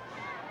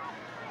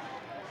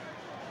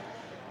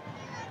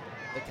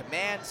 The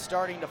command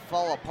starting to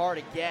fall apart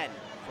again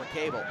for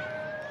Cable.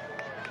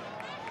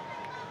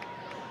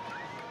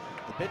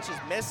 The pitches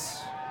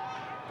miss.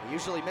 They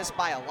usually miss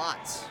by a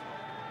lot.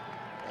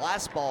 The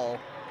last ball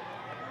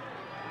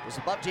was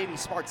above Jamie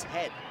Smart's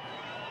head.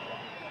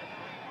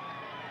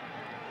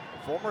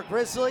 The former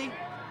Grizzly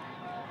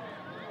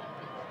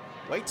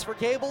waits for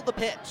Cable, the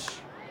pitch.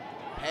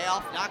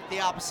 Payoff knocked the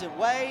opposite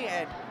way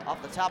and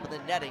off the top of the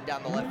netting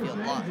down the left field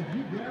line. If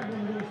you grab one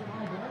of those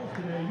foul balls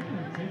today, you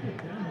can take it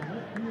down the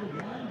left field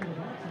line to the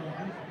box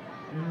office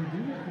and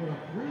redeem it for a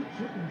free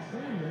chicken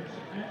sandwich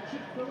at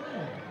Chick-fil-A.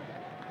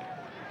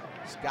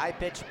 Sky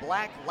pitch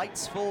black,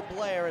 lights full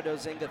blare at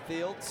Ozinga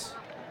Fields.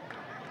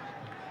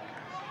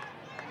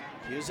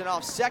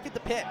 Kuznov second, the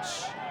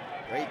pitch.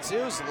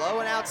 3-2's low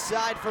and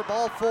outside for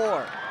ball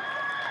 4.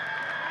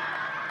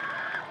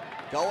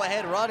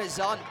 Go-ahead run is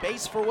on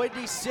base for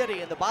Windy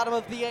City in the bottom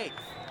of the 8th.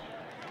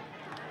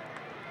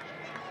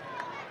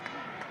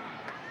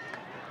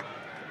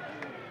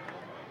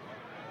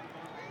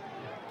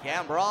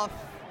 Cam Roth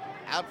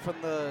out from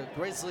the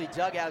Grizzly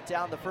dugout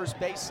down the first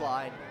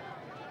baseline.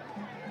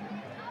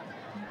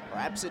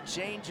 Perhaps a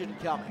change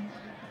incoming.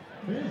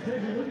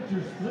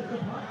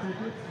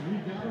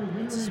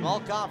 It's a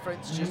small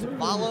conference, just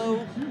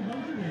follow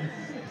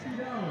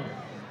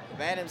the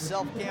man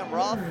himself, Cam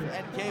Roth,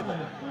 and Cable.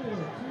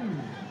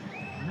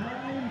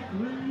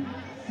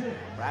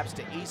 Perhaps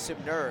to ease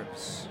some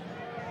nerves.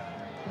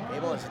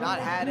 Cable has not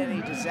had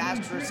any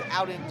disastrous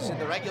outings in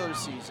the regular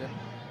season.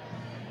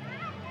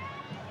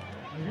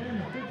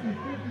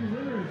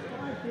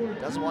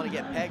 Doesn't want to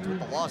get pegged with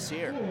the loss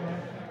here.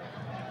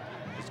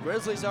 These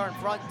Grizzlies are in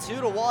front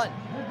 2-1.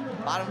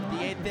 Bottom of the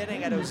 8th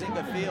inning at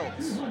Ozinga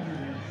Fields.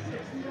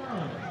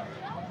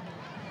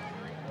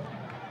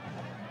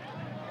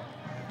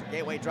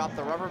 Gateway dropped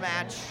the rubber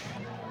match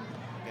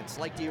against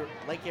Lake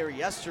Erie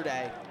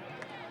yesterday.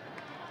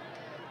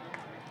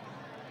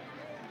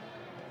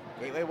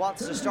 Gateway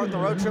wants to start the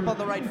road trip on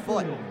the right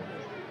foot.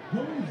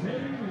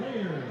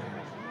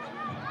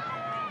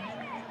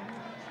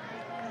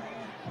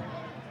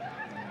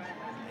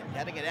 And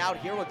getting it out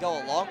here would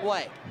go a long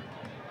way.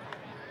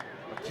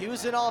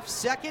 Kuznov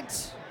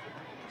second,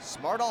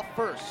 Smart off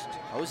first.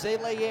 Jose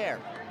Leyer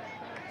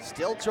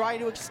still trying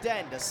to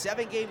extend a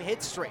 7-game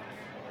hit streak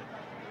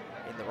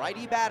in the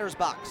righty batter's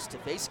box to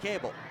face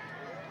Cable.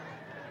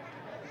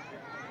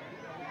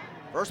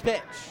 First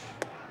pitch.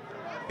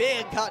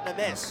 Big cut and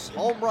a miss.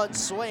 Home run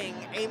swing,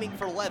 aiming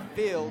for left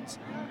field,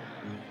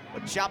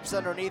 but chops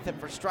underneath it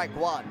for strike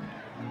 1.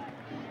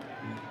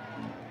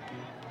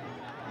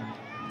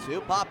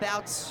 2 pop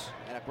outs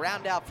and a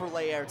ground out for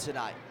Leyer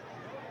tonight.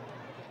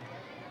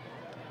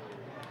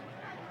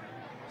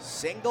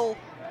 Single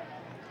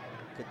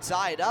could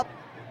tie it up.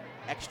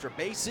 Extra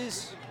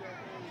bases.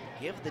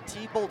 Give the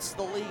T-Bolts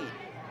the lead.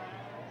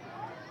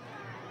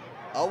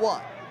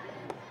 0-1.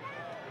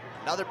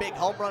 Another big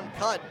home run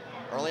cut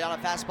early on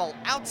a fastball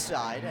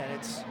outside, and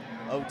it's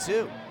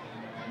 0-2.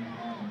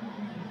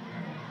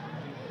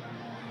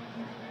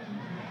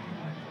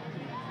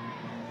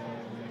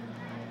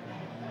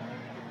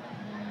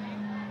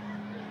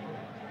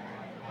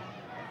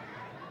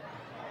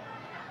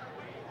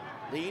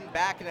 Lean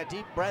back in a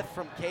deep breath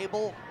from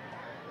Cable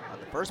on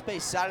the first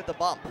base side of the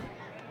bump.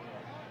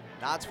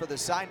 Nods for the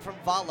sign from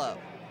Valo.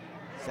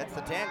 Sets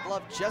the tan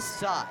glove just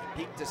side.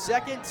 Peak to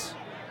second.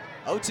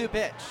 0-2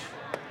 pitch.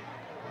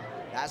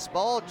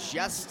 Fastball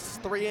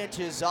just 3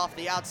 inches off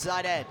the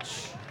outside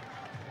edge.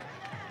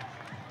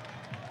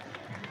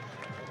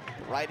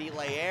 Righty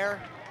Leyer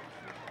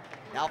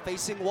now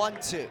facing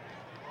 1-2.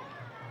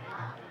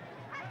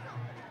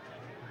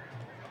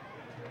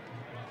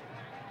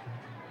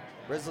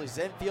 Grizzlies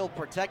infield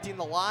protecting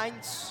the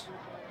lines.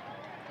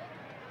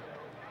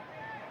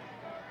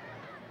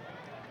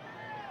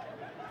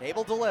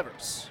 Cable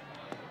delivers.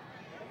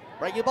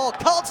 Breaking ball,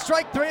 called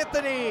strike 3 at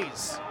the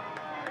knees.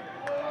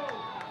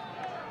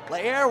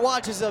 Leyer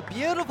watches a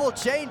beautiful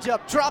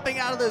changeup dropping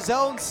out of the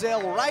zone,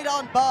 sail right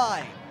on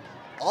by.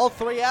 All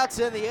 3 outs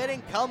in the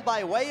inning come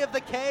by way of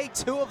the K,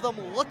 2 of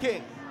them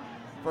looking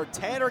for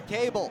Tanner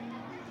Cable.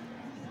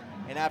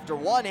 And after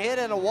 1 hit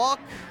and a walk,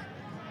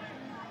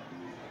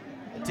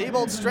 the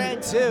T-Bolts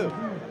strand 2.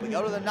 We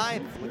go to the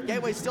 9th with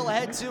Gateway still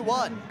ahead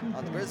 2-1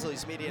 on the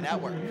Grizzlies Media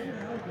Network.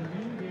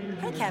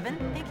 Hey, Kevin,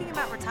 thinking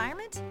about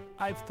retirement?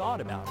 I've thought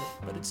about it,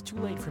 but it's too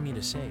late for me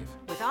to save.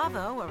 With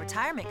Avo, a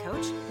retirement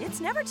coach, it's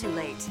never too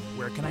late.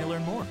 Where can I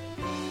learn more?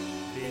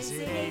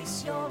 Visit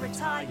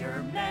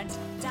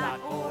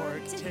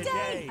aceyourretirement.org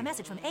today. A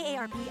message from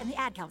AARP and the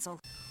Ad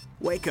Council.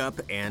 Wake up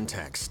and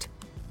text.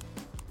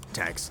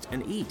 Text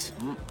and eat.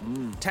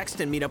 Text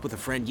and meet up with a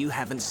friend you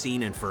haven't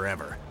seen in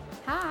forever.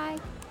 Hi.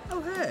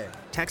 Oh, hey.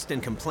 Text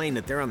and complain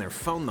that they're on their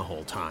phone the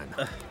whole time.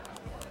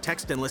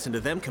 Text and listen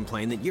to them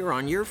complain that you're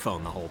on your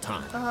phone the whole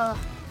time.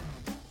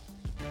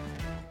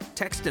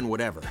 Text and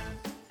whatever.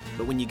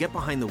 But when you get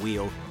behind the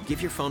wheel, give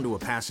your phone to a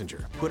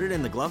passenger. Put it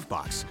in the glove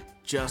box.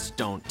 Just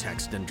don't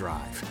text and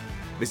drive.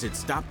 Visit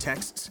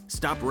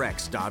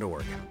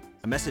StopTextsStopWrecks.org.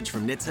 A message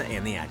from NHTSA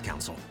and the Ad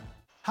Council.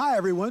 Hi,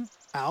 everyone.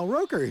 Al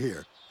Roker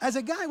here. As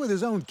a guy with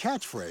his own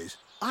catchphrase,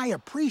 I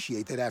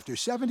appreciate that after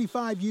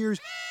 75 years,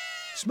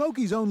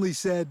 Smokey's only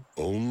said,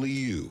 "Only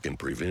you can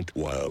prevent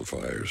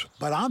wildfires."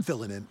 But I'm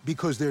filling in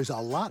because there's a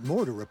lot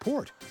more to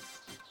report.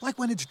 Like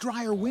when it's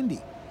dry or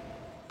windy.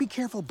 Be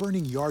careful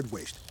burning yard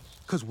waste,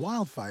 because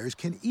wildfires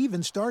can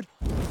even start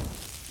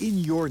in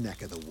your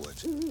neck of the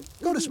woods.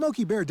 Go to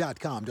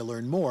SmokeyBear.com to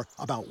learn more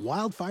about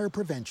wildfire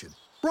prevention.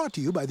 Brought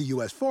to you by the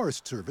U.S.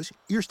 Forest Service,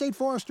 your state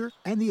forester,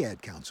 and the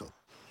Ad Council.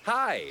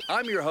 Hi,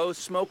 I'm your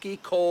host, Smokey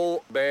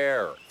Cole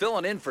Bear.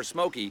 Filling in for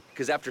Smokey,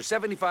 because after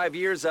 75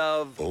 years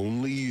of...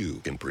 Only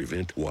you can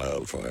prevent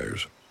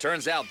wildfires.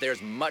 Turns out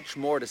there's much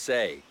more to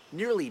say.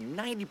 Nearly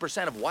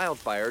 90% of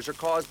wildfires are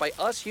caused by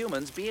us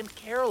humans being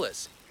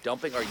careless,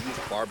 dumping our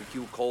used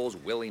barbecue coals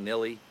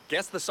willy-nilly.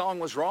 Guess the song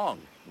was wrong.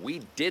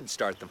 We did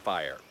start the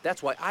fire.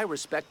 That's why I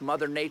respect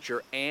Mother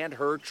Nature and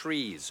her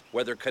trees,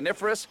 whether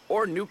coniferous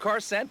or new car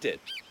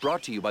scented.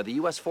 Brought to you by the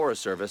U.S.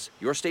 Forest Service,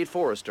 your state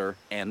forester,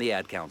 and the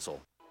Ad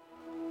Council.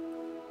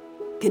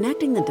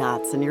 Connecting the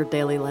dots in your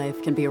daily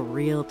life can be a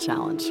real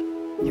challenge.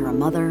 You're a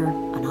mother,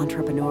 an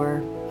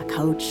entrepreneur, a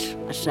coach,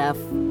 a chef,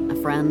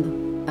 a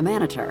friend, a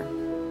manager,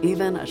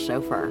 even a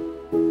chauffeur.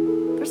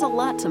 There's a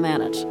lot to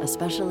manage,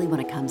 especially when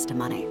it comes to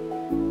money.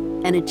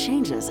 And it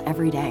changes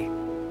every day.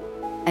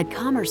 At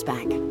Commerce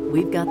Bank,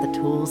 we've got the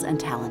tools and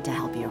talent to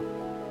help you.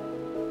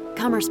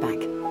 Commerce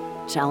Bank.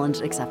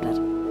 Challenge accepted.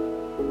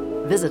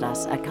 Visit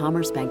us at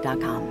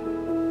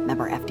commercebank.com.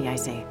 Member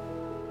FDIC.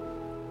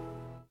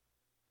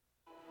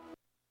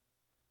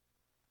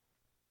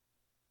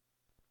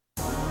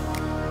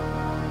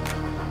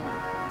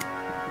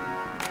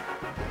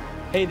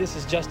 Hey, this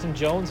is Justin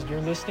Jones, and you're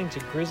listening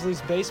to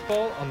Grizzlies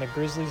Baseball on the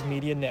Grizzlies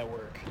Media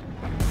Network.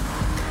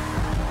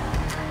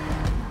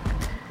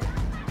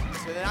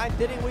 To the ninth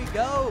inning we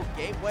go.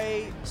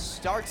 Gateway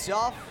starts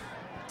off,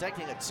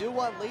 protecting a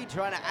 2-1 lead,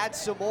 trying to add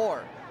some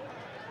more.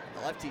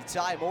 The lefty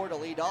Ty Moore to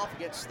lead off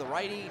against the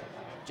righty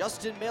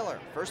Justin Miller.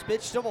 First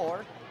pitch to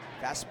Moore.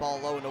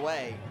 Fastball low and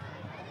away.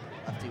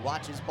 Lefty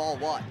watches ball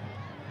one.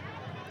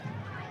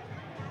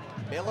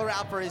 Miller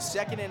out for his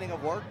second inning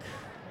of work.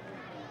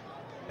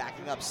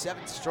 Backing up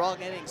 7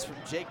 strong innings from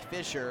Jake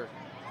Fisher.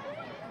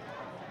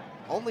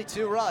 Only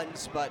 2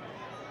 runs, but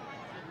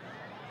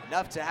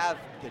enough to have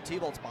the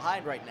T-Bolts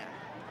behind right now.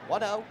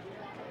 1-0.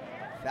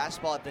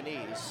 Fastball at the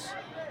knees.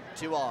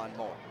 2 on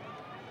Moore.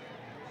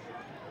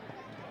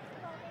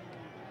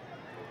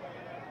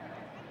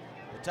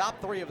 The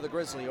top 3 of the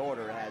Grizzly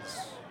order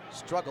has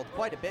struggled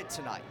quite a bit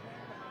tonight.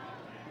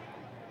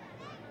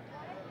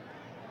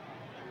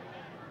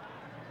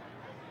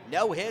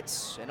 No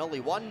hits and only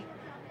 1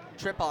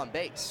 trip on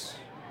base.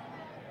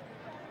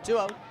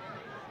 2-0.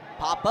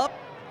 Pop up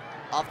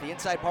off the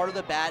inside part of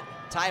the bat.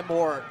 Ty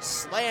Moore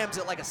slams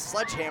it like a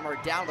sledgehammer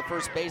down the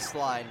first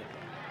baseline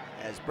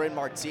as Bryn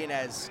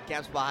Martinez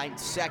camps behind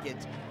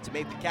second to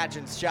make the catch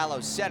in shallow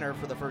center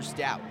for the first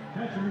out.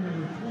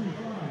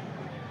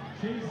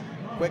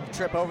 Quick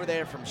trip over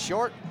there from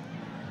short.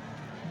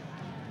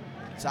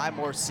 Ty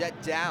Moore set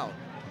down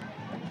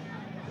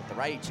with the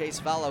righty Chase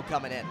Fallow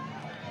coming in.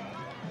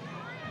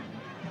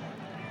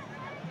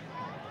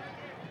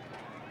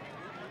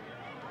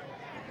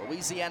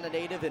 Louisiana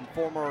native and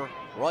former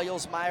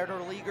Royals minor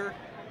leaguer,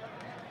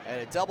 and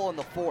a double in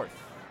the 4th.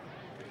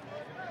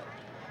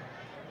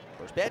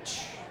 First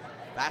pitch,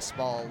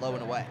 fastball low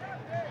and away.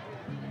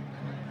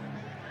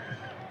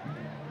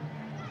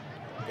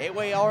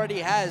 Gateway already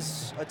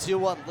has a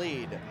 2-1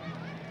 lead,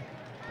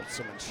 but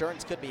some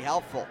insurance could be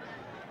helpful.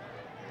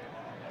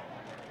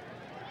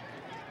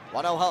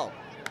 1-0 home.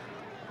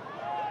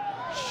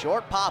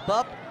 Short pop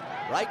up,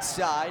 right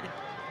side.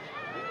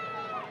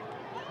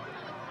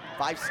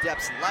 5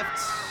 steps left.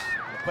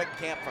 A quick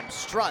camp from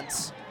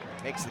Struntz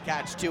makes the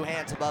catch 2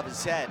 hands above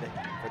his head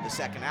for the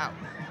second out.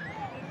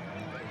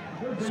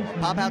 So a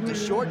pop out to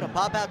short and a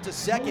pop out to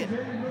second.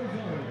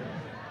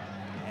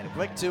 And a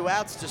quick 2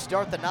 outs to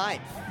start the 9th.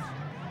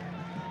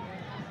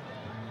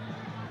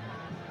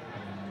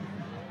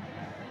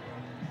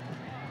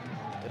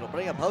 It'll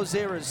bring up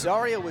Jose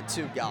Rosario with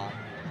 2 gone.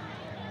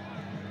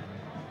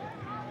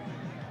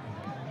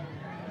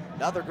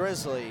 Another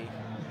Grizzly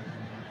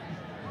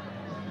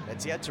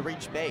that's yet to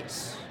reach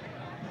base.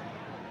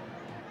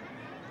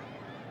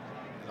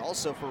 And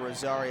also for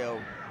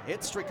Rosario,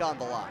 hit streak on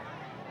the line.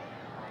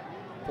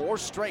 4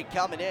 straight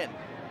coming in.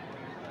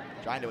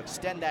 Trying to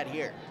extend that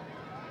here.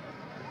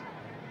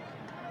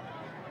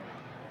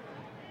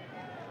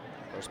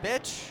 First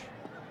pitch.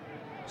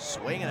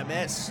 Swing and a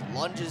miss.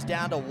 Lunges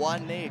down to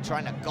 1 knee,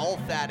 trying to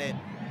golf at it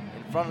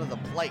in front of the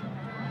plate.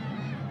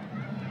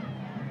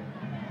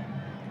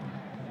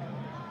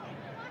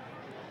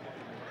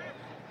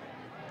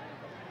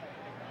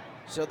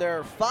 So there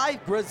are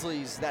 5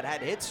 Grizzlies that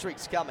had hit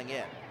streaks coming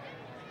in.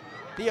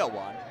 The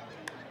 0-1.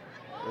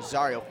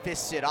 Rosario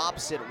fists it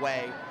opposite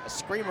way. A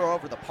screamer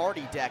over the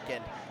party deck,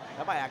 and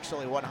that might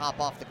actually one hop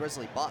off the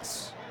Grizzly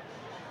bus.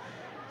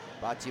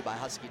 Brought to you by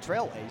Husky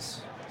Trailways,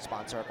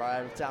 sponsor of our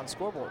out-of-town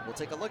scoreboard. We'll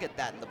take a look at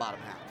that in the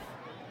bottom half.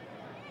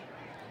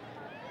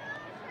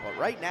 But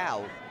right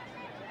now,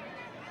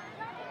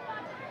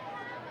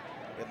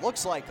 it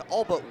looks like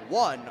all but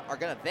 1 are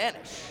going to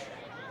vanish.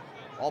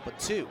 All but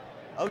 2.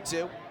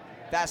 0-2.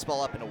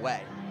 Fastball up and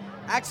away.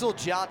 Axel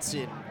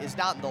Johnson is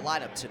not in the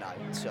lineup tonight,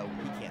 so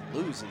he can't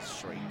lose his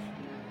streak.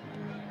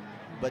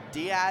 But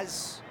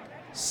Diaz,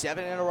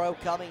 7 in a row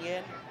coming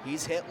in.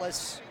 He's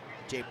hitless.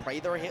 Jay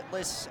Prather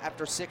hitless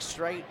after 6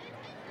 straight.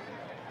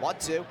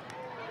 1-2.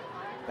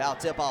 Foul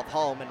tip off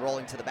home and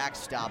rolling to the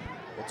backstop.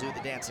 Will do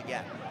the dance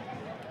again.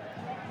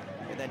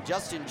 And then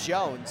Justin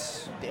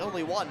Jones, the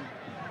only one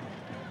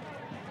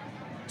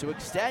to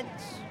extend.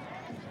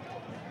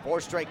 4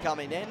 straight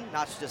coming in,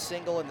 notched a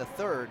single in the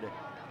 3rd.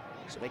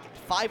 So make it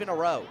 5 in a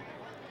row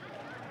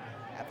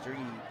after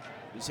he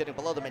was hitting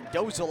below the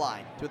Mendoza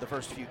line through the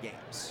first few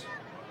games.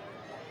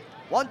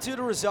 1-2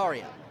 to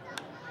Rosario.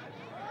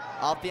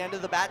 Off the end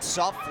of the bat,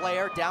 soft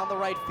flare down the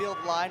right field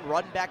line,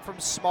 run back from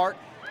Smart.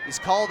 He's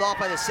called off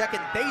by the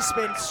second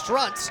baseman,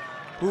 Struntz,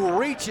 who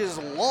reaches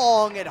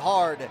long and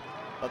hard,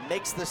 but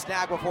makes the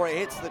snag before it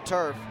hits the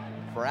turf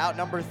for out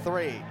number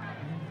 3.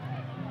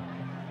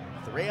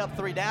 3 up,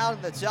 3 down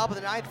in the top of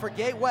the 9th for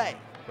Gateway.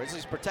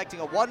 Grizzlies protecting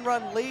a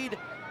 1-run lead.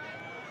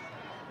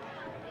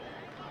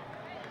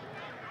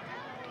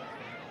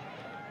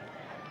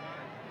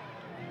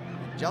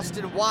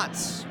 Justin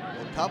Watts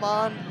will come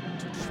on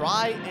to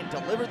try and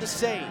deliver the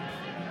save.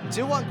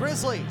 2-1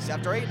 Grizzlies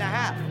after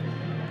 8.5.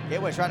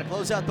 Gateway trying to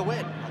close out the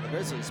win on the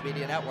Grizzlies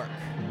Media Network.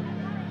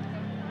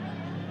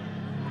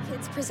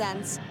 Kids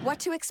presents What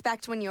to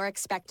Expect When You're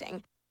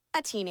Expecting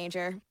a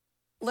Teenager.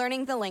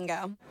 Learning the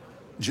lingo.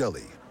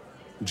 Jelly.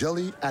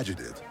 Jelly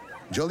adjective.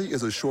 Jelly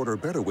is a shorter,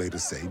 better way to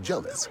say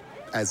jealous.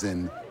 As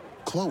in,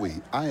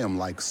 Chloe, I am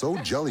like so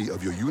jelly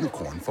of your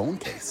unicorn phone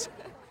case.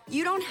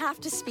 You don't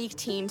have to speak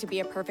teen to be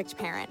a perfect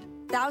parent.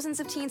 Thousands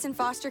of teens in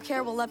foster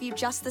care will love you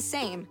just the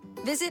same.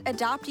 Visit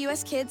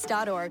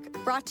adoptuskids.org,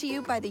 brought to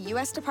you by the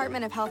U.S.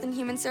 Department of Health and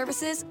Human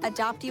Services,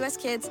 Adopt U.S.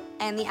 Kids,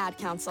 and the Ad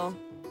Council.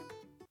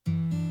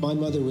 My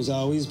mother was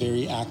always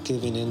very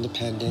active and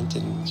independent,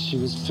 and she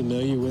was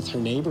familiar with her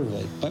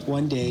neighborhood. But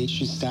one day,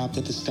 she stopped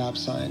at the stop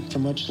sign for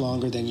much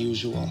longer than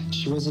usual.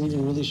 She wasn't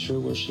even really sure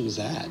where she was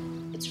at.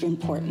 It's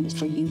important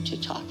for you to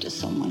talk to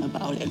someone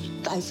about it.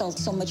 I felt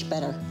so much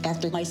better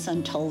after my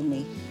son told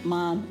me,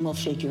 Mom, we'll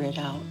figure it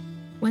out.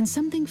 When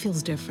something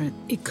feels different,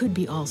 it could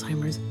be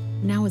Alzheimer's.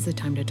 Now is the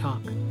time to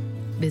talk.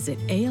 Visit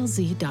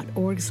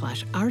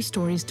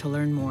alz.org/ourstories to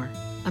learn more.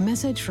 A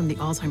message from the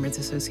Alzheimer's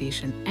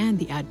Association and the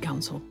Ad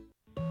Council.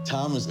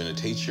 Tom has been a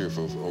teacher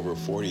for over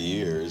 40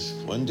 years.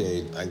 One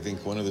day, I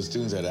think one of the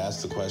students had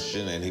asked the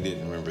question and he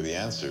didn't remember the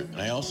answer.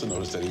 And I also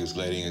noticed that he was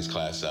letting his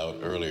class out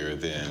earlier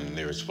than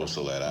they were supposed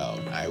to let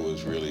out. I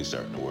was really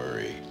starting to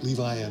worry.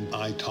 Levi and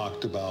I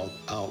talked about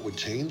how it would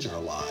change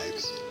our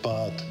lives,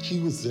 but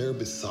he was there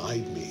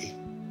beside me.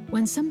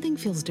 When something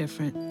feels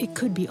different, it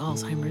could be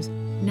Alzheimer's.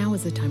 Now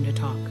is the time to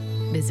talk.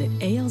 Visit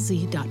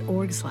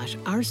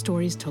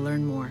alz.org/ourstories to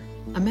learn more.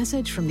 A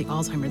message from the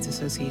Alzheimer's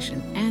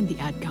Association and the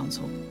Ad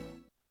Council.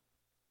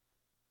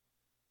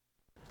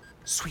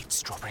 Sweet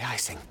strawberry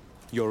icing.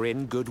 You're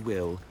in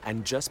Goodwill,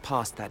 and just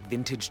past that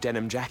vintage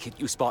denim jacket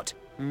you spot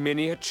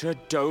miniature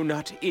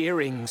donut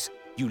earrings.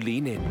 You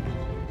lean in.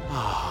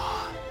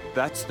 Ah,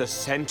 that's the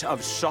scent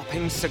of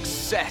shopping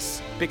success.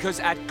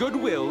 Because at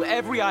Goodwill,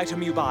 every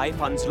item you buy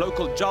funds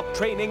local job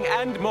training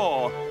and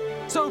more.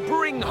 So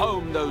bring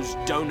home those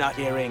donut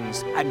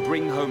earrings and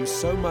bring home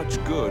so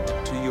much good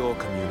to your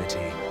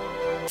community.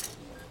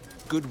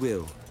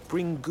 Goodwill.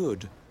 Bring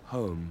good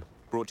home.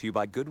 Brought to you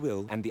by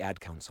Goodwill and the Ad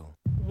Council.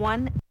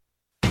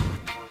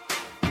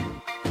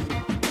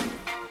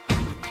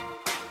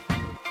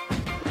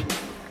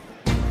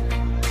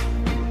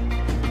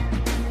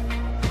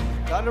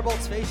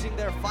 Thunderbolts facing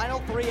their final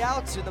 3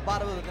 outs in the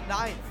bottom of the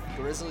 9th.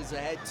 Grizzlies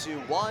ahead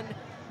 2-1.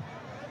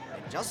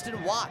 And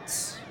Justin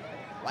Watts,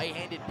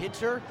 right-handed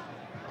pitcher,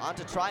 on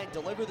to try and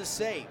deliver the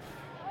save.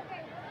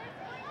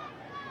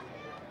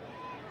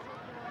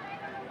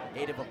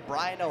 Native of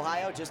Bryan,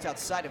 Ohio, just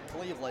outside of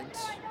Cleveland.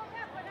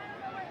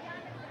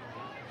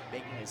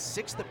 Making his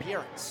 6th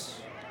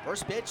appearance.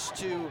 First pitch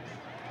to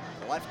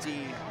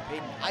lefty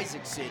Hayden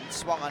Isaacson,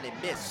 swung on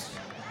and missed.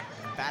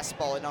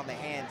 Fastball in on the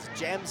hands,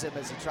 jams him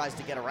as he tries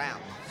to get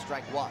around.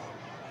 Strike 1.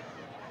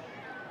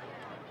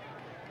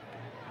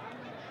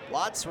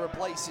 Watts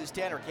replaces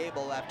Tanner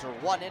Cable after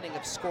 1 inning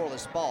of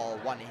scoreless ball.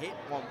 1 hit,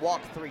 1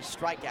 walk, 3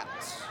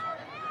 strikeouts.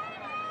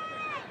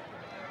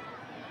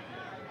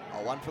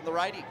 0-1 from the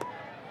righty.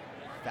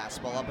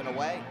 Fastball up and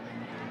away.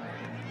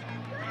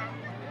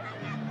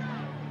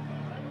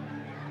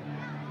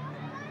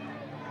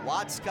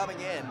 Watts coming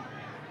in.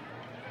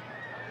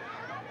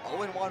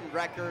 0-1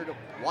 record,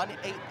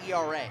 1.8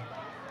 ERA.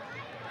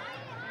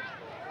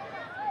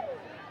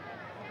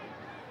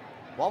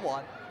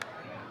 1-1.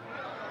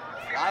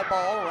 Fly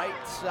ball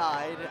right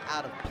side,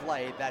 out of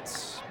play.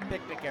 That's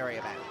picnic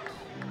area bound.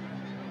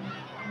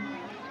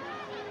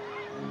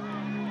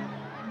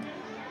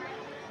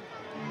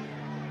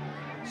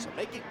 So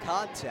making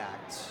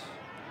contact,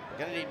 we're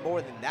gonna need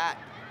more than that.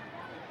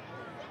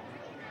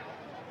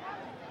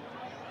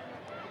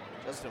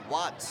 Justin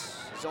Watts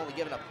has only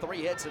given up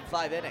 3 hits in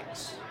 5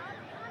 innings.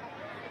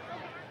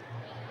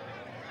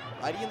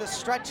 Righty in the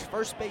stretch,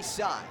 first base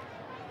side.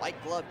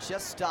 White glove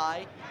just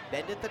high,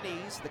 bend at the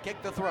knees, the kick,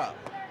 the throw.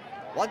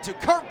 1-2,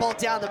 curveball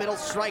down the middle,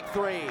 strike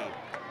 3.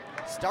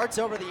 Starts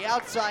over the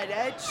outside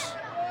edge,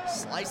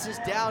 slices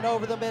down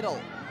over the middle.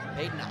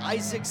 Hayden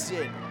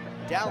Isaacson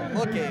down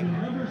looking.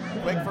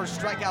 Quick first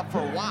strikeout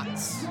for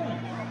Watts.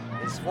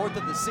 His 4th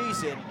of the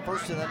season,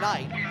 first of the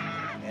night,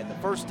 and the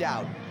first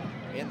out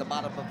in the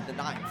bottom of the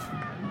 9th.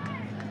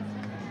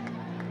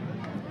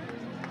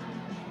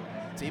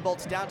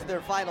 T-Bolts down to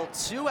their final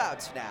 2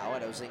 outs now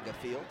at Ozinga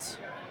Fields.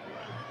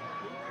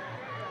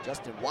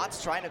 Justin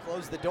Watts trying to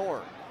close the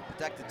door.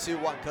 protect the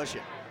 2-1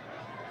 cushion.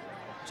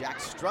 Jack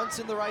Struntz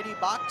in the righty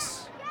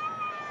box.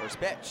 First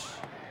pitch.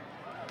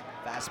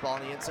 Fastball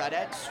on the inside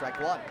edge, strike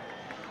one.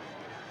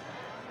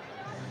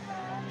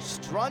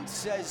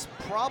 Struntz has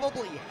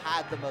probably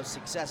had the most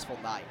successful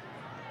night.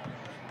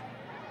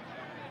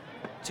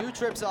 2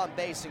 trips on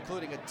base,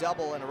 including a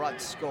double and a run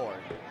scored.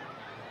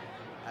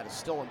 Had a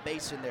stolen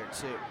base in there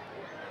too.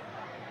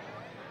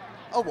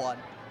 0-1.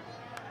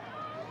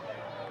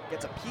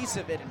 Gets a piece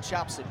of it and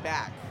chops it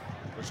back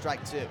for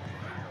strike 2.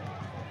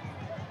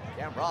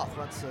 Cam Roth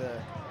runs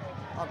the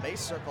on-base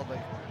circle to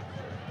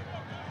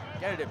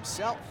get it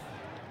himself.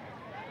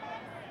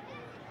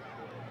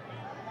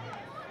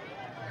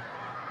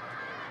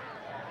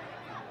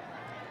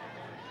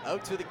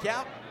 Out to the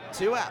count,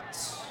 2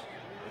 outs.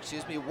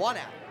 Excuse me, 1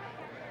 out.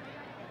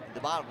 In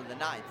the bottom of the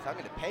 9th. I'm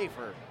going to pay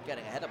for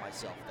getting ahead of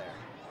myself there.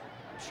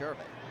 I'm sure of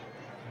it.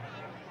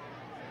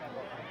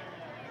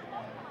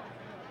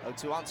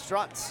 0-2 on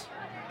Struntz.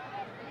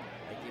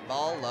 Making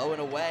ball low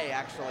and away,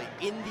 actually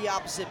in the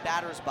opposite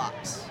batter's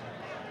box.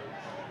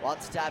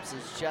 Watts taps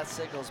his chest,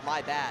 signals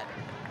my bad.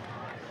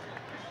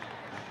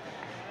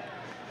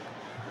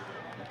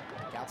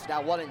 Counts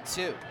now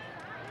 1-2.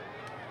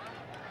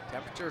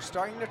 Temperature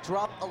starting to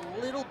drop a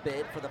little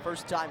bit for the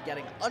first time,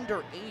 getting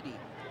under 80.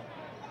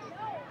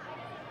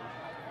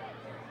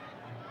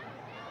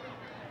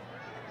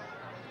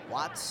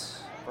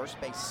 Watts, first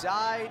base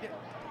side,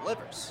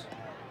 delivers.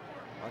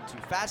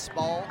 1-2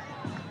 fastball,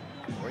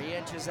 3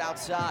 inches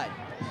outside.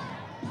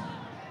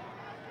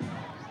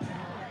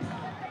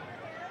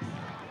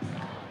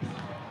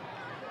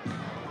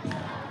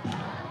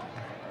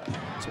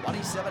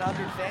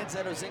 $2,700 fans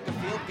at Ozinga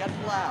Field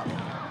getting loud.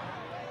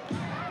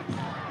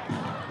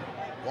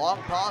 Long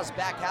pause,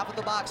 back half of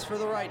the box for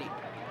the righty.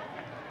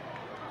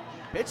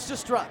 Pitch to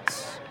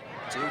Struntz.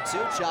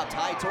 2-2, chopped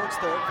high towards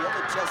third,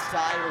 fielded just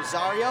high.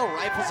 Rosario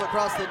rifles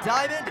across the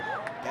diamond,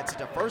 gets it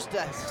to first,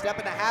 a step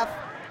and a half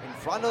in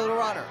front of the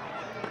runner.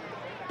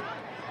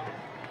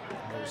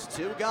 There's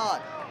 2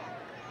 gone.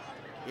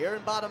 Here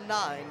in bottom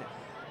 9,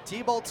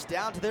 T-Bolts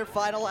down to their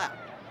final out.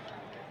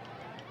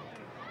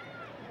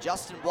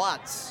 Justin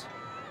Watts,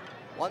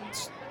 1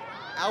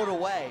 out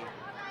away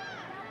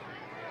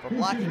from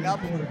locking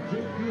up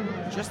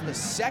just the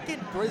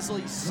 2nd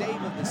Grizzlies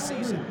save of the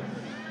season.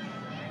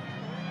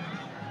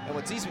 And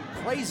what's even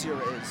crazier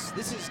is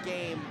this is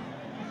game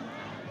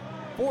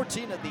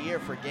 14 of the year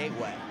for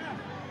Gateway.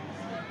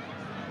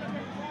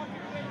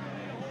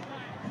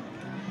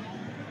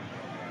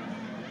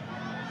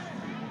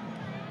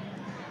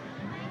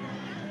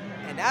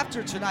 And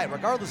after tonight,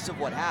 regardless of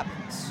what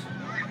happens,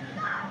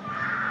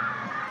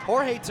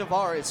 Jorge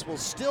Tavares will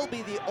still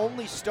be the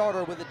only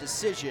starter with a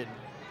decision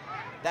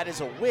that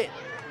is a win.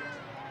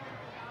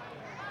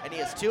 And he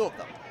has 2 of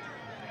them.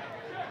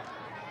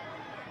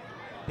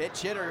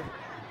 Pitch hitter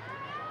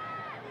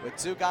with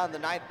 2 gone, the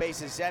 9th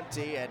base is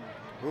empty, and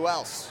who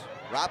else?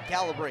 Rob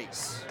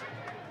Calabrese.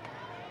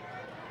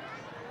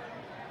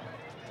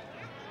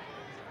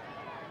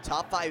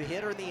 Top 5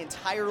 hitter in the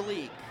entire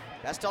league.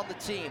 Best on the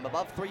team,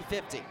 above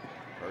 350.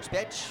 First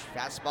pitch,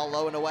 fastball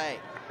low and away.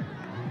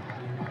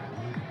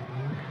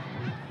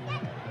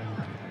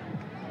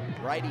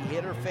 Righty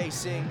hitter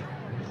facing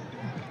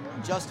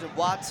Justin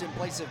Watts in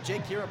place of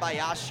Jake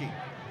Hirabayashi.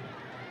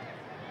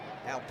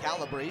 Now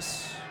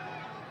Calabrese,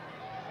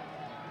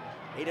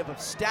 native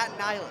of Staten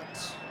Island.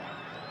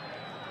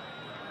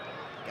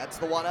 Gets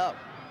the 1-0.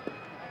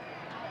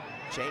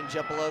 Change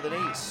up below the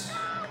knees.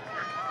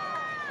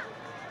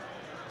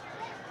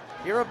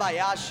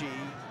 Hirabayashi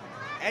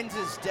ends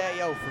his day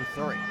 0 for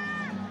 3.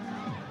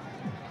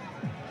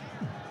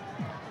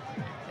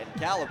 And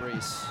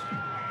Calabrese,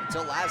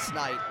 until last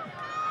night,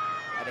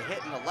 had a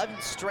hit in 11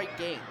 straight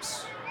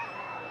games.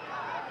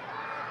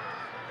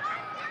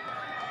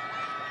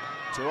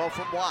 2-0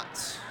 from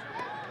Watts.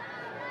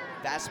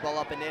 Fastball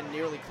up and in,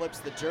 nearly clips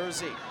the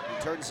jersey.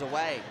 He turns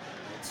away.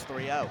 It's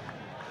 3-0.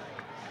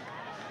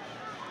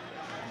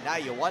 Now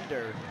you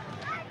wonder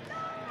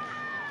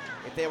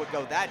if they would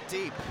go that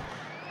deep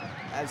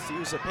as to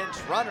use a pinch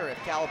runner if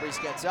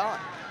Calabrese gets on.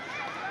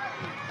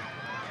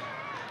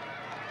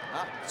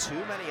 Not too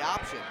many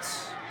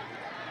options.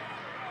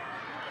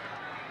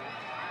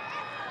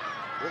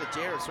 Really,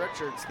 Jairus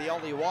Richards, the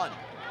only one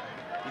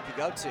you could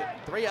go to.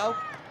 3-0.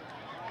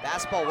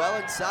 Fastball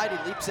well inside.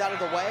 He leaps out of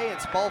the way.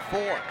 It's ball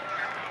 4.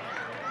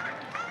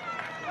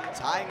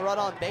 Tying run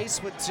on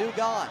base with 2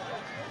 gone.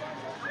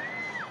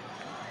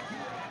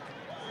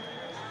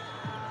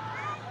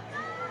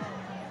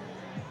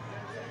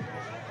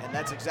 And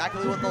that's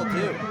exactly what they'll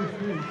do.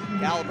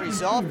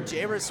 Calabrese off.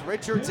 Jairus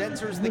Richards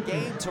enters the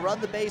game to run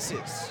the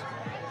bases.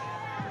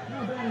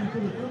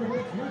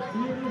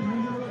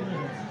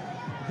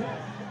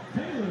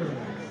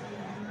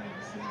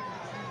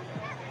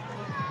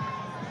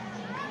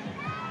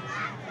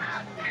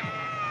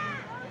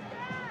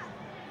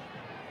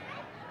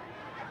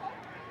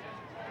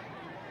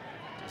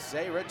 To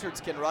say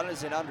Richards can run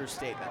is an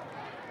understatement.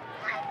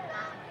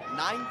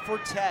 9 for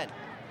 10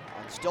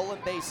 on stolen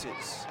bases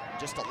in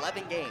just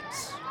 11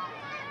 games.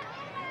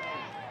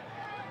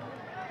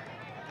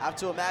 Have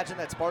to imagine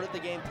that's part of the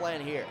game plan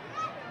here.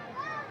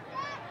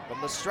 From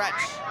the stretch.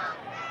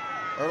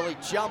 Early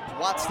jump,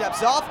 Watts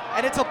steps off,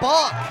 and it's a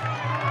balk.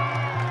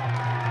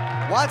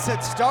 Watts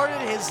had started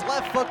his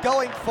left foot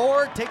going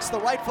forward, takes the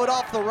right foot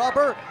off the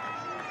rubber,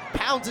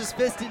 pounds his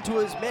fist into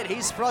his mitt.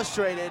 He's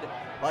frustrated,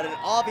 but an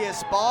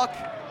obvious balk.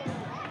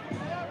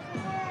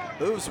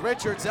 Moves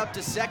Richards up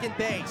to second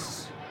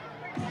base.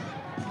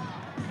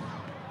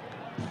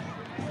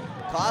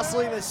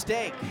 Costly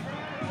mistake.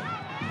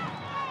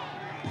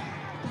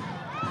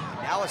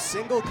 Now a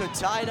single could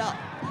tie it up.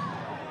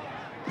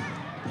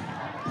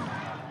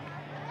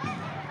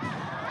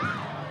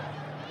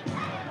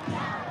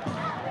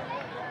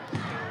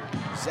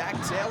 Zach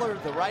Taylor,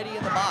 the righty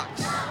in the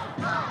box.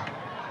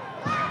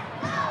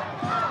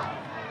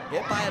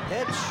 Hit by a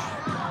pitch,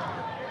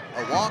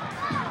 a walk,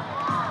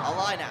 a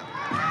line out.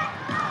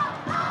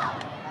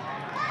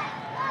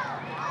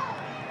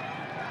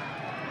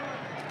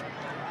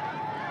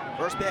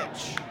 First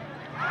pitch.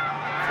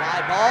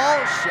 Fly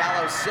ball,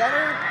 shallow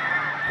center.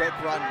 Quick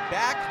run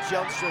back,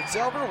 Jones drifts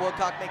over.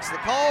 Wilcock makes the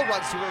call,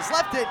 runs to his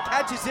left and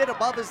catches it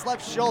above his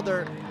left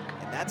shoulder.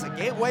 And that's a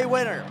Gateway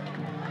winner.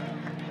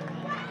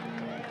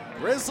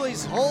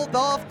 Grizzlies hold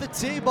off the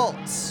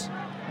T-Bolts.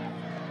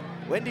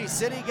 Windy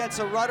City gets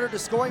a runner to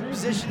scoring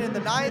position in the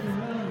ninth,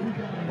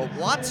 but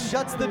Watts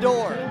shuts the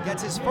door,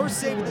 gets his first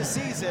save of the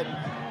season,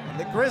 and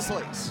the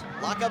Grizzlies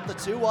lock up the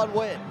 2-1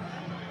 win.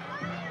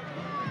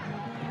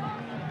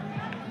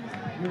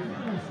 Your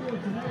final score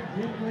tonight,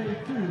 Gateway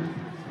 2,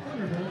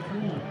 Thunderbolts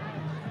 1.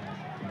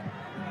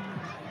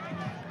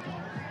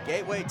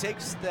 Gateway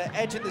takes the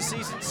edge in the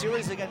season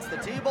series against the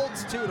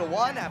T-Bolts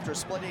 2-1 after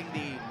splitting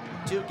the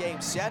two-game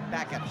set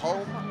back at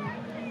home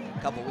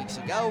a couple weeks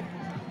ago.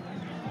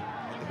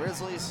 And the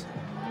Grizzlies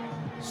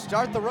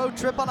start the road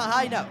trip on a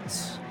high note.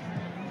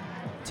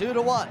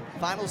 2-1,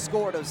 final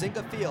score at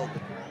Ozinga Field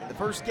in the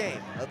first game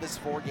of this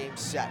four-game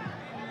set.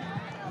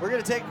 We're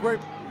going to take a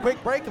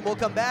quick break and we'll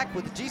come back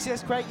with the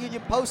GCS Credit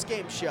Union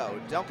post-game show.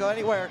 Don't go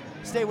anywhere.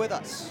 Stay with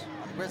us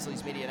on the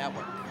Grizzlies Media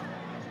Network.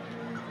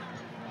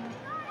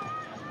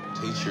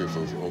 Teacher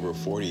for over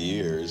 40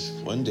 years.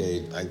 One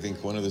day, I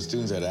think one of the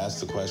students had asked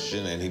the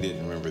question and he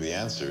didn't remember the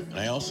answer. And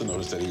I also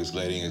noticed that he was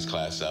letting his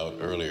class out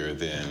earlier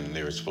than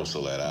they were supposed to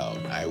let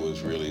out. I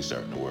was really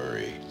starting to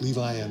worry.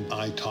 Levi and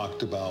I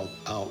talked about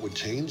how it would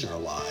change our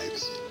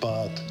lives,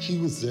 but he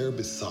was there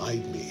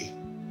beside me.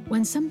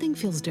 When something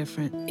feels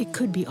different, it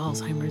could be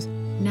Alzheimer's.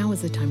 Now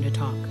is the time to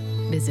talk.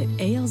 Visit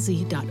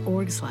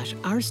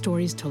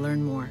alz.org/ourstories to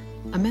learn more.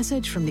 A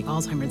message from the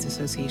Alzheimer's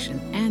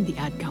Association and the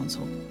Ad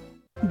Council.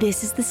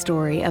 This is the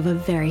story of a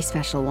very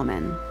special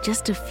woman.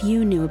 Just a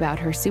few knew about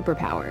her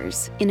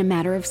superpowers. In a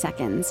matter of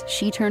seconds,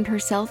 she turned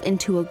herself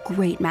into a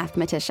great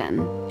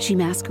mathematician. She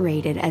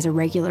masqueraded as a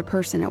regular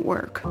person at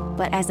work,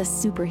 but as a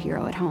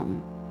superhero at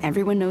home.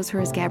 Everyone knows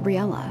her as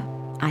Gabriella.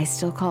 I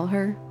still call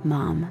her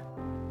Mom.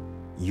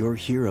 Your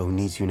hero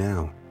needs you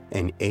now,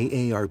 and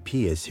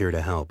AARP is here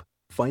to help.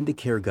 Find the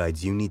care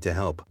guides you need to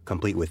help,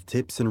 complete with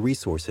tips and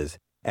resources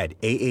at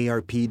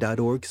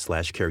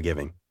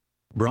aarp.org/caregiving.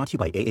 Brought to you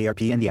by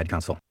AARP and the Ad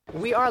Council.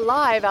 We are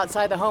live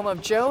outside the home of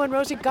Joe and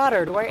Rosie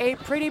Goddard, where a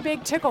pretty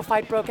big tickle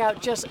fight broke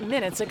out just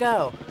minutes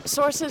ago.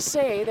 Sources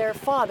say their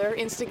father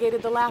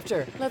instigated the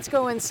laughter. Let's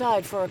go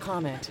inside for a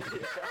comment.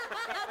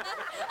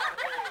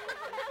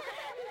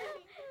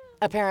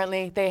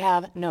 Apparently, they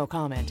have no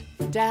comment.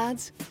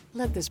 Dads,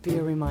 let this be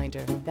a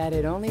reminder that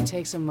it only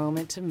takes a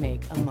moment to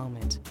make a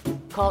moment.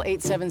 Call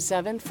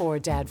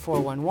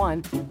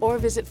 877-4DAD-411 or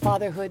visit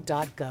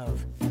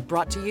fatherhood.gov.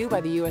 Brought to you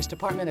by the U.S.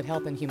 Department of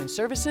Health and Human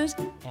Services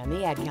and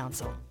the Ad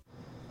Council.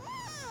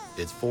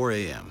 It's 4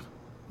 a.m.,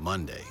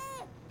 Monday,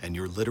 and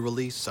you're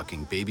literally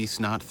sucking baby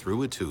snot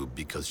through a tube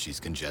because she's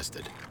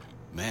congested.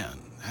 Man,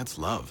 that's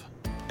love.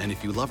 And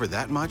if you love her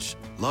that much,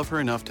 love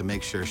her enough to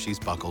make sure she's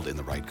buckled in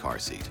the right car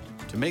seat.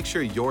 To make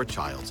sure your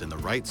child's in the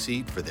right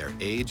seat for their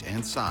age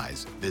and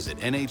size, visit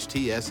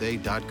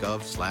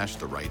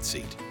nhtsa.gov/the right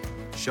seat.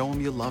 Show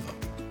them you love them.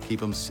 Keep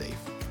them safe.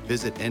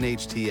 Visit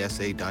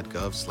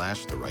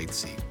nhtsa.gov/the right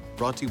seat.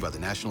 Brought to you by the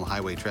National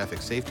Highway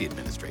Traffic Safety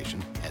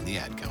Administration and the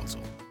Ad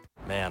Council.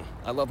 Man,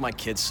 I love my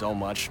kids so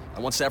much. I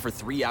once sat for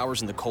 3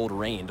 hours in the cold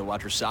rain to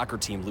watch her soccer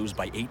team lose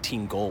by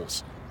 18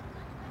 goals.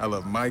 I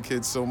love my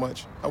kids so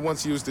much, I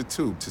once used a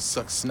tube to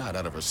suck snot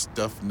out of her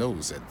stuffed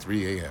nose at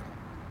 3 a.m.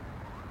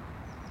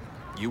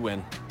 You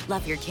win.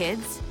 Love your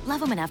kids? Love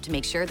them enough to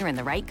make sure they're in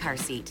the right car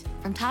seat.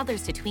 From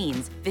toddlers to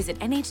tweens, visit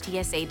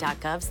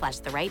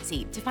nhtsa.gov/the right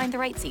seat to find the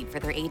right seat for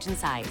their age and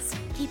size.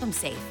 Keep them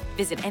safe.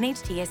 Visit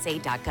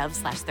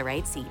nhtsa.gov/the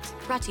right seat.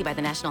 Brought to you by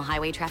the National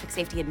Highway Traffic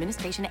Safety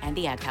Administration and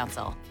the Ad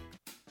Council.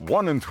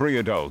 1 in 3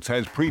 adults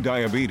has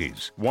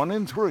prediabetes. 1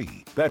 in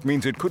 3. That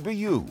means it could be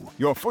you,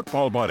 your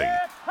football buddy,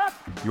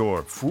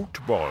 your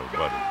football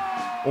buddy,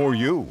 or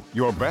you,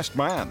 your best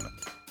man,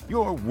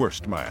 your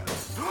worst man.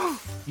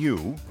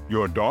 You,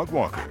 your dog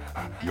walker,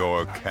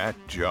 your cat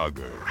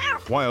jogger.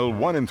 While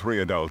 1 in 3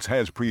 adults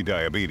has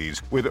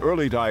prediabetes, with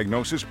early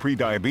diagnosis,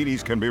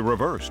 prediabetes can be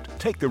reversed.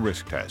 Take the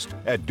risk test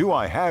at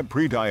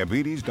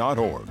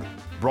doihaveprediabetes.org.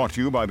 Brought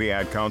to you by the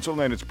Ad Council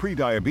and its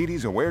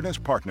pre-diabetes awareness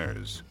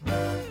partners.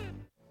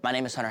 My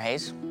name is Hunter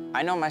Hayes.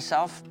 I know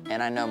myself,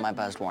 and I know my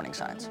buzzed warning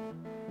signs.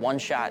 One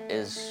shot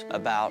is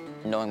about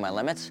knowing my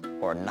limits,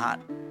 or not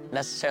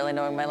necessarily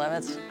knowing my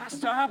limits. I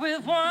start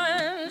with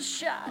one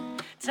shot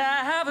to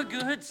have a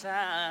good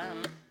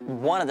time.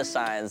 One of the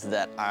signs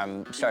that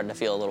I'm starting to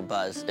feel a little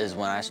buzzed is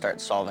when I start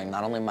solving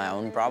not only my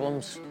own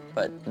problems,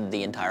 but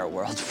the entire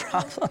world's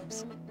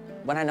problems.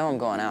 When I know I'm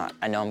going out,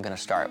 I know I'm gonna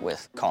start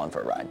with calling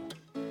for a ride.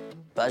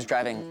 Buzz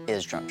driving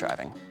is drunk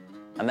driving.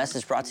 A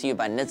message brought to you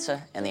by NHTSA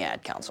and the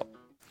Ad Council.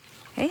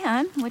 Hey,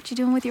 hon, what you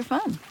doing with your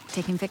phone?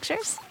 Taking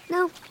pictures?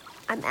 No,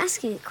 I'm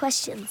asking it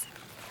questions.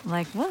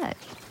 Like what?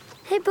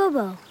 Hey,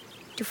 Bobo,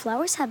 do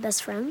flowers have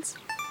best friends?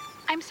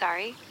 I'm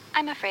sorry.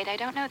 I'm afraid I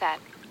don't know that.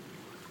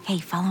 Hey,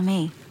 follow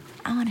me.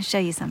 I want to show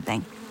you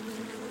something.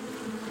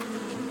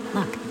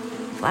 Look,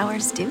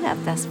 flowers do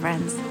have best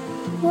friends.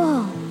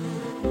 Whoa.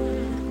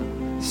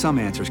 Some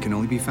answers can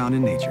only be found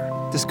in nature.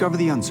 Discover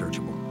the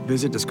unsearchable.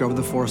 Visit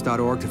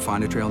discovertheforest.org to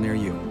find a trail near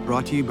you.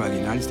 Brought to you by the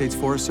United States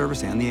Forest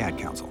Service and the Ad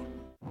Council.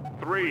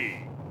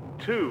 3,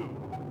 2,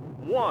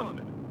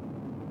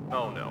 1.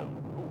 Oh no.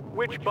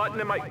 Which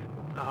button am I?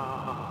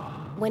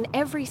 When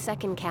every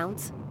second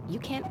counts, you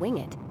can't wing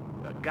it.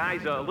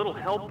 Guys, a little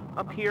help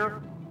up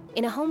here?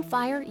 In a home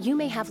fire, you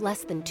may have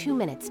less than 2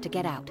 minutes to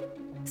get out.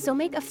 So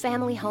make a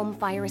family home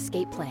fire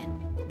escape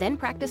plan. Then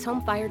practice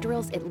home fire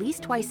drills at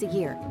least twice a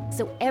year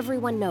so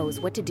everyone knows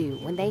what to do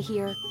when they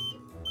hear.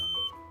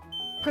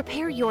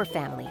 Prepare your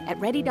family at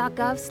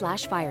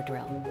ready.gov/fire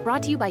drill.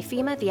 Brought to you by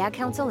FEMA, the Ad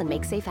Council, and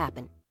Make Safe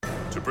Happen.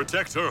 To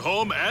protect her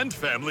home and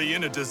family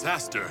in a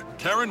disaster,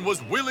 Karen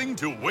was willing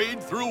to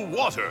wade through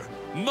water,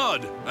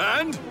 mud,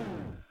 and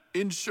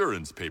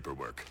insurance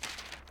paperwork.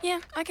 Yeah,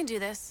 I can do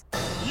this.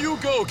 You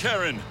go,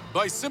 Karen!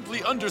 By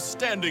simply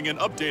understanding and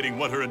updating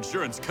what her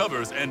insurance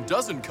covers and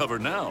doesn't cover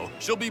now,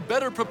 she'll be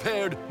better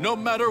prepared no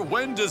matter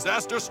when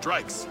disaster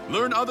strikes.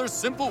 Learn other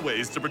simple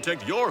ways to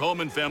protect your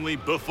home and family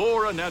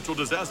before a natural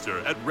disaster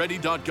at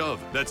ready.gov.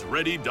 That's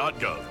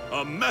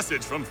ready.gov. A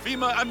message from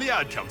FEMA and the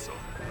Ad Council.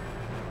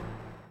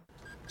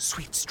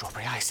 Sweet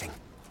strawberry icing.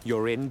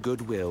 You're in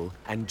Goodwill,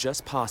 and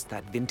just past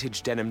that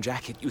vintage denim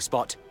jacket, you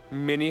spot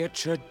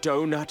miniature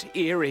donut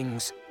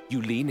earrings.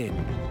 You lean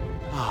in.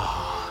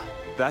 Ah,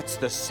 that's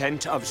the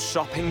scent of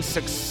shopping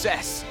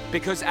success.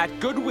 Because at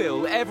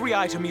Goodwill, every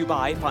item you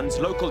buy funds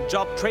local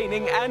job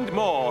training and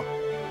more.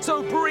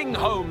 So bring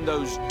home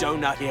those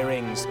donut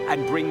earrings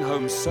and bring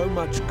home so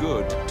much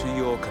good to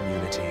your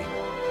community.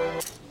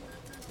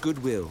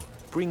 Goodwill.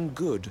 Bring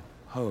good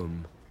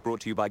home. Brought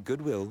to you by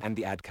Goodwill and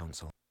the Ad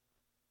Council.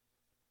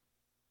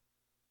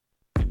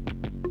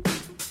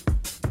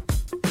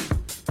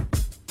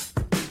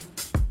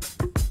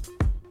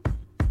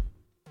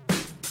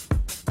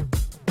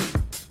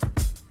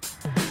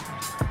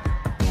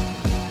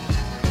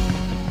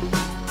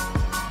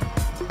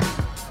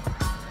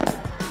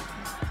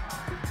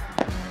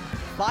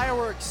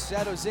 Fireworks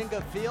at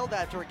Ozinga Field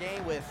after a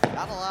game with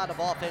not a lot of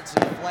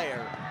offensive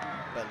flair,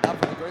 but enough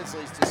for the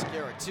Grizzlies to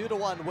secure a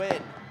 2-1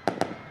 win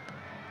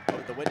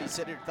over the Windy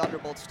City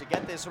Thunderbolts to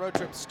get this road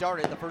trip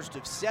started, the first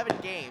of 7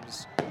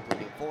 games,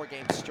 including a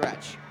 4-game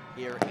stretch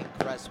here in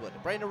Crestwood.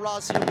 Brandon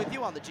Ross here with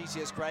you on the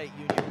GCS Credit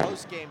Union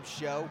post-game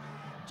show.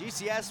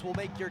 GCS will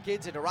make your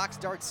kids into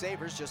Rockstar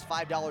Savers. Just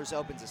 $5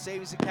 opens a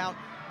savings account,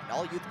 and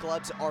all youth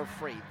clubs are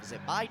free. Visit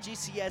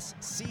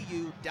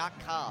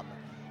myGCSCU.com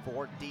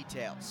for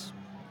details.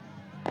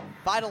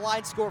 Final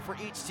line score for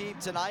each team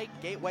tonight.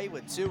 Gateway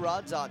with 2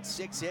 runs on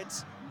 6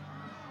 hits,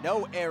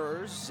 no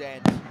errors,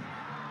 and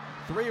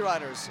 3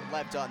 runners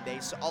left on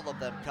base, all of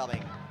them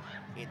coming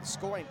in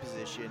scoring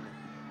position.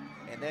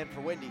 And then for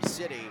Windy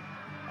City,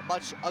 a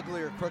much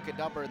uglier crooked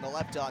number in the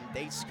left on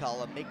base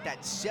column. Make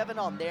that 7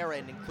 on their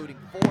end, including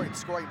 4 in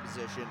scoring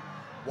position,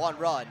 1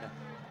 run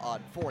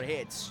on 4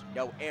 hits,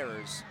 no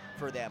errors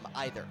for them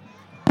either.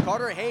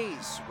 Carter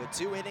Hayes with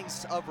 2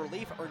 innings of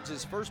relief earns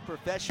his first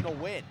professional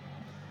win.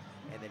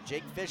 And then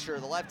Jake Fisher,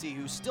 the lefty,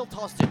 who still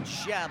tossed a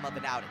gem of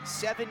an outing.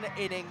 7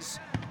 innings,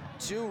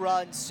 2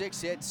 runs,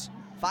 6 hits,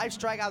 5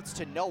 strikeouts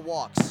to no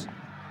walks.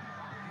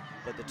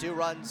 But the 2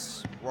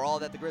 runs were all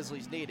that the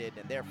Grizzlies needed,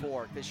 and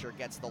therefore Fisher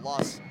gets the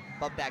loss,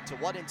 bumped back to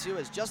 1-2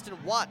 as Justin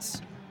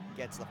Watts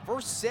gets the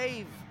first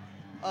save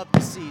of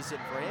the season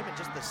for him and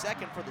just the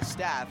second for the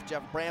staff.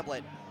 Jeff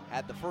Bramblett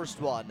had the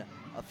first one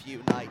a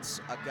few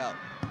nights ago.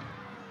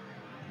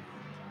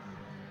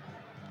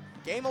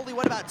 Game only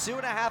went about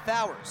 2.5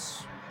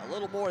 hours. A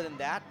little more than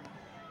that.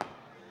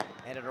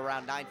 Ended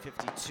around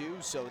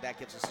 9:52, so that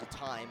gives us a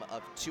time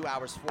of 2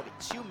 hours,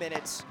 42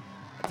 minutes.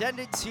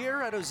 Attendance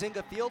here at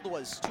Ozinga Field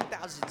was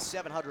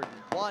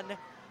 2,701,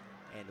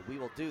 and we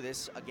will do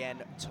this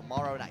again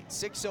tomorrow night.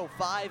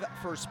 6:05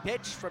 first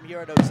pitch from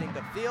here at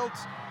Ozinga Field,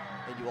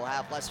 and you will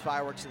have less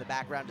fireworks in the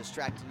background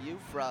distracting you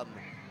from,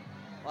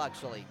 well,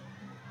 actually,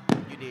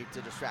 you need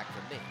to distract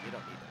from me. You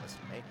don't need to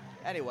listen to me.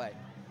 Anyway,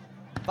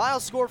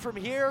 final score from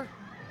here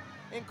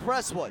in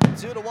Crestwood,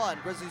 2-1.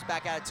 Grizzlies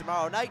back at it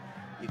tomorrow night.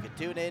 You can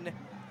tune in to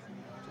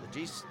the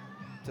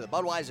to the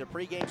Budweiser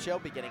pregame show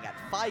beginning at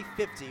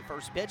 5:50.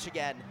 First pitch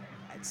again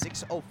at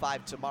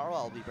 6:05 tomorrow.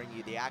 I'll be bringing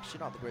you the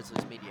action on the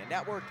Grizzlies Media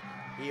Network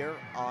here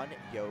on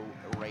Yo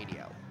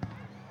Radio.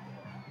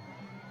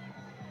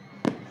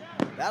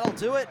 That'll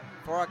do it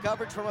for our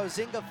coverage from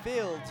Ozinga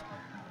Field.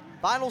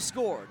 Final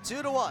score,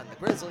 2-1. The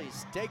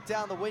Grizzlies take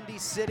down the Windy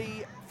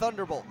City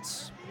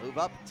Thunderbolts. Move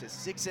up to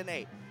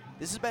 6-8.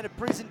 This has been a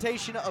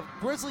presentation of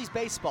Grizzlies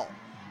baseball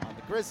on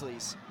the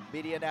Grizzlies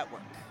Media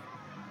Network.